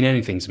doesn't mean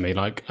anything to me.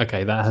 Like,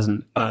 okay, that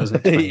hasn't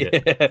explained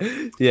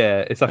it. Yeah,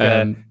 it's like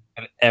an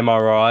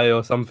MRI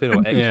or something, or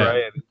X-ray. Yeah.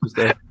 And it's just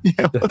there.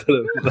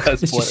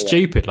 That's It's just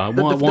stupid. Like,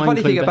 why? The why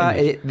funny thing include that about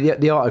in it,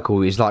 the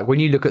article is like when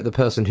you look at the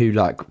person who,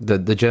 like the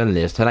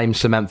journalist, her name's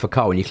Samantha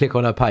Cole, and you click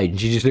on her page,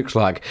 and she just looks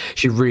like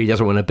she really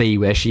doesn't want to be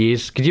where she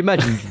is. Could you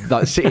imagine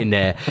like sitting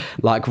there,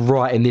 like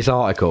writing this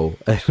article?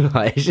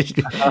 Like, it's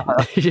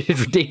just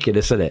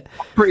ridiculous, isn't it?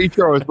 Pretty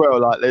sure as well.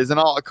 Like, there's an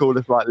article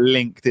that's like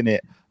linked in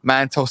it.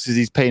 Man tosses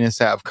his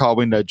penis out of car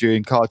window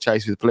during car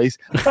chase with police.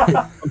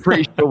 I'm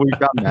pretty sure we've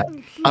done that.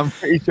 I'm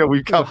pretty sure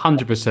we've covered.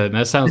 100%.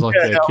 That sounds like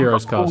a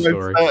Curious Car almost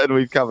story. certain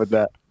we've covered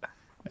that.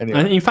 Anyway,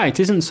 And in fact,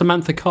 isn't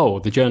Samantha Cole,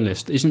 the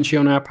journalist, isn't she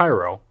on our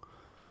payroll?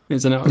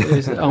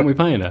 Aren't we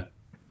paying her?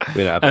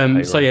 We don't have that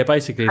payroll. So yeah,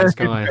 basically, this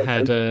guy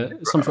had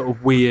some sort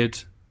of weird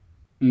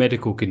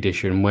medical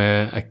condition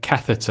where a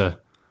catheter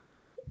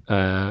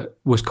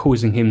was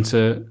causing him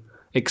to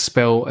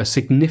expel a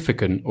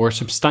significant or a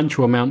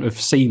substantial amount of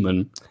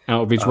semen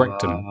out of his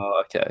rectum.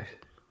 Oh, okay.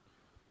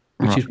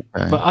 Which is,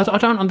 okay. but I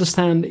don't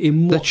understand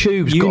in The what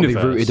tube's got to be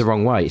universe. routed the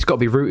wrong way. It's got to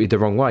be routed the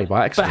wrong way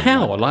by But accident.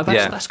 how? Like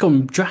Yeah. that's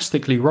gone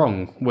drastically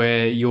wrong.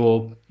 Where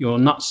your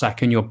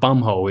nutsack and your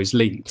bumhole is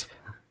linked.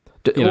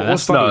 You know,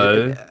 What's that's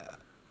funny? No.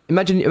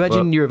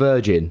 Imagine you're a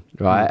virgin,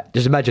 right?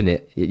 Just imagine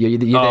it. You're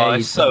Oh, there,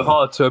 it's so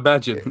hard to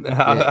imagine.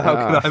 How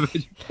can I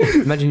imagine?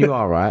 Imagine you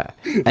are right,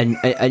 and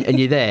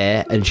you're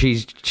there, and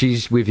she's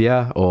with you,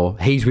 or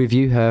he's with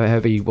you,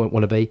 however you want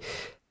to be,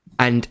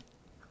 and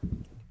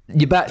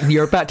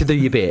you're about to do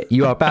your bit.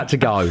 You are about to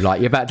go,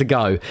 like you're about to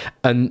go,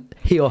 and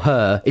he or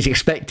her is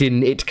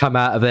expecting it to come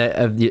out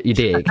of your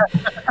dick,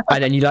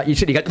 and then you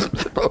suddenly go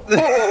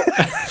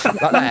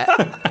like that,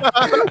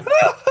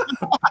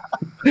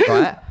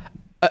 right?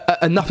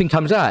 And nothing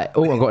comes out.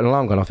 Oh, I've got an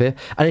alarm going off here,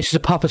 and it's just a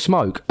puff of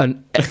smoke,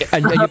 and your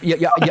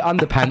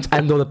underpants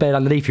and all the bed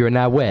underneath you are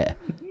now wet.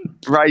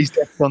 raised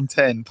on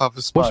 10, puff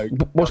of smoke.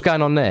 What's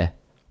going on there?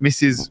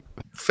 Mrs.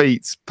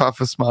 Feet's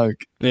puff of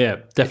smoke. Yeah,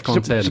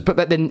 DEFCON 10.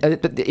 But then,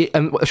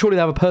 surely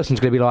the other person's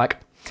going to be like,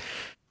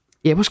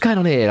 "Yeah, what's going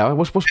on here?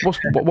 Why's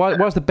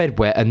the bed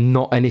wet and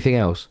not anything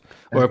else?"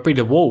 Or it'd be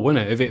the wall,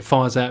 wouldn't it? If it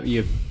fires out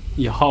your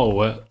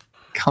hole at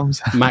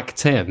Comes out. Mach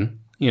 10,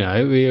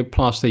 you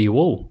plaster your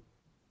wall.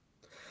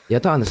 Yeah, I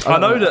don't understand.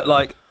 I know that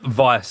like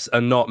Vice are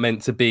not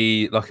meant to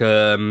be like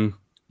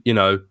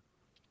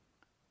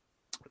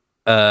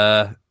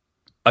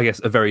I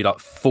guess, a very like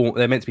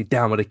they're meant to be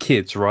down with the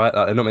kids, right?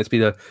 Like, they're not meant to be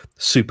the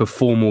super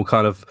formal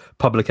kind of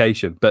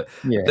publication. But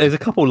there's a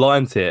couple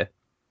lines here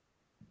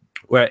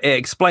where it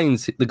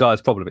explains the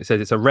guy's problem. It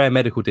says it's a rare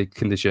medical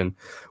condition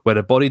where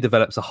the body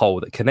develops a hole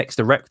that connects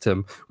the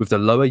rectum with the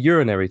lower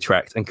urinary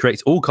tract and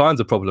creates all kinds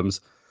of problems,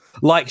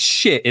 like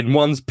shit in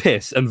one's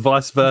piss and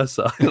vice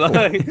versa.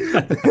 Like,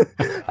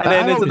 and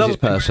then there's another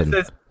person.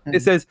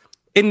 It says,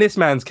 in this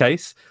man's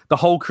case, the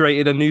hole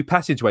created a new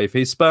passageway for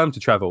his sperm to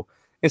travel.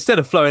 Instead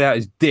of flowing out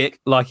his dick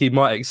like he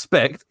might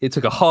expect, it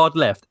took a hard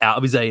left out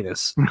of his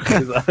anus.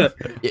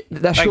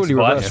 That's surely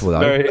reversible,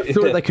 though. I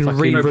feel they can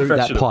reroute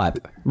that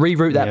pipe.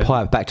 Reroute that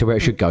pipe back to where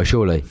it should go,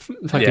 surely.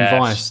 Fucking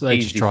Vice, they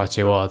just try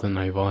too hard, don't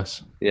they,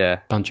 Vice?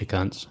 Yeah. Bunch of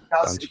cunts.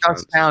 It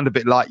does sound a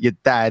bit like your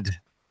dad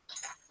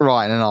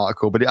writing an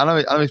article, but I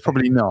know it's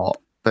probably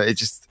not, but it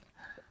just...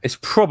 It's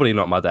probably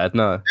not my dad,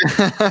 no.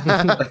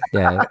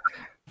 Yeah.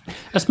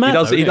 That's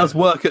mad, he does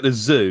work at the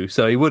zoo,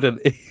 so he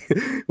wouldn't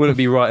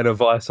be writing a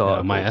Vice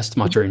article. Mate, that's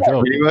my dream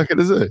job. You work at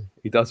the zoo?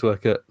 He does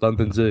work at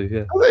London Zoo,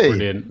 yeah.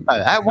 Brilliant.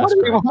 Why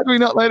do we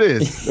not know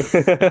this?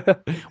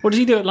 What does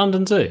he do at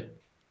London Zoo?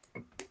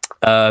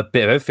 Bit of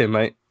everything,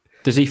 mate.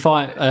 Does he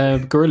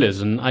fight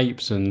gorillas and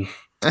apes and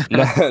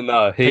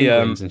no, he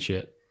penguins and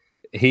shit?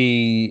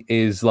 He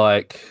is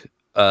like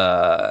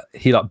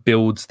he like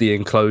builds the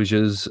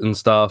enclosures and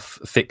stuff,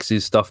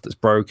 fixes stuff that's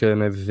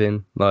broken,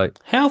 everything. Like,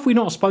 how have we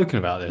not spoken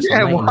about this?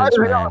 Yeah, why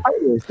do we not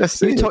know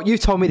this? You've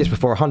told me this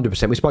before,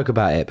 100%. We spoke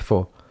about it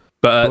before.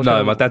 But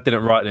no, my dad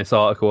didn't write this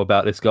article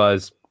about this guy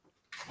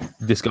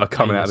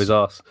coming out of his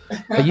ass.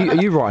 Are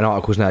you writing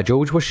articles now,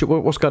 George?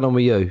 What's going on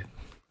with you?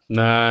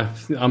 Nah,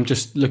 I'm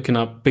just looking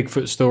up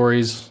Bigfoot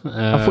stories.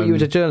 I thought you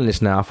were a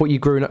journalist now. I thought you'd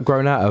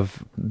grown out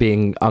of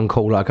being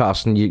uncool like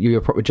us, and you're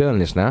a proper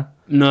journalist now.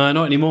 No,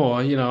 not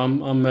anymore. You know,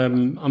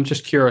 I'm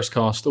just Curious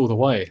Cast all the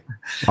way.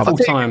 Full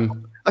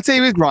time. I'll tell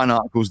you who's writing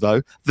articles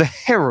though. The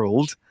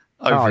Herald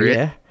over here.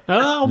 Yeah.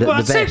 Oh, The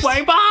but best.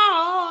 segue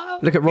bar.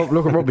 Look at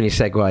Rob in his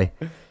segue.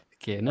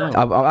 Yeah, no.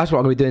 That's what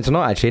I'm going to be doing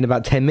tonight. Actually, in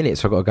about 10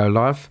 minutes, I've got to go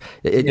live.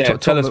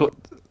 Tell us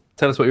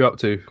what you're up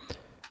to.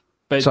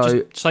 But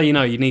just so you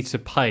know, you need to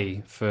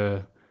pay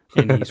for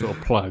any sort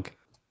of plug.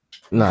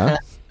 No.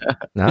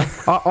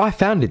 I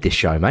founded this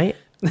show, mate.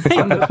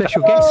 I'm the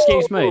special guest.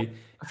 Excuse me.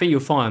 I think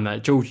you'll find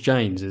that George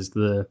James is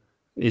the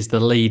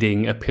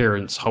leading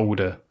appearance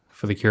holder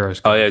for the Curious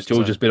Cast. Oh yeah,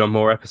 George has been on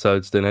more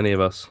episodes than any of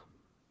us.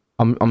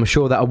 I'm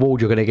sure that award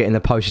you're going to get in the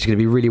post is going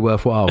to be really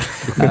worthwhile.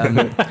 You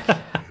can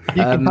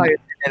pay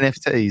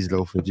NFTs,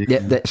 Lawford.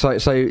 So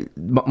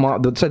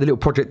the little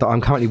project that I'm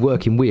currently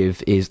working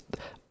with is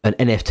an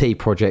NFT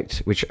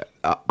project, which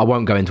I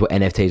won't go into what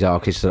NFTs are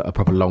because it's a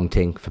proper long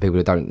thing for people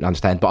who don't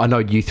understand. But I know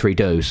you three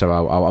do, so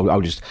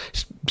I'll just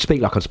speak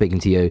like I'm speaking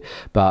to you.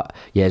 But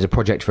yeah, there's a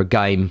project for a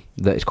game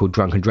that is called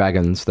Drunken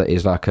Dragons that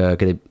is like going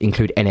to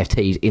include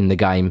NFTs in the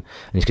game,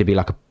 and it's going to be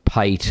like a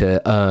pay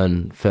to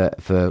earn for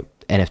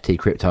NFT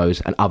cryptos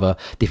and other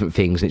different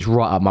things, and it's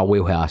right up my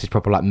wheelhouse. It's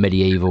proper like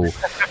medieval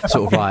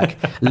sort of like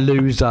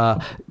loser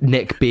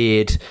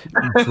neckbeard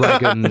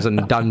dragons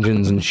and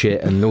dungeons and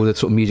shit and all the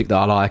sort of music that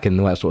I like and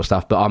all that sort of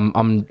stuff. But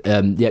I'm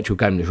the actual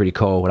game is really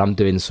cool, and I'm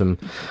doing some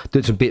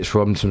bits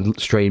from some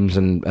streams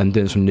and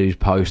doing some news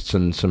posts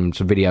and some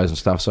videos and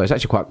stuff. So it's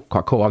actually quite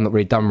cool. I've not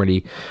really done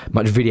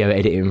much video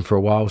editing for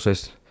a while, so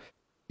it's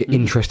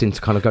interesting to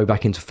kind of go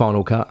back into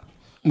Final Cut.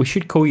 We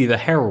should call you the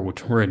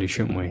Herald, really,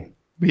 shouldn't we?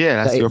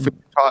 Yeah, that's your official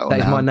title. That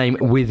is my name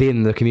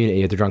within the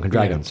community of the Drunken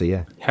Dragon. Yeah. So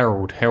yeah,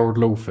 Harold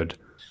Lawford.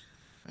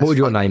 What would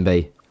your name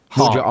be?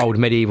 What would your old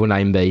medieval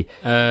name be?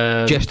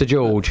 Jester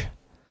George.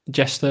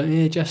 Jester.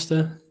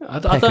 I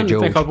Pecker don't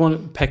George. think I'd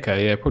want Pecker.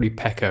 Yeah, probably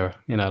Pecker.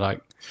 You know, like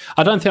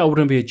I don't think I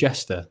wouldn't be a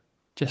jester.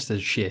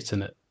 Jester's shit,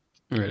 isn't it?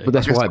 Really. But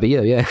that's why it'd be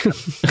you. Yeah.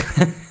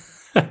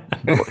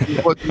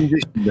 What do you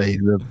be?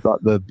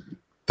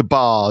 The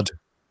bard.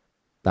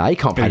 Nah, he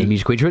can't play any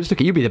musical instruments. Look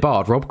at you, be the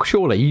bard, Rob.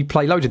 Surely you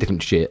play loads of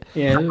different shit.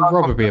 Yeah,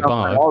 Rob would be a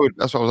bard.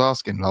 That's what I was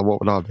asking. Like,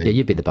 what would I be? Yeah,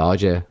 you'd be the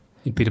bard. Yeah.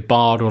 He'd be the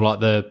bard or like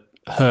the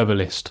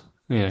herbalist.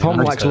 You know, Tom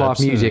nice likes live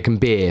herbs, music and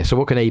beer. So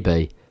what can he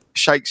be?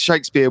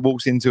 Shakespeare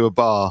walks into a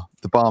bar.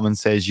 The barman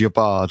says, "You're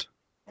bard."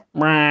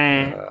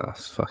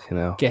 Fucking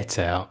hell. Get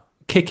out.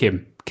 Kick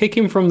him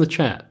from the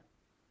chat.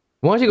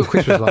 Why has he got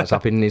Christmas lights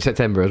up in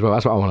September as well?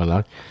 That's what I want to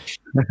know.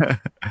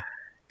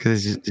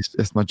 Because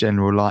it's my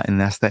general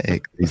lighting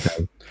aesthetic these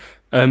days.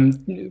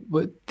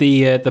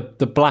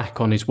 The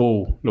black on his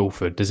wall,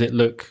 Lawford, does it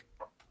look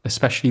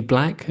especially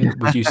black?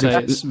 Would you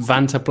say it's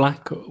Vanta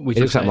black? It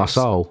looks like my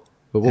soul.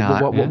 But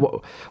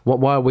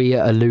why are we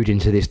alluding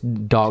to this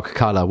dark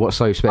colour? What's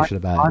so special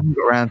about I it? haven't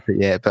got around to it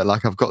yet, but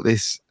like I've got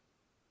this,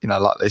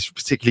 like this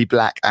particularly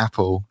black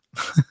apple.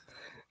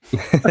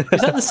 Is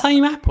that the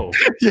same apple?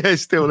 Yeah,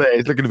 it's still there.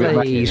 It's looking a bit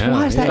manky. Please,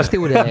 why is that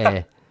still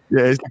there?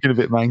 Yeah, it's looking a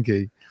bit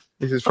manky.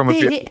 This is from a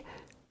few,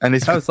 and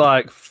it's That was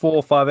like 4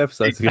 or 5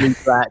 episodes ago. a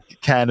black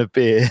can of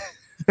beer.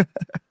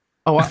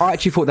 Oh, I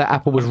actually thought that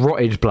apple was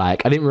rotted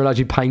black. I didn't realise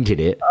you painted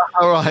it.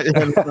 All right.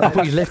 I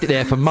thought you left it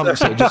there for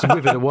months. It just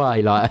withered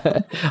away. Like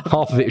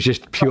half of it was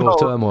just pure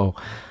turmoil.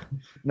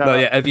 No,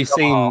 yeah. Have you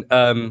seen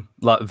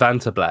like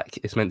Vanta Black?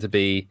 It's meant to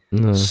be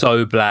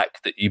so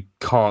black that you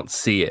can't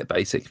see it.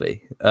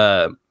 Basically,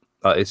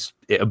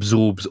 it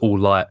absorbs all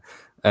light.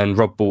 And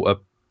Rob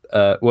bought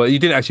well, you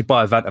didn't actually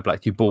buy a Vanta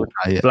Black. You bought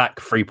Black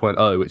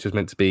 3.0, which was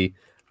meant to be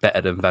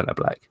better than Vanta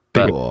Black.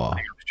 But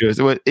It's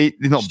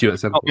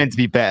not meant to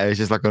be better. It's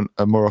just like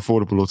a more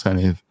affordable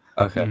alternative.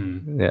 Okay,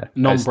 yeah,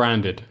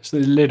 non-branded. It's the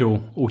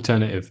Lidl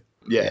alternative.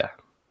 Yeah.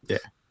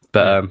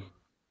 But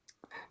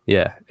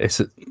yeah,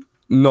 it's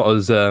not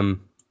as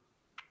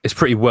it's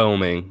pretty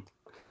whelming,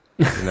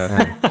 you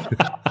know.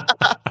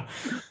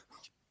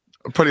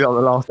 Probably like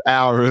the last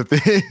hour of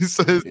this.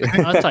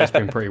 I'd say it's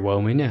been pretty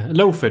whelming. Yeah,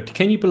 Lawford,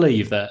 can you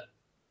believe that?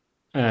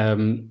 I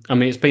mean,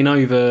 it's been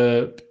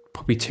over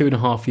probably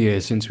 2.5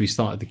 years since we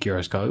started the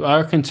Curioscast. I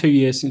reckon 2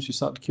 years since we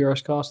started the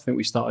Curioscast. I think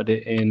we started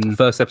it in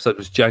First episode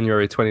was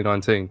January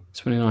 2019.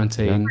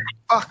 2019.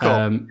 Fuck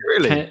off,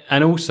 really?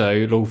 And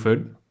also,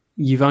 Lawford,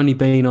 you've only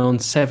been on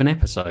 7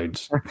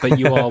 episodes, but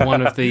you are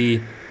one of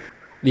the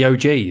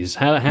OGs.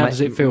 How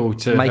does it feel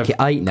to make it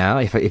 8 now?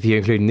 If you're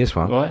including this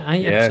one, right?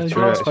 8 episodes.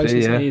 True, I suppose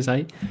it is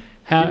 8.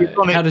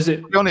 How does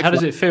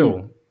it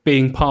feel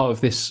being part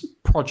of this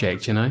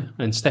project? You know,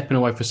 and stepping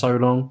away for so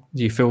long.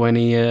 Do you feel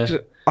any?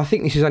 I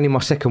think this is only my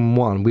second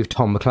one with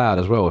Tom McLeod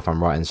as well, if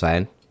I'm right in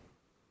saying.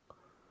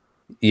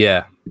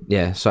 Yeah.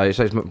 So it's,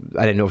 and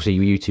then obviously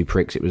you two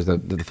pricks. It was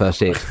the first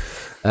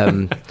 6.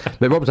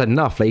 But Rob's had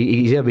enough. Like,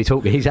 he's going to be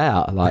talking. He's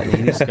out. Like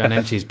he needs to go and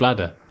empty his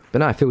bladder. But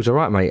no, it feels all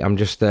right, mate. I'm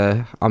just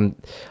got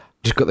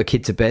the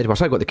kid to bed. Well, I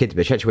say got the kid to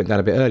bed. She actually went down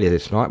a bit earlier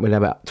this night. We're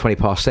about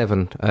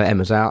 7:20.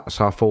 Emma's out,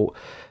 so I thought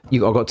I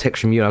got a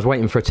text from you. And I was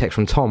waiting for a text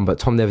from Tom, but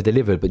Tom never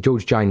delivered. But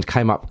George James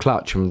came up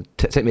clutch and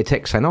sent me a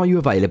text saying, "Are you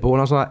available?" And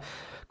I was like,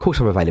 "Of course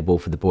I'm available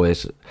for the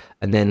boys."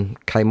 And then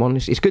came on.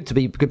 It's good to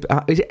be good.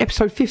 Is it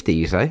episode 50?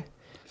 You say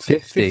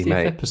 50, 50th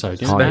mate.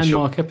 episode. Yeah,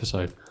 landmark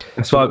episode.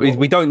 That's why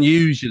we don't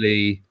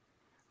usually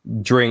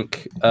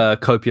drink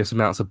copious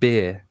amounts of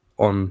beer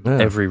on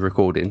every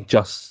recording.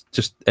 Just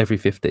every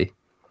 50.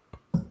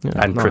 Yeah,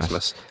 and nice.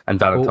 Christmas and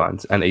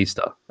Valentine's and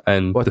Easter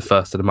and the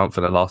first of the month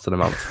and the last of the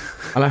month.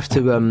 I'll have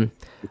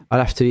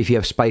to, if you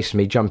have space for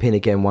me, jump in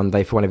again one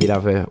day for one of your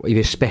other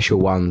either special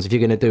ones. If you're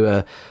going to do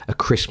a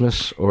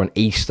Christmas or an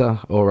Easter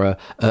or a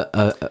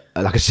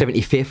like a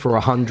 75th or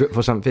 100th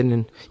or something,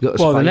 and you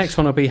got the next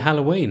one will be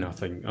Halloween. I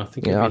think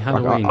it'll be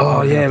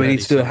Halloween. We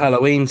need to do a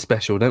Halloween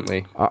special, don't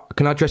we?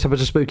 Can I dress up as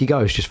a spooky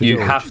ghost just for you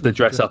George? have to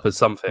dress up as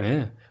something.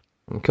 Yeah.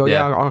 Cool.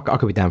 Yeah, I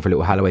could be down for a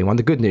little Halloween one.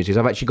 The good news is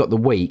I've actually got the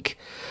week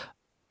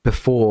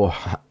before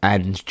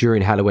and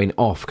during Halloween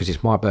off because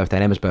it's my birthday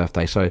and Emma's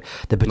birthday, so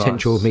the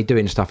potential of me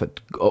doing stuff at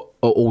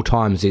all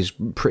times is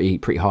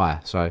pretty high.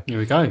 So here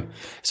we go.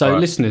 So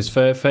listeners,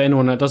 for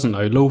anyone that doesn't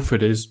know,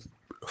 Lawford is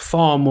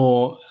far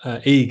more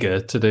eager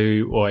to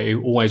do, or he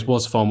always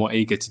was far more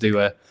eager to do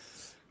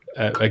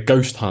a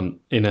ghost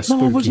hunt in a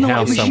spooky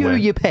house it was somewhere.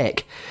 You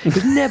peck. It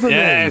was never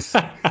Yes.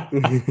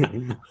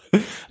 me.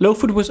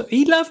 Lawford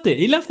he loved it.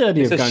 He loved the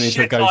idea of going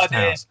into a ghost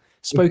house.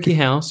 Spooky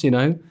house, you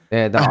know.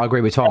 Yeah, I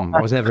agree with Tom. I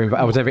was never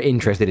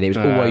interested in it. It was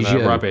always you.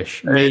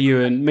 Rubbish. Me,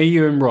 you,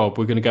 and Rob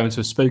were going to go into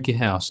a spooky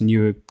house, and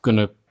you were going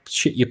to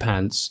shit your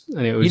pants,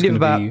 and it was. You live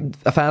about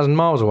 1,000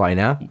 miles away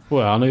now.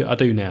 Well, I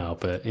do now,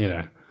 but you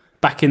know,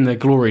 back in the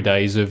glory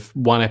days of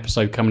one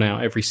episode coming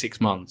out every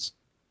 6 months.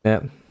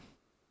 Yeah,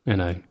 you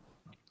know,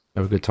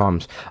 they were good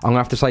times. I'm gonna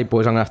have to say,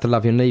 boys, I'm gonna have to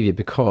love you and leave you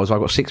because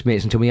I've got 6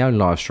 minutes until my own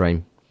live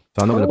stream.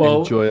 So I'm not gonna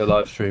enjoy a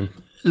live stream.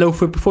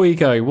 Lawford, before you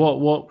go,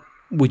 what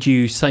would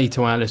you say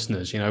to our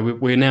listeners? You know,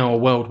 we're now a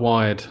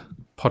worldwide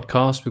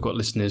podcast. We've got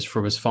listeners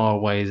from as far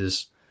away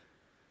as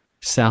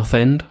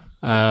Southend.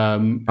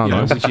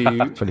 Would you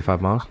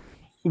 25 miles?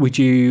 What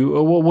do you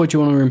want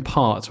to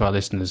impart to our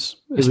listeners,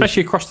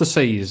 especially across the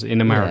seas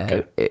in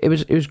America? Yeah, it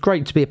was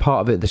great to be a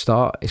part of it at the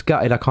start. It's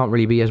gutted I can't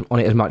really be on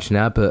it as much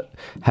now, but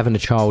having a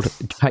child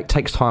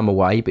takes time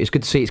away. But it's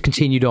good to see it's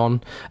continued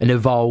on and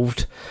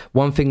evolved.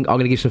 One thing I'm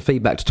going to give some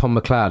feedback to Tom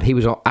McLeod. He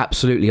was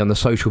absolutely on the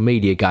social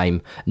media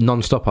game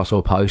non-stop. I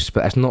saw posts,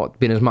 but that's not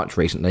been as much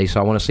recently. So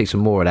I want to see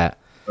some more of that.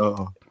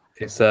 Oh,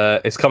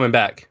 it's coming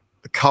back.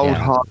 Cold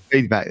hard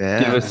feedback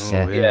there. Give us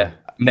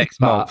next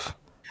month.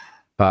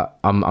 But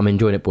I'm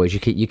enjoying it, boys. You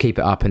keep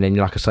it up, and then,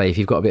 like I say, if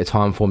you've got a bit of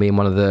time for me in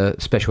one of the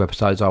special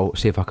episodes, I'll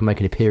see if I can make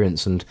an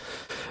appearance and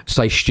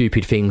say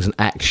stupid things and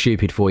act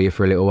stupid for you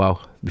for a little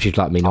while, which is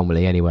like me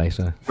normally anyway.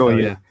 So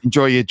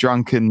enjoy your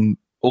drunken.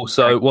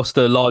 Also, what's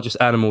the largest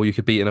animal you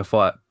could beat in a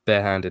fight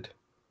barehanded?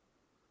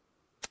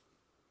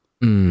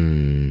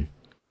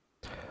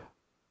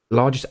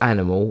 Largest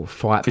animal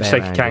fight. Could you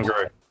take a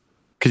kangaroo?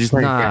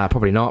 Nah,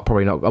 probably not.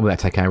 I'm gonna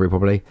take kangaroo.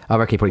 Probably. I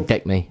reckon he'd probably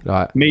deck me.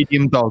 Like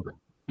medium dog.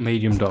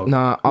 Medium dog.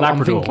 Nah,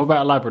 Labrador. What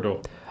about a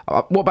Labrador?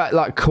 What about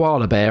like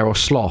koala bear or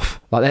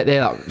sloth? Like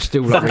they're like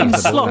still like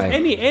sloth.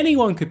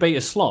 Anyone could beat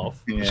a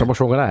sloth. Yeah. So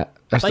what's wrong with that?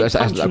 That's in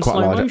quite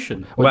slow large.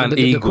 motion. Well,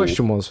 the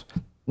question was,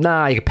 you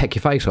could peck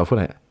your face off,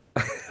 wouldn't it?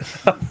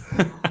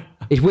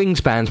 His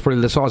wingspan's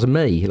probably the size of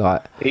me.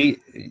 Like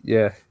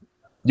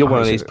You're one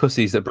of Okay, these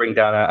pussies that bring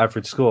down our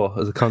average score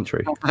as a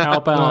country. How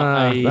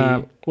about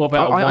what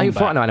about I a ain't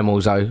fighting wombat?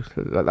 animals though.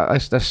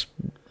 That's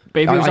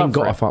But if I he was ain't up for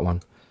got to it. fight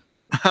one.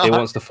 He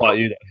wants to fight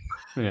you.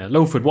 Yeah,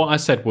 Lawford. What I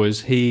said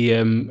was he,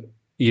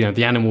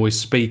 the animal is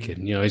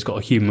speaking. You know, he's got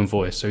a human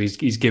voice, so he's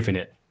giving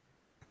it.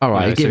 All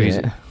right, Yeah, so give he's-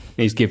 it.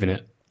 He's giving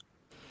it.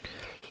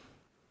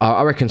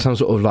 I reckon some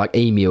sort of like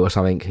emu or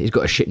something. He's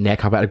got a shit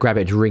neck. I'm about to grab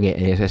it and ring it,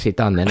 and that's it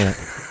done then,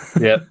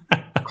 isn't it? Yep.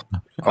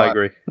 I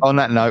agree. On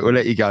that note, we'll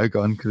let you go.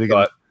 Go on, because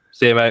Right.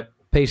 See you, mate.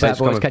 Peace Thanks out,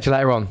 for boys. coming. Catch you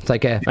later on.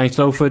 Take care. Thanks,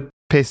 Lawford.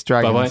 pissed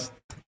dragons.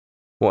 Bye-bye.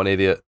 What an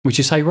idiot. Would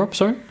you say, Rob?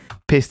 Sorry.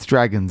 Pissed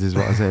dragons is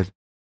what I said.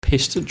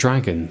 Pissed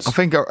dragons. I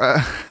think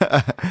around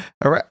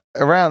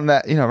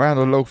that, around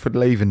the Lawford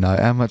leaving note,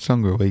 how much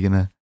longer are we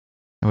gonna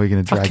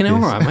drag Fucking this? all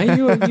right, mate.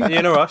 You, Are you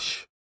in a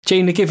rush?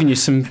 Gina giving you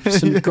some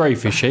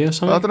greyfish here or I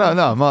something? don't know.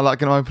 No, am I like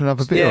going to open up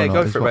a beer? Yeah, or not?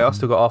 go Is for it, what mate. I'm- I've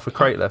still got half a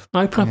crate left.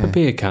 Open up Yeah. a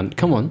beer can.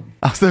 Come on.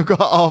 I've still got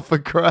half a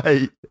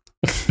crate.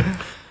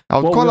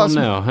 I'd What quite are we like on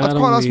some. now? How I'd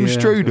long quite like we,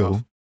 some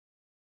strudel.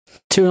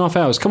 2.5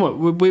 hours. Come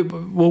on.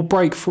 We'll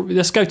break.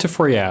 Let's go to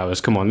 3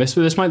 hours. Come on. Let's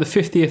make the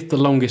 50th the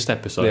longest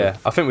episode. Yeah,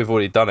 I think we've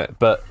already done it,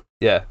 but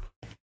yeah.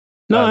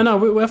 No,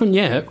 we haven't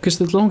yet because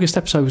the longest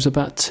episode was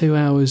about 2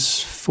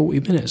 hours 40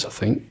 minutes, I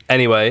think.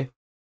 Anyway,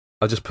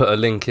 I'll just put a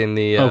link in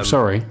the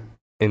Sorry.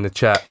 in the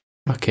chat.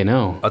 Fucking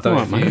hell. I don't know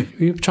All right, if mate.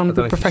 You're trying I to don't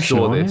be know if you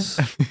professional. saw aren't this.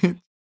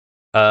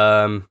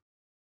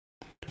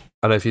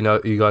 I don't know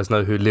if you guys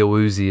know who Lil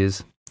Uzi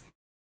is.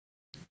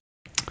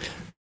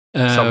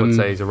 you? Some would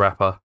say he's a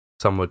rapper.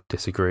 Some would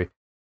disagree.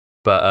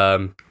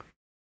 But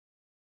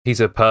he's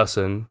a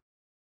person,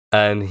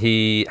 and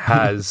he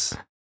has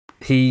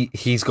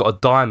he's got a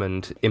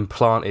diamond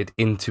implanted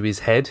into his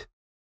head,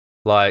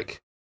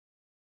 like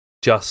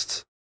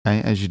just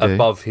Okay, as you do.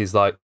 above his,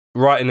 like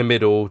right in the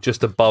middle,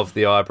 just above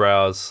the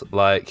eyebrows,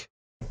 like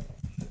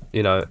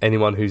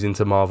anyone who's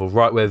into Marvel,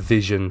 right where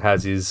Vision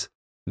has his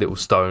little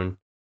stone.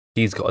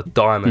 He's got a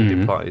diamond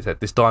Mhm. implanted in his head.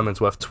 This diamond's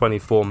worth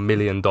 $24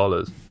 million,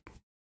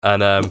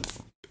 and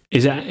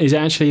Is it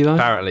actually though?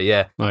 apparently,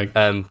 yeah. Like,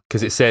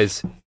 Because it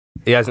says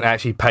he hasn't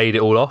actually paid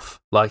it all off,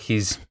 like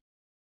he's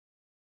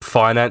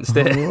financed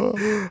it.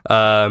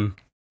 I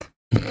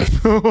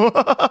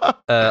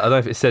don't know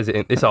if it says it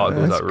in this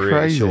article. Is That's like really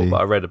crazy. short,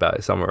 but I read about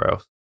it somewhere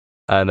else.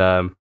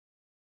 And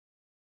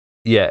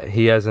yeah,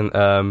 he hasn't.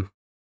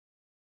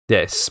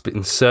 It's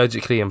been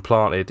surgically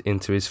implanted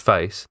into his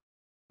face.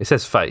 It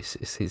says face.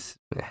 It's his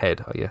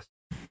head, I guess.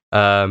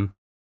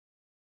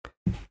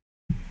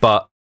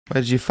 But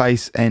Where does your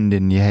face end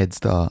and your head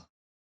start?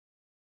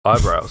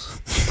 eyebrows.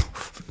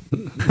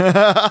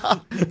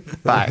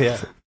 Fact.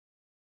 Yeah.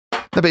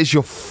 No, but it's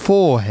your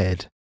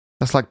forehead.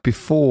 That's like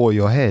before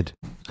your head.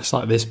 it's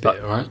like this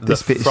bit, right? The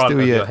This bit is front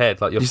still of your- your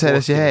head, like your you say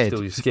that's your foreskin is head?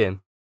 still your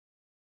skin.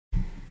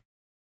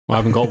 I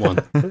haven't got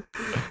one.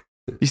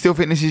 You still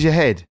think this is your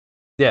head?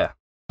 Yeah,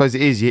 Suppose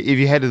it is. If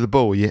you're head of the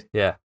ball, you.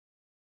 yeah.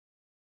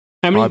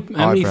 How many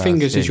Eyebrows,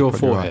 fingers yeah, is your you're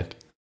probably forehead?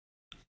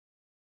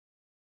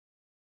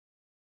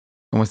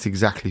 Almost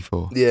exactly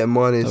 4. Yeah,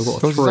 mine I've got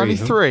Because it's only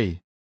huh?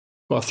 3.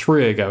 Got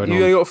 3 going You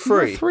on. only got You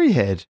three. got 3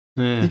 head.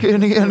 Yeah. You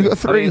only got I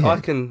 3 mean, I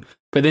head. can.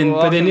 But then,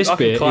 well, I can- this I can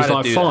bit is kinda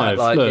like do 5.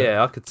 that. Like, Look.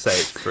 yeah, I could say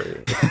it's 3.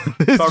 This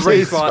If I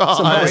raise is my,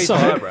 fine. raise my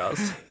Sorry.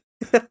 eyebrows.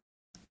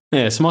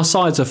 Yeah, so my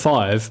sides are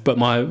 5, but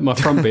my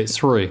front bit's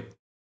 3.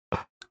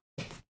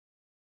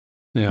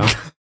 Yeah.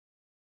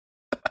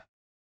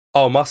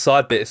 Oh, my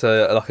side bits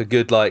are like a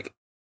good 9.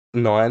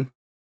 No,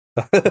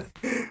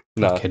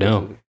 Fucking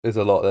hell. there's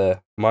a lot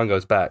there. Mine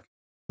goes back.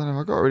 I don't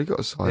know, I've already got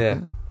a side.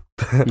 Yeah.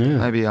 bit.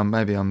 Yeah.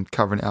 Maybe I'm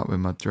covering it up with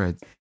my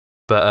dreads.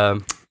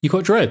 But You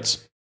got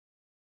dreads?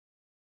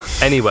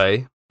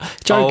 anyway,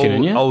 Joking,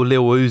 old, yeah? old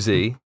Lil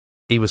Uzi,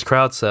 he was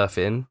crowd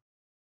surfing,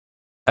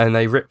 and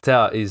they ripped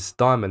out his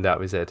diamond out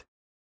of his head.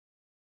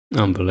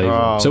 Unbelievable.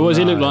 Oh, So what does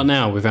he look no. like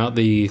now without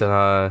the... Don't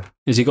know.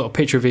 Has he got a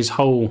picture of his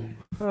whole...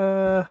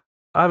 I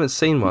haven't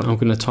seen one. I'm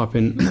going to type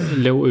in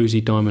Lil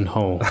Uzi diamond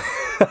hole.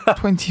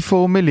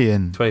 24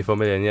 million. 24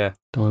 million, yeah.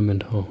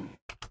 Diamond hole.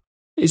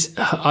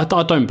 I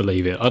don't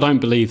believe it. I don't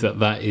believe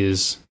that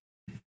is...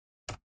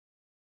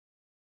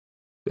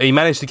 He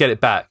managed to get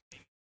it back.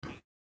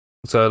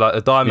 So, like,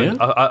 a diamond,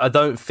 Yeah? I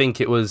don't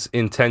think it was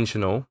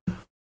intentional.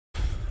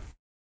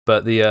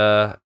 But the,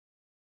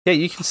 yeah,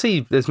 you can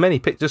see there's many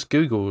pictures. Just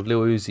Google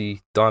Lil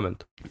Uzi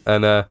diamond.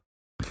 And,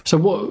 So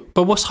what?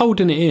 But what's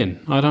holding it in?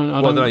 I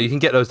don't know, you can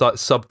get those, like,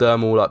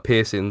 subdermal, like,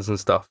 piercings and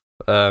stuff.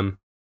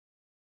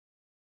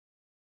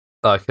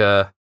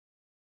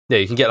 Yeah,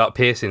 you can get, like,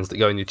 piercings that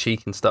go in your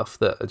cheek and stuff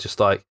that are just,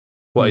 like,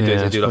 what they do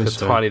is Yeah, they do, like, a I suppose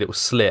so. tiny little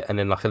slit and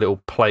then, like, a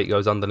little plate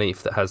goes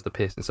underneath that has the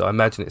piercing. So I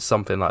imagine it's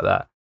something like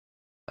that.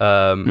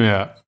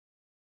 Yeah.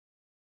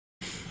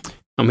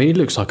 I mean, he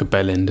looks like a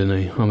bellend, doesn't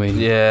he? I mean,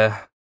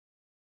 Yeah.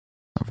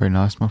 Not very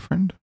nice, my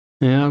friend.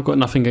 yeah, I've got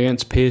nothing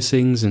against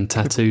piercings and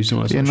tattoos and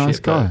all that Be a sort of nice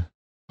shit, but, guy.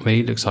 I mean,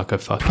 he looks like a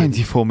fucking...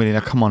 24 million.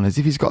 Now, come on, as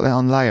if he's got that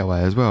on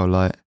layaway as well.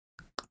 Like,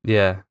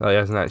 Yeah. Like, he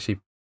hasn't actually.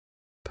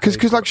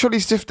 because like, surely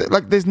it's just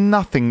like there's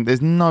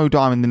no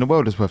diamond in the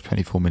world that's worth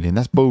 24 million.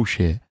 That's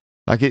bullshit.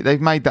 Like, they've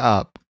made that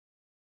up.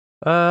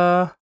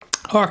 I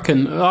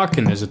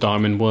reckon there's a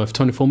diamond worth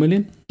 24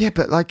 million. Yeah,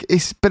 but like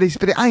it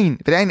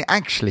ain't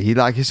actually,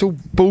 like, it's all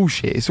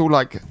bullshit. It's all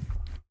like,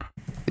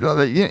 you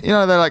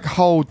know, they're like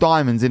whole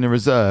diamonds in a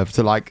reserve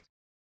to like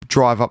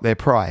drive up their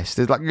price.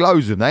 There's like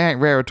loads of them. They ain't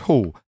rare at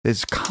all.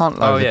 There's cunt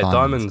loads of diamonds.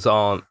 diamonds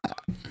aren't.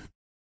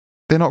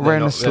 They're not rare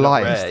in the they're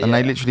not slightest, rare, and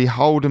they yeah. literally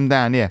hold them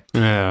down. Yeah,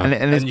 Yeah.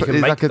 and You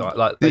can make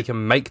they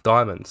can make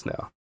diamonds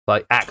now,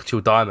 like actual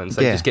diamonds.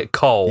 They just get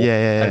coal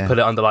and put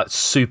it under like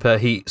super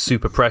heat,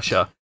 super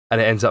pressure, and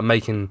it ends up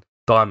making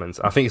diamonds.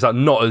 I think it's like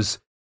not as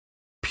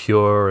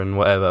pure and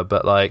whatever,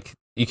 but like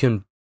you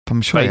can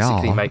I'm sure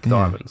basically make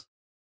diamonds.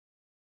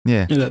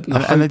 Yeah,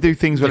 and they do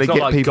things where It's they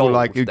not get people gold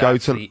like who that go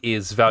actually to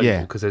is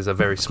valuable because there's a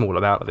very small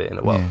amount of it in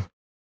the world.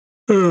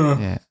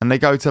 Yeah, and they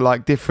go to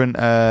like different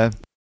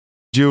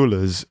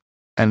jewelers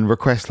and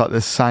request like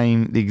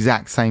the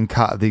exact same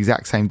cut of the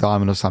exact same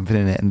diamond or something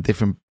in it, and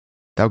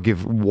they'll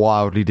give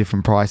wildly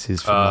different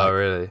prices. From,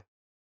 Really?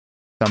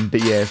 Some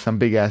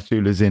big ass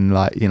jewelers in,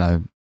 like, you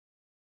know,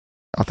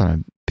 I don't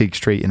know, big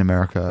street in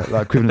America,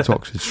 like equivalent to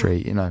Oxford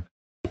Street. You know,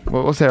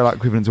 what's there like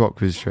equivalent to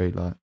Oxford Street,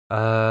 like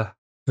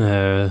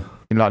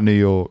in like New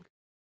York?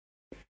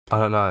 I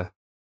don't know.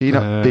 You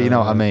know, but you know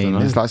what I mean.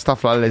 dunno. It's like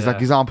stuff like there's like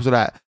examples of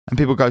that, and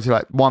people go to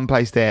like one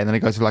place there, and then they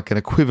go to like an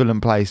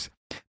equivalent place,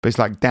 but it's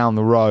like down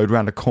the road,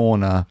 round a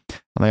corner,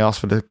 and they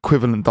ask for the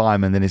equivalent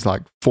diamond, and it's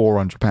like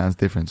 £400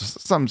 difference,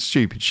 some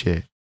stupid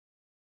shit.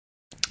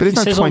 But It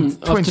it's says no on-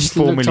 I've just £24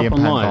 looked million up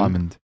online.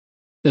 diamond.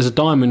 There's a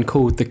diamond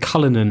called the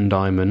Cullinan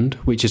diamond,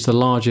 which is the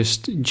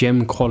largest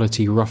gem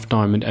quality rough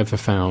diamond ever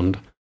found.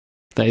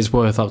 That is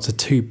worth up to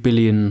 £2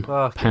 billion.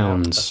 Fucking hell,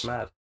 that's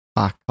mad.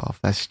 Fuck off,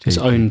 that's stupid. It's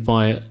owned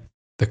by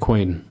the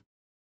Queen.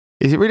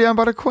 Is it really owned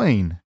by the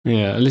Queen?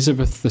 Yeah,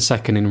 Elizabeth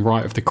II in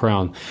Right of the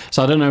Crown.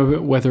 So I don't know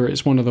whether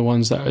it's one of the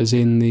ones that is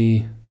in the...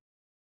 It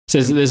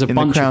says that there's a In the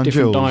bunch of crown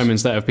different jewels?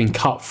 diamonds that have been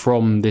cut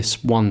from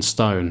this one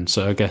stone.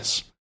 So I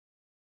guess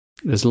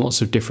there's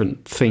lots of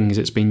different things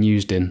it's been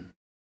used in.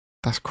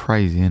 That's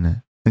crazy, isn't it?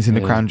 It's in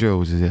the Yeah. crown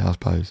jewels, is it? I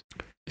suppose.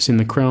 It's in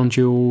the crown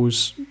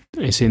jewels.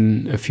 It's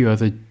in a few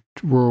other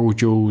royal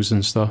jewels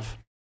and stuff.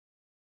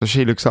 So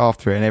she looks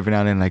after it, and every now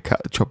and then they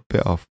chop a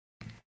bit off.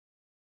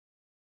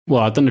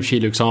 Well, I don't know if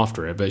she looks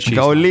after it, but she's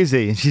Go,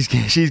 Lizzie, and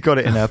she's got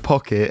it in her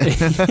pocket.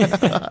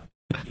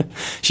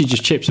 she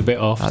just chips a bit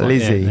off. Like, like,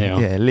 Lizzie, there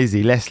you are.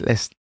 Lizzie,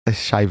 let's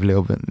shave a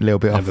little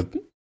bit off.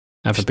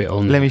 Have a bit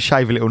on. Let me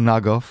shave a little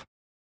nug off.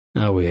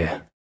 Oh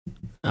yeah.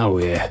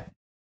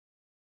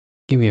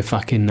 Give me a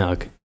fucking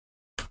nug.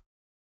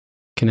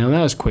 Okay, now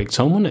that was quick,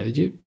 Tom, wasn't it? Did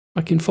you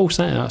fucking force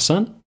that out,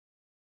 son?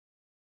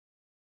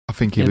 I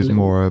think it was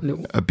more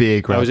a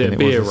beer grab was it than a it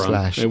beer was a run?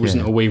 slash. It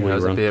wasn't a wee It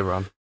was a run. beer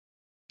run.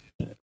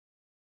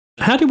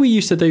 How did we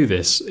used to do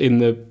this in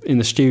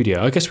the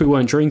studio? I guess we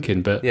weren't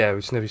drinking, but Yeah, we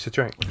just never used to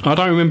drink. I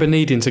don't remember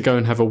needing to go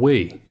and have a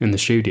wee in the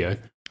studio.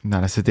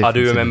 No, that's a difference. I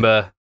do isn't it?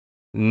 remember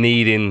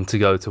needing to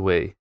go to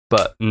wee,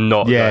 but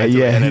not Yeah, going to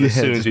it. And then as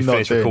yeah, soon as we just not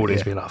finished doing it, recording,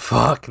 yeah. being like,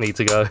 fuck, need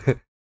to go.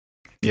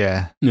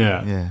 Yeah,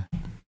 Yeah, yeah.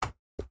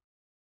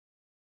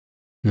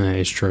 no,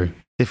 it's true.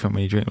 Different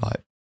when you drink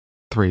like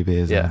 3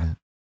 beers. Yeah.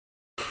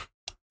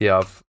 Yeah,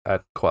 I've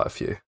had quite a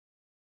few.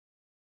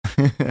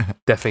 Isn't it?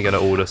 Definitely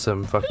going to order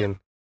some fucking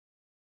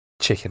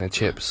chicken and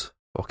chips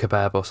or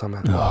kebab or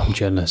something. Oh, I'm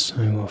jealous.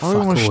 Oh, well, I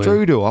fuck want a all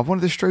strudel. I've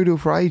wanted a strudel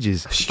for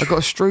ages. I've got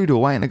a strudel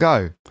waiting to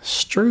go.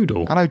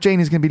 Strudel. I know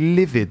Gina's going to be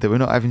livid that we're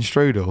not having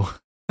strudel.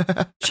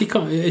 She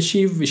can't.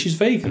 She's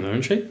vegan, though,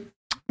 isn't she?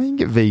 You can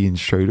get vegan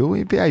strudel.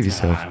 You behave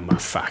yourself. Ah, my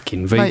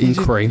fucking Mate, vegan you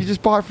cream.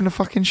 just buy it from the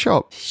fucking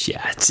shop.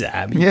 Shut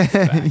up.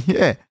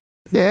 Yeah.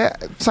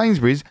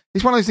 Sainsbury's.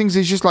 It's one of those things.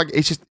 It's just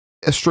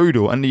a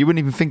strudel, and you wouldn't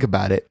even think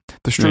about it.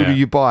 The strudel Yeah.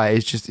 you buy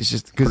is just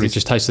because Probably it's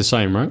just tastes the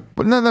same, right?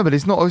 But no, but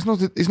it's not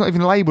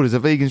even labelled as a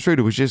vegan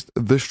strudel. It's just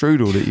the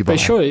strudel that you buy. But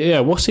sure, yeah.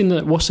 What's in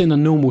a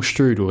normal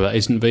strudel that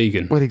isn't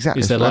vegan? Well,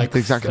 exactly. Is there That's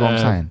exactly what I'm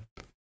saying.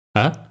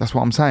 Huh? That's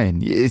what I'm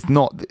saying. It's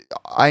not.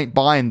 I ain't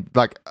buying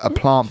like a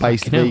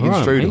plant-based Fucking hell, vegan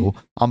right, strudel.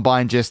 I'm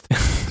buying just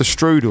the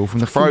strudel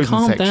from the frozen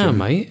Calm section. down,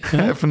 mate.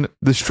 Huh? From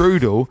the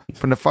strudel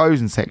from the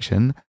frozen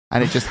section,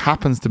 and it just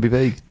happens to be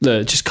vegan.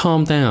 Look, just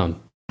calm down.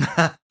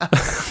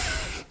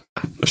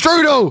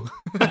 Strudel,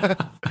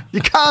 you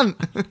can't.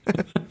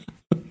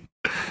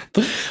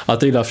 I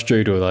do love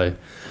strudel though.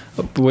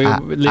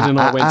 Lynn and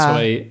I went to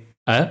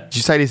a. Do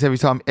you say this every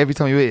time? Every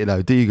time you eat it,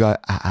 though, do you go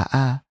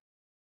a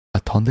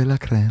ton de la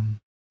crème?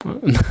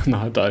 No,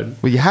 I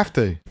don't. Well, you have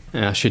to.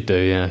 Yeah, I should do.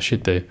 Yeah, I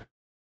should do.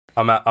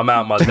 I'm out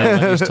my Do you know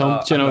what that depth. is,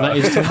 Tom? Do you know what that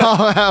is, Tom?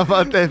 Oh, how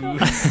about them?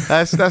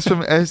 That's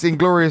from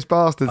Inglorious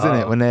Bastards, isn't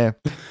it? When they're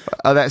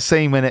that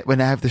scene when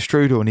they have the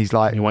strudel and he's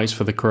like He waits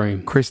for the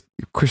cream. Christoph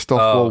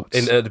Waltz.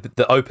 In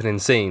the opening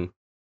scene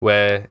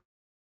where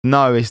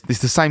No, it's the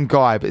same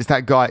guy, but it's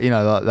that guy, you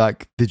know,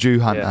 like the Jew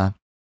hunter Yeah.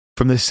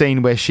 from the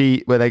scene where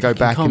they go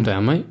back Calm and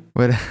down, mate.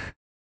 where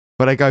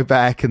they go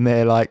back and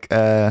they're like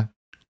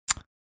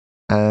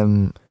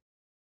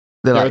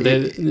They're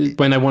like,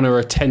 when they want to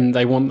attend,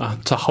 they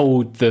want to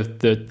hold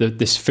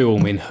this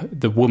film in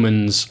the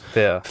woman's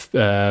Yeah.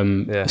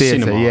 cinema.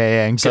 theatre,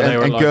 yeah. And, So they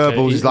were and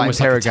Goebbels is like almost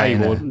like a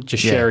interrogating table, her.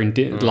 just Yeah.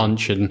 sharing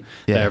lunch, and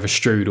they Yeah. have a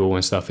strudel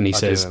and stuff. And he I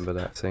says, do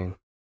remember that scene.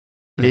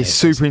 It's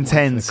super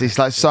intense. It's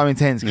like so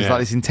intense. It's Yeah. like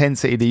this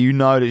intensity that you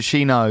know that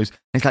she knows.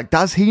 And it's like,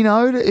 does he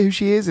know who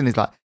she is? And it's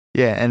like,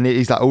 yeah. And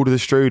he's like, order the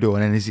strudel.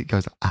 And then he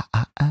goes,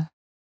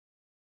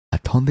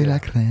 attendez la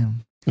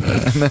crème.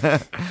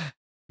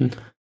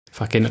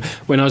 fucking,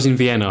 when I was in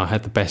Vienna, I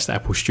had the best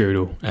apple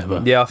strudel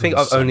ever. Yeah, I think It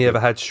was I've so only good. ever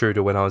had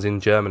strudel when I was in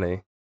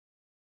Germany.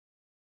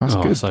 That's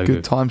Oh, good. so good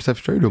good. times to have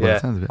strudel by Yeah. the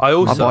sounds of it. I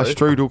also buy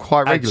strudel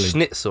quite had regularly.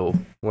 schnitzel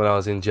when I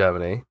was in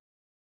Germany.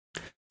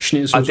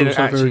 Schnitzel I was didn't also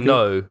very actually good.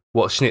 know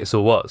what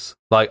schnitzel was.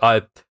 Like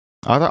I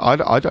I don't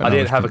know didn't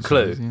what have a schnitzel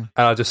clue, is, yeah.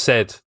 and I just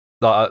said,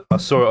 like, I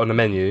saw it on the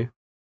menu,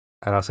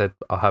 and I said,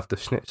 I'll have the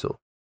schnitzel.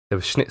 There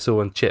was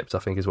schnitzel and chips, I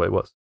think is what it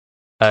was.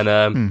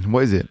 And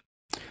What is it?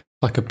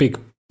 Like a big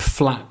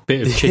flat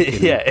bit of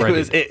chicken. yeah, it breaded.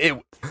 was.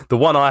 It the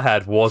one I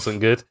had wasn't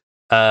good.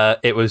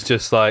 It was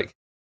just like,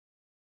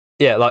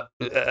 yeah, like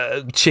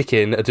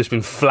chicken had just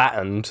been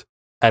flattened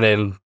and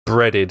then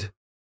breaded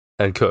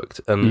and cooked,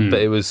 but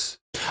it was.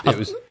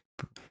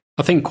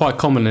 I think quite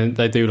common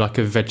they do like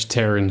a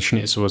vegetarian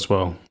schnitzel as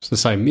well. It's the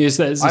same. There's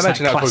I that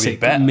imagine that'd probably be classic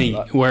better, meat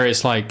like- where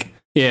it's like,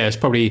 yeah, it's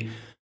probably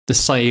the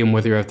same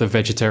whether you have the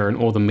vegetarian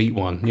or the meat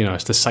one. You know,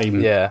 it's the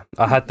same. Yeah,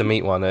 I had the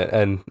meat one,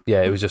 and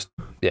yeah, it was just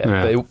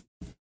but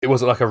it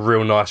wasn't like a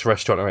real nice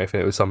restaurant or anything.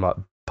 It was some like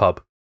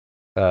pub.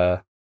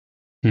 But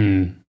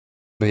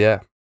yeah,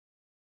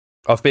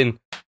 I've been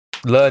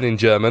learning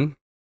German.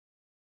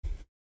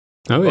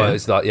 Oh yeah. But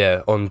it's like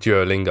on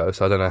Duolingo,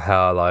 so I don't know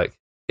how like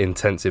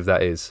intensive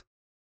that is.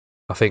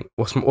 I think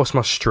what's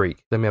my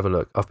streak? Let me have a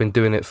look. I've been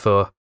doing it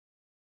for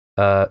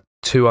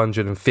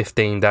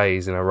 215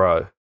 days in a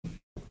row.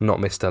 Not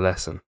missed a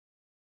lesson.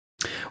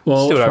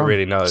 Well, Still don't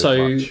really know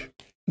so much.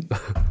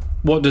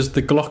 what does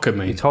the Glocke You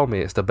mean? told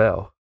me it's the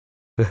bell.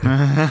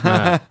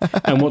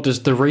 And what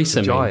does the Risa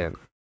mean? Giant.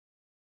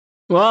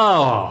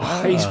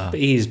 Wow, he's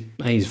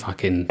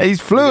fucking He's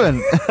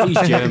fluent.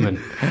 he's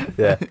German.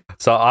 Yeah.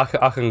 So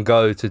I can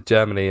go to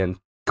Germany and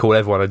call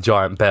everyone a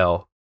giant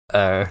bell.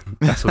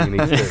 That's what you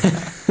need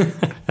to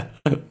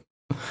do.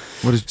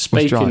 What is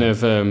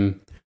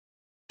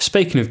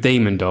Speaking of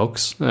demon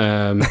dogs,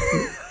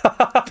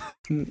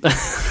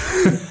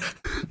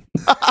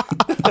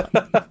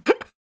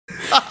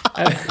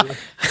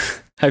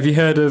 have you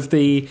heard of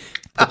the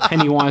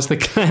Pennywise the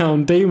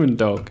Clown demon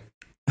dog?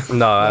 No,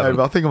 I No, haven't.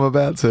 but I think I'm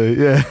about to.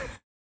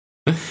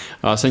 Yeah.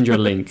 I'll send you a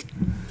link.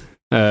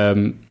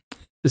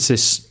 It's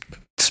this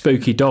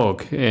spooky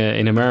dog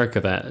in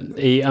America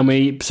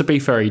to be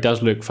fair, he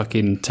does look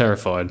fucking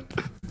terrified.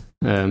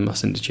 I'll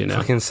send it to you now.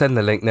 Fucking send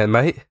the link then,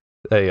 mate.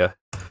 There you go.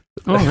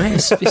 Oh, mate,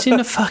 it's in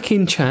the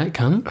fucking chat,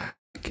 cunt.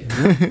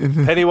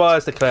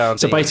 Pennywise the Clown.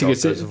 So demon basically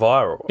dog goes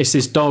viral. It's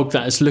this dog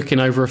that is looking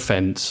over a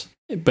fence,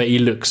 but he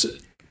looks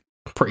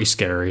pretty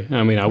scary.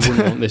 I mean, I wouldn't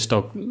want this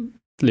dog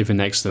living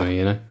next to me,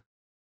 you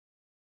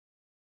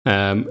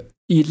know.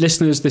 You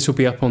listeners, this will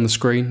be up on the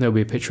screen. There'll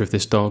be a picture of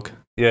this dog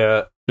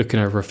Yeah, looking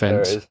over a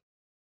there it fence. is.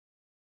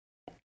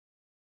 I'm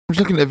just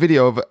looking at a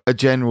video of a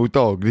general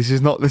dog. This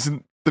is not.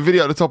 Listen, the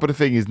video at the top of the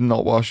thing is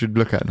not what I should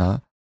look at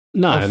now.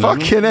 No, Oh,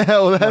 fucking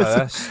hell! No,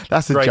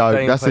 That's a Great joke.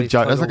 Dane That's a plays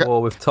joke. That's tug like of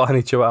war with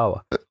tiny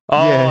chihuahua.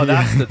 Oh, Yeah,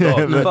 that's yeah. the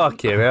dog. Yeah.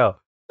 Fucking hell.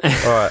 All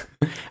right.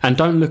 And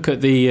don't look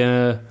at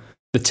the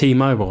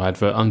T-Mobile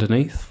advert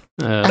underneath.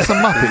 that's a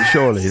Muppet,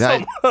 surely.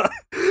 That,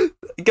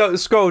 Go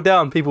scroll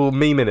down. People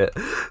memeing it.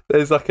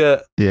 There's like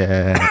a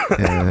yeah,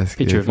 that's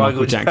Picture good. of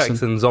Michael Jackson.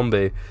 Jackson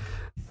zombie.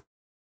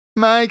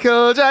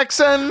 Michael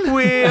Jackson,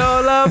 We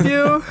all love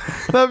you.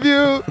 love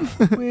you,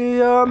 We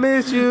all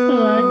miss you.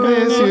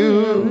 miss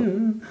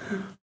you.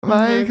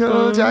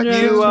 Michael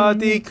Jackson. You are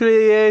the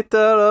creator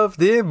of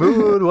the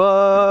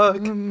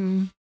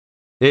moonwalk.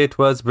 It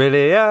was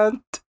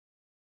brilliant.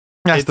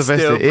 That's It's the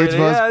best still bit. It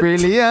was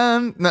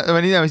brilliant. brilliant. No,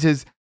 when he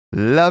says,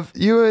 "Love,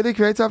 you are the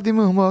creator of the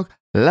moonwalk,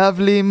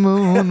 lovely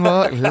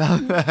moonwalk."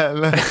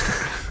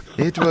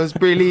 It was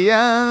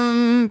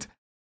brilliant.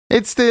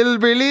 It's still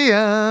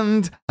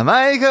brilliant.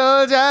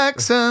 Michael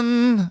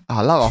Jackson.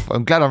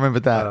 I'm glad I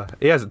remembered that.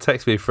 He hasn't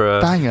texted me for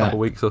a Banger. couple of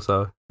weeks or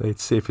so. I need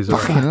to see if he's all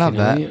right. Fucking love Fucking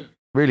that. hell.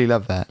 Really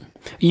love that.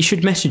 You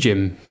should message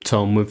him,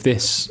 Tom, with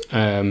this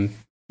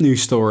new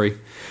story.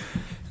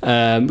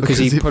 Because Because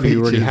he's it probably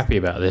really features- happy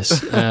about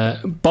this.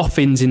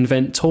 Boffins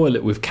invent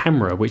toilet with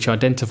camera, which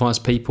identifies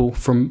people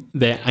from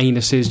their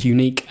anus's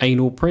unique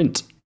anal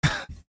print.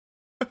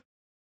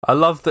 I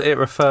love that it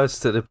refers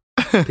to the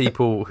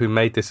people who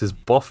made this as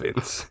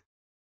boffins.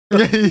 yeah,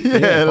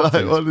 like,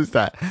 boffins. what is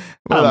that?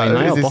 I What, mean,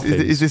 they is, are this, boffins.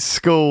 is this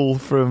school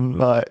from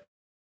like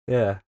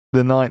Yeah.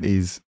 the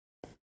 90s?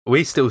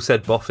 We still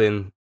said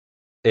boffin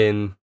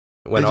when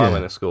Did I you?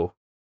 went to school.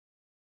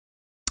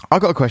 I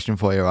got a question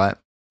for you, right?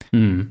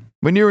 Hmm.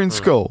 When you were in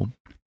school,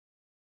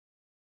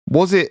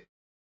 was it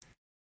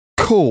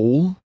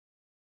cool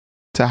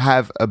to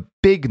have a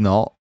big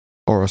knot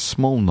or a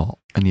small knot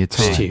in your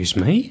tie? Excuse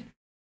me?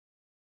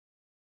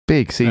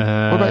 Big. See, what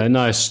about,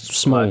 No, it's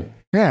small.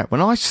 yeah. When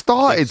I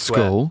started Big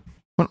square. school,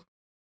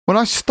 when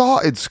I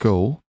started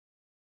school,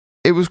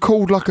 it was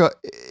called like a.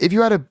 If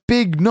you had a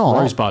big knot,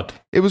 Rosebud.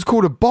 it was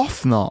called a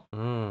boff knot.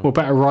 What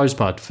about a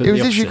rosebud? For It was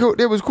the literally opposite? called.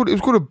 It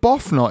was called a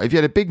boff knot if you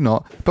had a big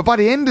knot. But by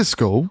the end of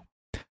school,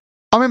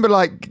 I remember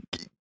like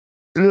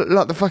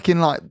the fucking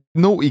like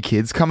naughty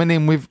kids coming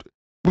in with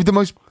the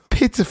most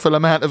pitiful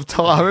amount of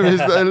tie. I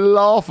remember it's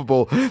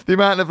laughable the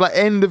amount of like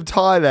end of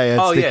tie they had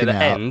Oh yeah, sticking the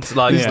out. end.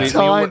 Like Yeah. it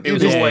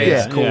was Yeah, always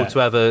yeah, cool yeah. to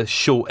have a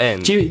short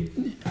end. Do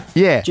you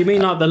Yeah.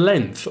 mean like the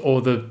length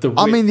or the width?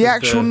 I mean the of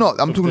actual knot.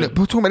 I'm of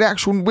talking about the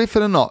actual width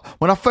of the knot.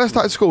 When I first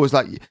started school, it was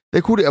like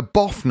they called it a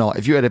boff knot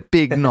if you had a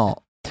big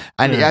knot,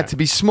 and it Yeah. had to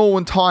be small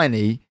and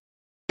tiny.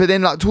 But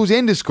then, like towards the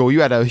end of school,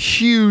 you had a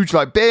huge,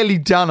 like barely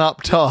done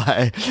up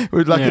tie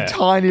with like Yeah. a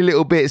tiny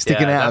little bit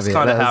sticking out that's of it.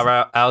 kind of That was-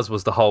 how ours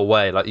was the whole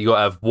way. Like you got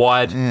to have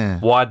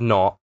wide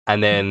knot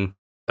and then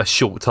a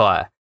short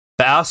tie.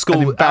 But our an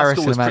school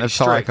embarrassing was amount pretty of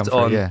tie strict come through.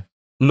 on Yeah,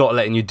 not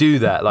letting you do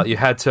that. Like you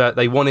had to.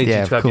 They wanted Yeah,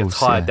 you of to have your course,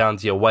 tie yeah. down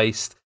to your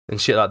waist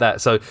and shit like that.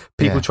 So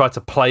people Yeah. tried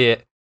to play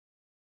it.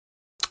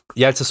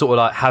 You had to sort of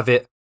like have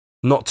it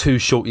not too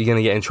short. You're going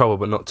to get in trouble,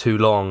 but not too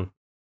long.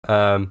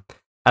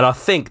 And I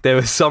think there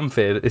was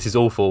something. This is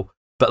awful.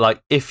 But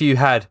like, if you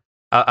had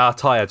our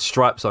tie had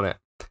stripes on it,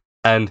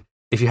 and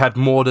if you had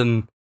more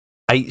than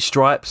 8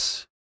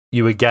 stripes,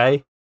 you were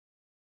gay.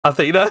 I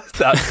think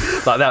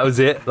that was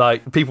it.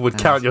 Like people would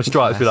count your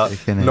stripes, be like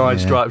classic, innit? 9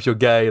 Yeah. stripes, you're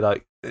gay.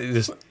 Like it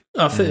just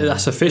I think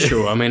that's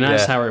official. I mean,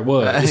 that's Yeah. how it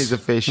works. that is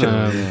official.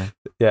 Um,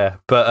 yeah.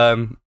 But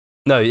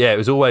no, yeah, it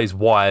was always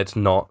wide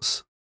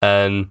knots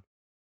and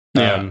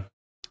Yeah.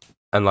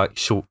 and like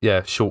short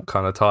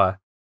kind of tie.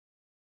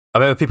 I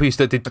remember people used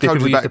to did told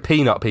people you used to back-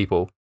 peanut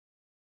people.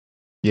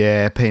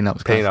 Yeah,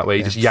 peanuts. Peanut, where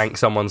you yeah. just yank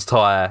someone's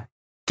tire,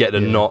 get the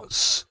Yeah.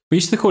 knots. We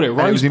used to call it And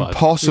it was rosebud.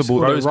 impossible-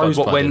 We used to call it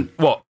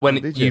Rosebud. When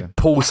Did you you?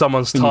 pull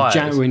someone's When you tires?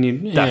 jam- when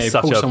you- That's you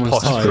such pull a someone's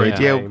posh tire, prick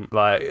yeah. name.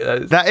 Like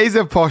That is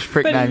a posh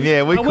prick Ben, name.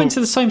 Yeah, we I went to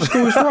the same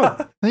school as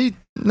Rob.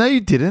 No,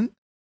 you didn't.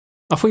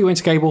 I thought you went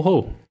to Gable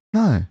Hall.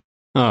 No.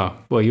 Oh,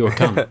 well, you're a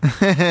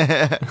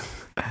cunt.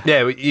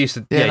 yeah, we used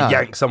to Yeah, no.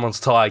 yank someone's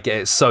tire, get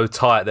it so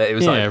tight that it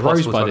was Yeah, like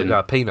impossible Rosebud, to innit?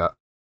 no, peanut.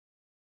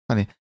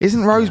 Funny.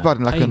 Isn't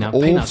rosebudding like Peanut-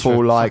 an peanuts awful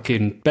for like?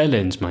 fucking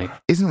bellends, mate.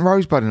 Isn't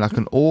rosebudding like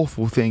an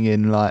awful thing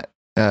in like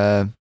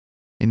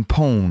in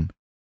porn,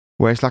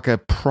 where it's like a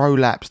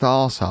prolapsed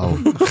arsehole?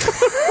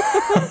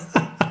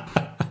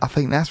 I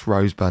think that's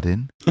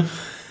rosebudding.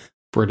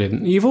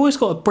 Brilliant. You've always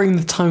got to bring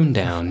the tone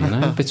down, you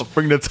know. It's-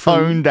 Bring the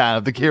tone down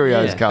of the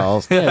Curios Yeah.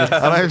 cast. yeah,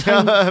 I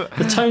don't-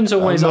 the tone's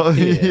always I'm not- up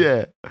here.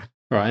 Yeah.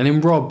 Right, and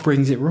then Rob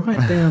brings it right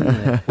down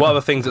there. What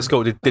other things at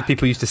school did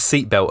people used to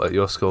seatbelt at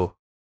your school?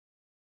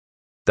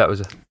 That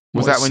was a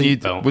Was What, that when you?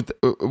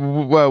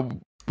 seatbelt? Well,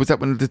 was that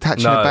when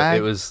detaching a no. bag?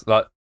 It was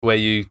like where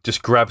you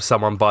just grab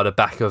someone by the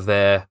back of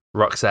their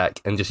rucksack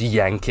and just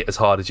yank it as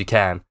hard as you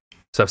can.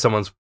 So if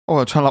someone's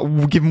Oh, trying to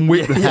like give him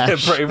whiplash. yeah,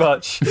 pretty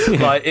much.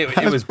 Like it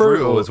That's was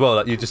brutal brutal. as well.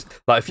 Like you just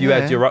like if you Yeah.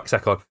 had your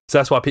rucksack on, so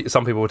that's why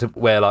some people would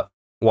wear like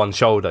one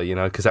shoulder, you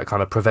know, because that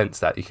kind of prevents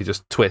that. You could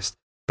just twist.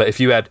 But if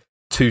you had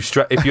two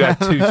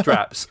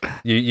straps,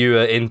 you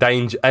are in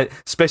danger.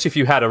 Especially if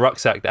you had a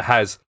rucksack that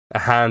has a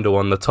handle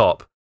on the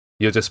top,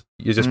 you're just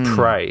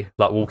prey,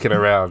 like walking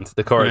around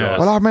the corridors. Yeah.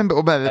 Well, I remember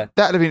that would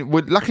have been.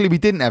 Well, luckily, we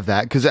didn't have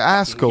that because at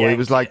our school it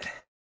was like,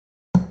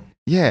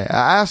 yeah,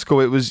 at our school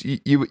it was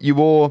you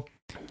wore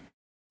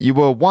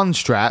one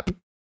strap,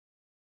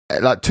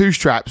 like 2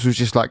 straps was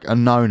just like a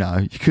no.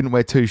 You couldn't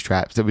wear 2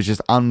 straps. It was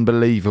just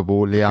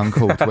unbelievably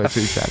uncool to wear 2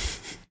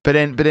 straps. But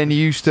then you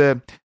used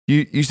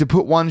to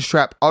put one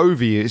strap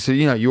over you, so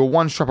you know you were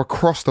one strap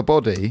across the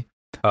body.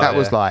 That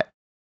was like,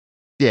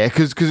 yeah,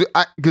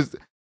 because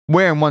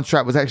wearing one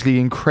strap was actually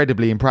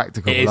incredibly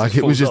impractical. Like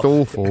it was just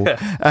awful,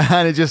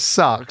 and it just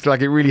sucked.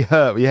 Like it really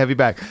hurt with your heavy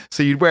bag.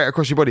 So you'd wear it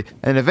across your body,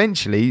 and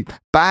eventually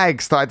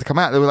bags started to come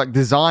out. They were like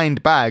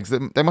designed bags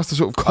that they must have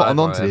sort of cottoned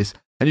onto this,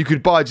 and you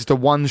could buy just a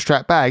one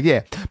strap bag.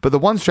 Yeah, but the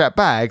one strap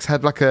bags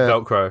had like a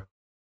Velcro.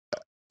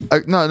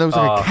 no, there was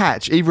like a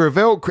catch, either a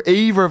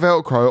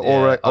Velcro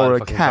or a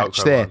fucking catch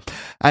Velcro there, ones.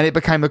 and it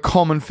became a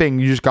common thing.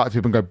 You just go up to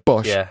people and go,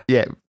 "Bosh,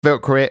 yeah,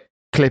 Velcro it,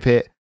 clip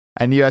it."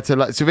 And you had to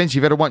like. So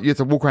eventually, you had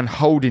to walk around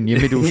holding your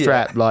middle Yeah.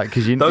 strap, like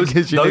because you knew Those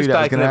that was bags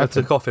going to never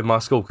happen. took off in my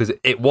school because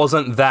it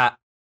wasn't that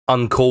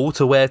uncool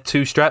to wear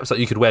 2 straps.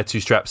 Like you could wear 2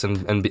 straps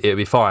and it'd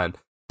be fine.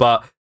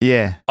 But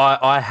Yeah,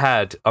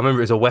 I remember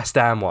it was a West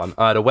Ham one.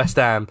 I had a West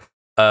Ham,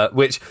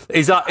 which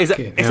it's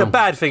a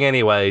bad thing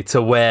anyway to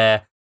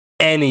wear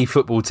any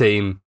football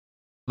team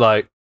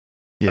like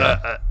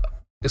yeah,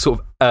 sort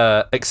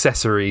of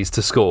accessories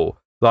to school.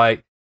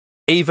 Like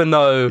even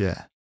though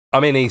yeah.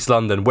 I'm in East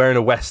London, wearing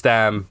a West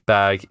Ham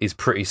bag is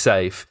pretty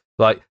safe.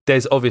 Like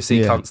there's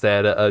obviously Yeah. cunts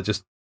there that are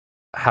just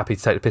happy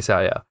to take the piss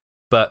out of you.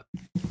 But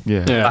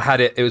Yeah. Yeah. I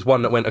had it was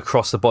one that went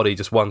across the body,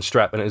 just one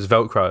strap, and it was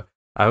Velcro.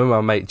 I remember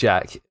my mate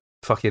Jack,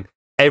 fucking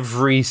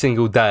every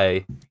single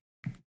day,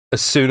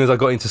 as soon as I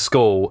got into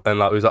school and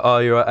like, it was like, oh,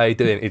 you're right, how you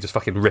doing? He'd just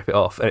fucking rip it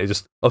off. And it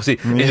just,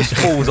 obviously, it just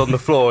falls on the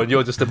floor and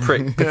you're just a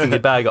prick picking your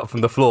bag up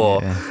from the floor.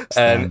 Yeah,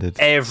 and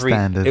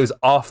standard. it was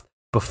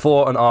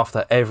before and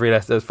after every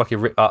lesson, it was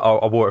fucking,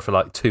 I wore it for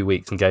like 2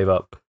 weeks and gave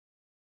up.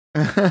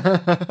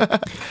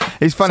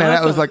 It's funny,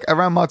 that was like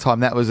around my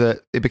time,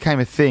 it became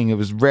a thing. It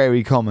was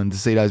very common to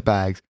see those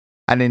bags.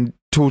 And then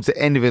towards the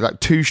end of it, like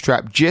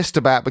two-strap just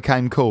about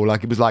became cool.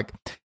 Like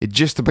it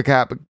just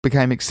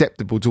became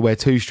acceptable to wear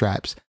two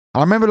straps. And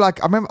I remember like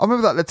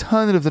the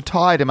turning of the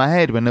tide in my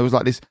head when there was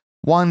like this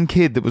one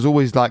kid that was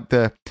always like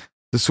the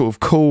sort of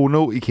cool,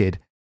 naughty kid.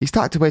 He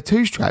started to wear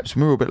two straps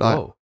and we were a bit like,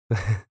 Whoa.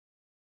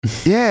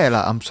 yeah,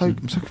 like I'm so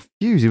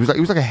confused. He was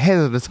like ahead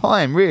of the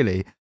time,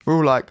 really. We're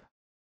all like,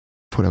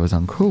 thought I was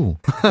uncool.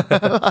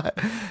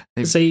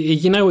 See,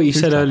 you know what you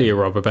said earlier,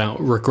 Rob, about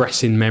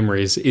regressing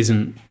memories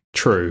isn't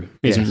true,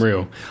 isn't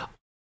real.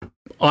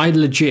 I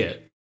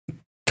legit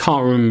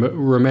can't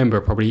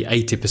remember probably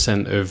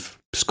 80% of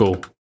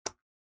school.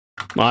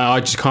 I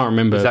just can't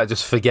remember. Is that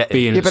just forgetting?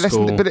 Being at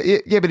school? But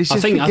it's just I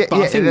think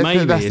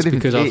maybe that's it's the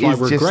because I've like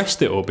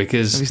regressed it all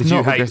because it's Did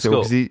not you hate regressed it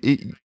all, school?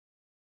 because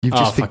you've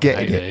just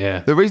forgetted it. Yeah.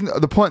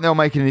 The point they're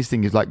making in this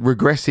thing is like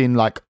regressing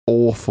like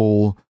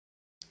awful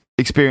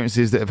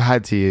experiences that have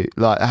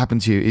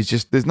happened to you is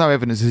just there's no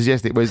evidence to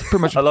suggest it. Whereas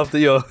pretty much I love that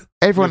you're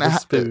everyone with a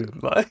spoon,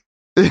 like.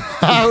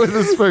 with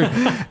a spoon.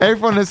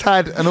 Everyone has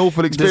had an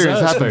awful experience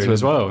Dessert happen to spoon them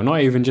as well,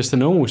 not even just a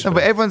normal spoon. No,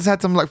 but everyone's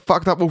had some like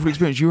fucked up awful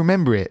experience. You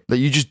remember it,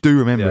 like you just do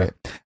remember it,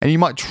 and you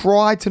might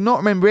try to not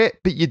remember it,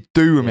 but you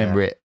do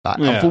remember it. Like,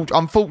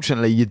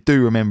 unfortunately, you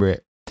do remember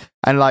it,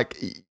 and like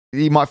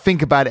you might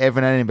think about it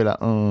every now and then and be like,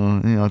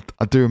 oh, you know,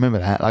 I do remember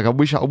that. Like I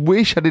wish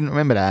I didn't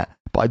remember that,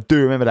 but I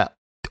do remember that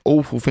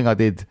awful thing I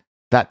did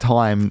that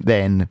time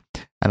then,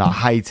 and I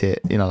hate it.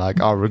 You know, like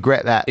I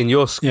regret that. In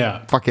your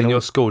fucking in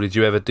your school, did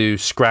you ever do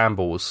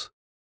scrambles?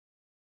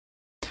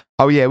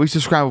 Oh yeah, we used to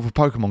scramble for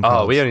Pokemon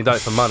cards. Oh, we only done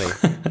it for money.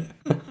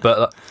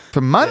 But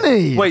for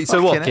money. Wait,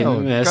 so what? Fucking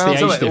hell. That's the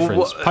age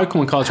difference.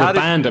 Pokemon cards were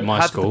banned at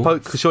my school.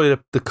 Because surely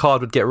the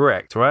card would get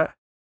wrecked, right?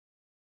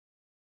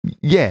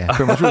 Yeah,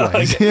 pretty much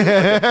always.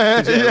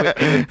 But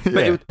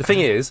the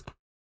thing is,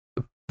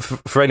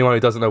 for anyone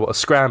who doesn't know what a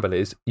scramble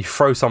is, you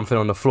throw something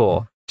on the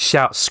floor,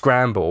 shout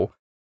scramble,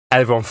 and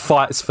everyone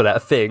fights for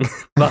that thing.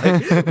 Like,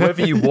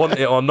 whether you want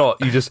it or not,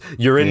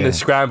 you're in the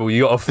scramble,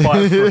 you got to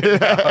fight for it.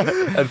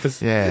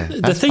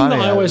 The thing that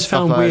I always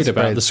found weird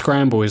about the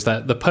scramble is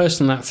that the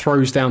person that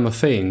throws down the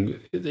thing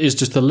is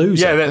just a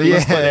loser.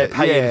 Yeah, they're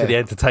paying for the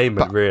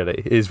entertainment,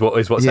 really, is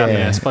what's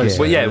happening. I suppose.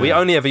 But we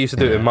only ever used to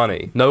do it with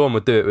money. No one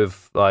would do it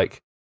with,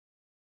 like,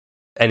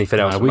 anything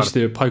else. We used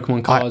to do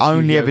Pokemon cards. I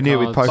only ever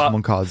knew it with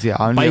Pokemon cards. Yeah,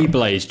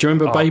 Beyblades. Do you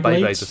remember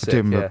Beyblades?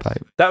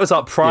 Sick, that was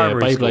like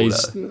primary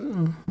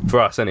school for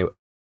us, anyway.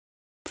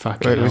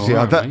 Fucking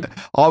hell,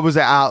 I was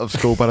out of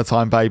school by the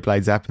time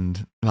Beyblades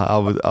happened. Like I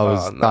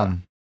was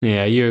done.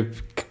 Yeah, you're.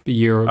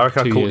 I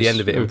reckon I caught the end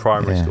of it in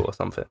primary school or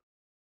something.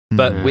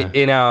 But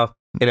in our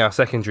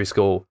secondary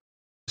school,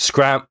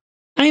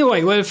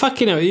 Anyway, well,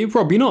 fucking hell,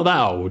 Rob, you're not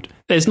that old.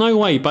 There's no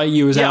way, but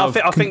you was out.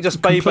 I think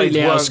just Beyblades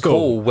weren't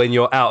cool when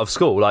you're out of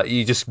school. Like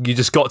you just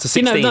got to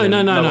 16.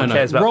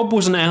 No. Rob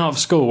wasn't out of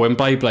school when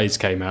Beyblades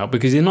came out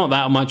because you're not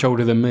that much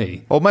older than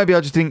me. Or maybe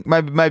I just think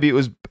maybe it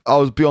was I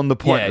was beyond the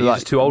point. Yeah, you're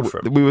just too old for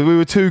it. We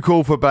were too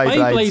cool for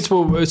Beyblades.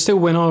 Beyblades were still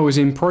when I was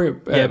in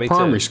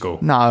primary school.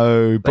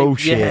 No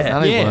bullshit.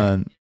 They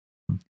weren't.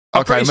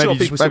 I'm pretty sure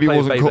people still play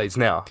Beyblades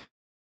now.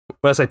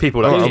 When I say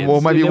people,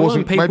 maybe it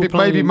wasn't.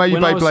 Maybe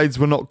Beyblades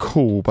were not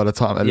cool by the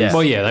time. At least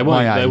well, yeah, they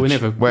weren't. They were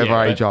never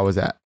whatever age I was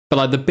at. But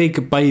like the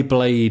big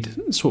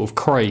Beyblade sort of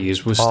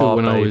craze was still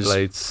when I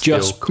was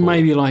just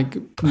maybe like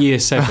year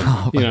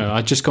 7. You know,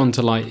 I'd just gone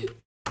to like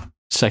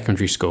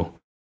secondary school.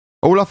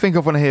 All I think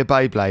of when I hear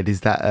Beyblade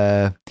is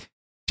that.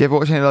 Do you ever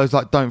watch any of those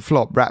like Don't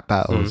Flop rap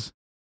battles?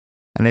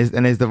 And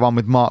there's the one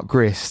with Mark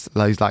Grist.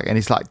 Those like, and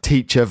it's like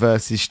teacher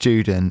versus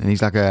student, and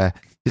he's like a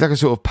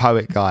sort of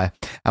poet guy.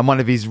 And one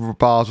of his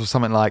bars was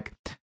something like,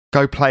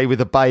 "Go play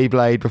with a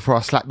Beyblade before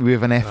I slap you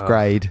with an F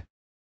grade."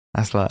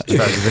 That's like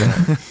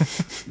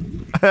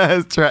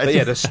that's tragic. But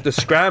yeah, the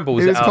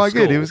scrambles. It was quite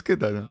good. School, it was good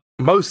though.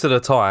 Most of the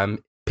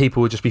time,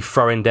 people would just be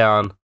throwing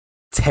down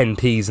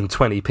 10p's and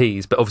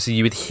 20p's, but obviously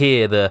you'd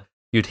hear the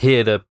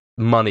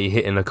money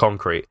hitting the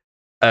concrete,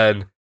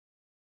 and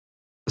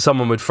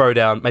someone would throw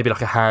down maybe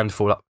like a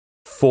handful, like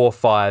 4,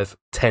 5,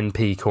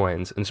 10p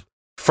coins, and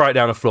throw it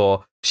down the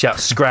floor, shout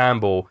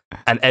scramble,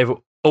 and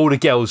all the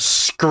girls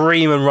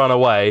scream and run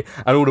away,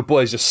 and all the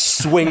boys just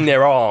swing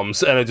their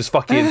arms and are just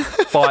fucking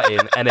fighting.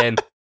 And then,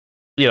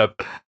 you know,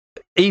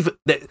 even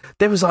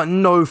there was like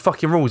no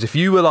fucking rules. If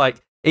you were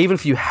like, even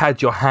if you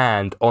had your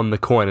hand on the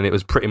coin and it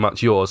was pretty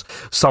much yours,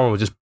 someone would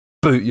just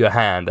boot your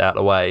hand out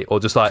of the way, or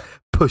just like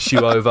push you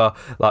over,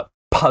 like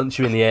punch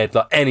you in the head,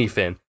 like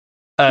anything.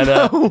 And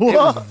it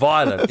was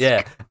violent,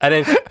 yeah. And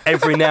then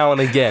every now and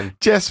again,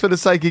 just for the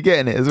sake of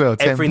getting it as well,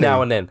 10p. Every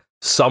now and then,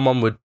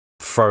 someone would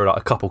throw like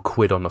a couple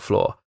quid on the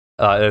floor.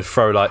 They'd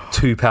throw like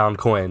 £2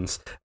 coins,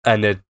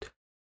 and they'd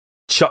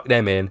chuck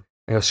them in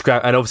and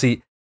scram. And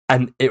obviously,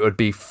 and it would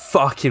be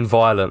fucking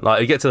violent.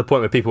 Like, it get to the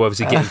point where people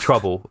obviously get in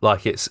trouble.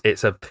 Like, it's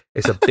a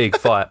big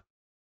fight.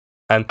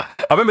 And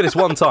I remember this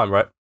one time,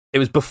 right? It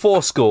was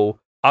before school.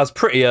 I was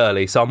pretty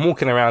early, so I'm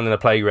walking around in a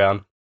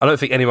playground. I don't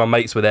think any of my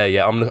mates were there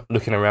yet. I'm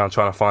looking around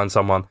trying to find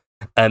someone.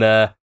 And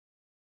I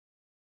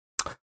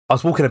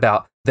was walking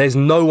about. There's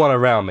no one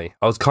around me.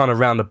 I was kind of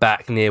round the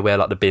back near where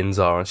like the bins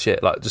are and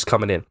shit, like just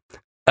coming in.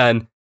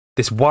 And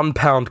this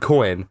 £1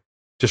 coin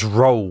just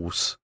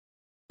rolls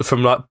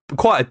from like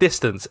quite a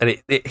distance, and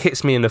it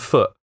hits me in the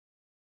foot,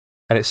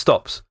 and it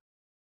stops.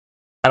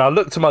 And I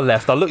look to my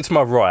left, I look to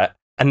my right,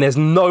 and there's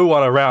no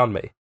one around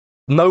me.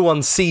 No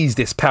one sees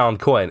this £1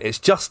 coin. It's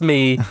just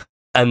me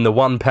and the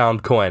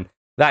 £1 coin.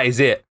 That is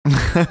it.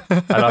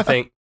 And I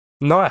think,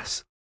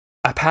 nice,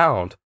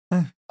 £1.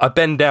 I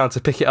bend down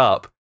to pick it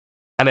up,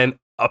 and then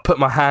I put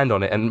my hand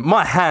on it, and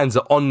my hands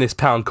are on this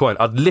 £1 coin.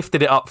 I'd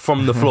lifted it up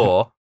from the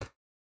floor.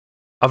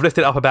 I've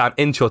lifted it up about an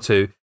inch or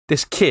two.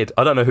 This kid,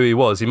 I don't know who he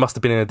was. He must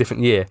have been in a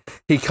different year.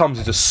 He comes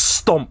and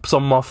just stomps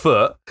on my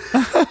foot,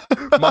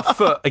 my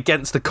foot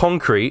against the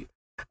concrete.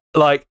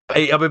 Like,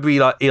 he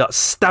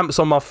stamps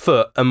on my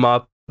foot, and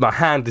my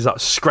hand is like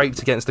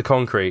scraped against the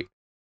concrete.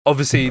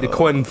 Obviously, the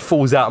coin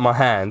falls out of my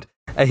hand,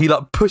 and he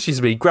like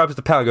pushes me, grabs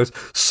the pound, goes,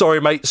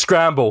 "Sorry, mate,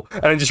 scramble,"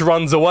 and then just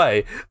runs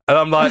away. And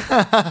I'm like,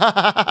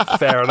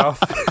 fair enough.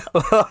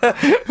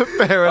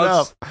 Fair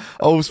enough.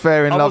 All's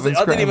fair in love and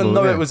scramble. I didn't even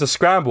know it was a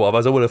scramble,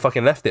 otherwise I would have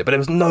fucking left it. But there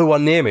was no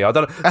one near me. I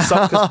don't know.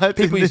 'Cause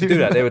people used to do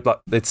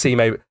that. They'd see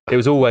maybe, it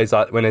was always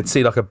like when they'd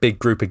see like a big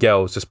group of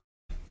girls just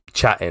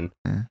chatting,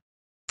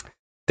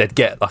 they'd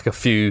get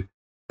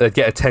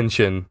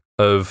attention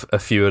of a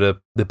few of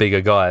the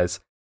bigger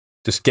guys.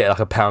 Just get like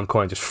a £1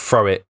 coin, just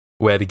throw it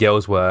where the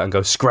girls were and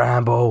go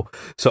scramble.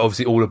 So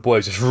obviously all the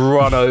boys just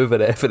run over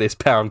there for this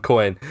 £1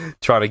 coin,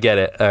 trying to get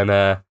it,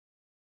 and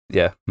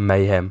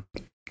mayhem.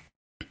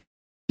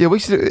 Yeah,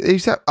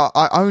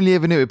 I only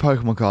ever knew it with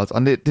Pokemon cards. I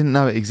didn't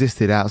know it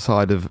existed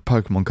outside of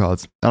Pokemon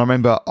cards. And I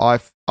remember I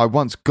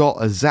once got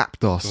a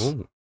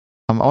Zapdos.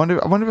 I wonder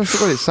if I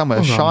still got it somewhere.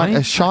 A shiny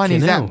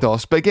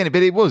Zapdos, but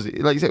it was,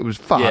 like you said, it was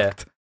fucked. Yeah.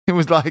 It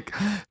was like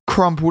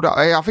crumpled up.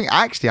 I think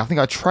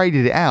I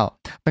traded it out.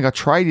 I think I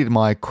traded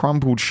my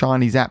crumpled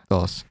shiny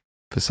Zapdos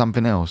for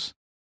something else.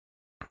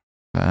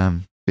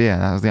 But yeah,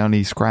 that was the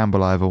only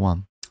scramble I ever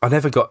won. I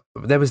think I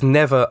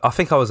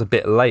was a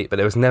bit late, but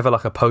there was never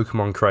like a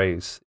Pokemon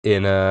craze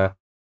in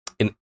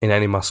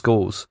any of my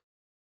schools.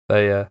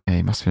 Yeah,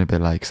 he must have been a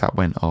bit late because that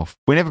went off.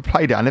 We never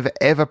played it. I never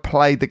ever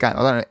played the game.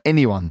 I don't know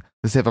anyone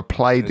that's ever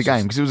played the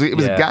game because it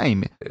was a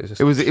game.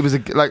 It was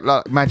like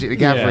Magic the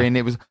Gathering.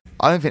 It was.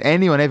 I don't think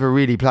anyone ever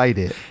really played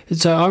it.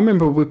 So I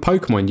remember with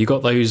Pokemon, you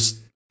got those.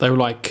 They were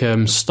like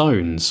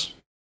stones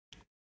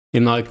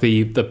in like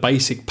the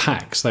basic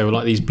packs. They were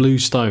like these blue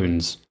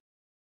stones.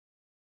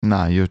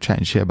 No, you're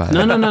chatting shit about it.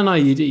 No.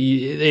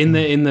 You in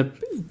the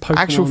Pokemon,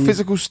 actual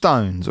physical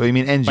stones, or you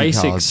mean energy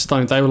basic cards?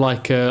 Stones. They were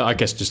like I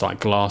guess just like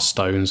glass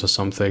stones or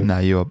something. No,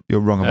 you're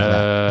wrong about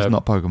that. It's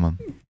not Pokemon.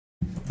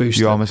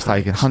 You are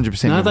mistaken.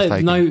 100%. No,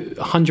 mistaken. No,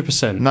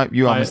 100%. No,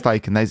 you are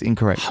mistaken. That is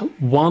incorrect.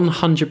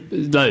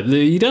 100. No,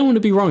 you don't want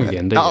to be wrong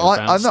again, do you?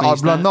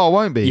 No, I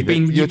won't be. You've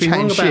been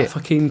wrong about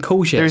fucking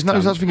cool shit. There is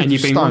no such thing as and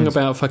you've been wrong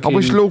about fucking. I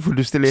wish Lawford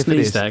was still here for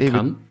this.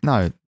 No,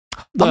 I'm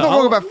not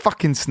wrong about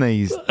fucking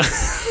sneeze.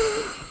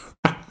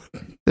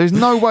 There's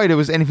no way there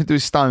was anything to do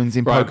with stones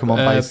in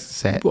Pokemon-based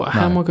set.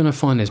 How am I going to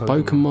find this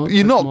Pokemon?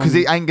 You're not, because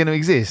it ain't going to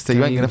exist, so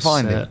you ain't going to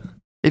find it.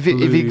 If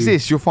it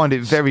exists, you'll find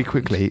it very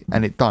quickly,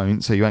 and it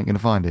don't, so you ain't going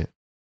to find it.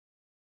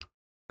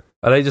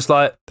 Are they just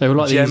like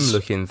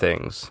gem-looking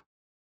things?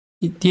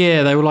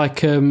 Yeah, they were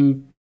like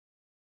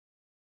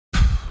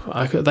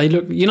they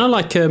look,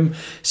 like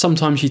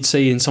sometimes you'd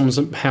see in someone's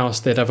house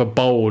they'd have a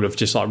bowl of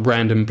just like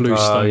random blue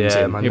stones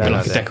in. It'd be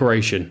like a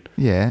decoration.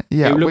 Yeah.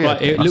 It looked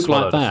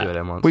like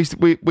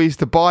that. We used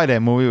to buy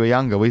them when we were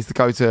younger. We used to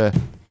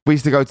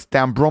go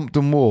down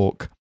Brompton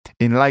Walk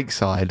in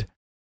Lakeside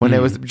when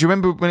there was. Do you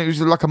remember when it was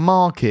like a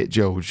market,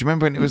 George? Do you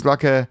remember when it was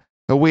like a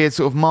weird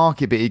sort of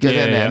market bit? You go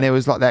down there and there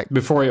was like that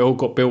before it all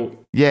got built.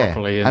 Yeah,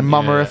 properly and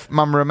Mama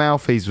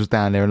Amalfi's was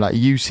down there, and like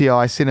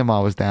UCI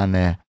Cinema was down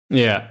there.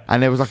 Yeah.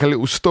 And there was like a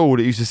little stall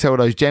that used to sell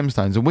those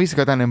gemstones, and we used to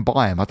go down there and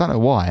buy them. I don't know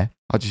why.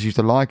 I just used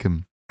to like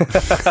them. And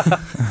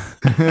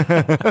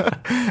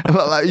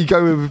like you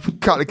go with a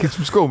couple of kids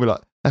from school and be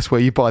like, that's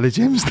where you buy the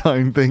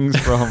gemstone things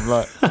from.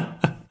 Like,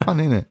 fun,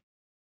 isn't it?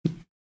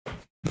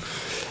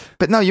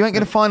 But no, you ain't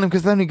going to find them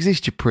because they don't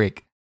exist, you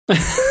prick.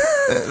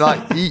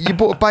 Like you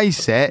bought a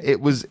base set,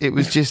 it was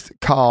just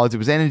cards, it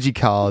was energy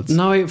cards.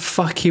 No, it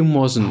fucking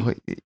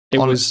wasn't. It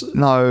was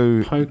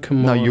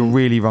Pokemon. No, you're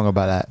really wrong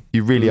about that.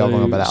 You really are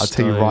wrong about that. I'll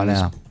tell you right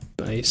now.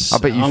 Base. I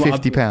bet you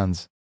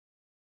 £50.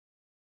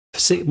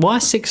 Why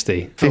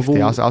 60?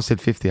 50. I said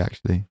 50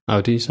 actually.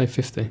 Oh, do you say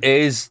 50?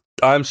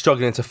 I'm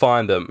struggling to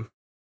find them.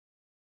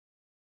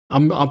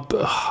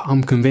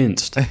 I'm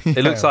convinced.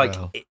 It looks like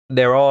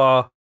there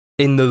are,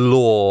 in the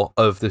lore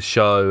of the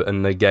show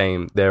and the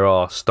game, there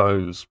are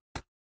stones.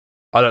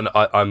 I don't know.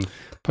 I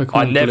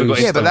never got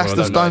into but that's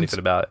the stones.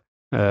 About it.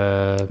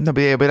 No,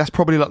 but that's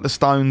probably like the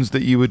stones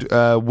that you would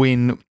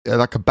win,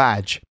 like a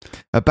badge.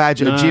 A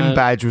gym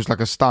badge was like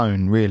a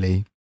stone,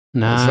 really.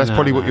 No, so that's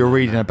probably what you're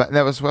reading about.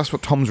 That's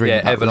what Tom's reading.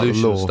 Yeah, about,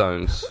 evolution like,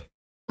 stones.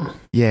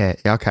 Yeah,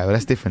 okay, well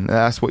that's different.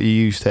 That's what you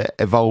use to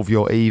evolve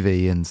your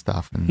Eevee and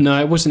stuff. And, No,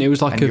 it wasn't. It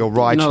was like and your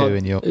Raichu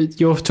and your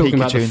You're talking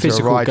about Pikachu the into a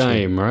physical Raichu.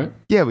 game, right?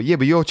 yeah,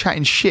 but you're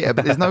chatting shit.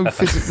 But there's no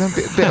physical, no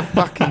bit of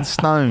fucking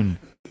stone.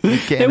 You're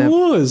getting There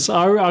was.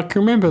 I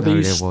can remember No,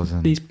 these. there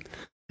wasn't.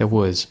 There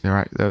was.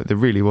 There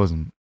really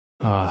wasn't.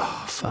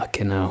 Oh,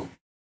 fucking hell.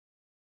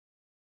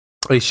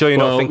 Are you sure you're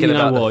not Well, thinking you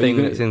know about the what, thing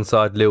you're that's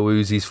inside Lil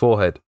Uzi's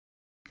forehead?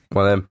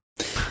 One of them.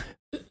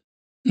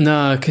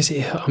 No, because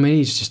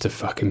he's just a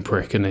fucking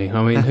prick, isn't he?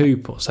 I mean, who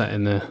puts that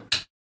in there?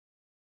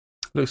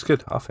 Looks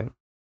good, I think.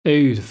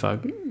 Who the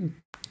fuck? You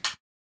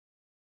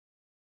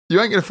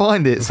ain't gonna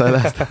find it, so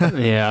that's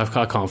Yeah,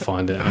 I can't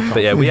find it.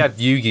 But yeah, we had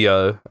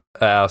Yu-Gi-Oh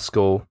at our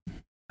school,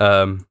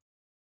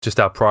 just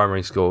our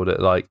primary school, that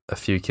like a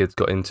few kids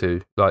got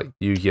into, like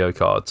Yu-Gi-Oh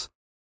cards,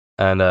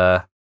 and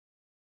that's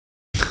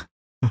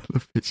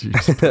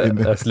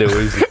Lil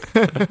Uzi.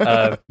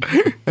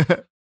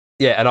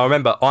 Yeah, and I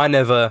remember I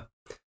never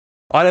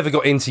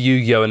got into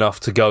Yu-Gi-Oh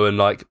enough to go and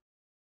like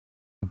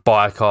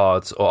buy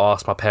cards or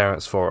ask my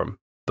parents for them.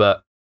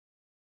 But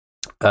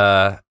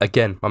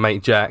again, my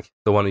mate Jack,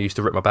 the one who used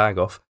to rip my bag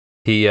off,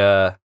 he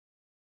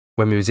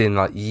when we was in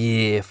like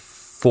year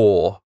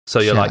 4, so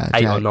you're Shout like out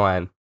 8 or Jack.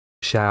 9.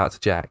 Shout out to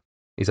Jack.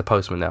 He's a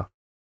postman now,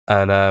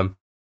 and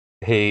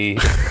he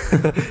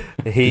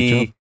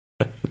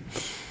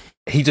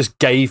he just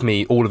gave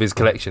me all of his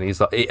collection. He's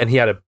like, and he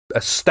had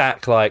a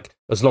stack like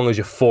as long as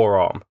your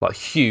forearm, like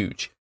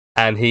huge.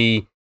 And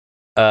he's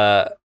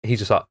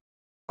just like,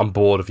 I'm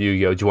bored of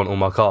Yu-Gi-Oh! Do you want all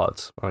my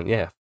cards? I'm like,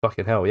 yeah,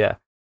 fucking hell, yeah.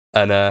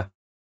 And I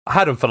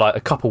had them for like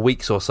a couple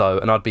weeks or so,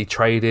 and I'd be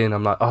trading.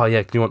 I'm like, oh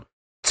yeah, can you want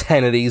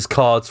 10 of these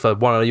cards for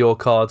one of your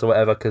cards or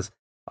whatever? Because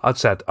I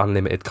just had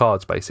unlimited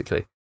cards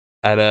basically.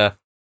 And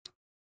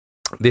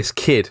this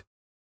kid,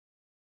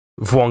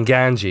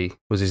 Vwanganji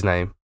was his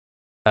name,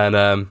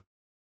 and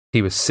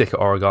he was sick at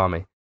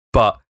origami,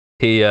 but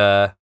he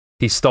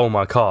stole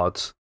my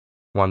cards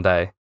one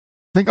day.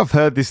 I think I've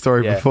heard this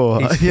story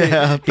before. He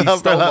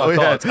stole my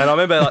cards, and I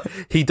remember like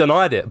he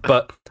denied it,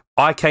 but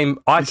I came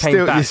back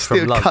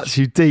from lunch. Cuts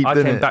you deep, I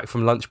came back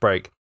from lunch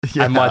break,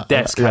 and my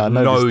desk had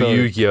no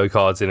Yu-Gi-Oh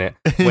cards in it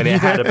when it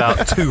had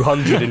about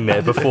 200 in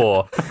there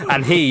before.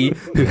 And he,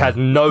 who had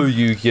no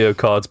Yu-Gi-Oh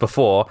cards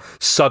before,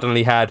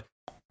 suddenly had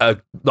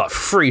like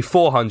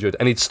 400,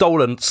 and he'd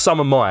stolen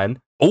some of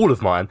mine, all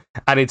of mine,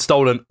 and he'd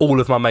stolen all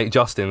of my mate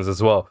Justin's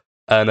as well.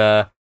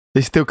 And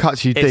it still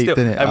cuts you deep,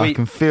 doesn't it? I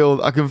can feel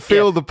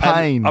the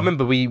pain. I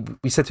remember we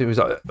said to him, he was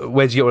like,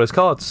 where'd you get all those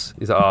cards?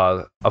 He's like,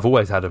 oh, I've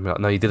always had them. Like,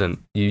 no, you didn't.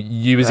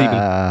 You was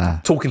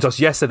even talking to us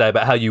yesterday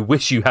about how you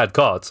wish you had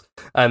cards.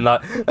 And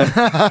like,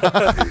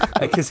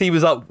 because he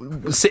was like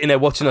sitting there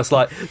watching us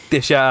like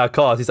dish out our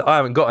cards. He's like, I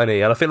haven't got any.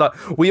 And I feel like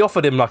we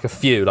offered him like a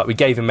few. Like we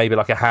gave him maybe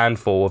like a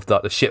handful of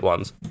like the shit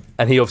ones.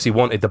 And he obviously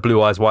wanted the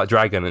Blue Eyes White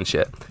Dragon and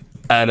shit.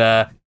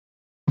 And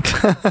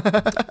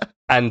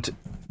and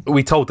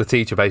we told the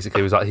teacher basically,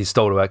 it was like he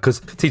stole away,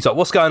 because teacher's like,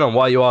 what's going on?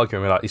 Why are you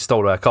arguing? We're like, he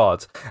stole our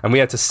cards. And we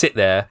had to sit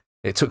there.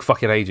 It took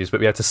fucking ages, but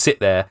we had to sit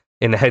there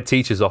in the head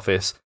teacher's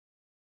office,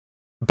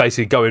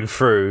 basically going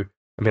through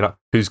and be like,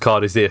 whose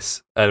card is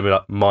this? And we're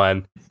like,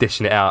 mine,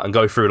 dishing it out, and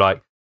go through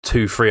like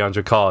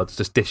 200-300 cards,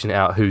 just dishing it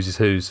out, whose is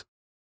whose.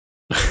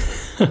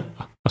 It's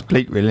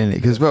bleak, really, isn't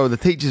it? Because the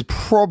teachers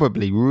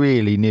probably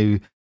really knew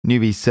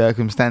his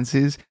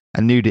circumstances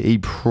and knew that he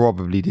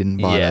probably didn't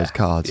buy those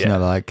cards. Yeah. You know,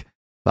 like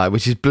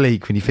which is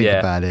bleak when you think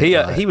about it.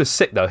 He was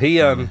sick though.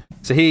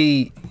 So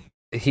he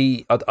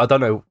I don't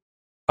know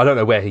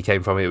where he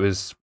came from. It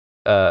was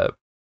either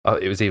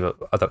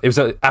it was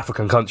an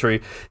African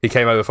country he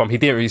came over from. He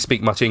didn't really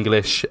speak much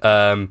English.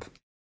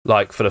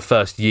 Like for the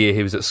first year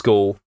he was at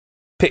school,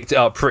 picked it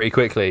up pretty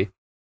quickly.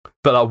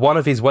 But like one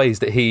of his ways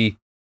that he,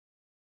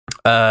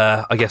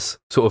 I guess,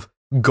 sort of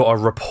got a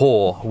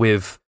rapport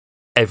with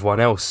everyone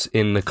else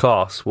in the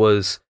class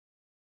was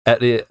at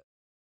the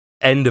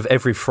end of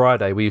every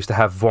Friday we used to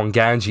have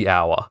Vwanganji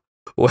hour,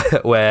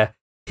 where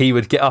he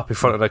would get up in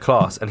front of the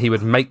class and he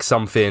would make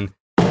something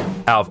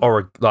out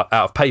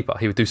of paper.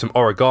 He would do some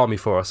origami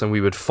for us and we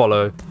would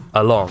follow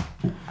along.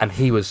 And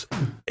he was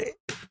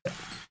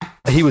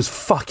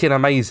fucking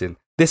amazing.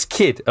 This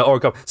kid at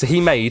origami. So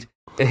he made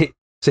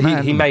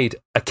he made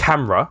a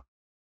camera.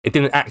 It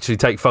didn't actually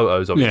take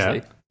photos,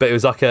 obviously, but it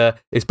was like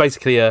it's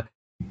basically a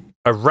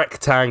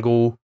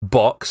rectangle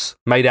box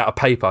made out of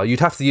paper. You'd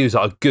have to use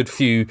like a good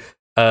few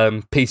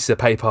pieces of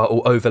paper,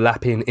 all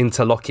overlapping,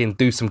 interlocking,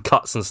 do some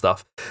cuts and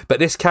stuff. But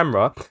this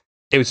camera,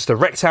 it was just a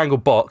rectangle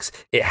box.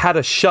 It had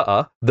a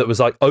shutter that was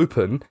like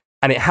open,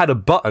 and it had a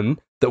button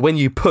that when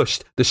you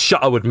pushed, the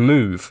shutter would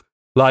move.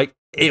 Like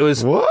it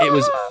was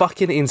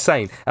fucking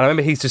insane. And I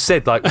remember he just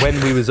said, like,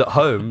 when we was at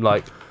home,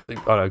 like, I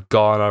don't know,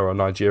 Ghana or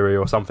Nigeria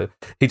or something,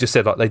 he just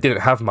said like they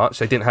didn't have much.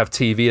 They didn't have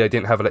TV. They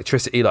didn't have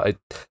electricity. Like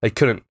they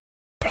couldn't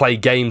play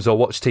games or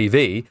watch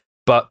TV.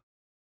 But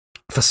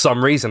for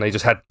some reason, they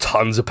just had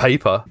tons of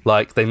paper.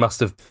 Like, they must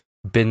have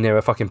been near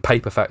a fucking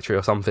paper factory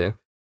or something.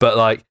 But,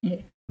 like,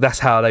 that's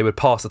how they would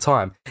pass the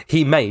time.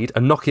 He made a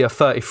Nokia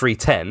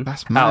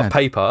 3310 out of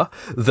paper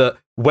that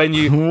when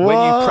you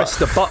press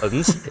the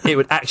buttons, it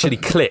would actually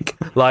click.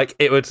 Like,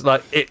 it would,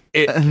 like, it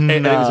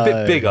was a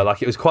bit bigger.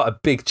 Like, it was quite a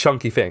big,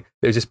 chunky thing.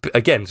 It was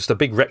just a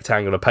big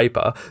rectangle of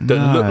paper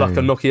that looked like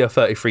a Nokia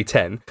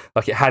 3310.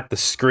 Like, it had the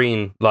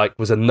screen, like,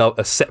 was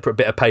a separate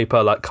bit of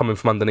paper, like, coming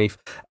from underneath.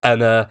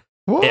 And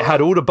it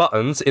had all the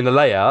buttons in the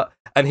layout,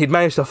 and he'd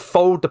managed to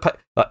fold the paper.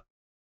 Like,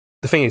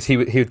 the thing is, he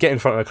would get in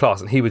front of the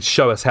class and he would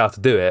show us how to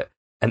do it,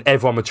 and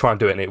everyone would try and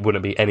do it, and it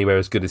wouldn't be anywhere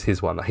as good as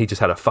his one. Like, he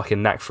just had a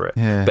fucking knack for it.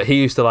 Yeah. But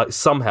he used to, like,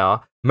 somehow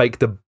make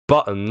the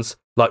buttons,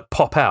 like,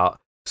 pop out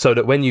so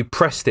that when you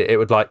pressed it, it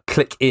would, like,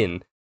 click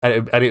in,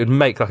 and it would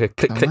make, like, a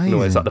click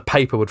noise. Like, the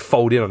paper would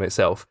fold in on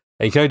itself.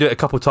 And you can only do it a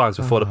couple of times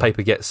before the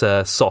paper gets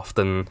soft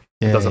and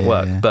it doesn't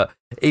work. Yeah. But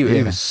he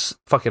was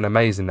fucking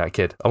amazing, that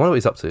kid. I wonder what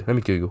he's up to. Let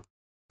me Google.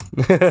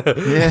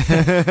 Yeah.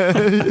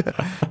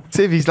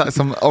 See if he's like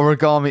some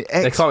origami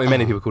expert. There can't be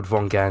many people called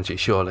Von Ganji,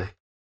 surely.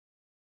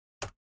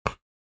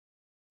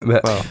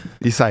 But, well,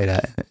 you say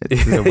that.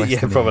 Yeah,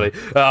 probably.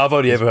 I've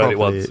only ever heard it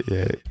once.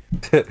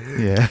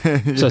 Yeah.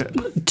 So,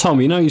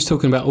 Tom, you're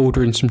talking about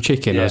ordering some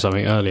chicken or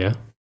something earlier.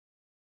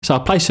 So I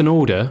placed an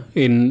order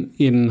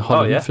in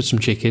Holland for some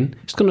chicken.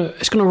 It's gonna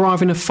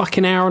arrive in a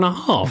fucking hour and a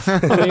half. I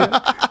mean,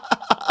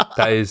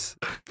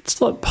 it's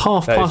like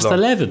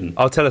 11:30.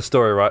 I'll tell a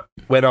story, right?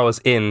 When I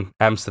was in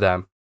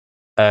Amsterdam,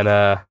 and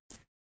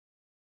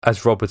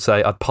as Rob would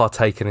say, I'd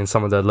partaken in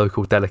some of the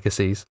local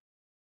delicacies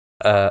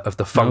of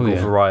the fungal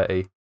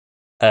variety.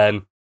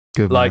 And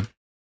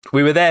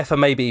we were there for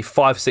maybe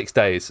 5-6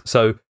 days.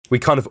 So we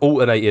kind of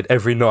alternated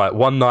every night.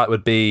 One night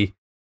would be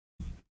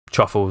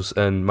truffles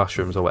and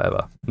mushrooms or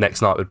whatever. Next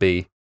night would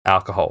be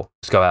alcohol.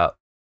 Just go out,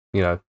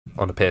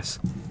 on the piss.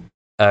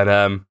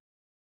 And,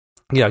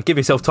 give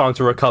yourself time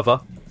to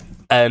recover.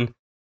 And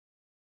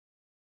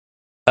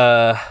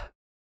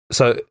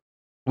so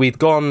we'd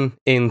gone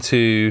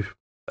into,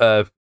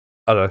 a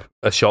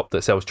shop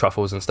that sells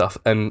truffles and stuff.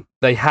 And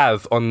they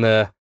have on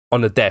the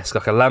desk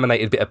like a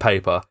laminated bit of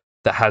paper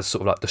that has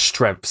sort of like the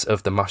strengths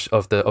of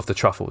the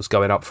truffles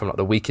going up from like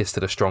the weakest to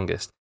the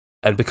strongest.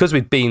 And because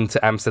we'd been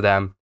to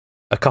Amsterdam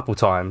a couple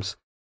times,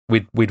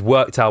 we'd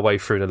worked our way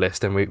through the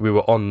list, and we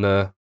were on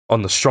the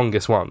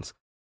strongest ones.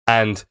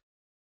 And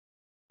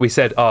we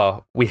said,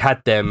 we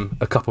had them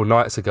a couple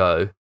nights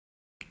ago.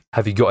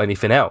 Have you got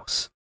anything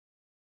else?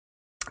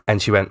 And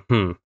she went,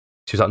 She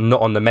was like,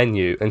 not on the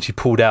menu. And she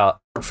pulled out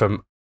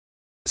from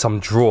some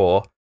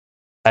drawer,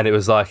 and it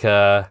was like,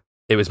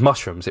 it was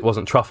mushrooms. It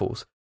wasn't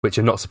truffles, which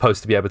you're not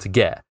supposed to be able to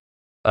get.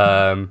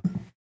 And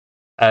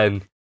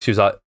she was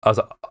like, I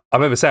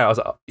remember saying,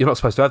 you're not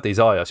supposed to have these,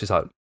 are you? She's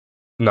like,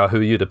 no, who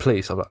are you, the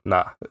police? I'm like,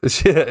 nah.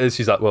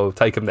 She's like, well,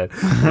 take them then.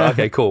 I'm like,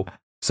 okay, cool.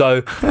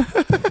 So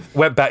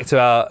went back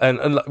to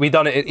and we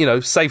done it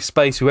in, safe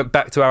space. We went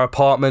back to our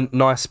apartment,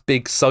 nice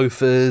big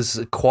sofas,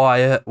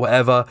 quiet,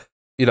 whatever.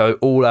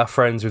 All our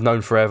friends we've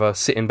known forever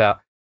sitting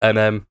back,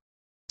 and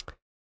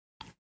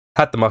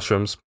had the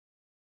mushrooms.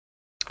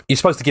 You're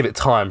supposed to give it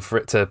time for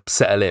it to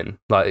settle in.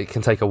 Like, it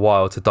can take a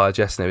while to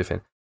digest and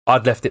everything.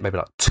 I'd left it maybe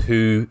like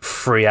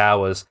 2-3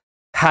 hours.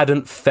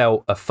 Hadn't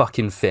felt a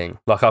fucking thing.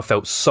 Like, I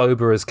felt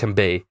sober as can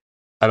be,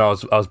 and I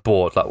was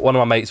bored. Like, one of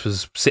my mates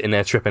was sitting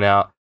there tripping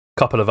out. A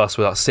couple of us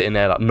were like sitting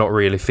there like not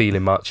really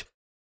feeling much.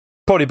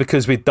 Probably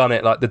because we'd done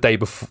it like the day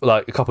before,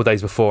 like a couple of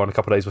days before, and a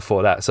couple of days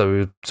before that. So we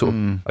were sort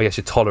of, I guess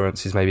your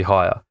tolerance is maybe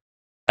higher.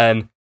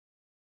 And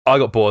I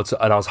got bored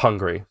and I was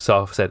hungry,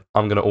 so I said,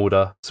 I'm going to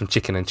order some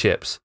chicken and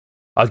chips.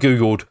 I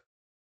googled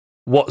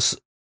what's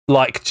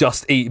like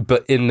Just Eat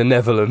but in the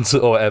Netherlands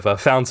or whatever.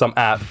 Found some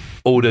app,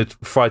 ordered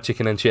fried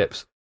chicken and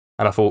chips,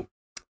 and I thought,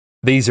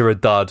 these are a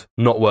dud,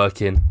 not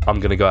working. I'm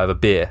going to go have a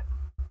beer.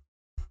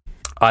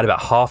 I had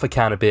about half a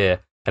can of beer,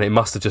 and it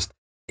must have just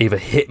either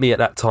hit me at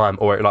that time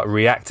or it like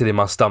reacted in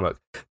my stomach,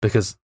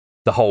 because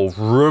the whole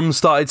room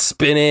started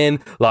spinning.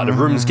 Like, the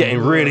room's getting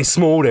really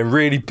small and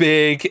really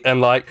big,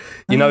 and like,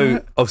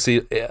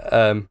 obviously,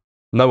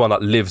 no one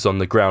like lives on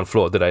the ground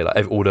floor, do they?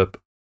 Like, all the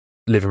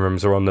living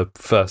rooms are on the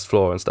first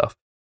floor and stuff.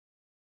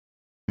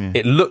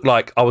 It looked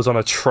like I was on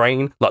a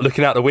train. Like,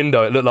 looking out the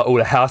window, it looked like all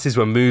the houses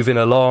were moving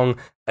along.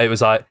 It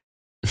was like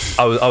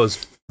I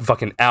was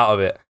fucking out of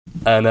it.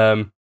 And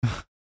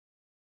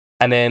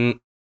then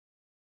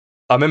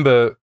I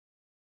remember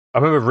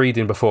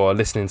reading before,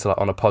 listening to like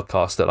on a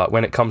podcast, that like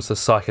when it comes to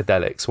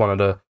psychedelics, one of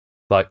the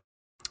like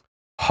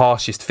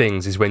harshest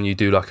things is when you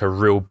do like a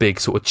real big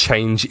sort of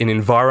change in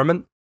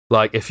environment.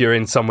 Like, if you're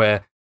in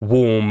somewhere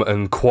warm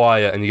and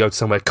quiet and you go to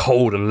somewhere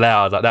cold and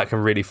loud, like that can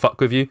really fuck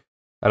with you.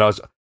 And I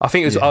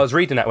was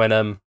reading that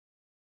when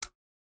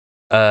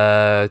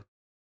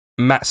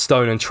Matt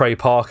Stone and Trey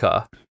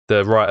Parker,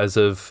 the writers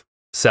of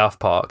South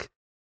Park,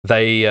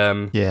 they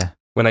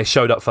when they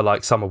showed up for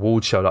like some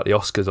award show, like the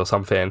Oscars or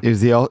something. It was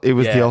the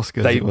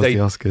Oscars. They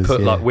put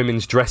like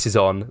women's dresses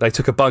on. They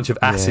took a bunch of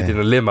acid in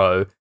a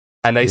limo,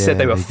 And they said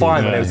they were they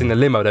fine did. when they was in the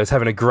limo. They was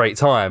having a great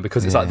time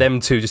because it's like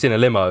them two just in a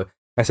limo.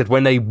 I said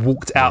when they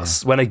walked out,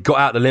 when they got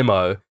out the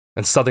limo,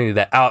 and suddenly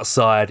they're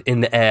outside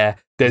in the air.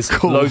 There's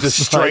loads of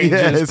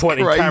strangers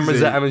pointing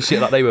cameras at them and shit.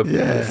 Like they were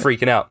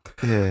freaking out.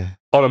 Yeah.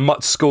 On a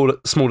much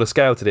smaller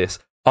scale to this,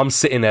 I'm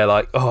sitting there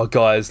like, oh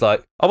guys,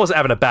 like I wasn't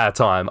having a bad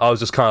time. I was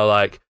just kind of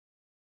like,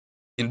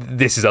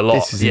 this is a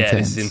lot. This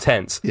is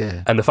intense.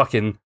 Yeah. And the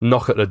fucking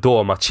knock at the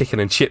door. My chicken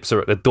and chips are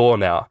at the door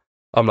now.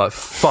 I'm like,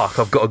 fuck,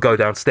 I've got to go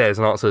downstairs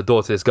and answer the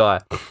door to this guy.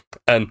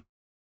 And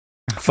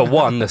for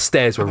one, the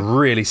stairs were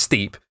really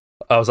steep.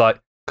 I was like,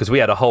 because we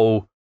had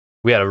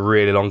a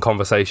really long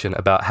conversation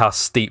about how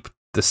steep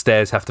the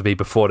stairs have to be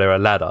before they're a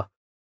ladder.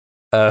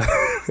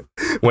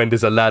 When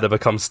does a ladder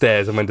become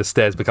stairs and when does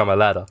stairs become a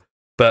ladder?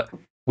 But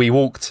we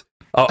walked,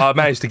 I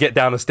managed to get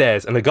down the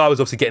stairs and the guy was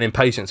obviously getting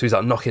impatient. So he's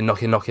like, knocking.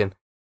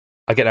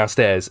 I get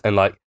downstairs and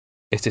like,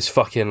 it's this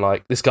fucking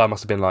like, this guy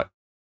must have been like,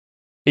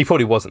 he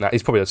probably wasn't that.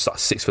 He's probably just like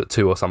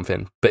 6'2" or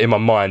something. But in my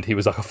mind, he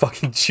was like a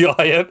fucking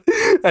giant,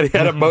 and he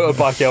had a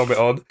motorbike helmet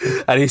on,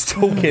 and he's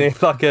talking in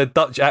like a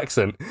Dutch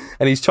accent,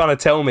 and he's trying to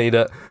tell me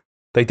that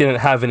they didn't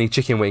have any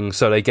chicken wings,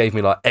 so they gave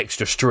me like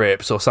extra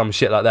strips or some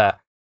shit like that.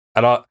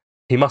 And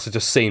he must have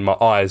just seen my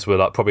eyes were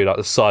like probably like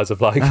the size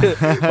of like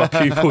my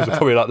pupils were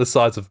probably like the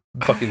size of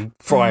fucking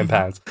frying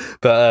pans.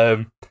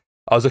 But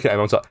I was looking at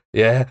him, I was like,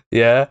 yeah,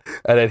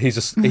 and then he's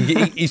just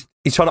he's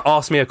trying to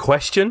ask me a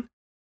question.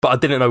 But I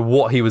didn't know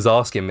what he was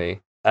asking me,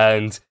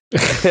 and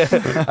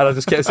and I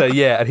just kept saying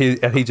and he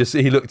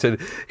looked and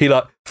he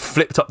like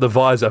flipped up the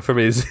visor from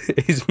his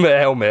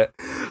helmet,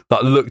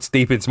 like looked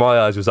deep into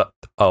my eyes, was like,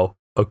 oh,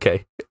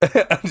 okay,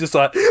 and just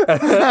like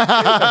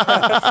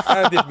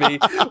handed me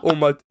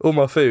all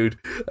my food,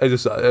 and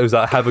just it was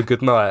like have a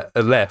good night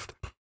and left,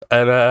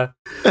 and I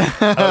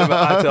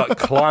had to like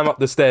climb up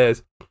the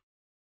stairs,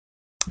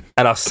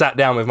 and I sat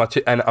down with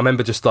and I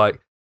remember just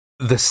like.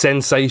 The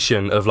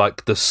sensation of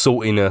like the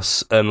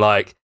saltiness and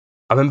like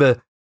I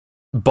remember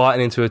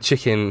biting into a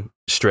chicken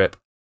strip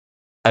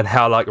and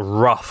how like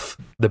rough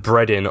the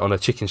breading on a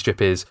chicken strip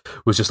was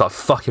just like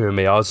fucking with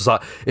me. I was just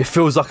like, it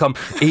feels like I'm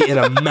eating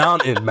a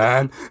mountain,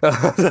 man.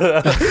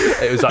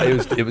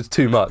 It was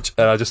too much,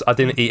 and I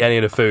didn't eat any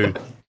of the food,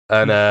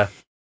 and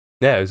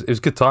it was a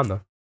good time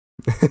though.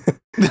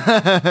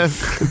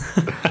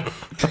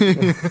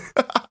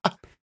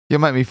 You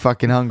make me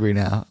fucking hungry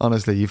now.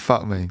 Honestly, you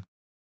fuck me.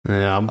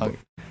 Yeah, I'm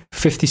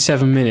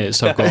 57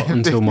 minutes I've got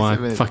until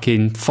my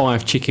fucking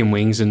 5 chicken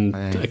wings and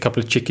a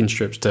couple of chicken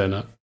strips turn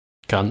up.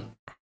 Cunt.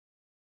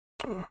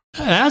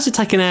 How's it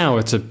take an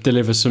hour to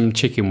deliver some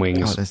chicken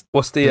wings? God,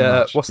 what's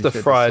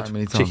the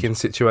fried chicken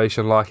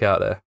situation like out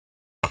there?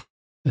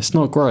 It's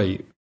not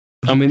great.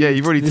 I mean,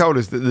 you've already told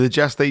us that the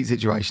Just Eat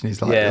situation is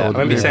like. Yeah, I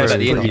remember you saying about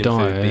the Indian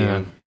food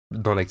being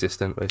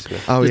non-existent, basically.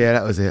 Oh yeah,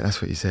 that was it.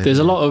 That's what you said. There's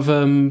a lot of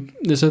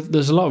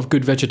there's a lot of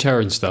good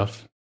vegetarian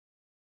stuff.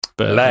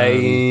 But,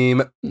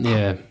 lame.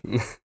 Yeah.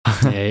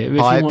 If you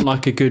want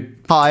like a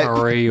good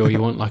curry or you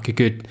want like a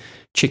good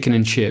chicken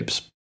and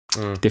chips,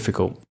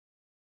 difficult.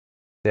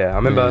 Yeah, I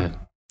remember.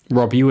 Yeah.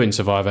 Rob, you wouldn't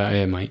survive out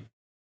here, mate.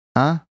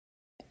 Huh?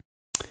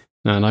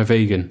 No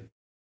vegan.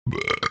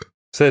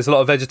 So there's a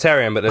lot of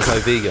vegetarian, but there's no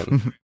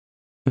vegan.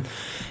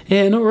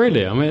 Yeah, not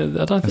really. I mean,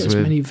 I don't think there's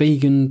many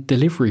vegan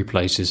delivery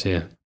places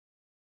here.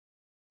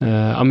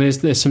 I mean,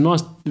 there's some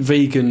nice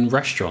vegan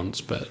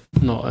restaurants, but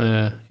not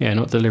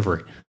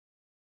delivery.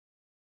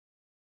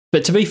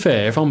 But to be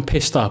fair, if I'm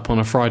pissed up on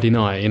a Friday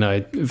night,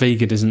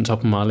 vegan isn't top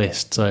of my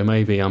list, so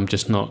maybe I'm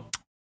just not.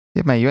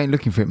 Yeah, mate, you ain't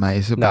looking for it, mate.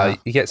 It's about... No,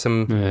 you get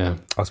some. Yeah.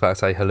 I was about to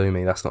say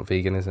halloumi. That's not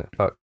vegan, is it?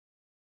 Fuck.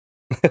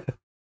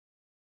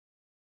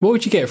 What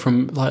would you get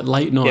from like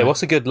late night? Yeah,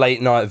 what's a good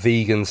late night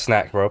vegan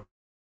snack, Rob?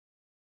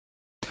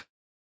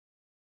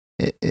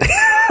 Look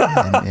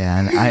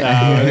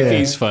at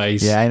his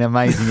face. Yeah, ain't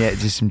amazing yet.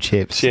 Just some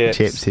chips.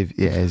 Chips.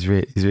 Is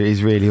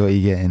really what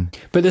you're getting.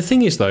 But the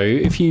thing is, though,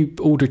 if you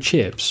order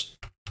chips,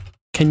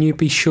 can you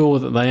be sure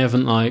that they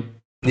haven't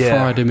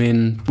fried them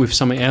in with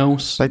something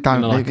else? They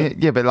don't.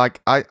 But like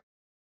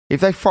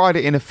if they fried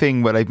it in a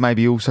thing where they've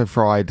maybe also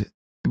fried.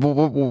 What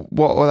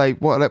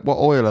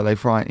oil are they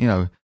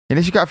frying?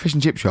 Unless you go to a fish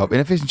and chip shop. In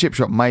a fish and chip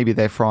shop, maybe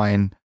they're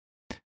frying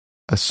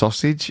a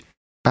sausage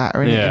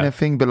batter in a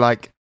thing. But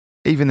like.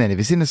 Even then, if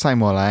it's in the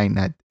same oil,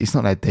 it's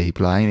not that deep.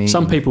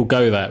 Some people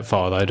go that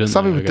far, though, don't they?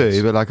 Some people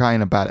do, but I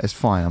ain't about it. It's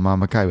fine.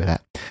 I'm okay with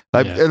that.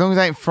 As long as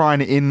they ain't frying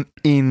it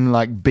in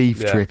like beef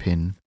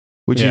dripping,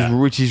 which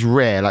is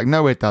rare. Like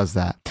nowhere does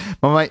that.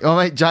 My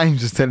mate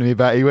James was telling me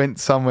about. He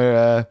went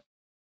somewhere.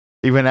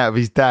 He went out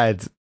with his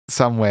dad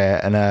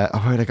somewhere, and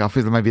I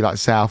feel maybe like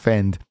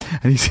Southend,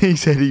 and he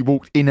said he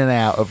walked in and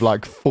out of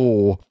like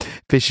 4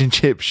 fish and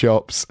chip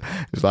shops.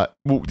 It was like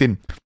walked in.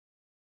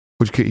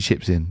 Would you cook your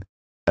chips in?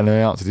 And the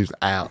answer was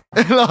out.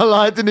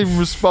 I didn't even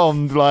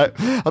respond. Like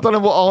I don't know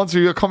what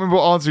answer. I can't remember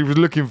what answer he was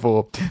looking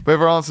for.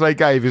 Whatever answer they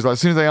gave, is like as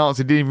soon as they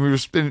answered, didn't even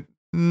respond.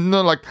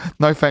 Not like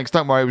no thanks,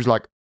 don't worry. It was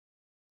like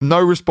no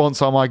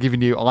response. Am I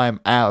giving you? I am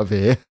out of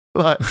here.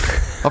 Like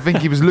I think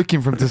he was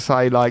looking for him to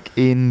say like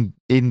in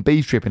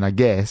beef dripping, I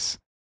guess.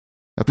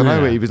 I don't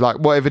know. Yeah. He was like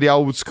whatever the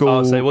old school.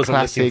 Oh, so he wasn't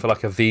classic. looking for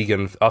like a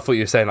vegan. I thought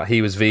you were saying like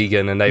he was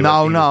vegan and they.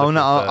 No. he was looking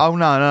for-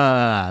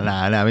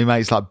 Oh no. He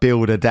makes like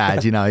builder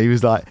dad. You know, he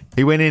was like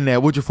he went in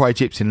there. Would you fry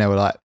chips? And they were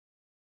like,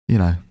 you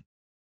know,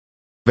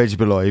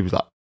 vegetable oil. He was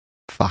like,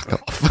 fuck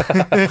off.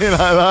 You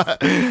know,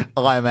 like,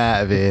 I'm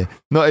out of here.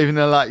 Not even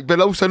like, but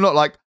also not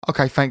like,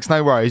 okay, thanks,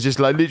 no worries. Just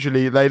like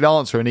literally, they'd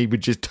answer and he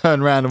would just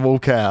turn around and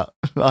walk out.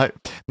 Like,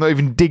 not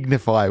even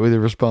dignify with a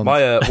response.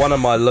 My one of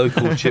my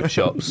local chip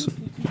shops,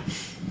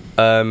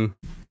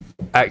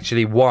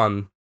 actually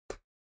won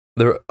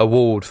the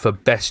award for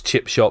best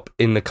chip shop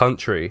in the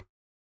country.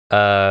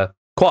 Quite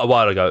a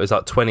while ago. It was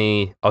like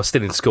I was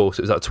still in school, so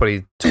it was like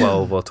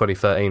 2012 or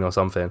 2013 or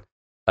something.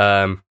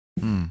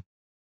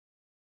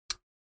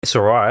 It's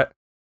all right.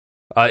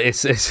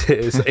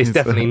 It's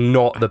definitely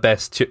not the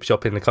best chip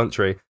shop in the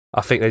country.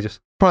 I think they just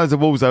Probably there's a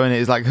walls though, innit?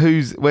 It's like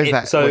where's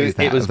that? So what is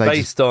that? it was Have they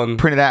based just on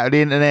printed out of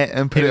the internet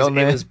and put it on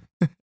there. It was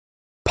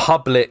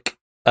public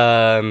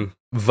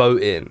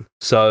voting.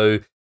 So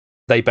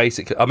they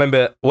basically, I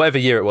remember whatever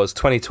year it was,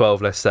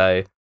 2012, let's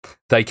say,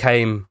 they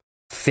came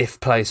 5th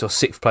place or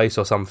 6th place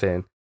or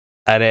something,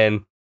 and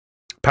then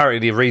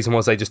apparently the reason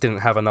was they just didn't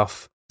have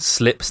enough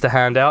slips to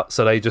hand out,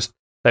 so they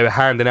were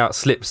handing out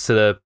slips to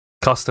the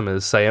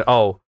customers saying,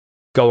 "Oh,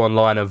 go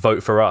online and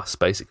vote for us,"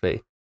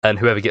 basically, and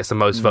whoever gets the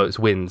most votes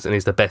wins and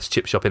is the best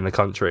chip shop in the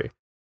country.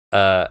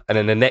 And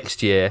then the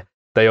next year,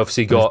 they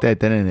obviously It's got dead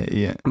then, isn't it?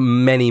 Yeah.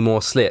 many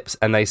more slips,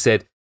 and they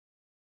said,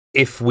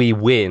 if we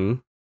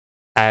win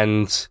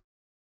and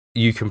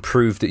you can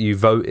prove that you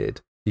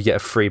voted, you get a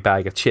free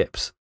bag of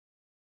chips.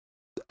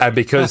 And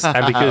because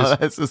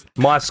That's just-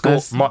 my school,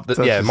 that's such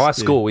a my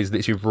steal. school is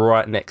literally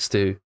right next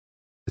to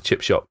the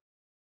chip shop.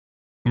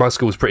 My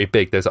school's pretty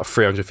big. There's like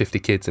 350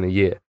 kids in a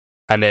year,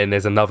 and then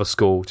there's another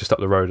school just up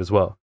the road as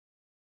well.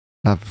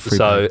 Have a free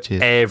So bag of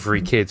chips.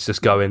 every kid's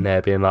just going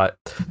there, being like,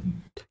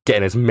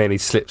 getting as many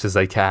slips as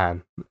they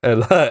can,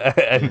 and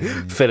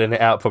filling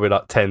it out probably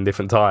like 10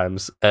 different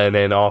times, and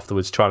then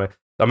afterwards trying to.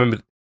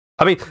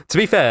 I mean, to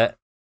be fair,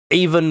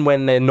 even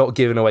when they're not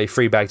giving away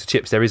free bags of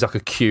chips, there is like a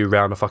queue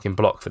round the fucking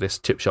block for this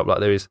chip shop. Like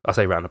there is, I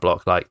say round the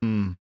block, like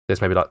there's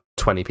maybe like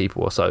 20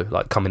 people or so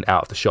like coming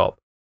out of the shop,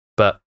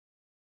 but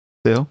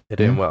Still, they're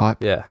doing yeah, well,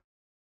 hype. yeah.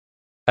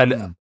 And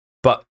Mm.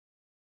 but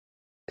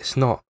it's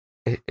not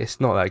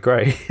that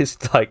great.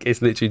 It's like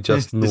it's literally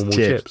just It's just normal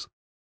chips. chips.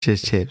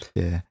 Just chips,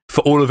 yeah.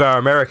 For all of our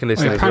American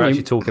listeners, we're apparently-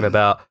 actually talking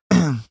about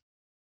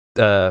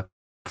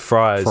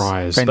fries.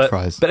 Fries. French But,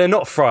 fries. but they're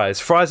not fries.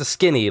 Fries are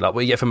skinny, like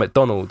what you get from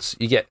McDonald's.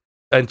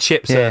 And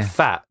chips Yeah. are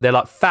fat. They're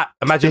like fat.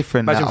 Imagine,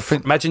 different now. I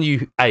think- imagine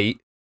you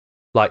ate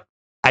like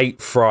 8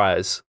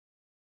 fries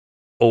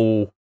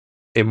all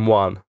in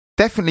one.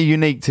 Definitely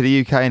unique to the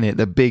UK, innit?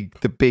 The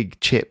big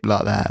chip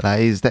like that. That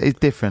is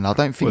different. I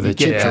don't think Well, you the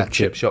get chip that. shop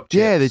chip shop.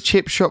 Yeah, chips. the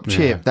chip shop Yeah.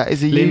 chip. That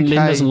is a Lynn UK.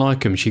 doesn't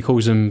like them. She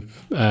calls them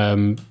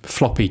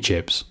floppy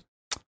chips.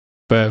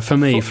 But for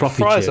me, floppy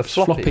fries are chips,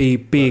 floppy,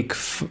 big.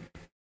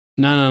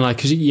 No,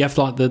 because you have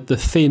like the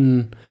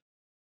thin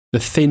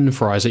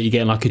fries that you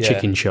get in like a Yeah.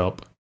 chicken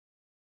shop.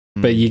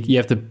 Mm. But you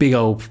have the big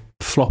old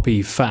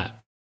floppy fat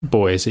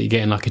boys that you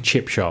get in like a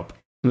chip shop.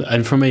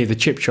 And for me, the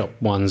chip shop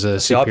ones are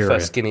See, I superior.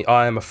 prefer skinny.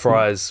 I'm a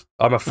fries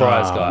Oh,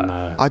 guy.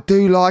 No. I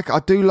do like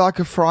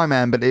a fry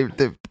man, but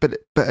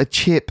a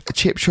chip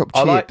shop I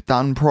chip like-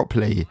 done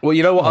properly. Well,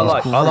 you know what I Oh,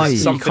 like? I like great.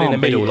 something in the You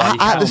can't middle, beat like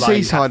it. you At can't the like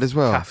seaside as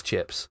well. calf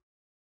chips.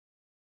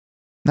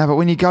 No, but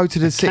when you go to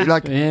the city,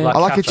 like Yeah. Like I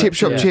like a cafe, chip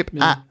shop yeah. chip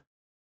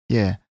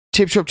Yeah. at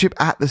chip shop chip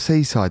at the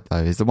seaside though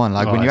is the one.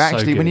 Like Oh, when you it's so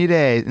actually when good. you're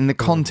there in the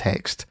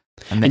context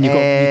and And the you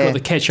air, got the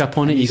ketchup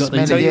on it. You got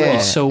smell the it, yeah.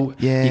 salt.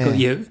 Yeah. You got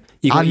your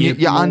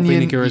onion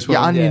vinegar as well.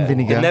 your onion Yeah.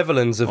 vinegar. The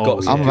Netherlands have got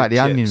Oh, some I'm about good the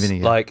onion chips.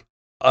 vinegar. Like,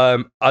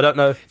 I don't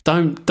know.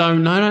 Don't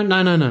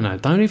no.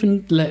 Don't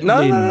even let No,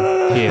 Lynn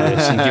no. hear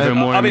this and give her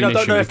more I mean, I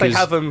don't know ammunition if they because-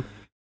 have them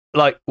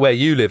like where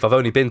you live. I've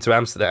only been to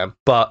Amsterdam,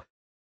 but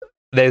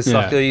there's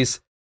like Yeah.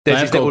 these. They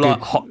There's have these little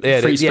got like good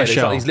there's free like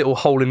special. these little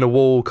hole in the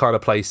wall kind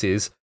of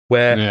places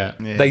where Yeah.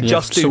 they Yeah,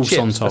 just do sauce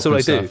on chips. top That's all they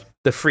and do. stuff.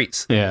 The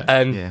frites, Yeah.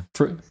 and yeah.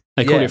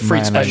 They call Yeah. it free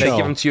Mayonnaise. and they special.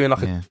 give them to you in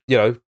like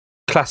Yeah. a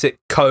classic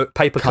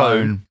paper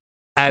cone,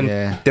 and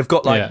yeah. they've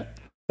got like Yeah.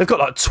 they've got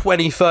like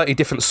 20, 30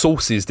 different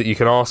sauces that you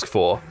can ask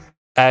for,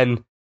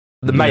 and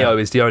the mayo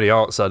is the only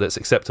answer that's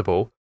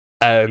acceptable.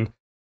 And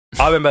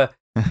I remember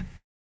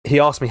he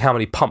asked me how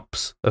many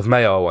pumps of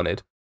mayo I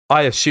wanted.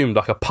 I assumed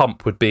like a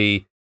pump would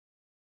be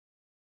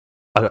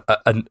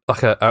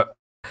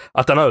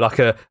I don't know, like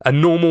a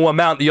normal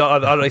amount that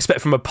I'd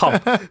expect from a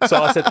pump.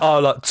 So I said,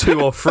 like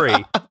 2 or 3.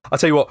 I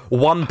tell you what,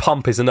 1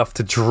 pump is enough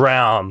to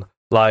drown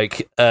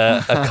like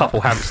a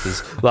couple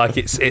hamsters. Like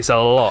it's a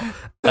lot.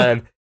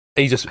 And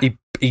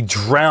he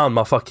drowned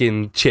my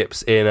fucking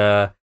chips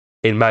in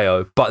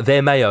mayo. But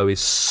their mayo is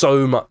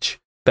so much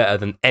better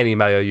than any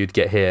mayo you'd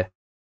get here.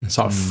 It's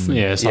like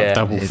it's like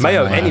double It's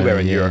Mayo like anywhere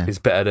in yeah. Europe is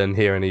better than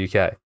here in the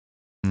UK.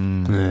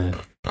 Mm.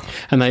 Yeah.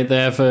 And they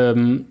have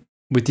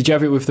did you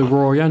have it with the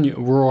raw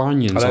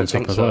onions I don't on top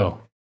think as so.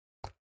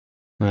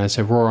 well?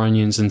 So raw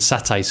onions and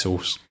satay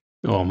sauce.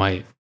 Oh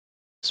mate,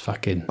 It's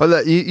fucking. Well,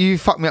 look, you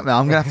fucked me up now.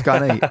 I'm gonna have to go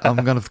and eat. I'm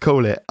gonna have to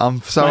call it.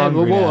 I'm so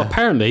hungry now.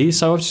 Apparently,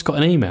 so I've just got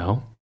an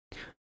email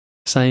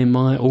saying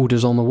my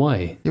order's on the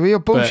way. Yeah, well, you're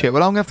bullshit.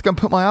 Well, I'm gonna have to go and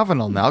put my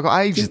oven on now. I've got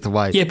ages to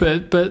wait. Yeah,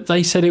 but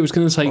they said it was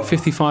going to take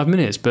 55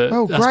 minutes. But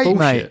Well, that's great, bullshit.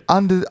 mate.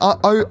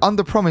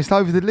 Under promised,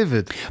 over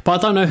delivered. But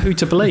I don't know who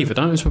to believe. I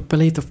don't know if to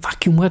believe the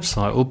fucking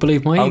website or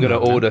believe my email. I'm going to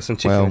order some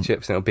chicken Well- and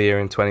chips and it'll be here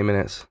in 20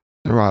 minutes.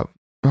 Right.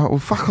 Well,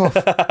 fuck off.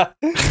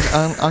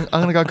 I'm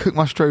gonna go cook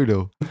my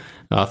strudel.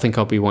 I think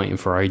I'll be waiting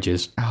for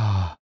ages.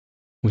 Ah.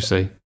 We'll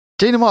see.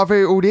 Gina might have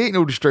already eaten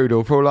all the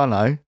strudel, for all I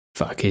know.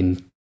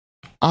 Fucking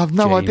I've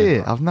no Gina.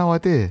 idea. I've no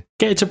idea.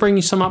 get her to bring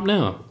you some up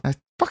now.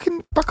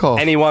 Fucking fuck off.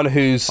 Anyone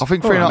who's I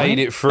think 3 and a half- made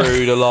it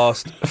through the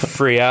last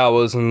 3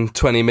 hours and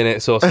 20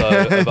 minutes or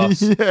so of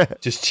us yeah.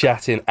 just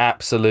chatting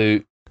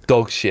absolute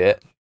dog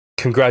shit,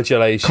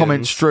 congratulations.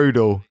 Comment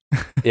strudel.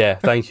 Yeah,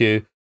 thank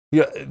you.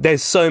 Yeah,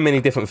 there's so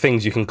many different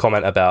things you can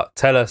comment about.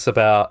 Tell us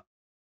about,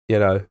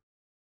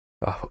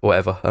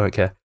 whatever. I don't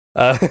care.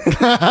 I'm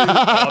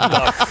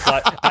done.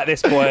 Like, at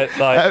this point,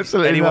 like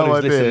Absolutely anyone no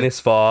who's idea. listened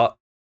this far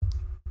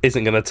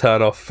isn't going to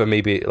turn off for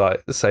me be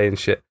like saying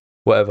shit,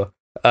 whatever.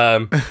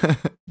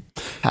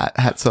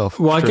 Hats off.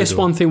 Well, I guess strudel.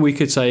 one thing we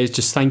could say is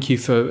just thank you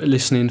for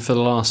listening for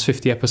the last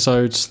 50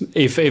 episodes.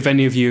 If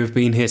any of you have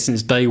been here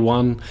since day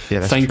one, Yeah,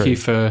 that's thank true. you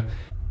for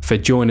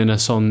joining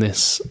us on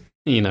this,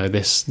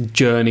 this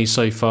journey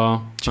so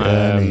far.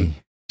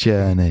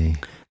 Journey.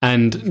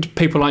 And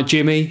people like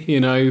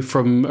Jimmy,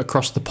 from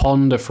across the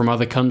pond or from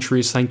other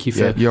countries, thank you for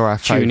Yeah, you're our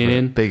tuning favourite.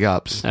 in. Big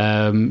ups.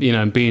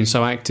 And being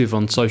so active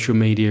on social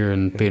media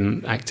and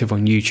being active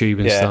on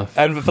YouTube and stuff.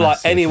 And for like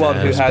Massive anyone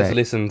who has respect.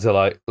 listened to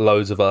like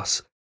loads of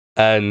us,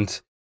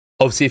 and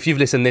obviously if you've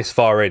listened this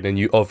far in, and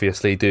you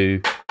obviously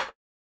do,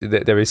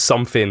 there is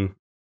something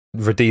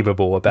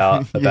redeemable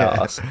about Yeah.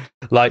 us.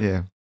 Like,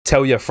 Yeah.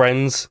 tell your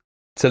friends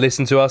to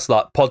listen to us.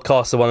 Like,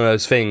 podcasts are one of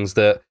those things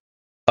that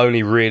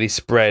only really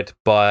spread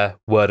by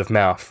word of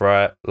mouth,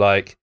 right?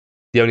 Like,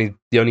 the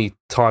only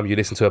time you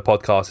listen to a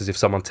podcast is if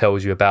someone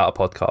tells you about a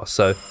podcast.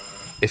 So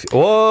if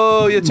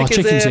your My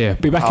chicken's here.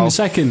 Be back in a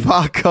second.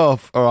 Fuck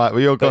off. All right,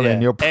 well, you're gone But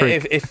in. You're a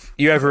prick. if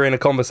you're ever in a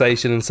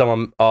conversation and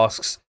someone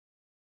asks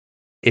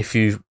if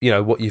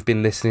what you've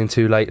been listening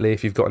to lately,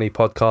 if you've got any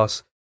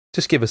podcasts,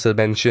 just give us a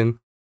mention.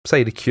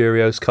 Say the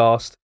Curios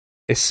Cast.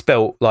 It's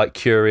spelt like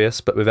curious,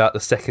 but without the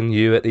second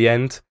U at the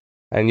end.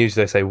 And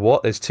usually they say,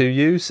 what? There's 2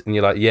 U's? And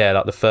you're like, yeah,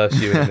 like the first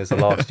U and then there's the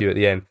last U at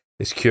the end.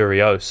 It's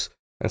curios.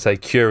 And say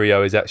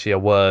curio is actually a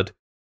word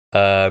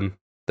that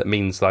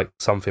means like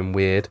something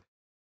weird.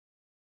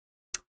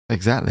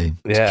 Exactly.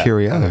 It's Yeah.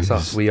 curious. and that's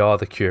us. We are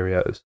the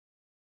Curios.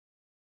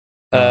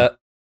 Right.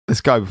 Let's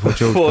go before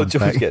George Before comes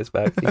George back. gets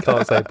back. He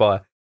can't say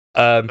bye.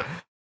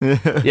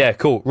 Yeah,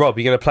 cool. Rob,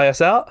 you going to play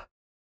us out?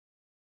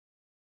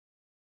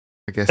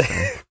 I guess so.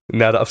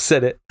 Now that I've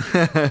said it.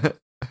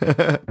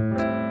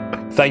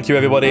 Thank you,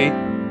 everybody.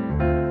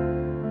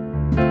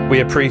 We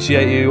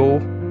appreciate you all.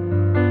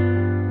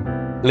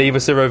 Leave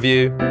us a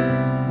review.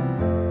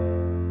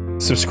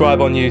 Subscribe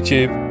on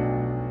YouTube.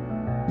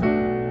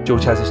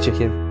 George has his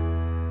chicken.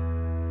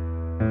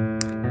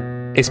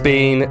 It's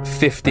been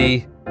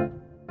 50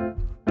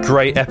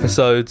 great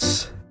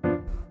episodes.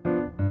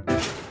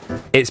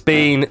 It's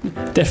been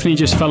Definitely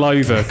just fell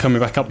over coming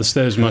back up the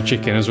stairs with my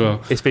chicken as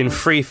well. It's been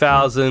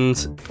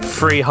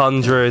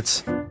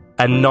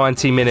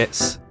 3,390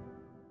 minutes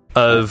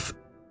of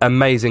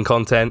amazing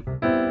content.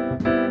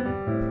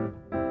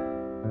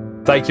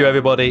 Thank you,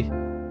 everybody.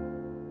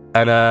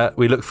 And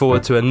we look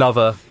forward to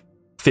another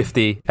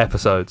 50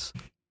 episodes.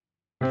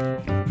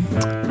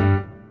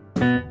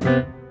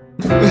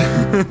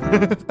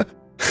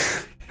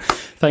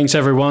 Thanks,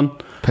 everyone.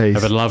 Peace.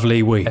 Have a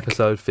lovely week.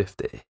 Episode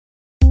 50.